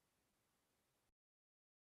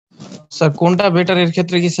 স্যার কোনটা বেটার এর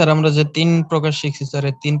ক্ষেত্রে কি স্যার আমরা যে 3 প্রকার শিখছি স্যার,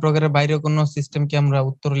 এই 3 প্রকারের বাইরে কোনো সিস্টেম কি আমরা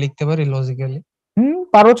উত্তর লিখতে পারি লজিক্যালি?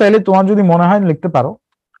 পারো, চাইলে তোমার যদি মনে হয় লিখতে পারো।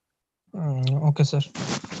 Okay sir.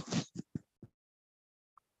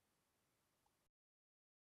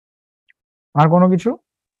 আর কোনো কিছু?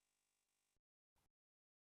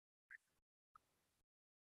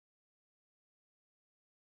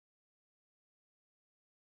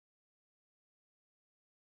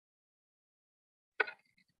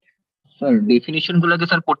 স্যার ডেফিনিশন গুলোকে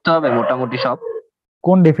স্যার পড়তে হবে মোটামুটি সব?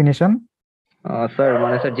 কোন ডেফিনিশন? স্যার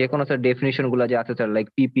মানে স্যার যে কোনো স্যার ডেফিনিশন গুলো যে আছে sir like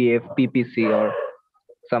PPF PPC or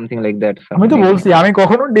something like that. আমি তো বলছি আমি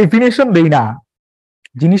কখনো ডেফিনেশন দেই না,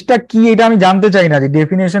 জিনিসটা কি এটা আমি জানতে চাই না যে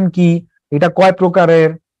ডেফিনেশন কি, এটা কয় প্রকারের,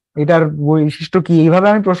 এটার বৈশিষ্ট্য কি, এইভাবে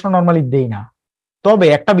আমি প্রশ্ন নরমালি দেই না। তবে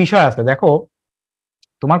একটা বিষয় আছে, দেখো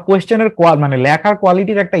তোমার কোয়েশ্চেনের মানে লেখার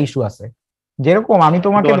কোয়ালিটির একটা ইস্যু আছে। যেরকম আমি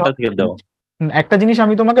তোমাকে একটা জিনিস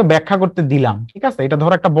আমি তোমাকে ব্যাখ্যা করতে দিলাম, ঠিক আছে, এটা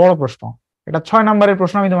ধরো একটা বড় প্রশ্ন, এটা 6 নম্বরের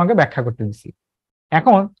প্রশ্ন আমি তোমাকে ব্যাখ্যা করতে দিছি।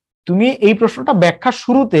 এখন তুমি এই প্রশ্নটা ব্যাখ্যা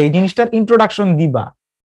শুরুতে এই জিনিসটার ইন্ট্রোডাকশন দিবা,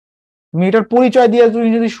 তুমি এটার পরিচয় দিয়ে তুমি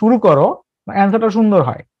যদি শুরু করো অ্যান্সারটা সুন্দর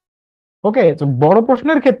হয়। ওকে, তো বড়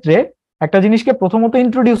প্রশ্নের ক্ষেত্রে একটা জিনিসকে প্রথমত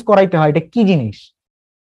ইন্ট্রোডিউস করাইতে হয় এটা কি জিনিস,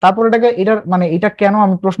 তারপর এটাকে এটার মানে এটা কেন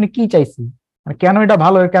আমি প্রশ্নে কি চাইছি, মানে কেন এটা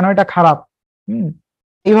ভালো কেন এটা খারাপ,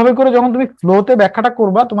 এইভাবে করে যখন তুমি ফ্লোতে ব্যাখ্যাটা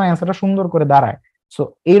করবা তোমার অ্যান্সারটা সুন্দর করে দাঁড়ায়। সো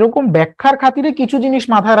এইরকম ব্যাখ্যার খাতিরে কিছু জিনিস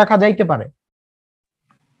মাথায় রাখা যাইতে পারে,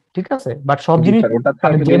 ঠিক আছে, বাট সব জিনিস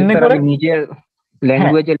যেমনি করে নিজের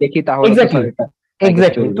ল্যাঙ্গুয়েজে লিখি তাহলে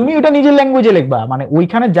এক্স্যাক্টলি তুমি ওটা নিজের ল্যাঙ্গুয়েজে লিখবা, মানে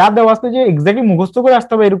ওইখানে যা দেওয়া আছে যে এক্স্যাক্টলি মুখস্থ করে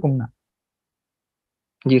আসতে হবে এরকম না।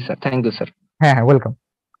 জি স্যার, থ্যাংক ইউ স্যার। হ্যাঁ, ওয়েলকাম।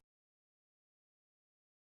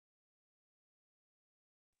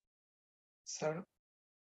 স্যার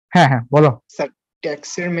হ্যাঁ হ্যাঁ বলো। স্যার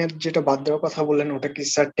ট্যাক্সের ম্যাথ যেটা বাদ দেওয়ার কথা বললেন ওটা কি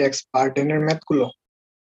স্যার ট্যাক্স বার্ডেনের ম্যাথ গুলো?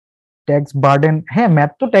 ট্যাক্স বার্ডেন, হ্যাঁ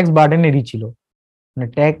ম্যাথ তো ট্যাক্স বার্ডেনেরই ছিল, মানে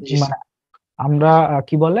ট্যাক্স জি মানে আমরা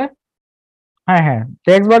কি বলে, হ্যাঁ হ্যাঁ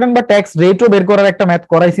ট্যাক্স বার্ডেন বা ট্যাক্স রেটও বের করার একটা ম্যাথ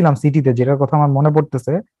করাইছিলাম সিটিতে, যেটার কথা আমার মনে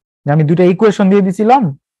পড়তেছে, যে আমি দুইটা ইকুয়েশন দিয়ে দিছিলাম,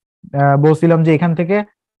 বলছিলাম যে এখান থেকে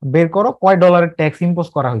বের করো কয় ডলারের ট্যাক্স ইম্পোজ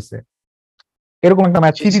করা হয়েছে, এরকম একটা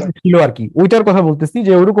ম্যাথ জি সিটিতে স্যার ছিল আর কি। ওইটার কথা বলতেছি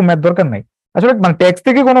যে ওইরকম ম্যাথ দরকার নাই আসলে, মানে ট্যাক্স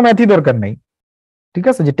থেকে কোনো ম্যাথই দরকার নাই, ঠিক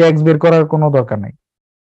আছে, যে ট্যাক্স বের করার কোনো দরকার নাই,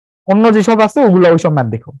 অন্য যেসব আছে ওগুলো ওইসব ম্যাথ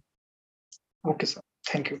দেখো। Okay sir,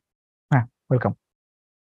 thank you. হ্যাঁ ওয়েলকাম।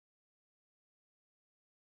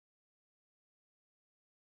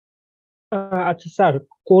 আচ্ছা স্যার,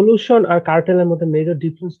 কলুশন আর কার্টেলের মধ্যে মেজর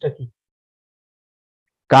ডিফারেন্সটা কি?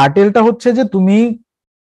 কার্টেলটা হচ্ছে যে তুমি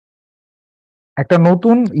একটা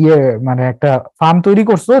নতুন মানে একটা ফার্ম তৈরি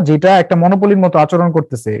করছো যেটা একটা মনোপলির মতো আচরণ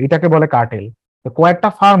করতেছে, এটাকে বলে কার্টেল। কয়েকটা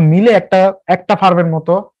ফার্ম মিলে একটা ফার্মের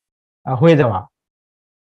মতো হয়ে যাওয়া,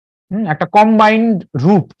 একটা কম্বাইন্ড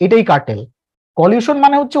রূপ, এটাই কার্টেল। কলিউশন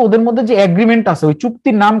মানে হচ্ছে ওদের মধ্যে যে এগ্রিমেন্ট আছে ওই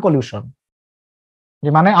চুক্তির নাম কলিউশন, যে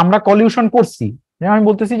মানে আমরা কলিউশন করছি, আমি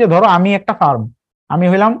বলতেছি যে ধরো আমি একটা ফার্ম, আমি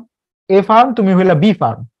হইলাম এ ফার্ম, তুমি হইলা বি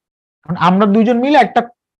ফার্ম, আমরা দুইজন মিলে একটা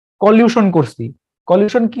কলিউশন করছি,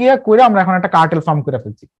 কলিউশন কি করে আমরা এখন একটা কার্টেল ফার্ম করে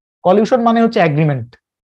ফেলছি। কলিউশন মানে হচ্ছে এগ্রিমেন্ট,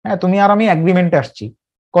 হ্যাঁ তুমি আর আমি এগ্রিমেন্টে আসছি,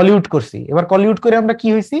 কলিউট করছি, এবার কলিউট করে আমরা কি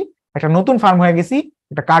হয়েছি, একটা নতুন ফার্ম হয়ে গেছি,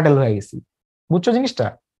 একটা কার্টেল হয়ে গেছি, বুঝছো জিনিসটা?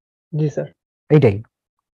 জি স্যার। এইটাই।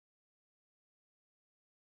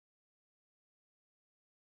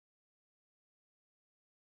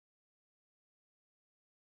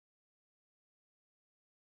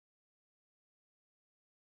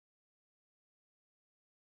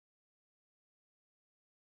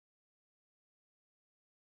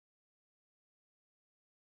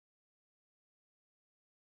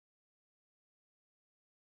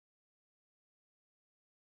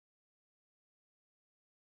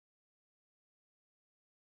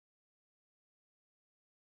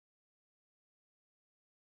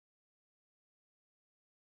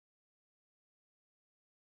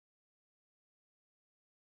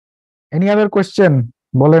 এনি আদার কোয়েশ্চেন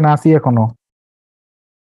বলেন, আসি এখনো।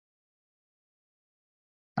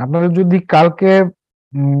 আপনাদের যদি কালকে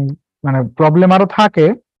মানে প্রবলেম আরো থাকে,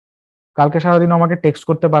 কালকে সারাদিন আমাকে টেক্সট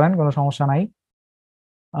করতে পারেন, কোনো সমস্যা নাই।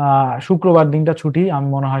 শুক্রবার দিনটা ছুটি, আমি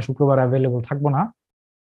মনে হয় শুক্রবার অ্যাভেলেবল থাকবো না,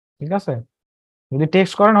 ঠিক আছে? যদি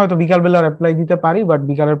টেক্সট করেন হয়তো বিকালবেলা রিপ্লাই দিতে পারি, বাট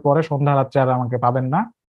বিকালের পরে সন্ধ্যা রাত্রে আর আমাকে পাবেন না।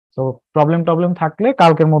 তো প্রবলেম থাকলে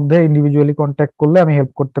কালকের মধ্যে ইন্ডিভিজুয়ালি কন্ট্যাক্ট করলে আমি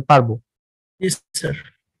হেল্প করতে পারবো। Sir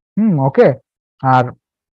okay. আর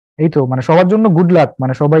এই তো মানে সবার জন্য গুড লাক,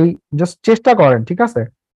 মানে সবাই জাস্ট চেষ্টা করেন, ঠিক আছে?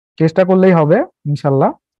 চেষ্টা করলেই হবে ইনশাল্লাহ,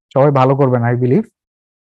 সবাই ভালো করবেন আই বিলিভ।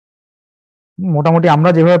 মোটামুটি আমরা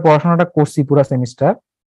যেভাবে পড়াশোনাটা করছি পুরো সেমিস্টার,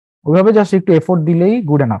 ওইভাবে জাস্ট একটু এফোর্ট দিলেই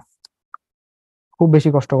গুড এনাফ, খুব বেশি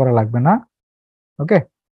কষ্ট করা লাগবে না। ওকে,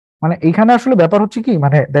 মানে এইখানে আসলে ব্যাপার হচ্ছে কি,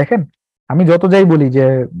 মানে দেখেন আমি যত যাই বলি যে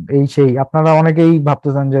এই সেই, আপনারা অনেকেই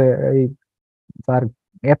ভাবতেছেন যে এই স্যার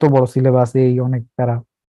এত বড় সিলেবাস, এই অনেক প্যারা।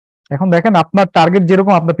 এখন দেখেন আপনার টার্গেট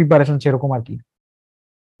যেরকম, আপনার প্রিপারেশন সেরকম আর কি।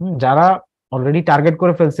 যারা অলরেডি টার্গেট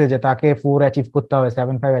করে ফেলছে যে তাকে 4 অ্যাচিভ করতে হবে,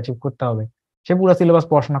 7.5 অ্যাচিভ করতে হবে, সে পুরো সিলেবাস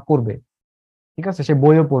পড়াশোনা করবে, ঠিক আছে, সে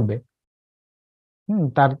বইও পড়বে।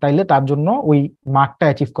 তাইলে তার জন্য ওই মার্কটা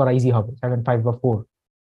অ্যাচিভ করা ইজি হবে, 7.5 বা 4।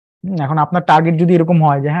 এখন আপনার টার্গেট যদি এরকম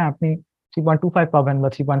হয় যে হ্যাঁ আপনি 3.25 পাবেন বা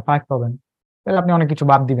 3.5 পাবেন, তাহলে আপনি অনেক কিছু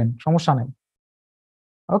বাদ দিবেন, সমস্যা নেই।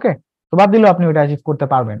 ওকে, তো বাদ দিলেও আপনি ওইটা অ্যাচিভ করতে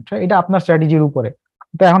পারবেন, এটা আপনার স্ট্র্যাটেজির উপরে।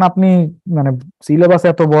 তো এখন আপনি মানে সিলেবাস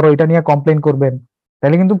এত বড়, এটা নিয়ে কমপ্লেন করবেন,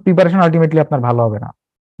 তাহলে কিন্তু প্রিপারেশন আলটিমেটলি আপনার ভালো হবে না।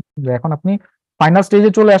 এখন আপনি ফাইনাল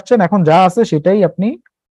স্টেজে চলে আসছেন, এখন যা আছে সেটাই আপনি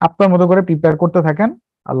আপনার মতো করে প্রিপেয়ার করতে থাকেন,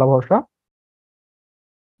 আল্লাহ ভরসা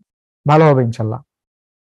ভালো হবে ইনশাল্লাহ।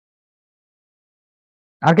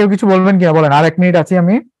 আর কেউ কিছু বলবেন কিনা বলেন, আর 1 মিনিট আছি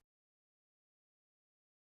আমি।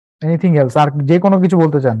 এনিথিং এলস, আর যে কোনো কিছু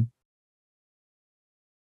বলতে চান?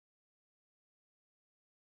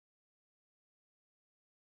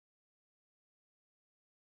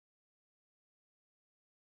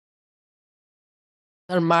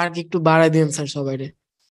 স্যার মার্ক একটু বাড়াই দিন স্যার সবাইরে।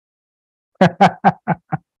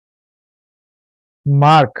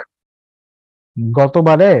 মার্ক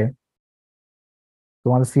গতবারে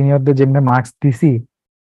তোমাদের সিনিয়রদের যেমনি মার্কস দিছি,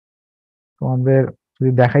 তোমাদের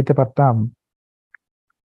যদি দেখাইতে পারতাম,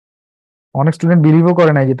 অনেক স্টুডেন্ট বিলিভও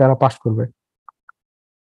করে নাই যে তারা পাস করবে।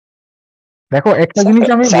 দেখো একটা জিনিস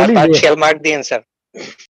আমি বলি, পার্শিয়াল মার্ক দিন স্যার।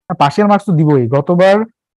 পার্শিয়াল মার্কস তো দিবই। গতবার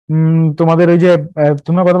তোমাদের ওই যে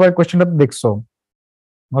তোমরা গতবার কোয়েশ্চেনটা দেখছো,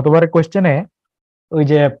 গতবারের কোয়েশ্চেনে ওই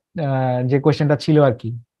যে কোয়েশ্চেনটা ছিল আর কি,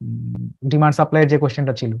 ডিমান্ড সাপ্লাইয়ের যে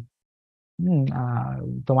কোয়েশ্চেনটা ছিল,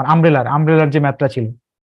 তোমার আমব্রেলার যে ম্যাথটা ছিল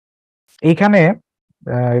এইখানে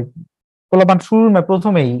পোলাপান শুরুর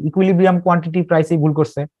প্রথমেই ইকুইলিব্রিয়াম কোয়ান্টিটি প্রাইসেই ভুল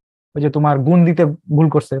করছে, ওই যে তোমার গুণ দিতে ভুল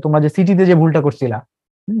করছে, তোমরা যে সিটিতে যে ভুলটা করছিলা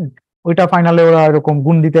ওইটা ফাইনালে ওরা এরকম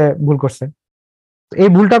গুণ দিতে ভুল করছে। এই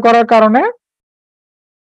ভুলটা করার কারণে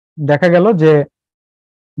দেখা গেল যে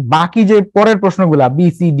বাকি যে পরের প্রশ্নগুলা বি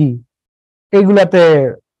সি ডি এইগুলাতে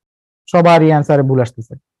সবারই অ্যান্সারে ভুল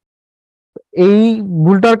আসতেছে। এই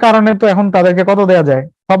ভুলটার কারণে তো এখন তাদেরকে কত দেয়া যায়,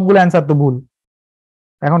 সবগুলো অ্যান্সার তো ভুল।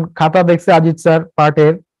 এখন খাতা দেখছে আজিত স্যার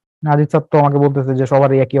পার্টের, আজিত স্যার তো আমাকে বলতেছে যে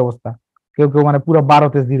সবারই একই অবস্থা, কেউ কেউ মানে পুরো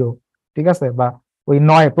 12তে 0, ঠিক আছে, বা ওই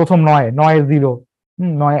 9 প্রথম 9 0,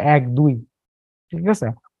 9 1 2, ঠিক আছে।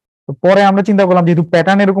 তো পরে আমরা চিন্তা করলাম যেহেতু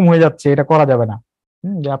প্যাটার্ন এরকম হয়ে যাচ্ছে এটা করা যাবে না,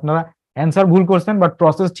 যে আপনারা অ্যান্সার ভুল করছেন বাট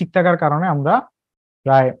প্রসেস ঠিক থাকার কারণে আমরা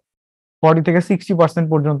প্রায় 40 থেকে 60%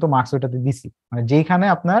 পর্যন্ত মার্কস ওইটাতে দিছি। মানে যেখানে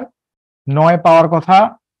আপনার 9 পাওয়ার কথা,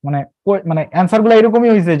 মানে অ্যান্সার গুলো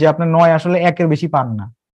এরকমই হয়েছে যে আপনার 9 আসলে 1-এর বেশি পান না,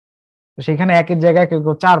 তো সেখানে 1-এর জায়গায় কেউ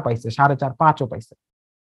কেউ 4 পাইছে, 4.5 5ও পাইছে।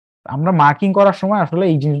 আমরা মার্কিং করার সময় আসলে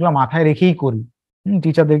এই জিনিসগুলো মাথায় রেখেই করি,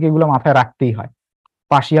 টিচারদেরকে এগুলো মাথায় রাখতেই হয়।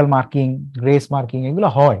 পার্শিয়াল মার্কিং, গ্রেস মার্কিং এগুলো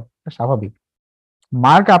হয়, স্বাভাবিক।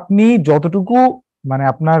 মার্ক আপনি যতটুকু মানে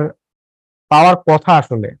আপনার পাওয়ার কথা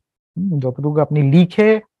আসলে যতটুকু আপনি লিখে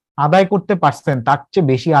আদায় করতে পারছেন তার চেয়ে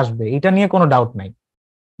বেশি আসবে, এটা নিয়ে কোনো ডাউট নাই।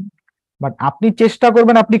 বাট আপনি চেষ্টা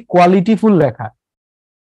করবেন আপনি কোয়ালিটিফুল লেখার,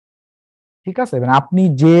 ঠিক আছে। মানে আপনি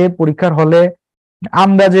যে পরীক্ষার হলে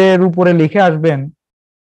আন্দাজের উপরে লিখে আসবেন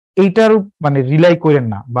এইটার মানে রিলাই করেন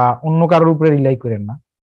না, বা অন্য কারোর উপরে রিলাই করেন না।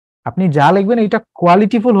 আপনি যা লিখবেন এটা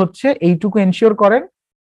কোয়ালিটিফুল হচ্ছে এইটুকু এনশিওর করেন,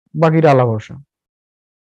 বাকিটা আল্লাহ ভরসা।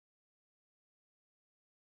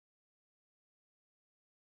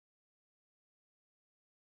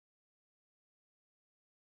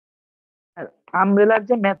 আমব্রেলার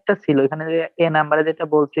যে ম্যাথটা ছিল এখানে যে এ নাম্বারে যেটা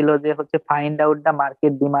বলছিল যে হচ্ছে find out the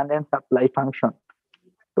market demand and supply function,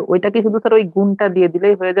 তো ওইটা কি শুধু স্যার ওই গুণটা দিয়ে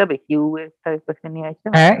দিলেই হয়ে যাবে কিউ এর কাছে নিয়ে আসে?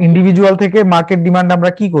 হ্যাঁ, ইন্ডিভিজুয়াল থেকে মার্কেট ডিমান্ড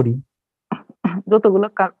আমরা কি করি, যতগুলো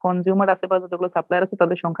কনজিউমার আছে বা যতগুলো সাপ্লায়ার আছে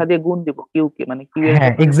তাদের সংখ্যা দিয়ে গুণ দিব কিউ কে, মানে কিউ এর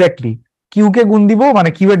হ্যাঁ এক্স্যাক্টলি কিউ কে গুণ দিব, মানে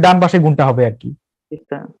কিউ এর ডান পাশে গুণটা হবে আর কি।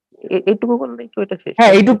 এইটুকু করলেই তো এটা শেষ।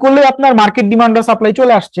 হ্যাঁ এইটুকু করলে আপনার মার্কেট ডিমান্ড আর সাপ্লাই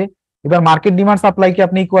চলে আসছে। এবার মার্কেট ডিমান্ড সাপ্লাই কে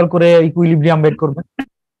আপনি ইকুয়াল করে ইকুইলিব্রিয়াম বের করবেন,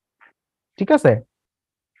 ঠিক আছে।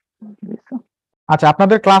 আচ্ছা,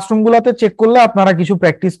 আপনাদের ক্লাসরুম গুলাতে চেক করলে আপনারা কিছু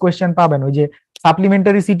প্র্যাকটিস কোয়েশ্চেন পাবেন, ওই যে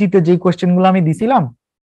সাপ্লিমেন্টারি সিটিতে যে কোয়েশ্চেন গুলো আমি দিছিলাম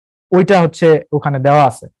ওইটা হচ্ছে ওখানে দেওয়া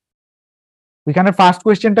আছে। ওইখানে ফার্স্ট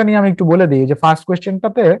কোয়েশ্চেনটা নিয়ে আমি একটু বলে দিই, যে ফার্স্ট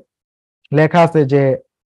কোয়েশ্চেনটাতে লেখা আছে যে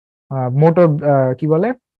মোটর কি বলে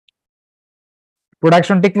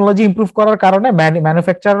প্রোডাকশন টেকনোলজি ইমপ্রুভ করার কারণে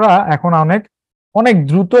ম্যানুফ্যাকচারাররা এখন অনেক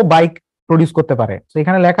দ্রুত বাইক প্রডিউস করতে পারে। তো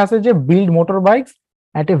এখানে লেখা আছে যে build motor bikes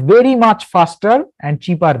at a very much ফাস্টার and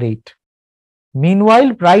cheaper rate, meanwhile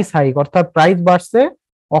price hike, অর্থাৎ প্রাইস বাড়ছে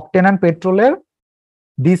অকটেন অ্যান্ড পেট্রোলের,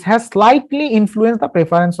 this has slightly influence the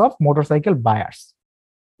preference of motorcycle buyers.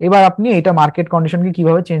 এবার আপনি এটা মার্কেট কন্ডিশনকে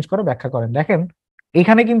কিভাবে চেঞ্জ করে ব্যাখ্যা করেন। দেখেন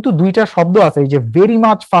এখানে কিন্তু দুইটা শব্দ আছে, এই যে ভেরি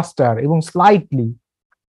মাচ ফাস্টার এবং স্লাইটলি,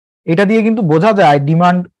 এটা দিয়ে কিন্তু বোঝা যায়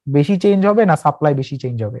ডিমান্ড বেশি চেঞ্জ হবে না সাপ্লাই বেশি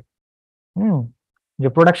চেঞ্জ হবে। যে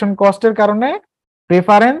প্রোডাকশন কস্টের কারণে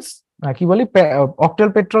প্রেফারেন্স কি বলি অকটেন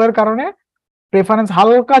পেট্রোলের কারণে প্রেফারেন্স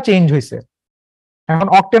হালকা চেঞ্জ হয়েছে। এখন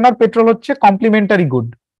অকটেন আর পেট্রোল হচ্ছে কমপ্লিমেন্টারি গুড,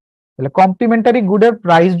 তাহলে কমপ্লিমেন্টারি গুডের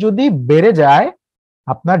প্রাইস যদি বেড়ে যায়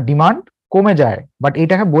আপনার ডিমান্ড কমে যায়, বাট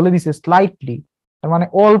এটাকে বলে দিছে স্লাইটলি, তার মানে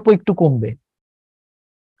অল্প একটু কমবে।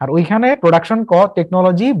 আর ওইখানে প্রোডাকশন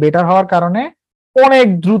টেকনোলজি বেটার হওয়ার কারণে অনেক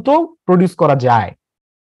দ্রুত প্রডিউস করা যায়,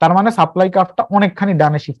 তার মানে সাপ্লাই কার্ভটা অনেকখানি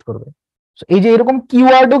ডানে শিফট করবে। এই যে এরকম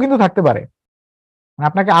কিওয়ার্ডও কিন্তু থাকতে পারে, মানে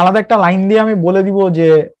আপনাকে আলাদা একটা লাইন দিয়ে আমি বলে দিব যে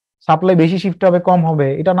সাপ্লাই বেশি শিফট হবে কম হবে,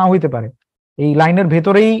 এটা না হইতে পারে, এই লাইনের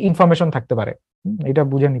ভেতরেই ইনফরমেশন থাকতে পারে, এটা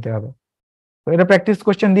বুঝে নিতে হবে। তো এটা প্র্যাকটিস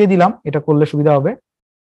কোশ্চেন দিয়ে দিলাম, এটা করলে সুবিধা হবে।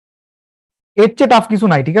 এর চেয়ে টাফ কিছু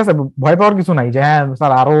নাই, ঠিক আছে, ভয় পাওয়ার কিছু নাই যে হ্যাঁ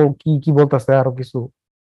স্যার আরো কি কি বলতেছে আরো কিছু,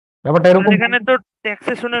 ব্যাপারটা এরকম। এখানে তো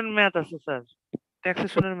ট্যাক্সেশনের ম্যাথ আছে স্যার,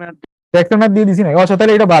 ট্যাক্সেশনের ম্যাথ ট্যাক্সের ম্যাথ দিয়ে দিছি না, আচ্ছা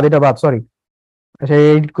তাহলে এটা বাদ সরি, আচ্ছা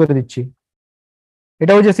এডিট করে দিচ্ছি।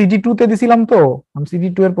 এটা ওই যে সিটি 2 তে দিছিলাম, তো আমি সিটি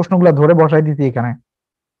 2 এর প্রশ্নগুলো ধরে বসাই দিছি এখানে,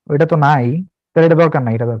 ওইটা তো নাই, তাহলে এটা দরকার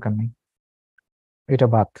নাই, এটা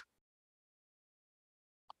বাদ।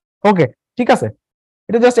 ওকে ঠিক আছে,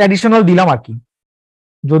 এটা জাস্ট অ্যাডিশনাল দিলাম আর কি,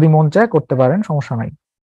 যদি মন চায় করতে পারেন, সমস্যা নাই।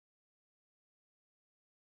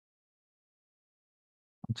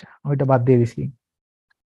 আচ্ছা ওইটা বাদ দিয়ে দিছি।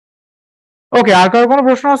 ওকে, আর কারো কোনো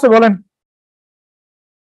প্রশ্ন আছে বলেন?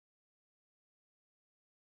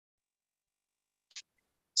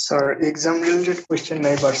 স্যার এক্সাম রিলেটেড কোয়েশ্চেন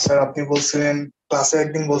নাই, বাট স্যার আপনি বলছিলেন ক্লাসে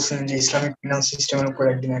একদিন বলছিলেন যে ইসলামিক ফিনান্স সিস্টেমের উপর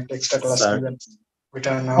একদিন একটা এক্সট্রা ক্লাস স্যার নেবেন,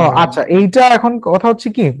 ওইটার নাম ও বলেন। আচ্ছা, এইটা এখন কথা হচ্ছে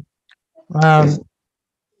কি,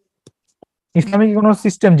 ইসলামিক ইকোনমিক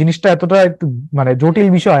সিস্টেম জিনিসটা এতটা একটু মানে জটিল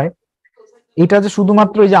বিষয়। এটা যে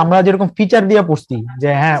শুধুমাত্র এই যে আমরা যেরকম ফিচার দিয়ে পড়ছি যে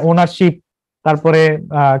হ্যাঁ ওনারশিপ, তারপরে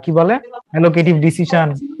কি বলে অ্যালোকেটিভ ডিসিশন,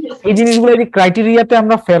 এই জিনিসগুলো এই ক্রাইটেরিয়াতে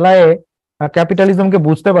আমরা ফেলায় ক্যাপিটালিজমকে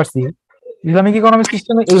বুঝতে পারছি। ইসলামিক ইকোনমিক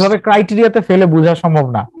সিস্টেমে এইভাবে ক্রাইটেরিয়াতে ফেলে বোঝা সম্ভব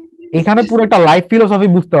না। এখানে পুরো একটা লাইফ ফিলোসফি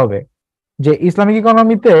বুঝতে হবে যে ইসলামিক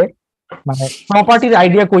ইকোনমিতে মানে প্রপার্টির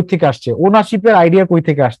আইডিয়া কই থেকে আসছে, ওনারশিপের আইডিয়া কই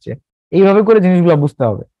থেকে আসছে, এইভাবে করে জিনিসগুলো বুঝতে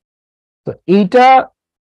হবে। তো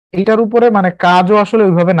এইটার উপরে মানে কাজও আসলে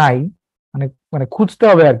ওইভাবে নাই, মানে মানে খুঁজতে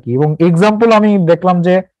হবে আর কি। এবং এক্সাম্পল আমি দেখলাম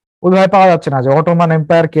যে ওইভাবে পাওয়া যাচ্ছে না, যে অটোমান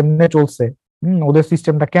এম্পায়ার কেমনে চলছে, ওদের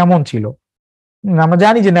সিস্টেমটা কেমন ছিল। আমরা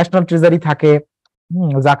জানি যে ন্যাশনাল ট্রেজারি থাকে,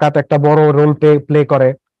 জাকাত একটা বড় রোল প্লে করে,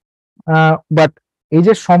 বাট এই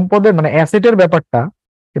যে সম্পদের মানে অ্যাসেটের ব্যাপারটা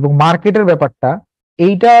এবং মার্কেটের ব্যাপারটা,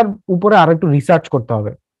 এইটার উপরে আরো একটু রিসার্চ করতে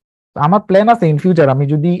হবে। আমার প্ল্যান আছে ইন ফিউচার, আমি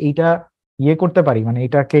যদি এইটা করতে পারি, মানে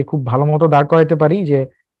এটাকে খুব ভালো মতো দাঁড় করাইতে পারি যে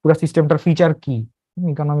পুরো সিস্টেমটার ফিচার কি,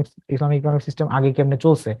 ইসলামিক ইকোনমিক সিস্টেম আগে কেমনে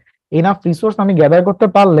চলছে, এনাফ রিসোর্স আমি গ্যাদার করতে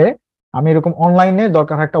পারলে আমি এরকম অনলাইনে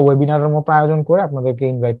দরকার একটা ওয়েবিনারের মতো আয়োজন করে আপনাদেরকে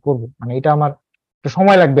ইনভাইট করব। মানে এটা আমার একটু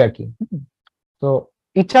সময় লাগবে আর কি। তো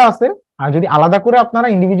ইচ্ছা আছে, আর যদি আলাদা করে আপনারা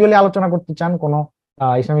ইন্ডিভিজুয়ালি আলোচনা করতে চান কোনো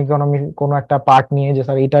ইসলামিক ইকোনমি কোনো একটা পার্ট নিয়ে, যে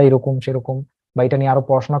স্যার এটা এরকম সেরকম বা এটা নিয়ে আরো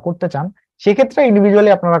পড়াশোনা করতে চান, সেক্ষেত্রে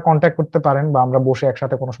ইন্ডিভিজুয়ালি আপনারা কন্ট্যাক্ট করতে পারেন বা আমরা বসে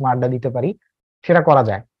একসাথে কোনো সময় আড্ডা দিতে পারি, সেটা করা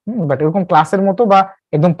যায়। বাট এরকম ক্লাসের মতো বা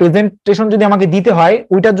একদম প্রেজেন্টেশন যদি আমাকে দিতে হয়,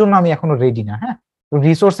 ওইটার জন্য আমি এখনো রেডি না। হ্যাঁ,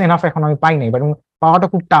 রিসোর্স এনাফ এখন আমি পাই নাই, বাট পাওয়াটা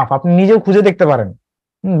খুব টাফ, আপনি নিজেও খুঁজে দেখতে পারেন।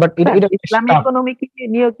 বাট এটা ইসলামিক ইকোনমি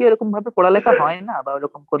নিয়ে কি এরকম ভাবে পড়ালেখা হয় না বা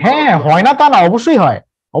এরকম কোনো? হ্যাঁ, হয় না তা না, অবশ্যই হয়,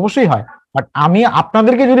 অবশ্যই হয়। বাট আমি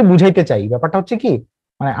আপনাদেরকে যদি বুঝাইতে চাই, ব্যাপারটা হচ্ছে কি,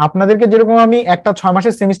 মানে আপনাদেরকে যেরকম আমি একটা 6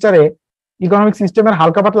 মাসের সেমিস্টারে ইকোনমিক সিস্টেমের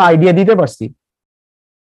হালকা পাতলা আইডিয়া দিতে পারছি,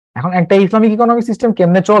 এখন একটা ইসলামিক ইকোনমিক সিস্টেম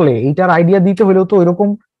কেমনে চলে এইটার আইডিয়া দিতে হলেও তো এরকম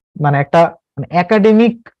মানে একটা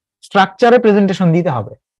একাডেমিক স্ট্রাকচারে প্রেজেন্টেশন দিতে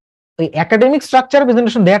হবে। ওই একাডেমিক স্ট্রাকচারে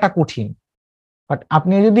প্রেজেন্টেশন দেওয়াটা কঠিন। বাট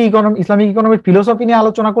আপনি যদি ইসলামিক ইকোনমিক ফিলোসফি নিয়ে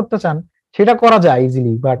আলোচনা করতে চান, সেটা করা যায়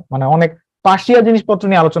ইজিলি। বাট মানে অনেক পার্শিয়া জিনিসপত্র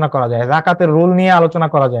নিয়ে আলোচনা করা যায়, জাকাতের রোল নিয়ে আলোচনা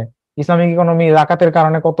করা যায়, ইসলামিক ইকোনমি জাকাতের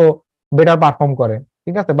কারণে কত বেটার পারফর্ম করে,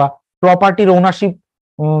 ঠিক আছে, বা প্রপার্টির ওনারশিপ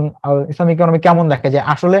ইসলামিক ইকোনমি কেমন দেখে। যে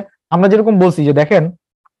আসলে আমরা যেরকম বলছি যে দেখেন,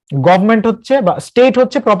 গভর্নমেন্ট হচ্ছে বা স্টেট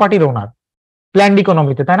হচ্ছে প্রপার্টির ওনার প্ল্যান্ড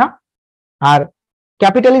ইকোনমিতে, তাই না? আর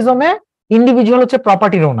ক্যাপিটালিজমে ইন্ডিভিজুয়াল হচ্ছে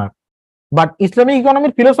প্রপার্টির ওনার। বাট ইসলামিক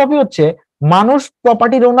ইকোনমির ফিলোসফি হচ্ছে মানুষ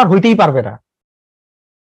প্রপার্টির ওনার হইতেই পারবে না,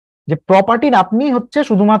 যে প্রপার্টির আপনি হচ্ছে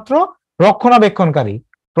শুধুমাত্র রক্ষণাবেক্ষণকারী,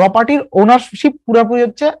 প্রপার্টির ওনারশিপ পুরোপুরি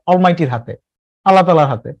হচ্ছে অলমাইটির হাতে, আল্লাহ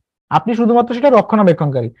তাআলার হাতে, আপনি শুধুমাত্র সেটা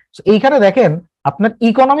রক্ষণাবেক্ষণকারী। এইখানে দেখেন আপনার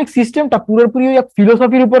ইকোনমিক সিস্টেমটা পুরোপুরি ওই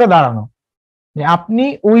ফিলোসফির উপরে দাঁড়ানো, যে আপনি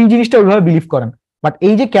ওই জিনিসটা ওইভাবে বিলিভ করেন। বাট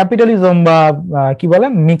এই যে ক্যাপিটালিজম বা কি বলে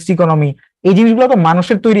মিক্সড ইকোনমি, এই জিনিসগুলো তো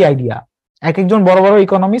মানুষের তৈরি আইডিয়া। এক একজন বড় বড়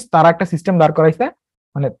ইকোনমিস্ট তারা একটা সিস্টেম দাঁড় করাইছে,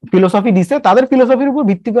 মানে ফিলোসফি দিছে, তাদের ফিলোসফির উপর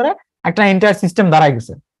ভিত্তি করে একটা এন্টায়ার সিস্টেম দাঁড়ায়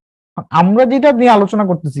গেছে। আমরা যেটা নিয়ে আলোচনা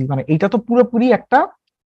করতেছি, মানে এটা তো পুরোপুরি একটা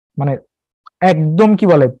মানে একদম কি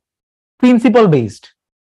বলে প্রিন্সিপাল বেসড,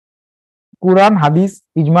 কোরআন হাদিস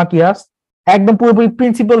ইজমা কিয়াস একদম পুরোপুরি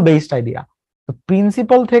প্রিন্সিপাল বেসড আইডিয়া। তো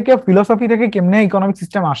প্রিন্সিপাল থেকে ফিলোসফি থেকে কেমনে ইকোনমিক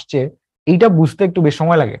সিস্টেম আসছে, এইটা বুঝতে একটু বেশ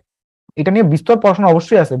সময় লাগে। এটা নিয়ে বিস্তর পড়াশোনা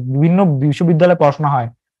অবশ্যই আছে, বিভিন্ন বিশ্ববিদ্যালয়ে পড়াশোনা হয়,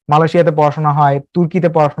 মালয়েশিয়াতে পড়াশোনা হয়, তুর্কিতে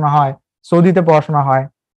পড়াশোনা হয়, সৌদিতে পড়াশোনা হয়।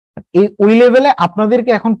 এই ওই লেভেলে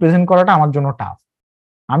আপনাদেরকে এখন প্রেজেন্ট করাটা আমার জন্য টাফ।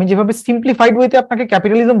 আমি যেভাবে সিম্পলিফাইড ওয়েতে আপনাকে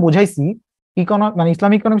ক্যাপিটালিজম বোঝাইছি, মানে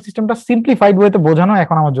ইসলামিক ইকোনমিক সিস্টেমটা সিম্পলিফাইড ওয়েতে বোঝানো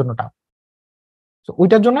এখন আমার জন্য টাফ। তো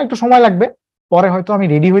ওইটার জন্য একটু সময় লাগবে, পরে হয়তো আমি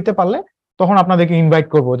রেডি হইতে পারলে তখন আপনাদেরকে ইনভাইট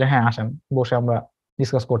করবো যে হ্যাঁ আসেন, বসে আমরা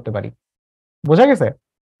ডিসকাস করতে পারি। বোঝা গেছে?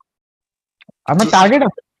 আপনার টার্গেট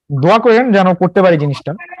আছে, দোয়া করেন যেন করতে পারি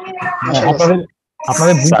জিনিসটা।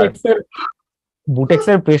 আপনাদের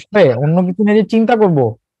বুটেক্সের প্রেসারে অন্য কিছু নিয়ে যে চিন্তা করব,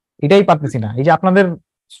 এটাই পারতেছি না। এই যে আপনাদের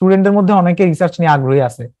স্টুডেন্টদের মধ্যে অনেকে রিসার্চ নিয়ে আগ্রহী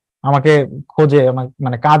আছে, আমাকে খোঁজে,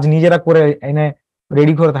 মানে কাজ নিজেরা করে এনে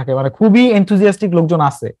রেডি করে থাকে, মানে খুবই এনথুজিয়াস্টিক লোকজন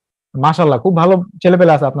আছে, মাশাআল্লাহ খুব ভালো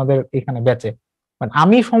ছেলেপেলে আছে আপনাদের এখানে ব্যাচে। মানে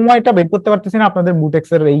আমি সময়টা বের করতে পারতেছি না আপনাদের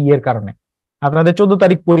বুটেক্সের এই ইয়ের কারণে। আপনাদের 14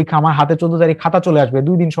 তারিখ পরীক্ষা, আমার হাতে 14 তারিখ খাতা চলে আসবে,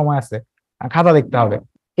 2 দিন সময় আছে, খাতা দেখতে হবে।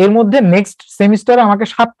 এর মধ্যে নেক্সট সেমিস্টারে আমাকে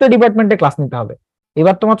 7টা ডিপার্টমেন্টে ক্লাস নিতে হবে,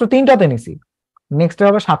 এবার তো মাত্র 3টাতে নিছি, নেক্সট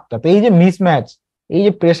হবে 7টা। তো এই যে মিসম্যাচ, এই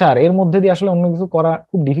যে প্রেসার, এর মধ্যে দিয়ে আসলে অন্য কিছু করা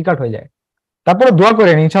খুব ডিফিকাল্ট হয়ে যায়। তারপরে দোয়া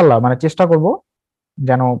করেন, ইনশাল্লাহ মানে চেষ্টা করব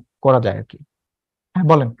যেন করা যায় আর কি। হ্যাঁ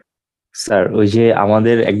বলেন। স্যার ওই যে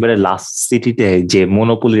আমাদের একবারে লাস্ট সিটিতে যে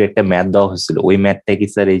মনোপলির একটা ম্যাথ দেওয়া হয়েছিল, ওই ম্যাথটা কি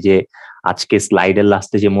স্যার এই যে আজকে স্লাইডের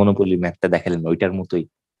লাস্টে যে মনোপলি ম্যাথটা দেখালেন ওইটার মতোই?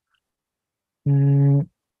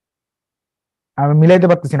 আমি মিলাইতে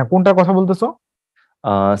পারতেছি না, কোনটার কথা বলতেছো?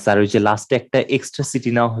 স্যার ওই যে লাস্টে একটা এক্সট্রা সিটি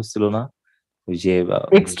নেওয়া হয়েছিল না, ওই যে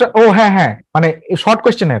এক্সট্রা, ও হ্যাঁ হ্যাঁ, মানে শর্ট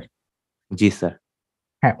কোয়েশ্চেনের। জি স্যার।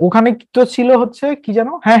 হ্যাঁ, ওখানে তো ছিল হচ্ছে কি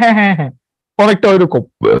জানো, হ্যাঁ হ্যাঁ হ্যাঁ হ্যাঁ, অনেকটা ওইরকম,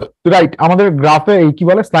 রাইট। আমাদের গ্রাফে এই কি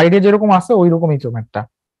বলে স্লাইডে যেরকম আছে ওই রকমই তো ম্যাথটা।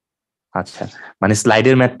 আচ্ছা, মানে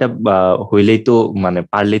স্লাইডের ম্যাথটা হইলেই তো মানে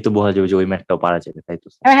পারলেই তো বোঝা যাবে যে ওই ম্যাথটাও পারা যাবে, তাই তো?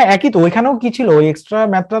 হ্যাঁ হ্যাঁ, একই তো। ওইখানেও কি ছিল, ওই এক্সট্রা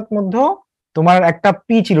ম্যাথটার মধ্যেও তোমার একটা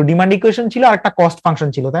পি ছিল, ডিমান্ড ইকুয়েশন ছিল, আর একটা কস্ট ফাংশন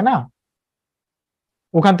ছিল, তাই না?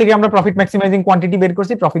 ওখান থেকে আমরা প্রফিট ম্যাক্সিমাইজিং কোয়ান্টিটি বের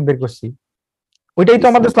করছি, প্রফিট বের করছি। ওইটাই তো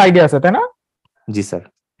আমাদের স্লাইডে আছে, তাই না? জি স্যার।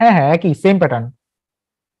 হ্যাঁ হ্যাঁ, একই সেম প্যাটার্ন।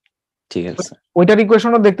 ঠিক আছে স্যার। ওইটার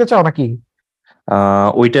ইকুয়েশনও দেখতে চাও নাকি?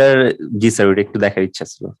 ওইটার, জি স্যার, ওইটা একটু দেখার ইচ্ছা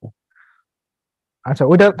ছিল। আচ্ছা,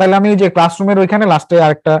 ওইটা তাহলে আমি যে ক্লাসরুমের ওইখানে লাস্টে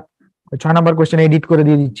আরেকটা 6 নাম্বার কোশ্চেন এডিট করে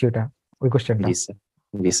দিয়ে দিচ্ছি, ওটা ওই কোশ্চেনটা। জি স্যার,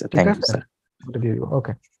 জি স্যার, ঠিক থ্যাংক ইউ আছে, স্যার। ওটা দিয়ে দিব।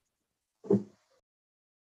 ওকে,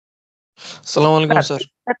 আসসালামু আলাইকুম স্যার।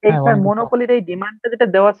 এই স্যার মনোপলির এই ডিমান্ডটা যেটা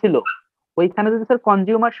দেওয়া ছিল, ওইখানে যদি স্যার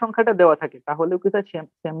কনজিউমার সংখ্যাটা দেওয়া থাকে তাহলে কি স্যার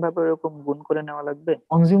সেম ভাবে এরকম গুণ করে নেওয়া লাগবে?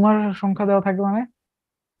 কনজিউমার সংখ্যা দেওয়া থাকে মানে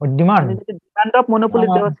ডিমান্ড, ডিমান্ড অফ মনোপলি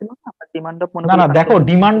দেওয়া ছিল না, ডিমান্ড অফ না মনোপলি। না, দেখো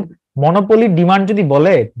ডিমান্ড, মনোপলি ডিমান্ড যদি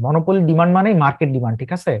বলে, মনোপলি ডিমান্ড মানেই মার্কেট ডিমান্ড,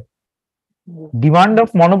 ঠিক আছে? ডিমান্ড অফ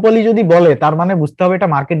মনোপলি যদি বলে তার মানে বুঝতে হবে এটা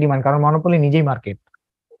মার্কেট ডিমান্ড, কারণ মনোপলি নিজেই মার্কেট।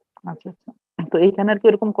 আচ্ছা আচ্ছা, তো এইখানে আর কি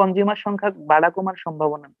এরকম কনজিউমার সংখ্যা বাড়া কমার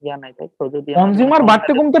সম্ভাবনা নাই, তাই তো? যদি কনজিউমার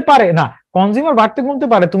বাড়তে কমতে পারে না, কনজিউমার বাড়তে কমতে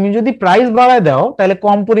পারে, তুমি যদি প্রাইস বাড়ায় দাও তাহলে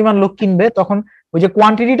কম পরিমাণ লোক কিনবে, তখন ওই যে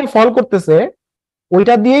কোয়ান্টিটিটা ফল করতেছে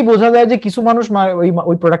ওইটা দিয়েই বোঝা যায় যে কিছু মানুষ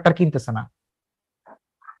ওই প্রোডাক্টটা কিনতেছে না।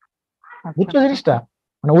 বুঝছো জিনিসটা?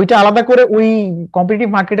 মানে ওইটা আলাদা করে ওই কম্পিটিটিভ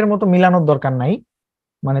মার্কেটের মতো মিলানোর দরকার নাই।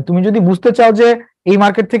 মানে তুমি যদি বুঝতে চাও যে এই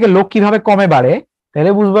মার্কেট থেকে লোক কিভাবে কমে বাড়ে,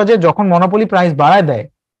 তাহলে বুঝবা যে যখন মনোপলি প্রাইস বাড়ায় দেয়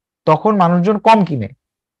তখন মানুষজন কম কিনে,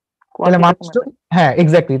 তাহলে মানুষজন, হ্যাঁ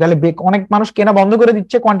এক্স্যাক্টলি, তাহলে অনেক মানুষ কেনা বন্ধ করে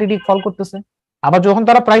দিচ্ছে, কোয়ান্টিটি ফল করতেছে। আবার যখন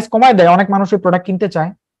তারা প্রাইস কমায় দেয় অনেক মানুষ ওই প্রোডাক্ট কিনতে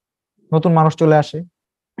চায়, নতুন মানুষ চলে আসে।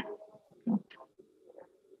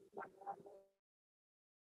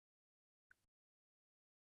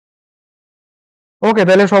 ওকে,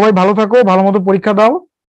 তাহলে সবাই ভালো থাকো, ভালো মতো পরীক্ষা দাও।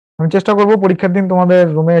 আমি চেষ্টা করবো পরীক্ষার দিন তোমাদের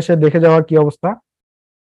রুমে এসে দেখে যাওয়ার কি অবস্থা।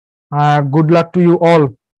 Good luck to you all,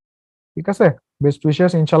 ঠিক আছে? বেস্ট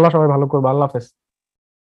উইশেস, ইনশাআল্লাহ সবাই ভালো করবে। আল্লাহ হাফেজ।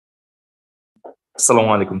 আসসালামু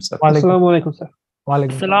আলাইকুম স্যার। আসসালামু আলাইকুম স্যার।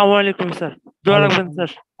 ওয়ালাইকুম আসসালামু আলাইকুম স্যার, দোয়া রাখবেন স্যার।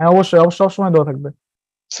 হ্যাঁ অবশ্যই, অবশ্যই সবসময় দোয়া থাকবে।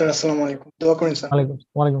 স্যার আসসালামু আলাইকুম, দোয়া করেন স্যার।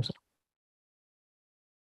 ওয়ালাইকুম স্যার।